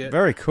want to see it.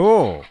 Very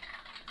cool.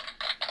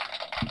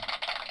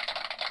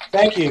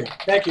 Thank you,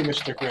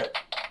 Mr. Grit.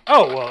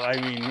 Oh well, I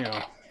mean,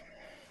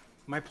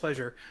 my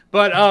pleasure.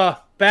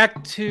 But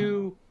back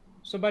to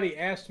somebody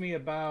asked me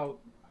about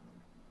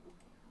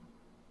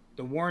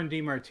the Warren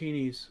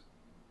DeMartini's.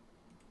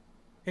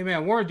 Hey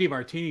man, Warren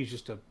DeMartini's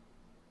just a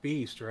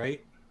beast,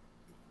 right?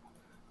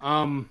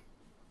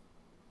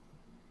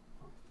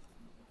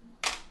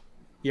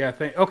 Yeah.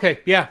 Okay.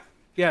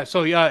 Yeah.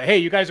 So hey,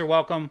 you guys are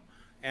welcome,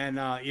 and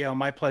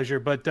my pleasure.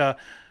 But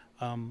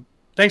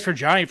thanks for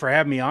Johnny for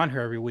having me on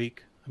here every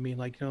week. I mean,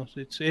 like,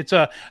 it's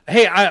a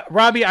hey,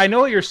 Robbie. I know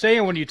what you're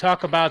saying when you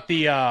talk about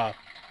the.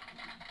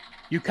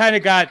 You kind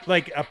of got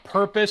like a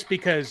purpose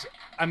because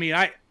I mean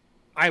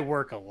I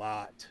work a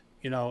lot,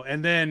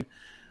 and then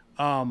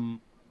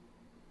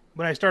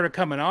when I started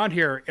coming on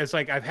here, it's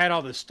like I've had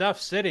all this stuff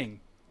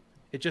sitting.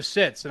 It just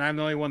sits, and I'm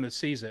the only one that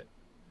sees it.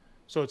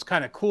 So it's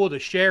kind of cool to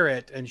share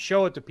it and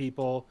show it to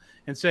people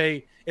and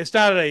say, it's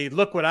not a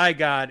look what I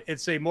got.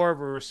 It's a more of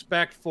a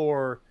respect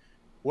for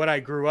what I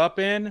grew up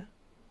in,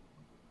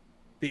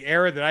 the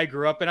era that I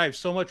grew up in. I have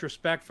so much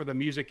respect for the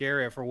music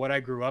area, for what I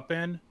grew up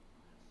in.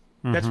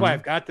 Mm-hmm. That's why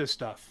I've got this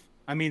stuff.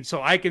 I mean,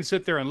 so I can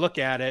sit there and look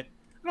at it.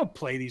 I don't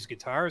play these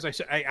guitars.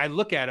 I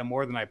look at them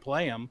more than I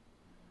play them.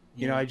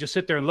 Yeah. I just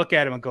sit there and look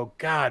at them and go,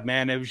 God,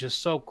 man, it was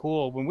just so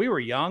cool. When we were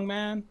young,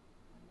 man,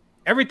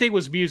 everything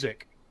was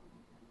music.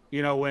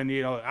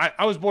 I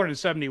was born in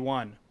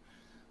 71.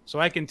 So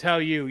I can tell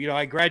you,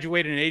 I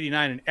graduated in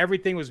 89 and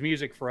everything was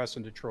music for us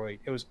in Detroit.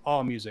 It was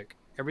all music.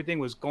 Everything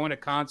was going to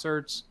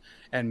concerts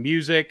and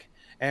music.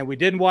 And we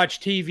didn't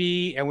watch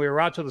TV and we were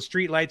out till the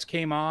street lights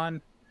came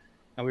on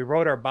and we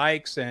rode our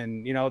bikes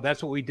and,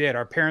 that's what we did.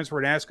 Our parents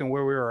weren't asking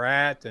where we were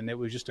at and it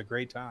was just a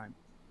great time,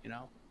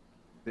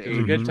 It was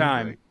a good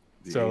time.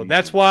 So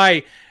that's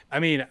why, I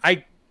mean,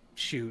 I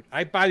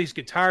buy these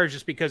guitars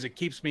just because it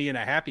keeps me in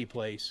a happy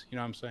place. You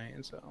know what I'm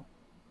saying? So,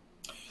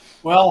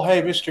 well,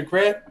 hey, Mr.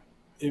 Grit,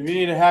 if you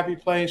need a happy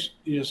place,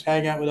 you just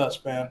hang out with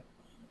us, man.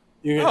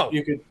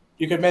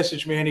 You could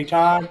message me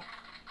anytime.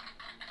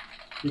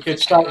 You could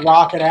start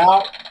rocking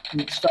out.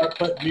 You could start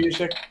putting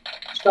music,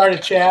 start a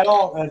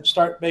channel and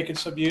start making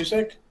some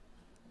music.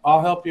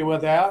 I'll help you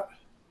with that.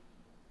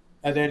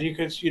 And then you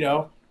could,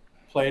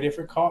 play a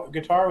different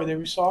guitar with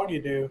every song you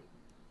do.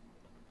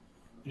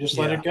 You just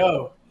let it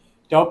go.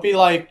 Don't be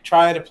like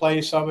trying to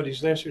play somebody's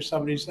this or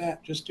somebody's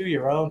that. Just do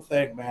your own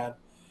thing, man.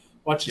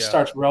 Once it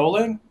starts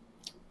rolling,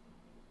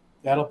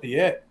 that'll be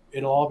it.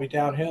 It'll all be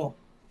downhill.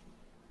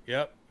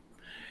 Yep.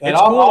 And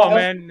it's cool,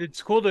 man.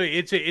 It's cool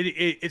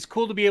it's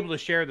cool to be able to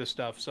share this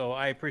stuff. So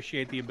I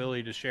appreciate the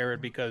ability to share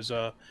it because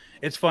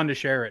it's fun to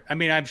share it. I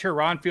mean, I'm sure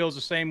Ron feels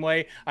the same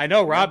way. I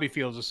know Robbie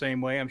feels the same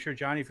way. I'm sure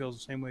Johnny feels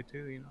the same way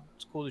too.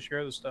 It's cool to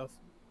share this stuff.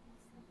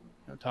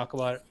 Talk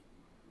about it.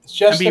 It's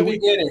just the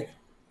beginning.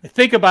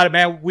 Think about it,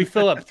 man. We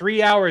fill up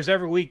 3 hours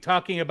every week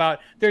talking about.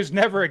 There's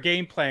never a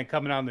game plan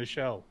coming on the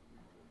show.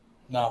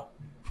 No.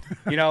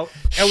 And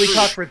we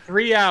talk for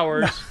 3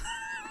 hours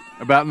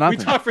about nothing.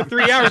 We talk for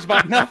 3 hours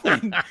about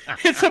nothing.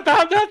 It's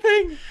about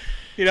nothing.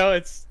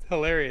 It's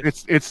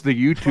hilarious. It's the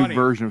YouTube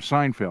version of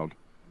Seinfeld.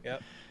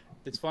 Yep.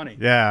 It's funny.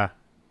 Yeah.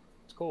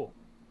 It's cool.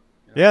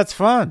 Yeah, it's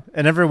fun.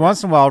 And every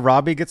once in a while,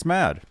 Robbie gets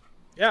mad.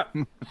 Yeah.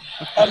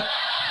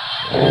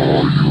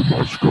 Oh, you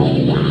must go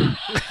away.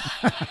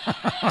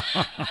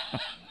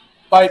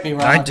 Bite me,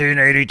 Ron.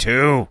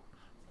 1982.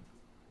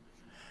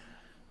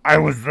 I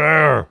was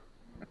there.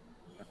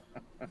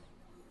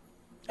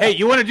 Hey,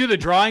 you want to do the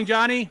drawing,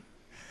 Johnny?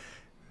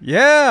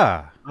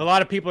 Yeah. A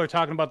lot of people are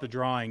talking about the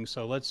drawing,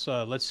 so let's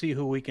see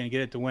who we can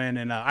get it to win.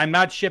 And I'm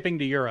not shipping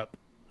to Europe.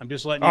 I'm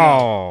just letting you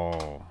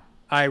know.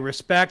 I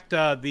respect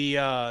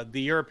the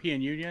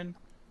European Union,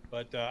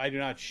 but I do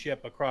not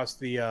ship across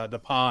the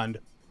pond.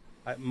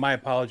 My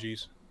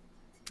apologies.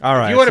 All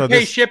right. If you want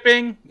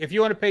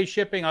to pay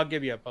shipping, I'll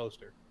give you a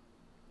poster.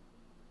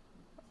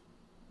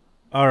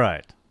 All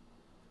right.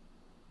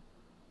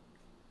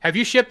 Have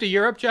you shipped to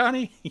Europe,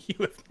 Johnny? You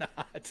have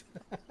not.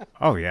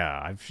 Oh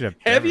yeah, I've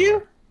shipped. Have everywhere.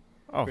 you?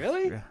 Oh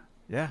Really? Yeah.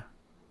 Yeah.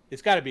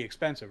 It's got to be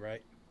expensive,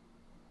 right?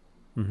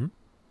 Mm-hmm.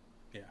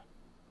 Yeah.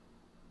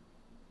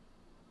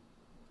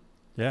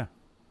 Yeah.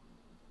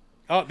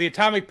 Oh, the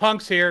Atomic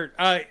Punk's here.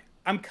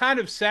 I'm kind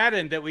of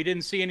saddened that we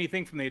didn't see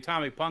anything from the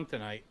Atomic Punk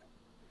tonight.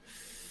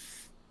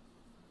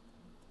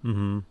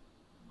 Mm-hmm.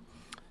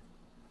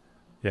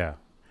 Yeah.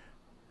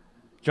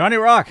 Johnny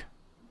Rock.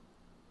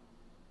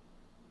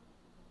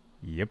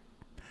 Yep.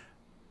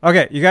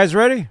 Okay, you guys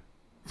ready?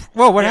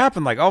 Whoa, what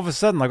happened? Like all of a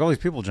sudden, like all these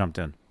people jumped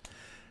in.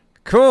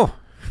 Cool.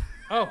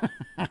 Oh.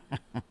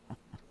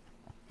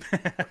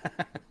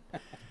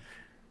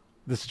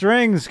 The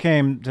strings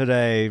came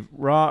today.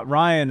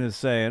 Ryan is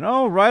saying,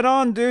 "Oh, right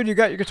on, dude. You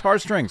got your guitar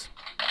strings.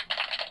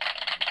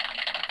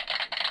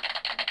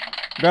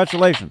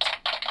 Congratulations."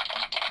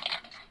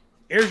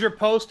 Here's your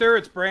poster.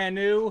 It's brand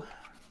new,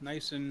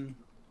 nice and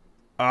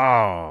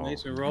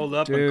rolled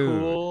up dude. and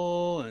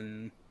cool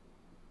and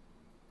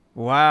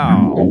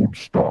wow. Old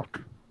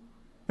stock.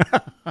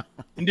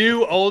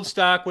 new old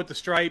stock with the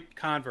striped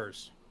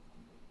Converse.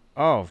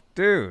 Oh,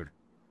 dude.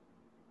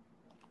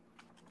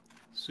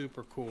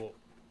 Super cool.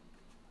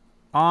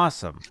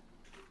 Awesome.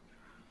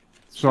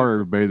 Sorry,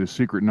 everybody. The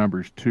secret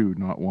number is 2,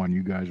 not 1.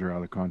 You guys are out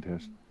of the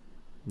contest.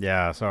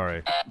 Yeah,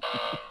 sorry.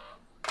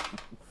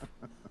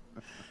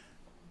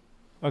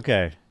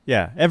 Okay.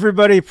 Yeah.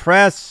 Everybody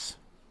press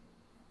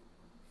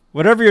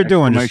whatever you're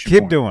doing, just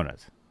keep doing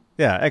it.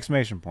 Yeah,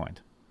 exclamation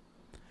point.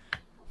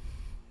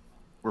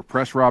 Or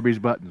press Robbie's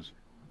buttons.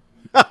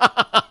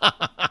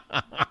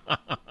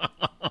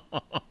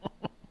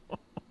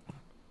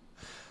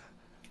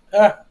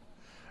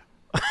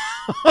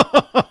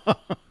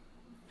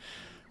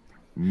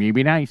 Me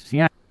be nice,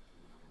 yeah.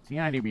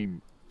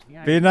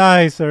 Be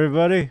nice,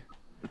 everybody.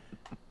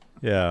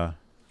 Yeah.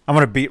 I'm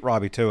going to beat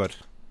Robbie to it.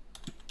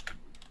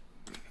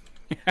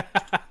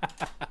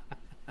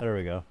 There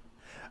we go.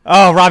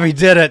 Oh, Robbie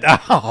did it.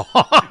 Oh.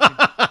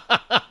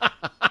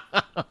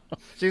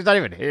 She's not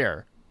even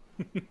here.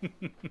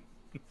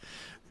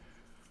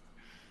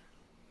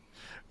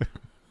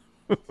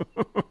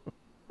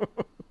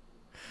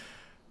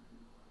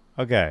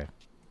 Okay.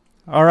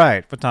 All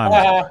right. What time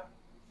is it?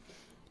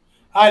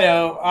 I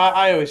know.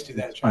 I always do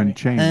that, Johnny.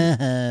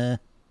 Unchained.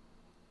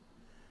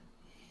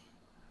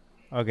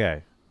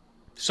 Okay.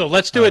 So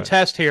let's do a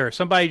test here.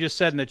 Somebody just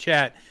said in the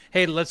chat,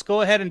 hey, let's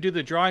go ahead and do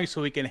the drawing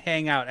so we can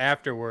hang out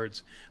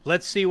afterwards.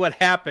 Let's see what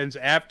happens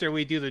after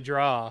we do the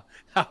draw.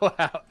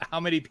 How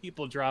many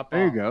people drop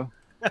There off? you go.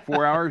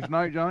 4 hours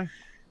tonight, Johnny?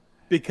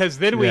 Because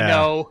then we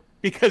know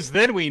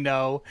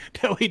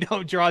that we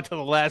don't draw till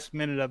the last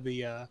minute of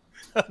the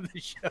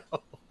show.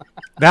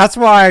 That's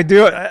why I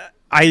do it.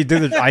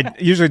 I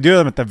usually do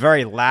them at the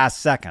very last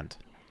second.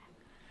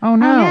 Oh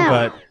no!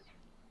 But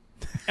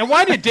and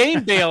why did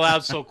Dane bail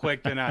out so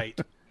quick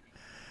tonight?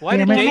 Why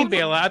did Dane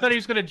bail out? I thought he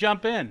was going to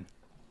jump in.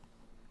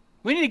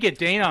 We need to get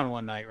Dane on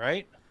one night,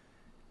 right?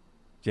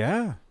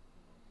 Yeah,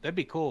 that'd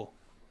be cool.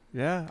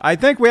 Yeah, I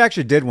think we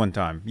actually did one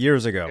time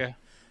years ago.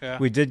 Yeah.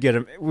 We did get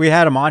him. We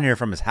had him on here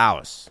from his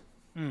house.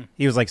 Hmm.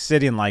 He was like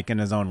sitting like in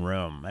his own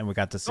room, and we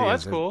got to see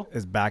cool.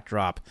 his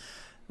backdrop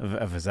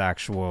of his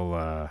actual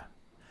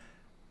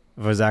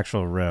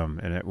room,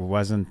 and it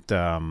wasn't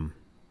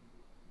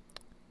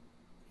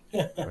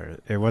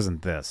it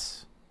wasn't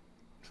this.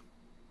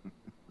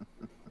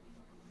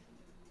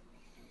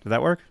 Did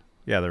that work?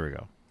 Yeah, there we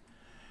go.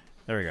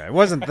 There we go. It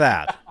wasn't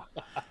that.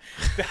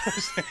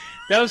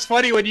 that was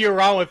funny when you were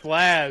on with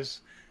Laz,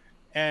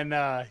 and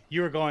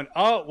you were going,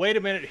 "Oh, wait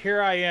a minute,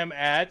 here I am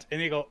at,"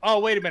 and you go, "Oh,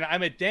 wait a minute,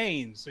 I'm at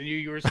Dane's," and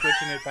you were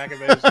switching it back and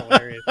forth. It was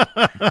hilarious.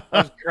 I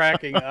was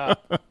cracking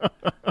up.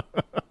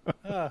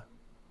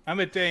 I'm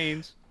at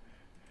Dane's.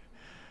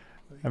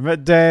 I'm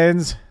at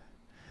Dane's.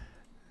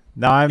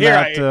 Now I'm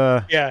at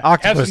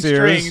Octopus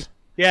Ears. Strings.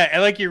 Yeah,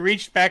 and like you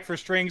reached back for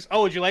strings.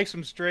 Oh, would you like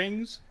some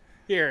strings?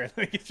 Here,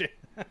 let me get you.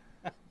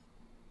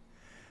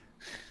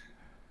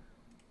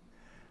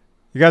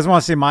 You guys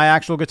want to see my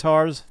actual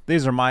guitars?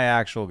 These are my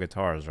actual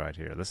guitars right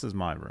here. This is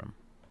my room.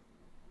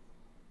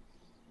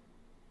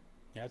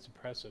 Yeah, it's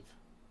impressive.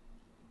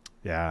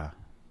 Yeah,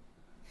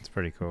 it's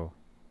pretty cool.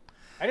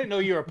 I didn't know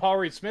you were a Paul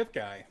Reed Smith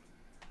guy.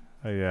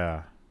 Oh,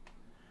 yeah.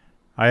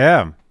 I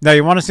am. Now,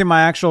 you want to see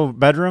my actual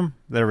bedroom?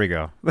 There we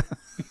go.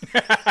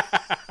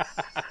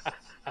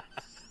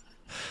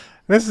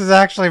 This is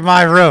actually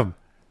my room.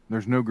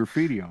 There's no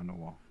graffiti on the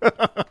wall.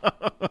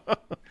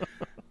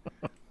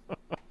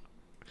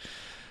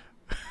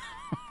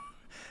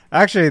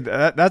 Actually,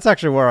 that's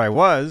actually where I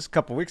was a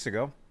couple weeks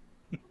ago.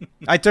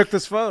 I took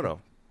this photo.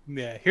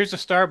 Yeah, here's a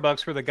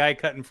Starbucks for the guy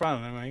cut in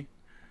front of me.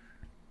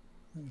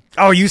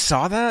 Oh, you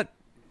saw that?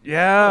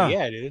 Yeah. Oh,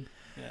 yeah, dude.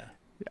 Yeah.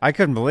 I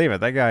couldn't believe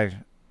it. That guy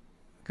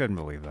couldn't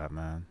believe that,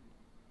 man.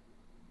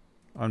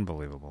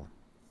 Unbelievable.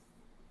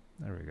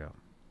 There we go.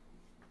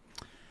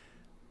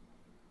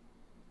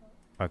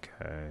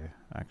 Okay.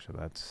 Actually,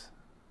 that's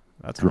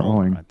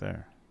drawing right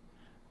there.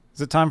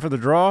 Is it time for the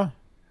draw?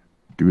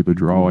 Do the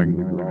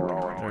drawing.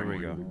 There we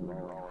go.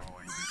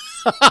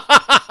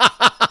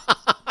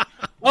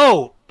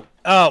 Oh,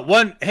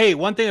 one thing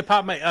that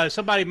popped my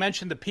somebody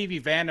mentioned the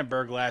PV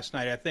Vandenberg last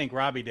night. I think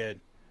Robbie did.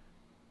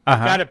 Uh-huh.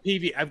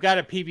 I've got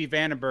a PV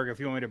Vandenberg if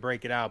you want me to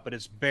break it out, but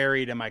it's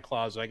buried in my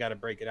closet. I got to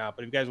break it out.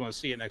 But if you guys want to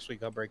see it next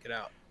week, I'll break it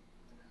out.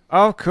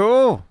 Oh,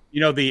 cool.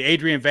 You know the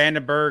Adrian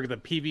Vandenberg, the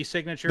PV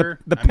signature,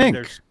 the pink.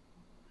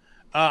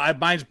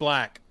 Mine's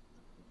black,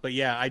 but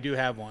yeah, I do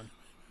have one.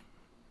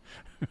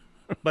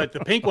 But the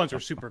pink ones are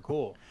super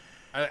cool.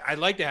 I'd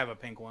like to have a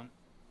pink one.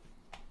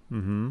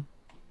 Mm-hmm.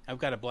 I've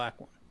got a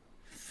black one.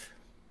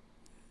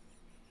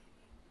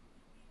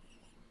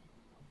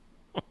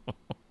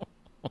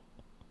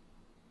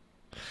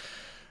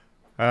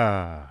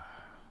 Wow,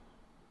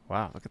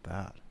 look at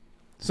that.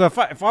 So if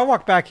I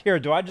walk back here,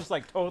 do I just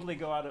like totally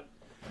go out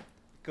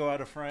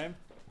of frame?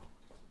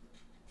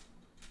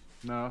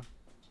 No.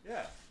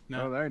 Yeah.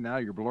 No. Oh, there now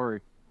you're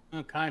blurry.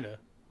 Oh, kind of.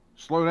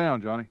 Slow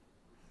down, Johnny.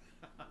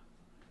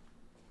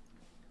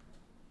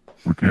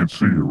 We can't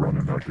see you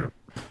running out yet.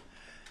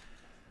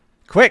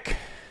 Quick.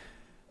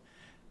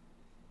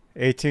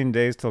 18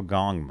 days till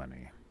gong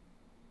money.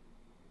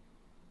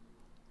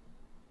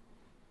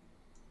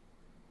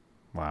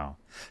 Wow.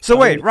 So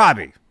wait,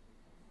 Robbie.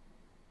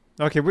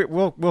 Okay,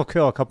 we'll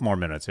kill a couple more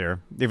minutes here,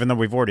 even though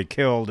we've already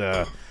killed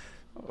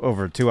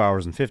over 2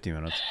 hours and 50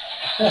 minutes.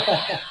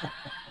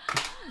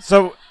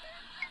 So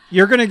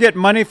you're going to get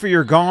money for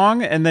your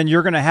gong, and then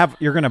you're going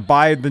to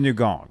buy the new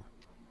gong.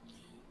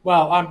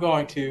 Well, I'm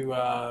going to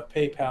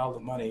PayPal the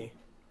money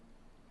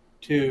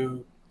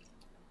to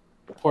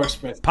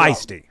Portsmouth.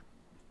 Peisty.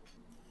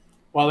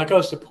 Well, it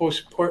goes to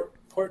Portsmouth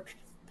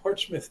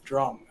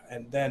Drum,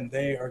 and then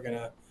they are going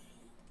to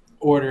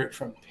order it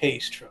from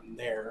Paste from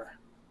there.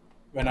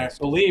 And I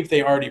believe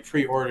they already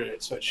pre-ordered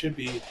it, so it should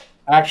be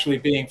actually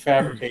being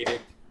fabricated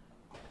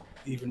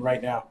even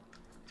right now.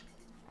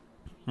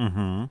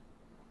 Mm-hmm.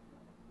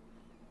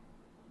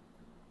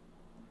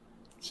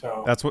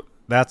 So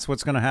that's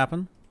what's going to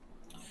happen?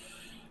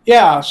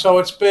 Yeah, so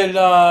it's been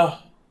I've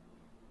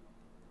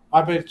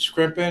been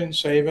scrimping,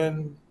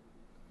 saving,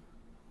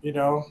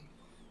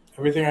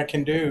 everything I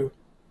can do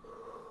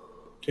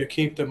to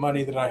keep the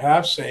money that I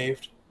have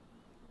saved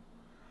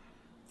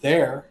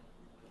there.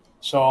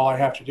 So all I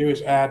have to do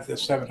is add the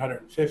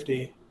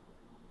 $750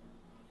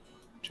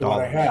 to what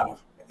I have,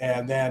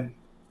 and then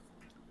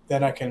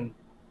I can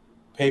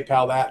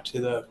PayPal that to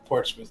the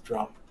Portsmouth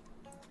Drum.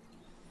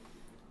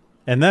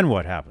 And then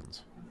what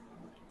happens?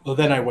 Well,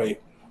 then I wait.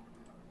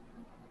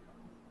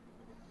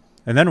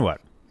 And then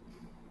what?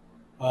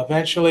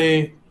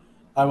 Eventually,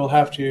 I will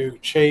have to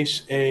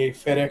chase a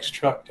FedEx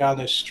truck down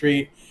the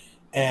street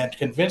and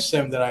convince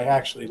them that I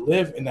actually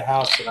live in the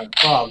house that I'm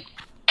from,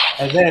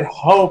 and then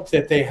hope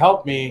that they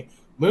help me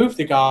move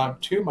the gong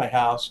to my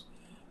house.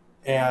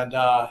 And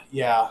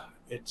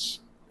it's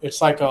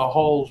like a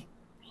whole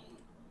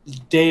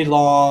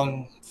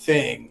day-long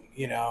thing,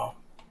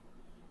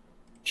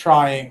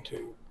 trying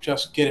to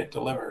just get it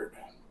delivered.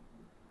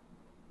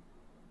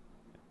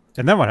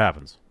 And then what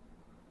happens?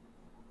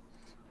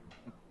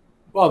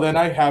 Well, then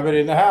I have it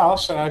in the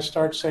house and I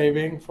start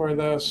saving for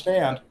the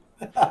stand.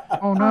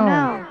 Oh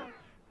no.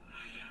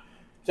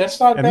 That's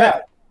not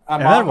bad.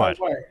 I'm on my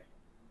way.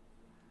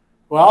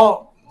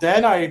 Well,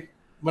 then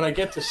when I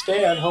get the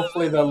stand,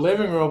 hopefully the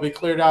living room will be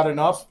cleared out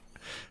enough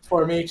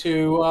for me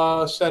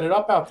to set it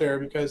up out there,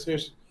 because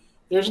there's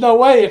no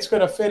way it's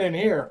going to fit in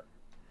here.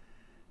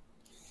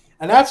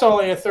 And that's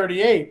only a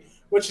 38,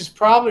 which is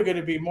probably going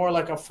to be more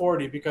like a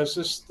 40, because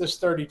this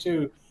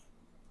 32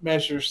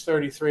 measures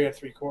 33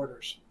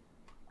 3/4.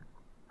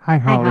 Hi,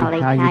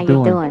 Holly. How you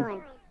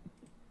doing?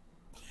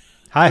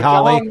 Hi,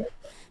 Holly.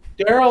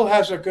 Daryl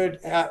has a good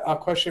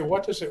question.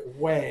 What does it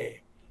weigh?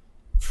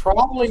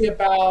 Probably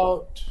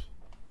about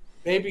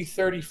maybe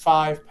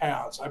 35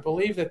 pounds. I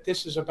believe that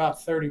this is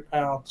about 30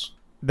 pounds.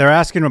 They're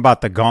asking about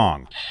the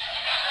gong.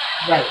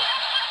 Right.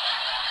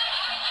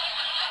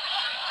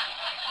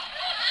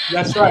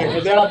 That's right.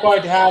 And then I'm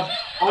going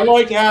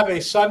to have a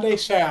Sunday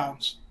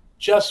Sounds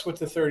just with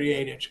the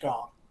 38-inch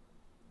gong.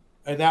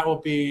 And that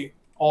will be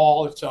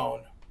all its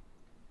own.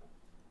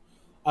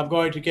 I'm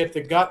going to get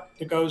the gut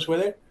that goes with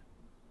it.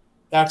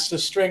 That's the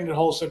string that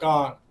holds the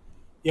gong.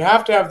 You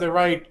have to have the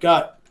right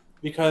gut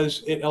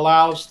because it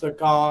allows the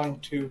gong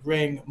to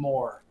ring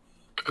more.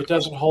 It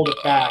doesn't hold it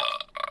back.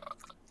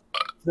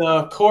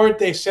 The cord,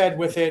 they said,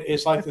 with it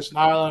is like this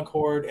nylon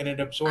cord, and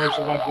it absorbs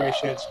the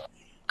vibrations,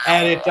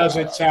 and it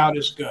doesn't sound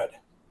as good.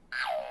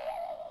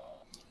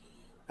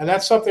 And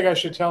that's something I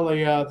should tell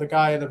the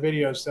guy in the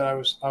videos that I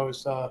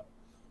was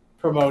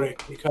promoting,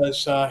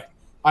 because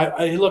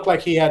he looked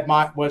like he had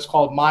what's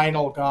called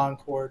minal gong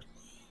cord,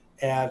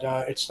 and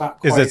it's not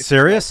quite. Is it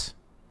serious?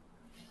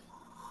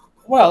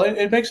 Well,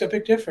 it makes a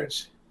big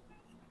difference.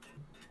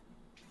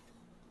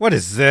 What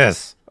is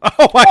this?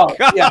 Oh my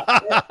God! Yeah,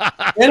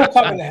 it'll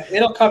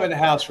come in the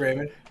house,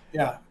 Raymond.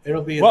 Yeah,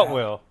 it'll be. What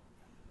will?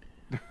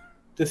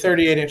 The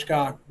 38-inch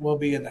gong will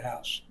be in the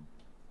house.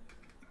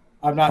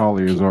 I'm not.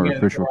 Holly is our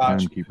official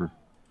timekeeper.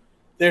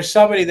 There's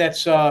somebody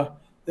that's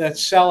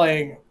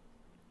selling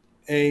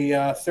a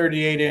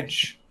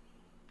 38-inch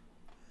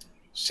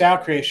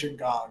sound creation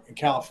gong in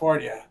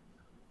California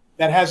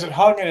that has it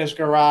hung in his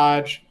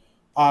garage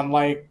on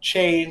like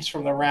chains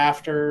from the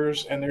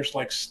rafters, and there's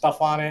like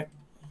stuff on it.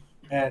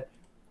 And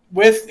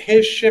with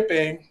his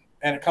shipping,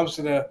 and it comes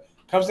in a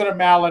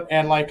mallet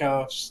and like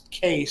a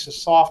case, a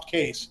soft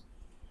case.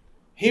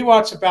 He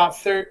wants about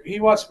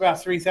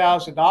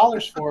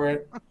 $3,000 for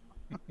it,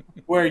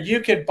 where you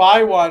could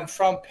buy one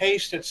from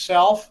Paste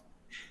itself,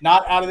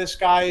 not out of this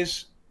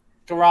guy's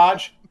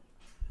garage,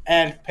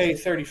 and pay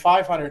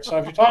 $3,500. So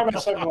if you're talking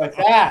about something like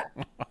that,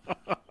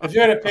 if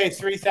you're going to pay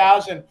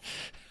 $3,000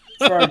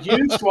 for a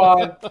used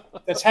one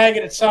that's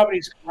hanging in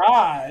somebody's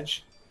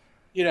garage,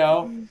 you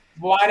know,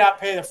 why not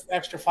pay the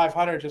extra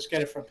 $500? Just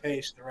get it from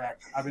Pace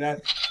direct. I mean,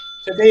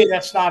 to me,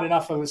 that's not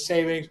enough of a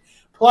savings.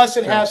 Plus,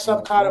 it has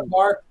some kind of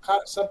mark,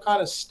 some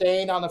kind of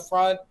stain on the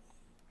front,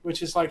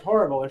 which is like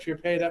horrible if you're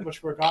paying that much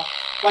for a gong.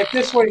 Like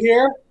this one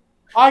here,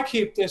 I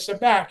keep this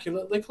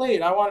immaculately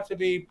clean. I want it to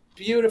be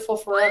beautiful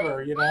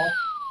forever, you know.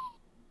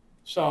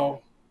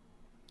 So,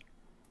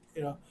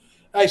 you know,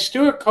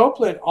 Stuart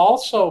Copeland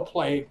also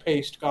played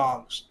Paste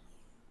gongs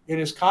in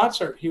his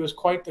concert. He was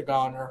quite the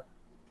gonger.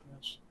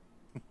 Yes.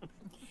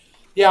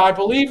 Yeah, I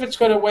believe it's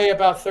going to weigh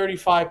about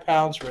 35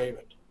 pounds,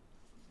 Raven.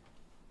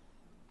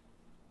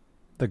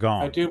 The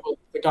gong. I do believe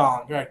the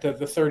gong, right? The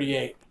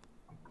 38.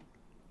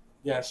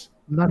 Yes.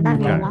 Love you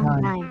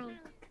long time.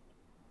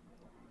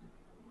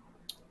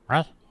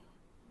 Right.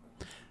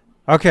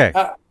 Okay.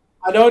 I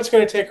know it's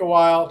going to take a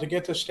while to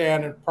get the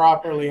stand and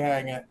properly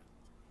hang it,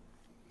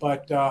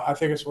 but I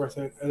think it's worth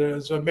it.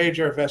 It's a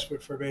major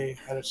investment for me,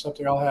 and it's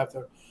something I'll have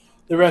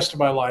the rest of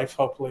my life,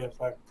 hopefully,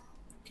 if I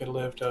can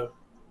live to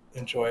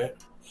enjoy it.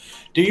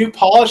 Do you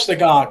polish the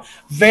gong?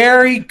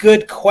 Very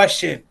good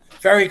question.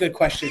 Very good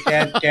question,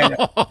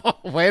 Daniel.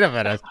 Wait a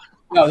minute.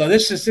 No,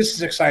 this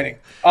is exciting.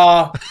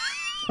 That's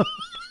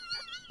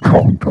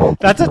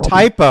a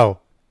typo.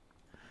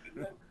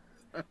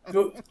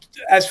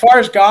 As far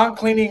as gong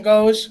cleaning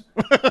goes,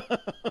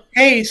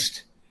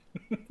 paste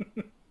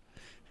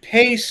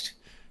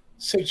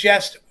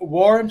suggests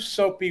warm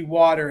soapy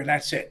water, and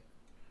that's it.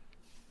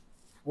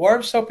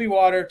 Warm soapy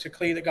water to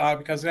clean the gong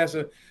because it has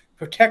a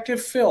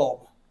protective film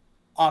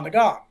on the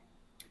gong.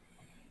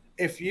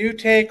 If you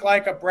take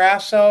like a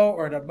Brasso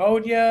or an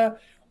ammonia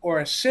or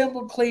a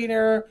cymbal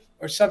cleaner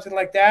or something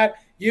like that,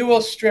 you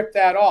will strip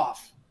that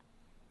off.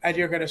 And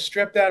you're going to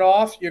strip that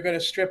off. You're going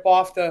to strip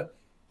off the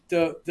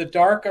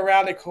dark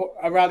around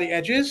the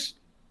edges.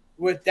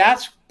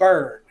 That's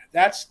burn.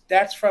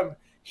 That's from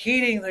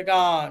heating the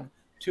gong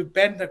to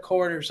bend the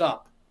corners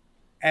up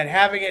and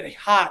having it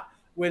hot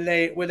when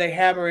they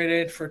hammer it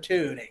in for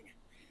tuning.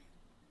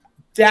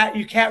 That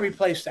you can't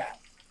replace that.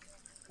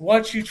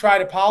 Once you try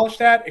to polish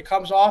that, it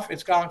comes off.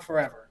 It's gone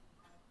forever.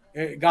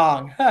 It's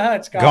gone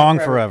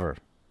forever.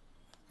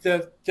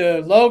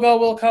 The logo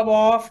will come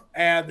off,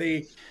 and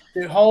the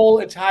whole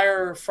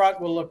entire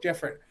front will look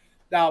different.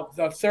 Now,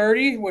 the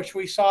 30, which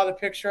we saw the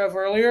picture of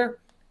earlier,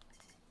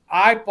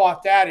 I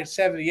bought that in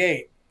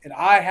 78, and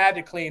I had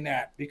to clean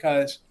that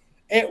because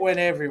it went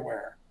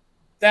everywhere.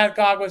 That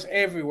gong was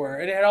everywhere,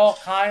 and it had all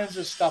kinds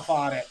of stuff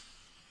on it.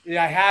 And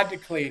I had to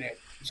clean it.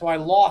 So I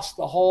lost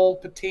the whole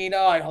patina.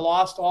 I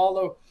lost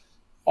all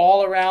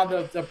around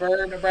the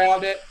burn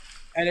around it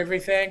and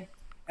everything.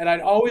 And I'd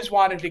always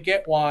wanted to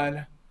get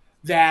one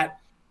that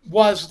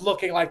was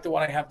looking like the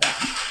one I have now.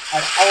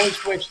 I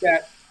always wish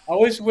that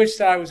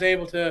I was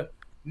able to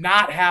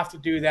not have to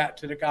do that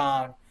to the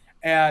gong.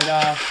 And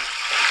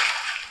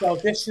so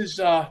this is,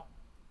 this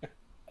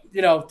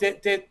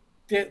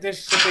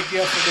is a big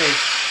deal for me.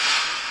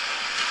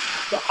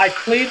 So I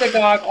clean the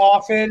gong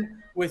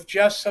often with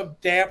just some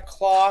damp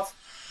cloth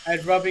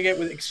and rubbing it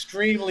with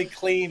extremely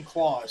clean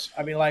cloths.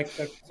 I mean, like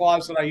the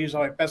cloths that I use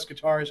on my best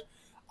guitars,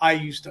 I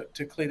use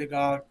to clean the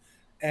gong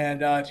and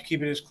to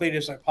keep it as clean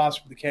as I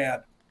possibly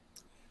can.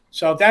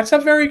 So that's a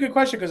very good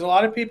question because a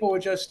lot of people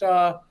would just,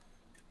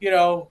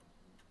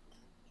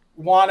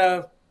 want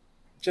to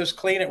just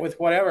clean it with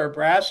whatever,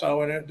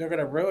 Brasso, and they're going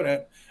to ruin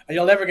it, and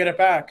you'll never get it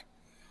back.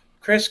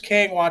 Chris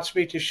King wants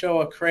me to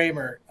show a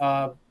Kramer.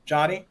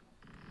 Johnny?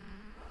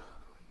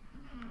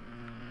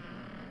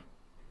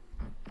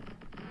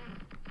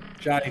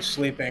 Johnny's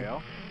sleeping.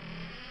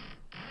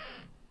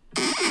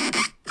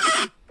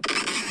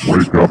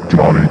 Wake up,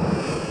 Johnny.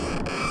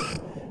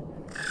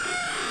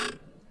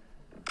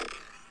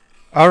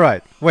 All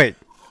right. Wait.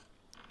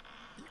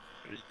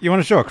 You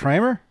want to show a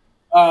Kramer?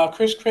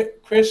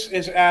 Chris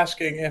is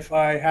asking if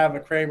I have a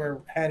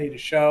Kramer handy to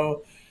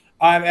show.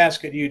 I'm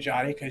asking you,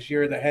 Johnny, because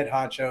you're the head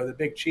honcho, the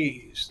big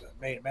cheese, the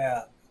main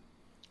man.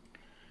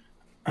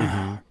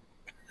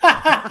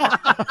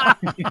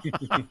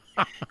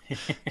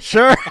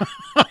 Sure.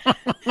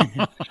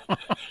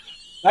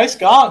 Nice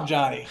gong,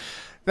 Johnny.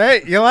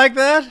 Hey, you like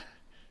that?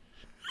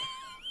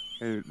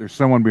 Hey, there's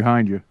someone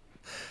behind you.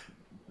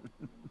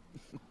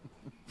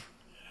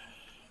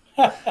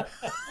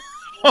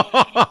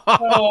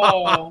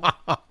 Oh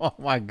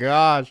my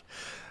gosh.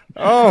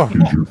 Oh.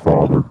 Is your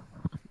father?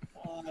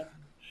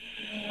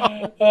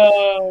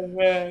 Oh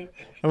man!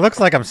 It looks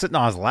like I'm sitting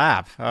on his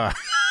lap.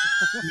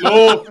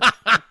 Look,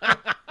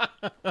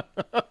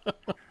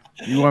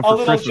 You want a for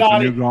little Christmas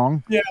Johnny. a new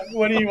gong? Yeah,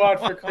 what do you want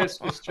for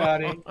Christmas,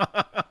 Johnny?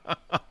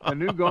 A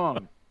new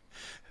gong.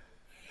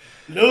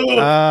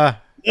 Luke,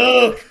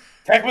 Luke,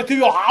 take me to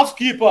your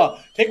housekeeper.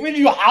 Take me to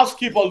your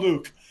housekeeper,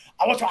 Luke.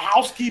 I want your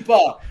housekeeper.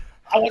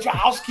 I want your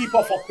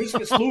housekeeper for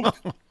Christmas, Luke.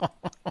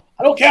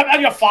 I don't care about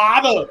your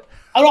father.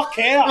 I don't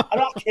care. I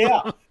don't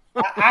care.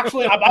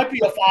 Actually, I might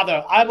be a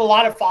father. I have a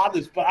lot of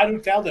fathers, but I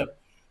don't tell them.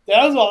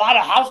 There's a lot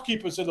of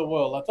housekeepers in the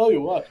world. I'll tell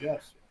you what,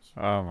 yes.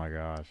 Oh, my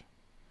gosh.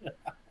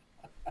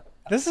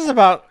 This is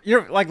about,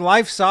 you're like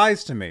life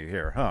size to me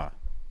here, huh?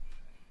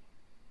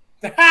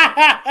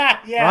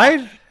 Yeah.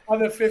 Right?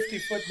 I'm a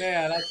 50-foot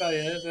man, I tell you.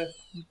 Isn't it?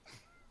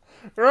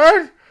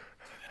 Right?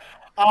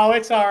 Oh,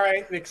 it's all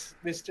right,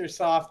 Mr.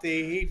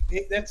 Softy.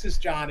 That's his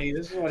Johnny.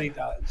 This is what he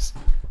does.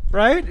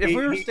 Right? If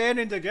we were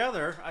standing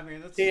together, I mean,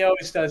 that's... He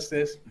always does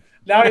this.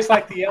 Now he's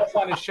like the elf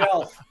on a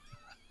shelf.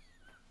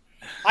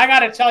 I got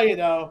to tell you,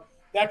 though,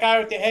 that guy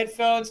with the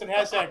headphones and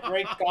has that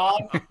great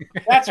gong,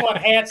 that's one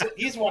handsome.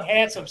 He's one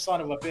handsome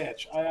son of a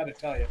bitch. I got to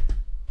tell you.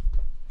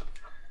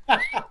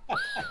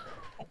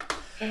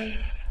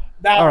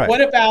 Now, right.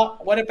 what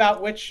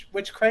about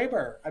which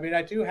Kramer? I mean,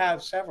 I do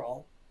have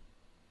several.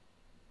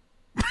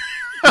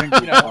 You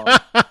know.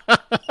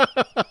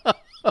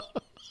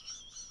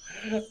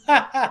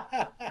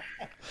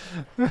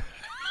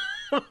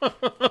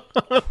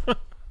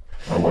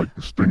 I like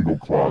the Stingle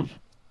Claws.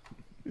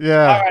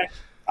 Yeah. All right.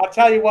 I'll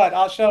tell you what.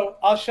 I'll show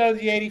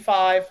the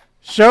 85.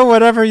 Show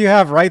whatever you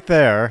have right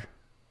there.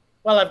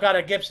 Well, I've got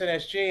a Gibson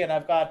SG and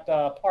I've got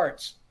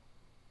parts.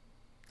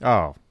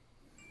 Oh.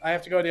 I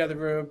have to go to the other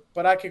room,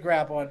 but I could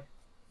grab one.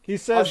 He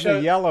says the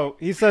yellow.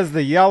 He says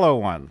the yellow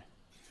one.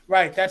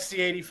 Right, that's the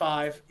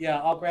 85. Yeah,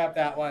 I'll grab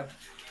that one.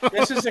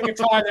 This is the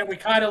guitar that we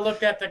kind of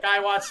looked at. The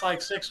guy wants like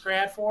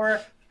 $6,000 for,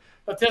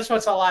 but this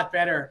one's a lot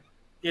better.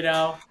 You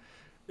know,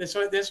 this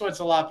one's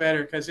a lot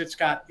better because it's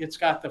got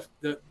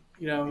the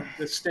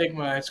the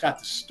stigma. It's got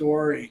the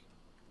story.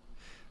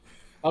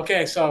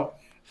 Okay, so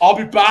I'll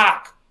be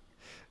back.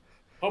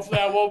 Hopefully,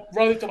 I won't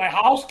run into my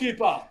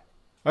housekeeper.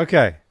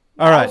 Okay.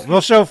 All right.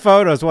 We'll show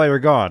photos while you're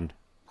gone.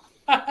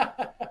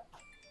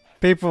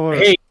 People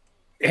are...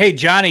 Hey,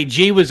 Johnny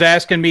G was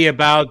asking me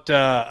about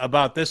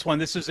this one.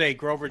 This is a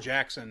Grover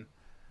Jackson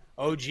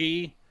OG.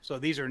 So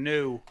these are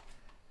new.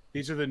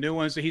 These are the new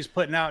ones that he's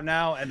putting out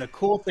now. And the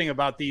cool thing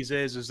about these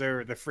is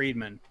they're the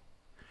Friedman.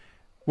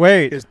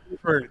 Wait.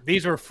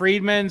 These were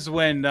Friedmans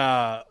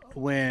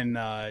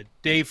when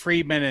Dave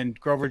Friedman and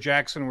Grover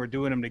Jackson were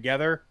doing them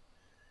together.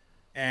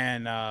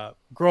 And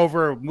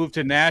Grover moved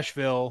to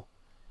Nashville.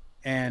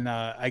 And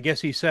I guess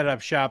he set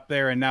up shop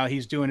there. And now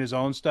he's doing his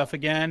own stuff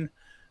again.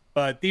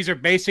 But these are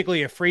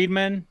basically a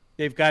Friedman.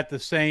 They've got the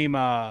same.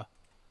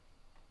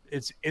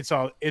 It's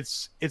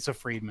a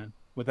Friedman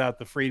without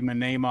the Friedman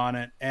name on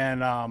it,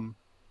 and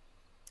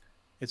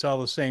it's all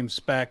the same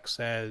specs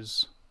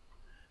as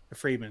the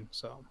Friedman.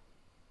 So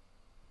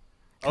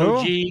cool.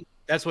 OG.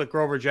 That's what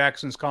Grover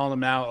Jackson's calling them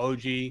now.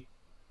 OG.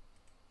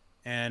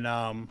 And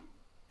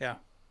yeah,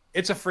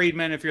 it's a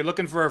Friedman. If you're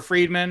looking for a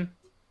Friedman,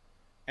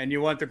 and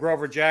you want the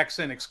Grover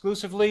Jackson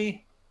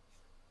exclusively.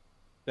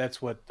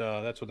 That's what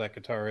that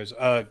guitar is.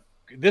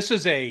 This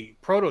is a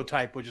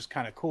prototype, which is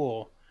kind of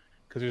cool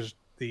because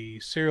the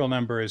serial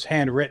number is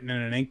handwritten in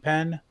an ink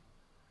pen.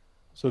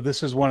 So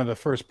this is one of the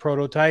first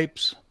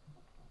prototypes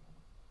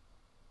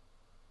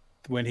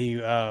when he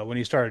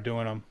started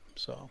doing them.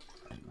 So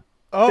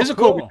this is a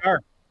cool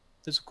guitar.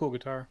 This is a cool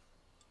guitar.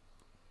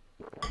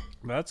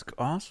 That's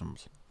awesome.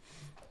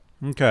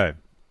 Okay.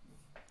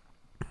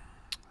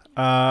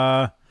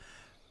 All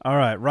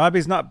right.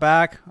 Robbie's not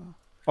back.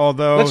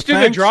 Although let's do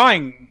the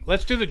drawing.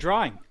 Let's do the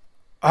drawing.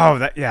 Oh,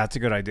 that's a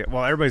good idea.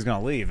 Well, everybody's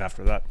gonna leave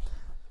after that.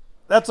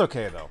 That's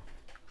okay though.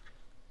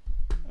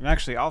 And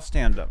actually, I'll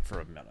stand up for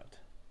a minute.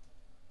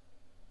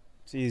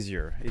 It's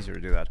easier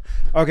to do that.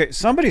 Okay,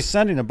 somebody's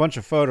sending a bunch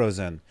of photos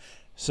in,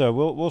 so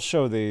we'll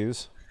show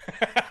these.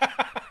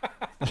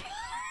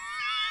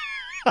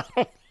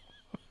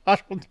 I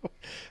don't know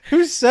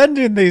who's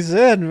sending these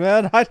in,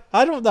 man.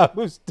 I don't know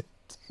who's.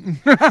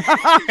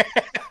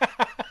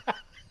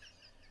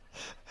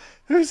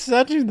 Who's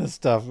sending this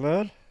stuff,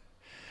 man?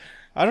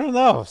 I don't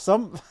know.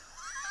 Some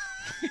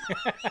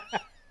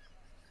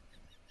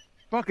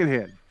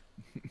Buckethead.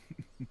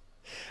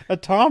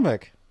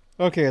 Atomic.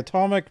 Okay,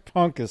 Atomic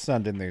Punk is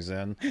sending these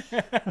in.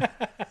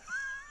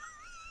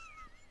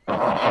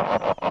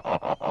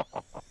 Oh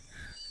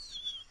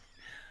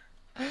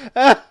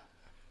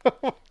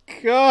my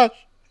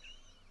gosh.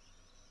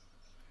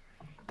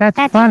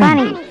 That's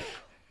funny.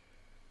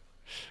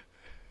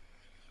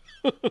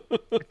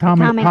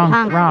 Atomic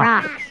Punk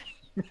rocks.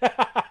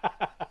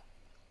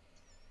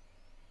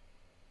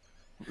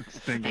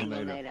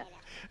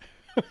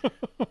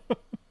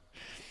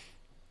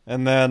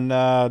 And then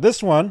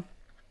this one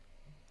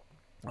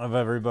of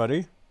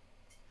everybody.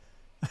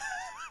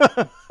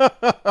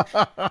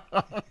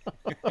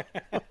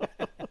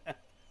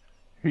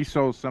 He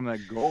sold some of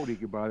that gold. He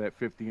could buy that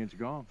 50-inch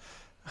gong.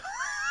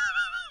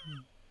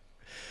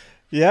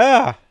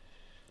 Yeah.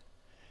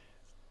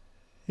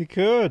 He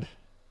could.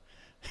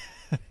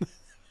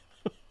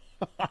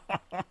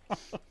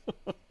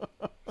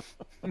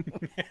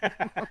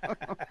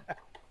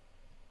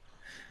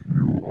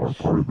 You are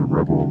part of the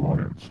Rebel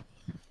Alliance.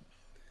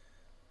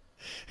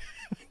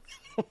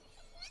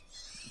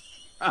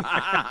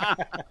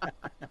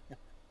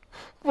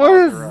 What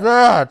is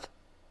that?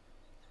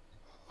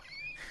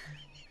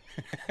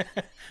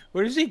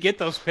 Where does he get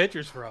those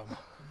pictures from?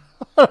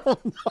 I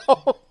don't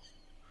know.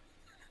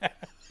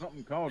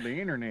 Something called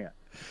the internet.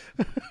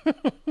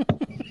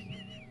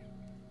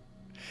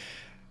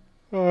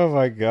 Oh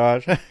my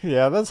gosh.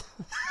 Yeah, that's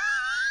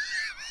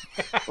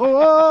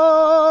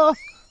oh.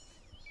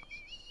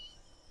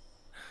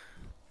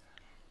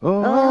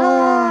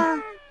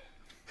 Oh.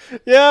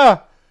 Yeah.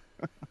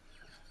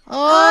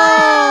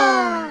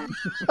 Oh.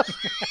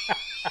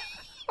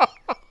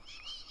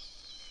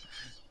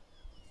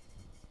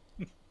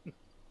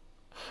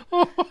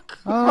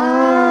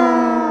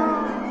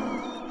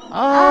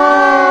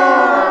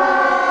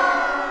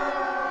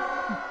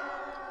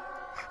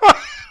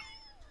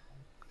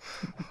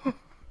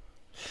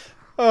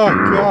 Oh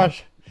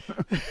gosh.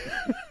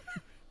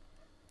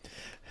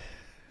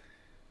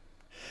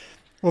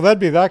 Well, that'd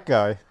be that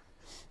guy.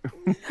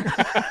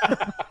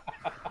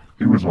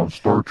 He was on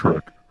Star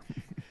Trek.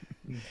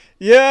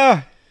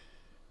 Yeah.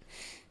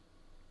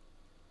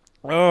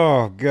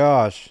 Oh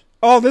gosh.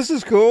 Oh, this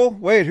is cool.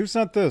 Wait, who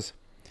sent this?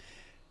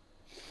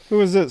 Who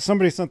is it?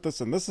 Somebody sent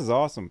this in. This is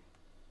awesome.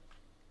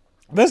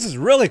 This is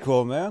really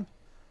cool, man.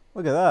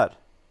 Look at that.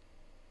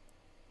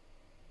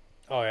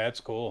 Oh, yeah, that's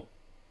cool.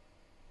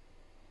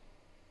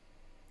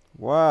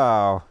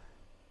 Wow.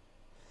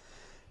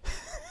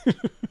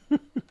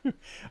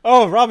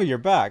 Oh, Robbie, you're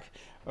back.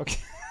 Okay.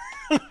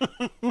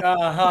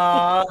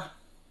 Uh-huh.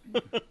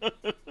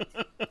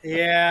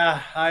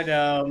 Yeah, I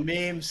know.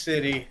 Meme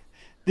City.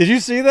 Did you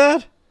see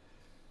that?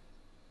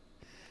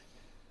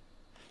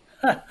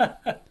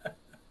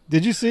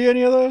 Did you see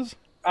any of those?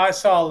 I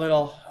saw a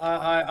little.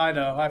 I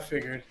know. I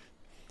figured.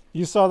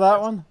 You saw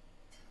that one?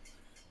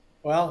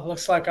 Well, it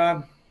looks like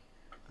I'm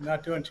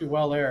not doing too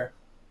well there.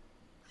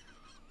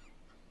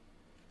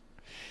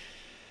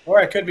 Or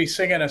I could be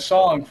singing a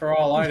song for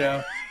all I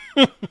know.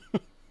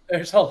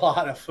 There's a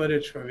lot of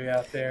footage from me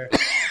out there.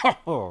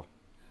 Oh.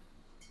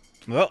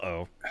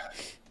 Uh-oh.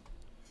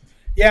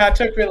 Yeah, it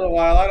took me a little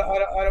while. I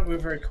don't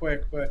move very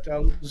quick, but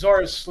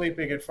Zora's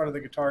sleeping in front of the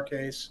guitar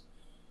case.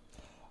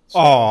 So,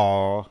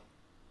 Oh.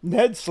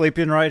 Ned's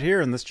sleeping right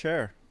here in this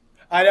chair.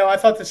 I know. I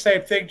thought the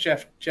same thing,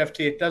 Jeff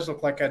T. It does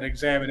look like an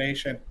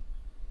examination.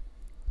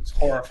 It's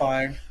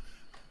horrifying.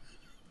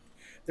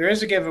 There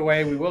is a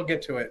giveaway. We will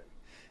get to it.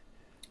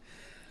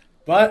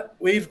 But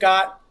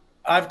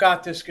I've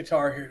got this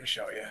guitar here to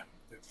show you.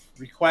 The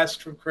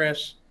request from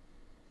Chris.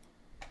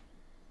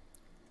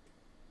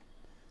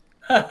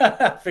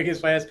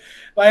 Biggest my house.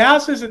 My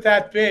house isn't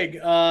that big.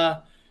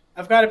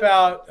 I've got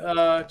about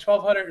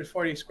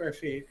 1,240 square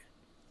feet.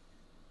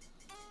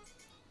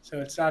 So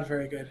it's not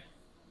very good.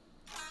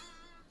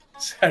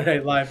 Saturday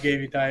Night Live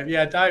gave you diabetes.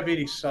 Yeah,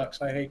 diabetes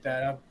sucks. I hate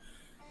that.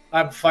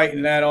 I'm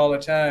fighting that all the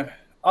time.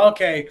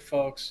 Okay,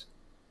 folks.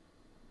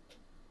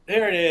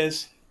 Here it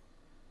is.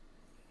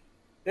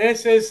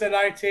 This is the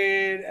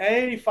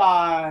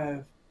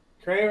 1985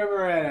 Kramer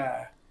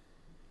Beretta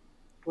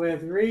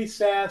with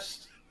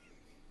recessed.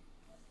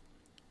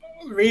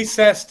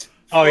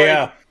 Oh,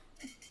 yeah.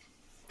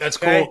 That's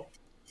cool.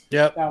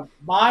 Yep. Now,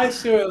 my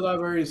serial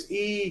number is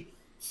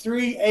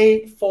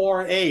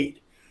E3848.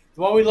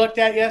 The one we looked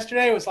at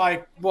yesterday was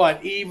like,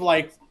 what, Eve,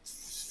 like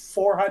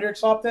 400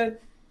 something?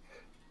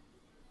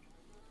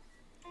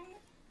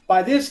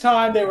 By this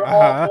time, they were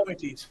all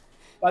pointies.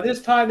 By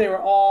this time, they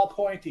were all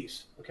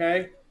pointies,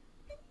 okay?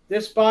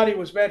 This body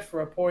was meant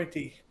for a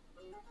pointy.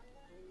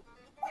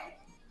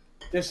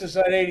 This is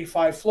an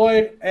 85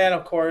 Floyd, and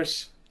of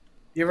course,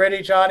 you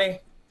ready, Johnny?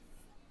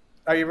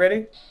 Are you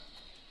ready?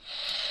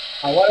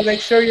 I want to make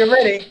sure you're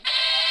ready.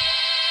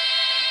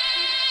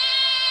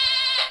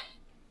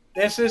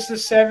 This is the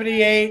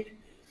 78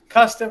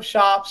 Custom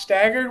Shop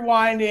Staggered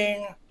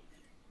Winding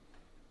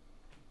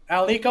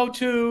Alico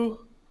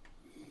 2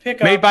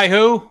 pickup. Made by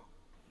who?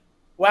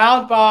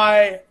 Wound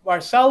by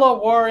Marcelo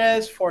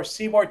Juarez for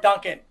Seymour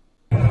Duncan.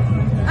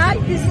 Hi,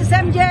 this is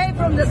MJ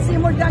from the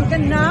Seymour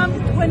Duncan NAM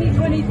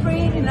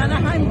 2023 in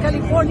Anaheim,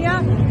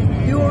 California.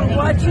 You're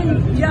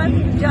watching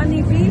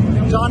Johnny B.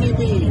 Johnny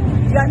B.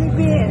 Johnny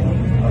B.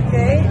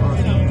 Okay?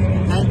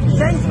 Thank you.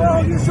 Thanks for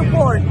all your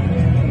support.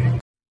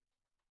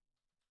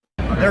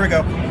 There we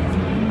go.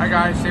 Hi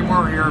guys,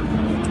 Seymour here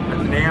at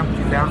the NAM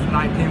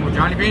 2019 with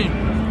Johnny Bean.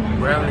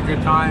 We're having a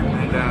good time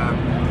and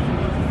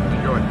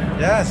enjoy it.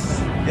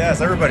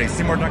 Yes, everybody.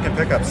 Seymour Duncan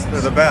pickups.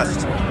 They're the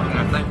best.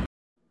 Thank you.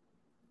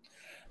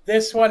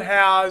 This one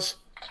has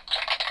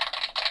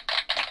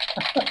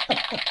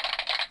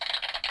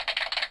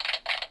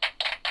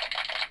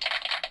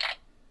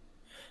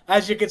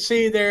as you can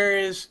see, there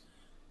is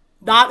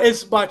not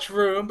as much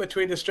room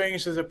between the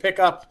strings as a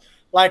pickup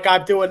like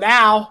I'm doing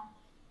now,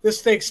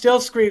 this thing still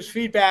screams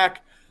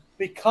feedback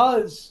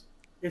because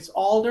it's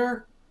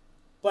alder,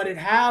 but it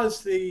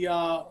has the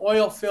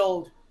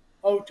oil-filled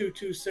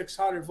 022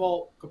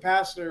 600-volt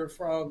capacitor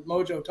from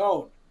Mojo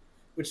Tone,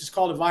 which is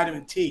called a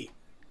vitamin T.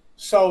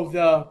 So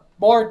the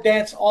more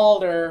dense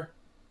alder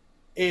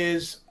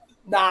is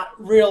not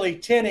really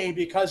tinny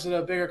because of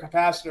the bigger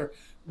capacitor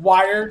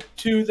wired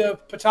to the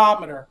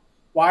potentiometer.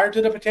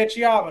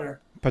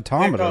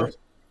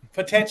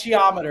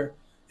 Potentiometer.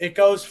 It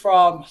goes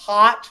from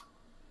hot,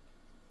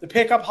 the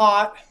pickup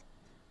hot,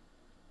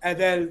 and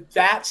then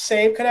that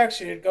same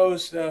connection, it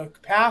goes to the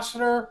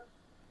capacitor,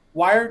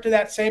 wired to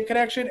that same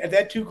connection, and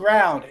then to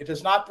ground. It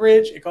does not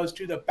bridge. It goes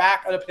to the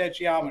back of the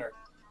potentiometer.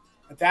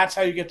 And that's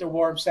how you get the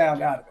warm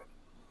sound out of it.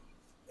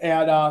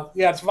 And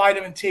it's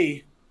vitamin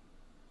T.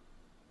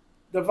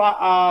 This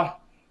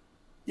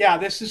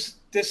is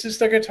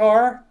the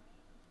guitar.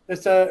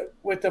 It's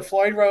with the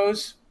Floyd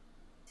Rose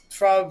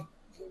from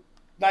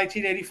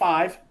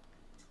 1985,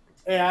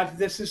 and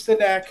this is the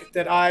neck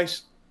that I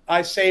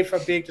saved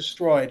from being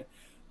destroyed.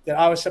 That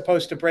I was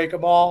supposed to break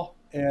them all,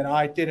 and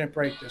I didn't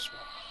break this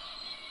one.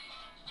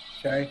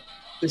 Okay,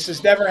 this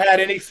has never had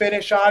any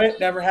finish on it,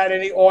 never had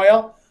any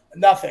oil,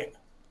 nothing,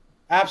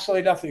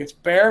 absolutely nothing. It's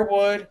bare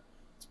wood.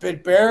 It's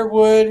been bare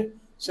wood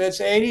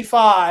since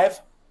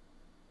 '85.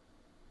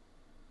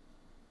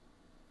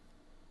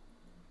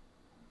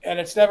 And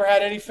it's never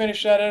had any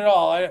finish on it at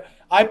all.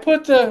 I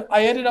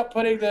ended up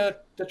putting the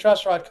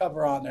truss rod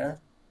cover on there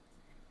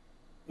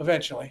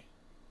eventually.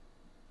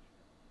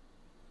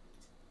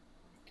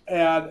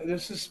 And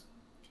this is,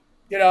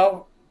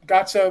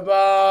 got some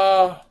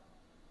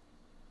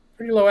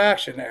pretty low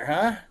action there,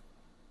 huh?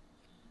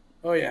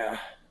 Oh, yeah.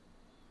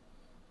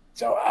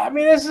 So,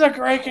 this is a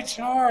great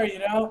guitar,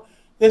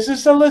 This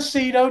is the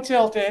Lucido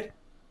Tilted,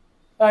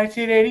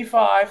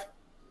 1985.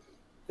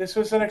 This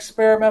was an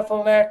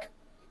experimental neck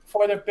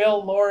for the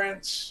Bill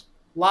Lawrence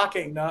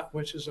locking nut,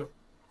 which is a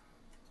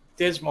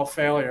dismal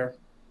failure.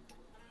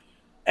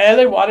 And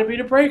they wanted me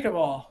to break them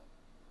all.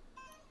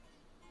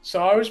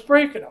 So I was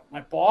breaking them.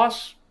 My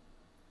boss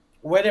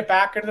went it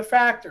back into the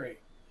factory.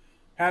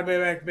 Had me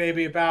make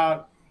maybe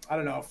about,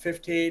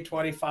 15,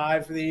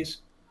 25 of these.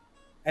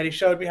 And he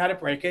showed me how to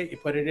break it. You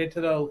put it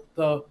into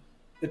the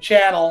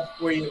channel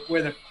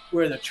where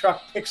the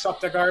truck picks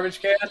up the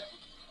garbage can,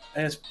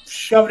 and just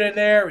shove it in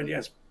there and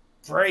just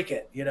break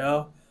it,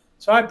 So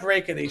I'm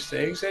breaking these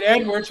things, and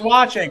Edward's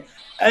watching.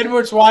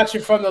 Edward's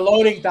watching from the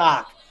loading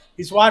dock.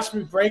 He's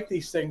watching me break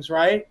these things,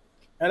 right?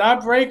 And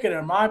I'm breaking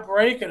them. I'm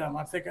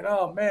thinking,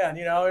 oh, man,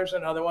 here's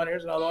another one.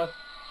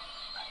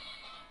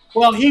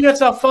 Well, he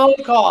gets a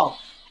phone call.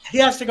 He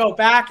has to go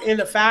back in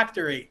the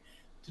factory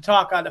to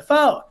talk on the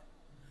phone.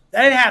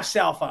 They didn't have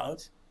cell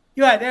phones.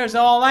 There's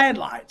all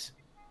landlines.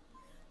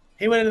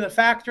 He went into the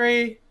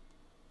factory.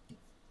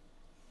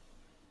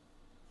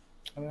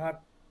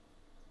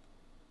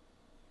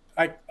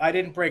 I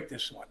didn't break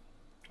this one.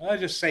 I'll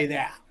just say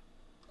that.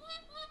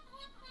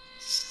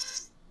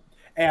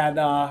 And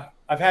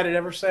I've had it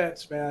ever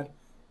since, man.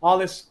 All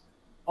this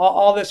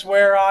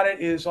wear on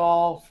it is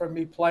all from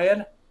me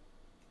playing.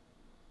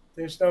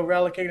 There's no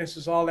relicking. This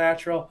is all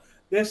natural.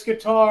 This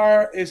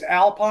guitar is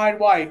Alpine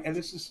white, and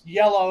this is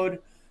yellowed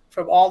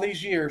from all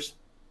these years.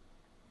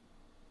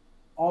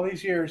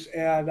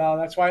 And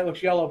that's why it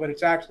looks yellow, but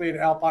it's actually an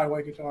Alpine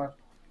white guitar.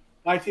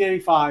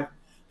 1985.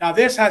 Now,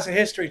 this has a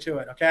history to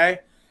it, okay?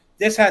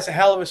 This has a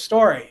hell of a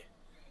story.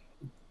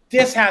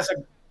 This has a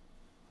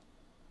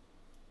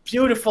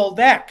beautiful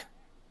neck.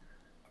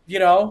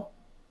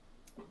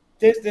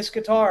 This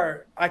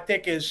guitar, I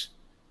think, is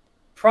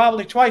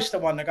probably twice the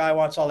one the guy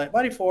wants all that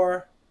money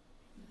for.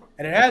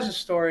 And it has a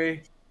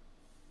story.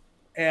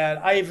 And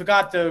I even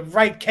got the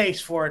right case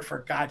for it,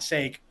 for God's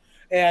sake.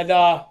 And,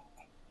 I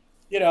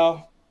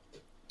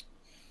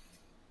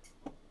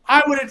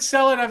wouldn't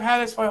sell it. I've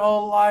had this my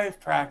whole life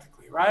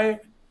practically,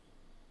 right?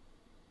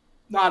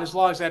 Not as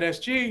long as that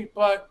SG,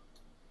 but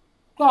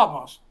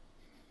almost.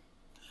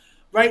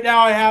 Right now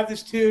I have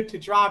this tuned to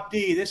drop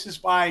D. This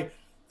is my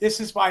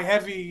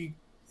heavy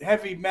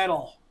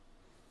metal.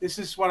 This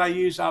is what I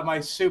use on my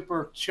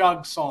super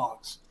chug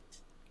songs.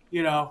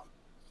 That'll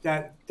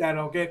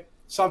get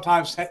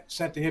sometimes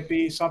sent to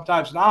hippie,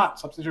 sometimes not.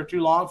 Sometimes they're too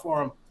long for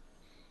them.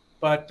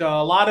 But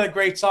a lot of the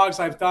great songs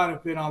I've done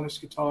have been on this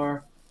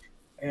guitar.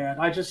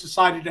 And I just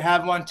decided to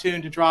have one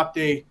tuned to drop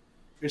D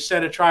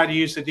instead of trying to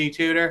use the D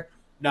tuner.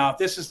 No,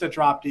 this is the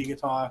drop D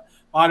guitar.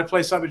 I want to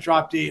play something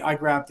drop D, I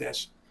grabbed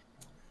this.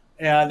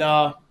 And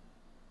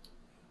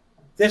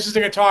this is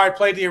the guitar I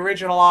played the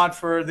original on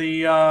for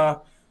the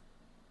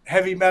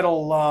heavy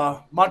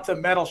metal month of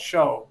metal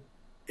show,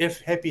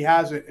 if Hippie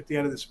has it at the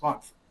end of this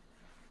month,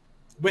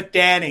 with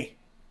Danny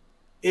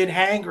in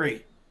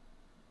Hangry.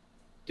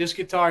 This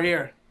guitar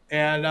here.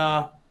 And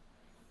the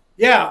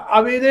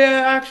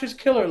action's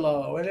killer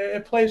low, and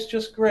it plays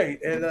just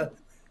great. And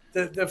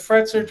the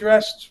frets are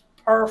dressed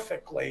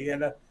perfectly,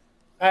 and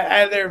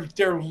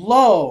they're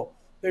low.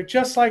 It's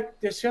just like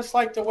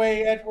the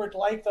way Edward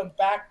liked them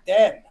back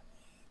then,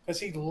 because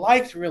he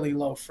liked really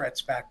low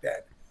frets back then.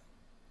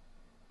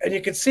 And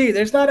you can see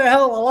there's not a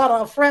hell of a lot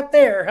of fret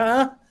there,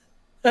 huh?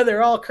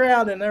 They're all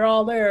crowned and they're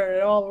all there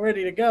and all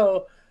ready to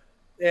go.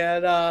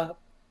 And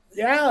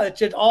yeah, it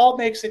just all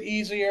makes it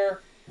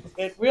easier.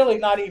 It really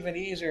not even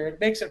easier. It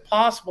makes it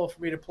possible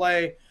for me to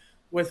play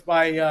with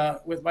my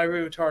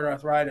rheumatoid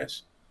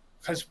arthritis,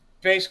 because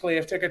basically,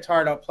 if the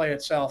guitar don't play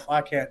itself,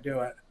 I can't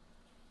do it.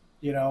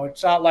 You know,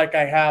 it's not like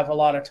I have a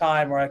lot of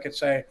time where I could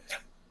say,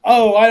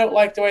 "Oh, I don't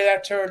like the way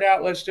that turned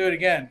out. Let's do it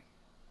again."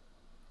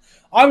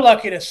 I'm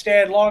lucky to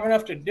stand long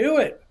enough to do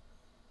it.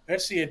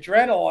 It's the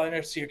adrenaline,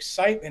 it's the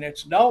excitement,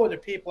 it's knowing the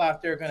people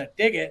out there are going to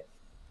dig it,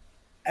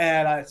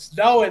 and it's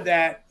knowing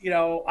that, you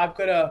know, I'm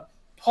going to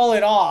pull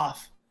it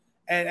off,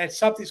 and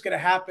something's going to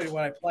happen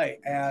when I play,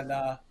 and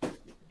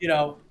you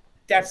know,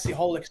 that's the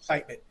whole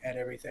excitement and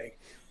everything,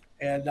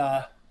 and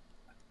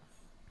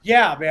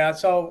yeah, man.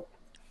 So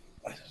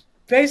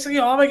basically,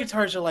 all my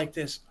guitars are like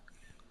this.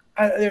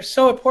 They're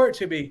so important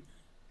to me,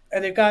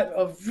 and they've got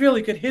a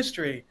really good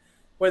history,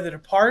 whether the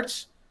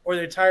parts or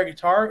the entire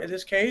guitar. In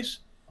this case,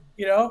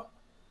 you know,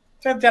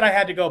 that I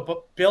had to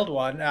go build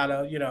one out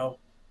of, you know,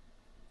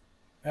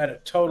 I had to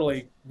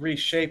totally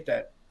reshape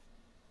that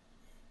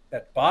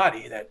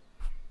body, that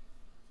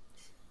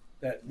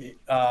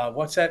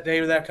what's that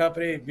name of that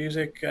company?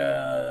 Music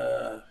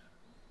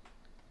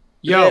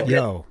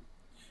Yo.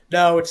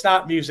 No, it's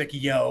not Music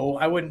Yo.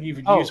 I wouldn't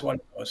even use one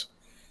of those.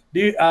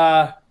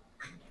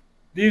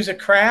 Music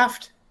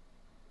Craft?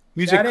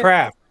 Music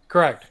Craft,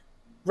 correct.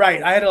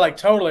 Right. I had to like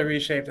totally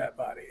reshape that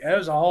body. There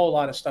was a whole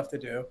lot of stuff to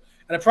do.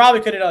 And I probably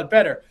could have done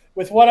better.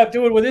 With what I'm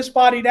doing with this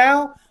body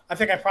now, I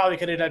think I probably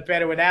could have done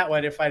better with that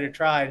one if I'd have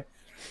tried.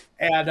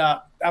 And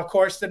of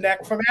course, the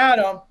neck from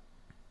Adam.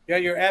 You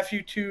got your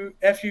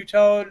FU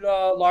tone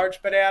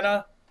large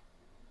banana,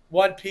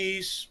 one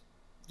piece,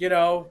 you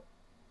know,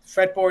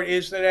 fretboard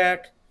is the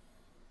neck.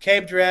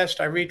 Came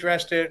dressed. I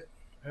redressed it.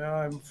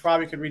 I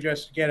probably could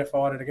redress it again if I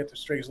wanted to get the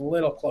strings a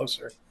little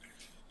closer.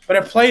 But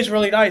it plays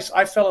really nice.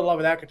 I fell in love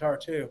with that guitar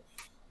too.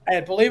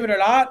 And believe it or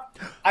not,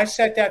 I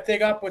set that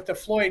thing up with the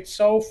Floyd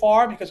so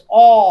far because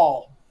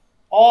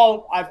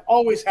I've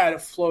always had a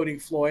floating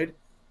Floyd.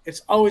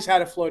 It's always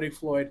had a floating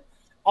Floyd.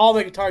 All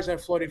the guitars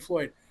have floating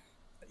Floyd.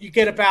 You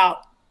get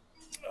about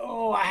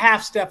a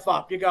half step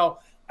up. You go,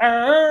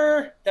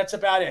 that's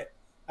about it.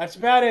 That's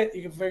about it.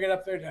 You can figure it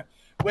up there.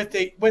 With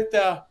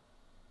the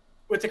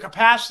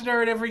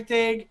capacitor and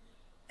everything,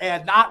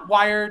 and not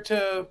wired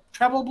to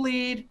treble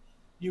bleed,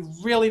 you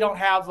really don't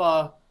have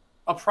a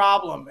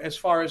problem as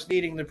far as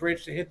needing the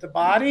bridge to hit the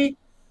body.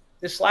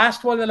 This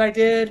last one that I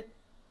did,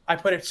 I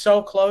put it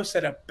so close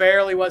that it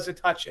barely wasn't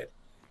touching,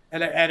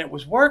 and it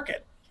was working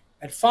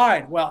and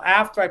fine. Well,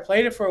 after I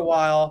played it for a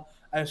while,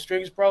 and the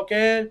strings broke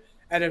in,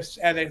 and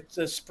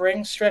the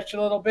spring stretched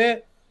a little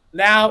bit.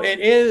 Now it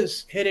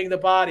is hitting the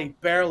body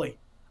barely.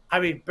 I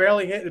mean,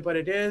 barely hitting, but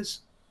it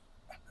is.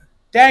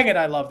 Dang it,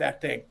 I love that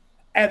thing.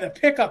 And the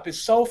pickup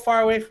is so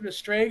far away from the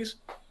strings.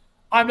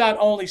 I'm not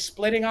only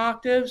splitting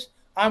octaves,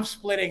 I'm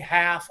splitting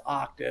half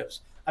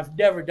octaves. I've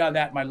never done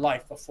that in my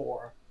life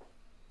before.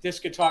 This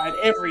guitar, and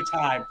every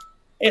time,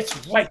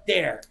 it's right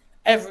there.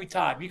 Every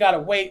time. You got to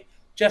wait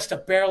just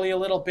barely a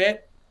little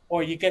bit,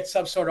 or you get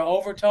some sort of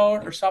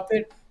overtone or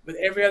something. With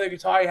every other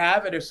guitar you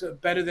have, and it's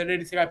better than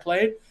anything I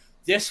played.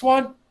 This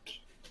one,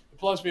 it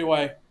blows me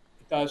away.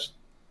 It does.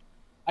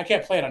 I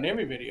can't play it on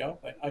every video,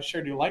 but I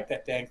sure do like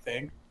that dang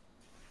thing.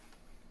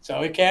 So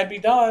it can be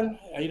done.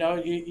 You know,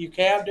 you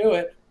can do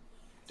it.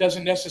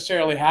 Doesn't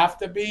necessarily have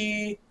to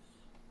be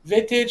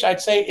vintage.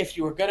 I'd say if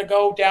you were going to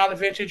go down the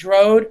vintage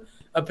road,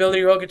 a build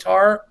your own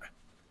guitar,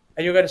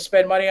 and you're going to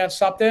spend money on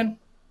something,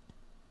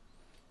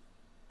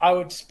 I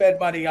would spend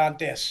money on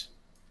this.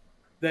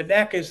 The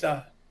neck is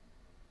the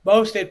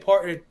most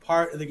important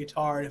part of the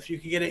guitar. And if you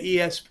can get an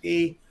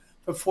ESP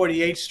from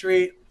 48th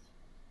Street,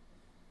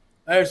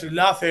 there's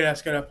nothing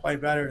that's going to play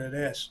better than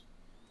this.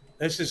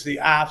 This is the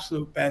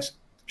absolute best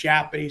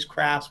Japanese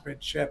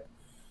craftsmanship.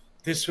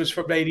 This was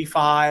from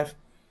 85.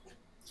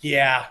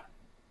 Yeah,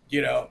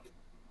 you know.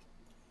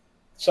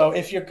 So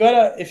if you're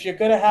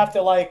gonna have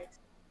to like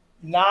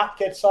not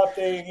get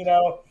something, you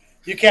know,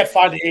 you can't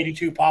find the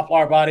 82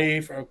 Poplar body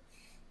from,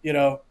 you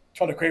know,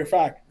 from the Crater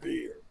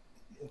Factory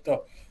with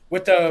the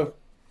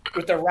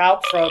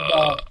route from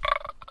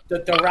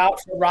the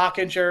route from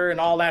Rockinger and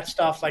all that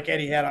stuff like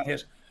Eddie had on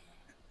his.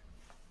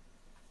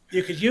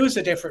 You could use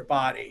a different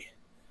body.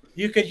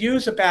 You could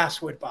use a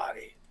basswood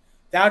body.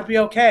 That would be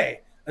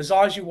okay as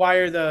long as you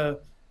wire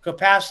the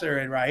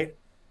capacitor in right.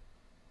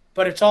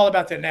 But it's all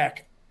about the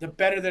neck. The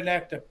better the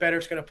neck, the better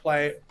it's going to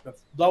play. The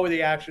lower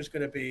the action is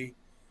going to be.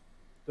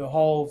 The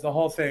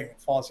whole thing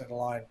falls into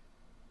line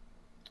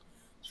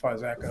as far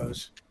as that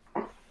goes.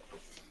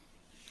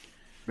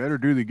 Better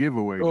do the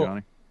giveaway, Cool.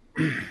 Johnny.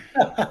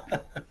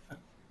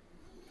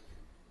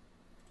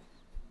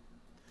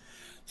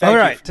 All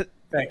right.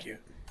 Thank you.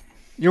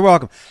 You're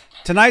welcome.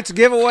 Tonight's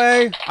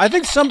giveaway, I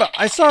think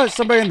I saw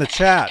somebody in the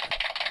chat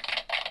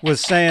was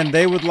saying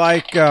they would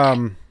like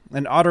an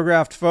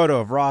autographed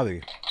photo of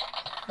Robbie.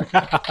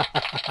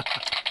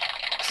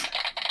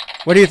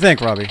 What do you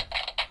think, Robbie?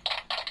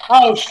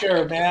 Oh,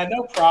 sure, man.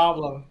 No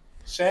problem.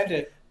 Send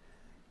it.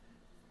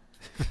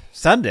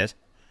 Send it.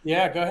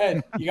 Yeah, go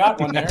ahead. You got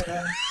one there.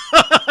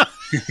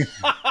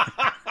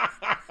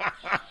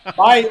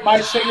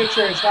 My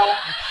signature is not.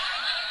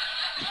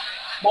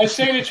 My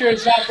signature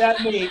is not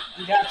that neat.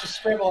 You'd have to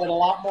scribble it a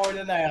lot more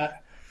than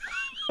that.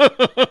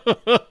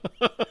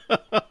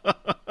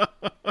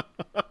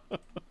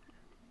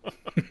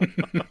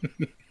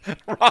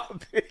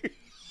 Robbie.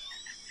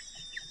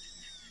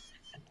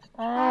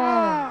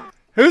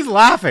 Who's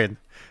laughing?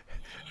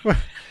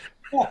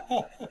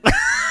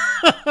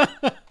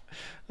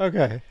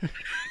 Okay.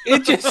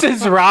 It just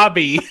says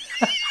Robbie.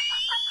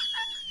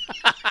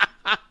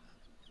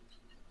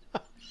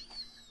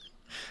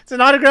 It's an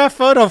autographed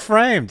photo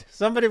framed.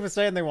 Somebody was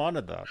saying they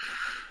wanted that.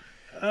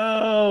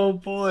 Oh,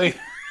 boy.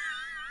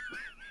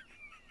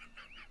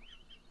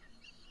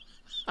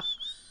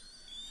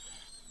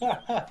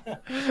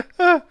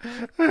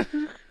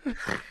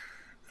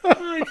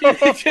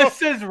 It just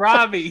says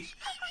Robbie.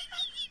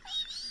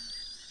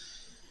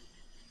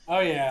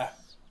 Oh, yeah.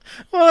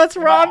 Well, that's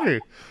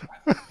Robbie.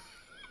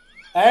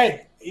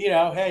 Hey,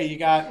 hey, you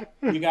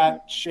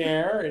got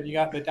Cher and you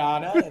got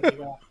Madonna and you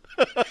got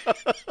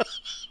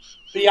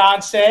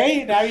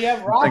Beyonce. Now you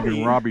have Robbie.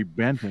 Thinking Robbie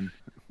Benton.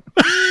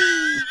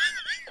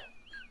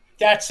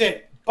 That's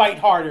it. Bite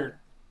harder.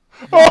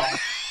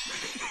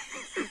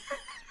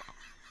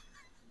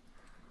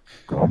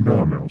 Calm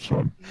down now,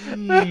 son.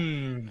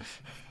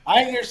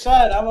 I ain't your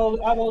son. I'm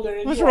older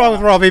than What's you. wrong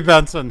with Robbie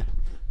Benson?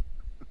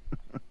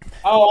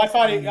 Oh, I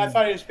thought he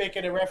was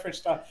making a reference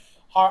to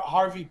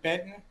Harvey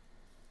Benton.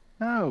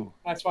 No.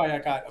 That's why I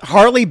got it.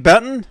 Harley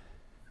Benton?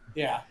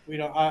 Yeah, we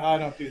don't. I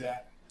don't do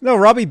that. No,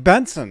 Robbie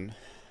Benson.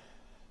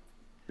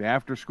 The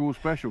after-school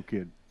special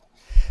kid.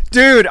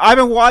 Dude, I've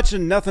been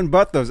watching nothing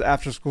but those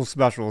after-school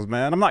specials,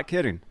 man. I'm not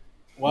kidding.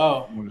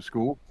 Whoa. Went to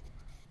school.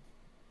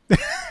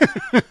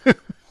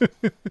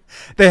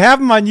 They have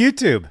them on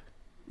YouTube.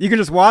 You can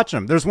just watch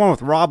them. There's one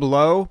with Rob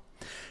Lowe.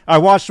 I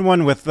watched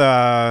one with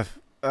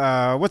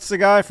what's the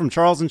guy from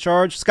Charles in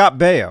Charge? Scott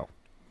Baio,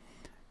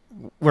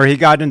 where he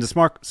got into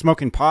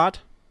smoking pot.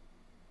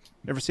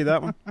 Ever see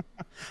that one?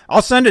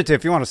 I'll send it to you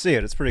if you want to see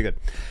it. It's pretty good.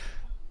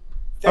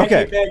 Thank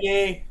you,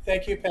 Peggy.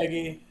 Thank you,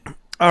 Peggy.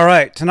 All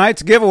right,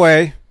 tonight's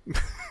giveaway.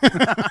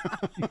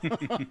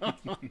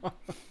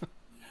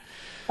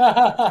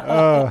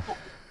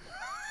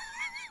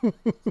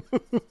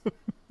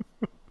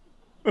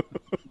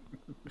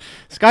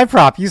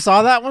 Skyprop, you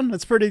saw that one?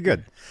 That's pretty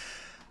good.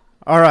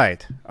 All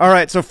right.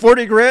 So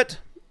 40 Grit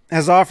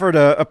has offered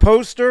a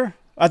poster.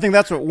 I think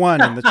that's what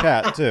won in the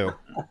chat too.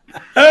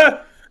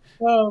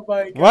 Oh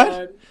my God.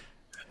 What?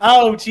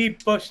 Oh, G.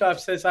 Bushnoff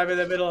says I'm in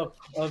the middle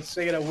of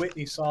singing a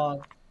Whitney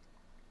song.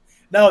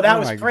 No, that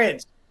was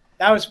Prince.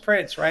 That was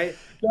Prince, right?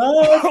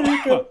 Nothing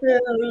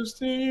compares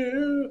to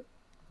you.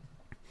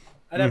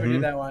 I never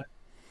did that one.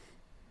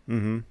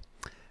 Mm-hmm.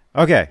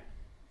 Okay.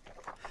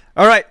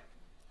 All right.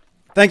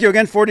 Thank you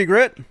again, 40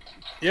 Grit.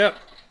 Yep.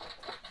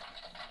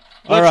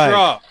 Let's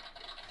draw.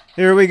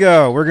 Here we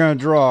go. We're going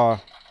to draw.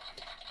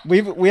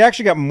 We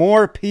actually got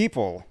more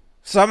people.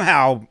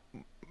 Somehow,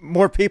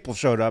 more people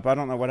showed up. I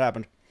don't know what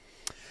happened.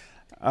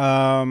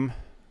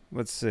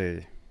 Let's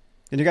see.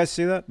 Can you guys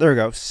see that? There we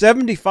go.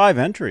 75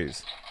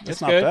 entries. That's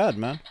not good. bad,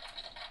 man.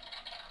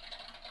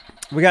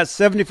 We got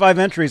 75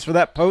 entries for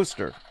that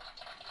poster.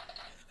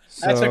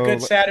 That's a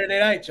good Saturday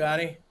night,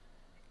 Johnny.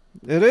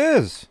 It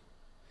is.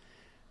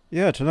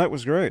 Yeah, tonight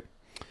was great.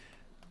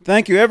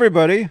 Thank you,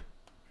 everybody.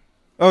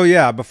 Oh,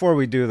 yeah, before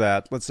we do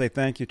that, let's say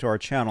thank you to our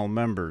channel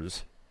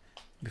members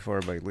before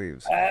everybody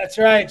leaves. That's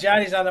right.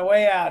 Johnny's on the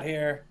way out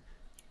here.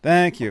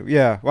 Thank you.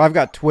 Yeah, well, I've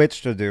got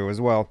Twitch to do as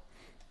well.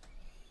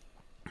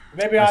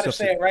 Maybe I ought to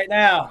say it right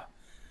now.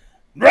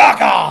 Rock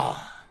on!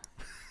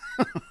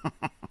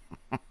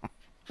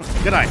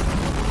 Good night.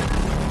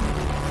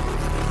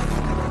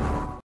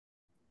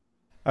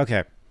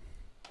 Okay.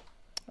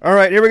 All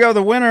right, here we go.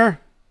 The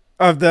winner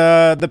of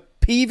the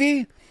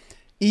PV,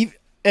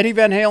 Eddie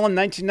Van Halen,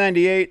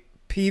 1998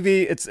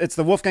 PV. It's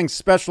the Wolfgang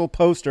Special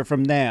poster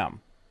from NAMM.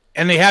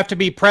 And they have to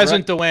be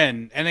present to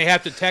win. And they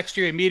have to text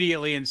you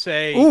immediately and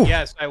say,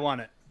 yes, I want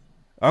it.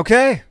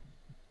 Okay.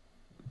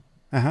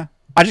 Uh-huh.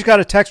 I just got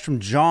a text from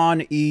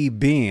John E.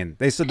 Bean.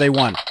 They said they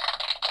won.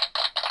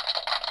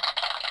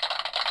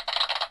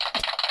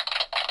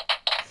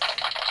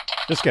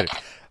 Just kidding.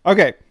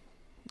 Okay.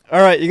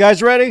 All right, you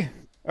guys ready?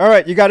 All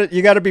right, you got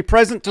to be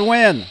present to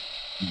win.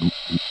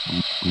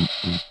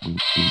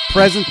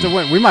 Present to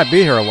win. We might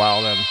be here a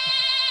while then.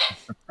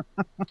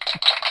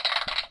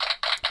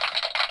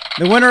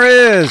 The winner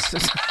is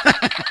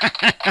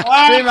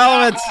Dream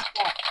Elements,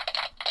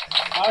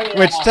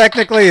 which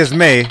technically is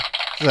me.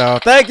 So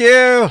thank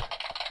you.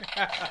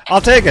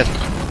 I'll take it.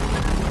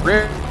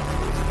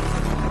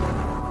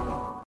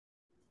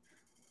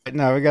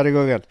 No, we got to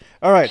go again.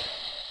 All right.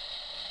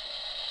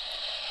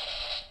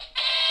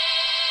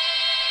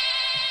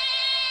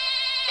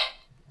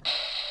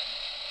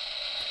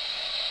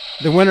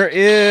 The winner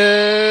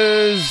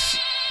is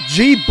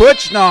G.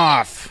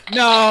 Butchnoff.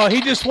 No, he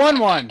just won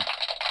one.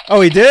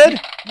 Oh, he did?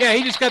 Yeah,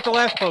 he just got the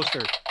last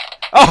poster.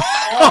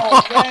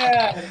 Oh,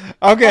 man.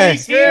 Okay. Oh,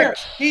 he's here.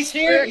 He's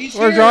here. He's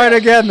We're here. trying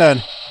again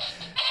then.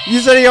 You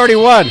said he already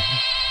won.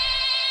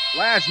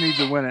 Lash needs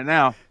to win it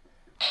now.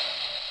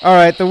 All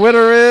right, the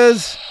winner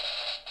is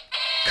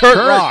Kurt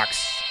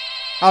Rocks.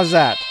 How's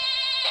that?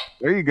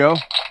 There you go.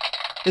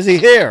 Is he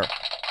here?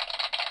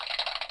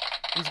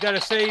 He's got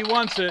to say he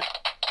wants it.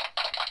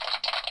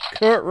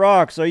 Kurt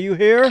Rocks, are you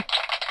here?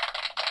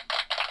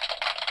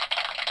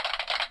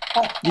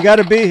 You got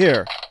to be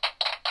here.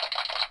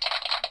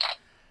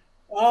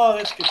 Oh,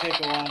 this could take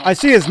a while. I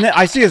see his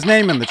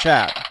name in the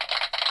chat.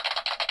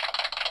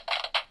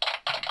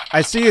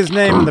 I see his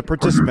name in the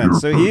participants,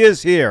 so he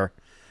is here.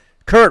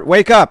 Kurt,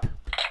 wake up.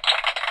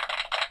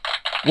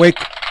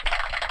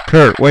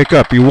 Kurt, wake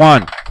up. You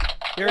won.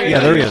 There he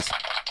is.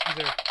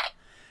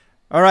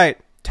 All right.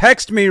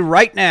 Text me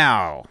right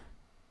now.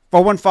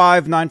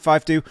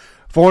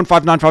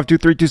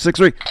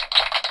 415-952-3263.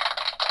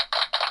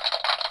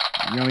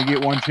 You only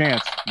get one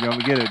chance. You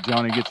only get it.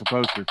 Johnny gets a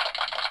poster.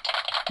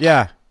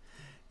 Yeah.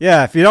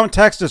 Yeah, if you don't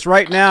text us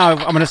right now, I'm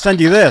going to send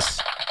you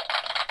this.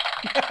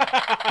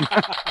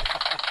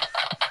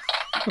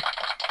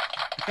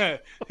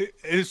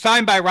 It's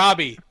signed by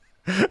Robbie.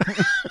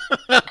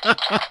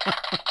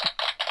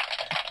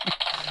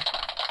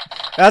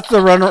 That's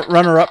the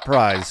runner-up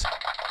prize.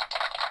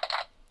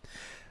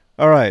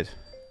 All right.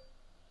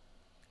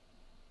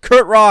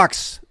 Kurt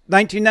Rocks,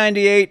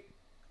 1998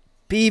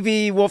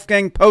 PV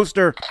Wolfgang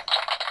poster.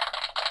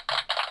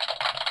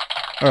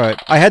 All right.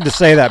 I had to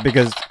say that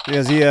because he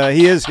is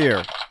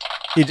here.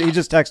 He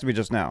just texted me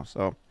just now.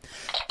 So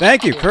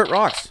thank you, Kurt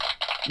Rocks.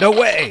 No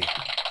way.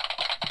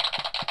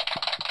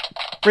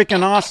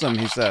 Freaking awesome,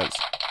 he says.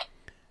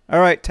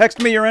 All right.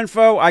 Text me your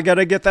info. I got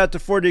to get that to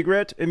 4D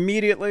Grit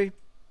immediately.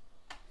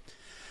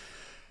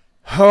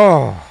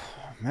 Oh,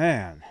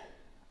 man.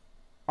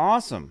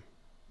 Awesome.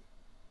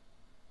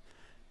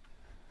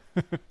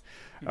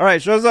 All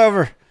right, show's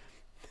over.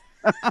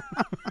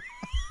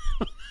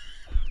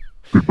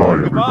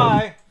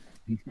 Goodbye.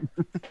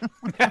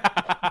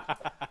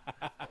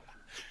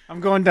 I'm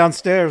going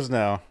downstairs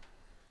now.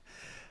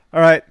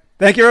 All right.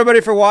 Thank you,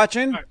 everybody, for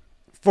watching.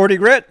 4D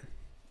Grit.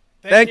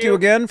 Thank you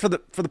again for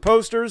the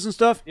posters and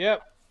stuff.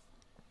 Yep.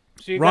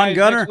 See you Ron guys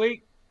Gunner. next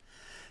week.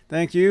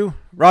 Thank you.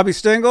 Robbie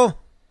Stingle.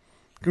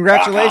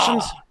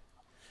 Congratulations.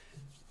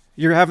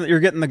 You're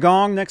getting the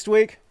gong next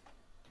week?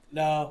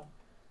 No.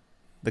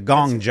 The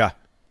gongja.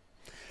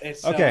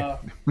 It's okay.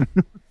 I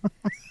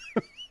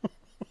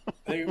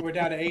think we're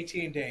down to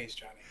 18 days,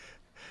 Johnny.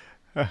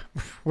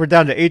 We're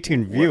down to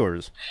 18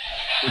 viewers.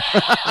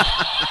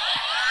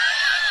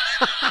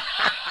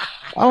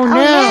 Oh,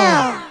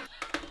 no.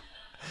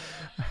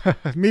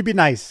 Me be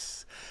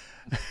nice.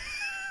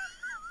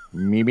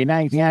 Me be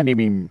nice. Yeah,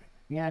 maybe.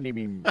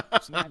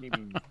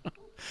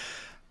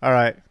 All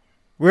right.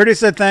 We already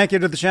said thank you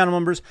to the channel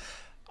members.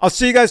 I'll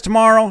see you guys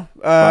tomorrow.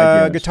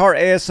 Guitar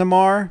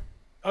ASMR.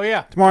 Oh,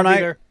 yeah. Tomorrow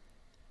night.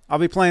 I'll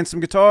be playing some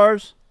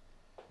guitars.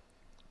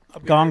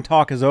 Gong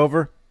talk is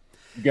over.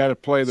 You got to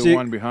play the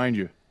one behind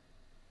you.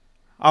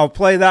 I'll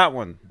play that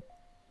one.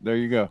 There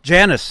you go.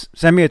 Janice,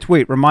 send me a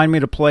tweet. Remind me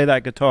to play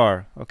that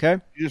guitar, okay?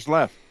 You just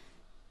left.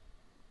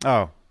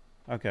 Oh,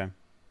 okay.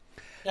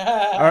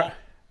 All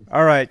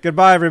right.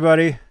 Goodbye,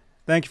 everybody.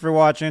 Thank you for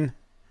watching.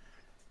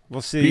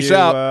 We'll see Peace you.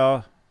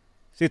 out.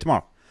 See you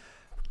tomorrow.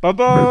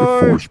 Bye-bye. May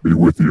the force be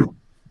with you.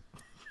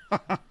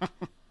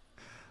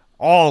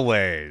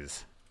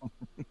 Always.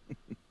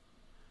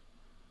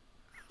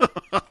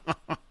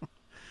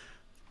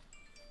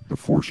 The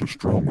force is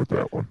strong with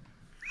that one.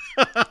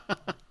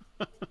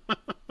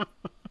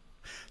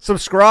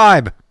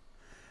 Subscribe.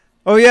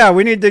 Oh yeah,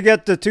 we need to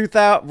get to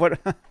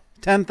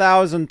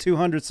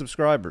 10,200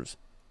 subscribers.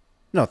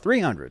 No,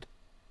 300.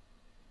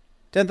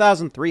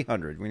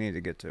 10,300 we need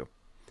to get to.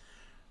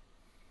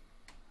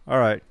 All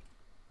right.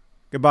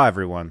 Goodbye,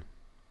 everyone.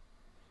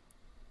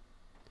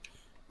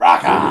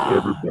 Rock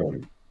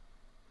Everybody.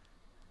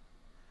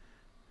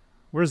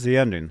 Where's the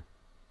ending?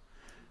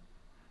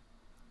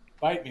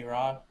 Bite me,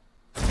 Ron.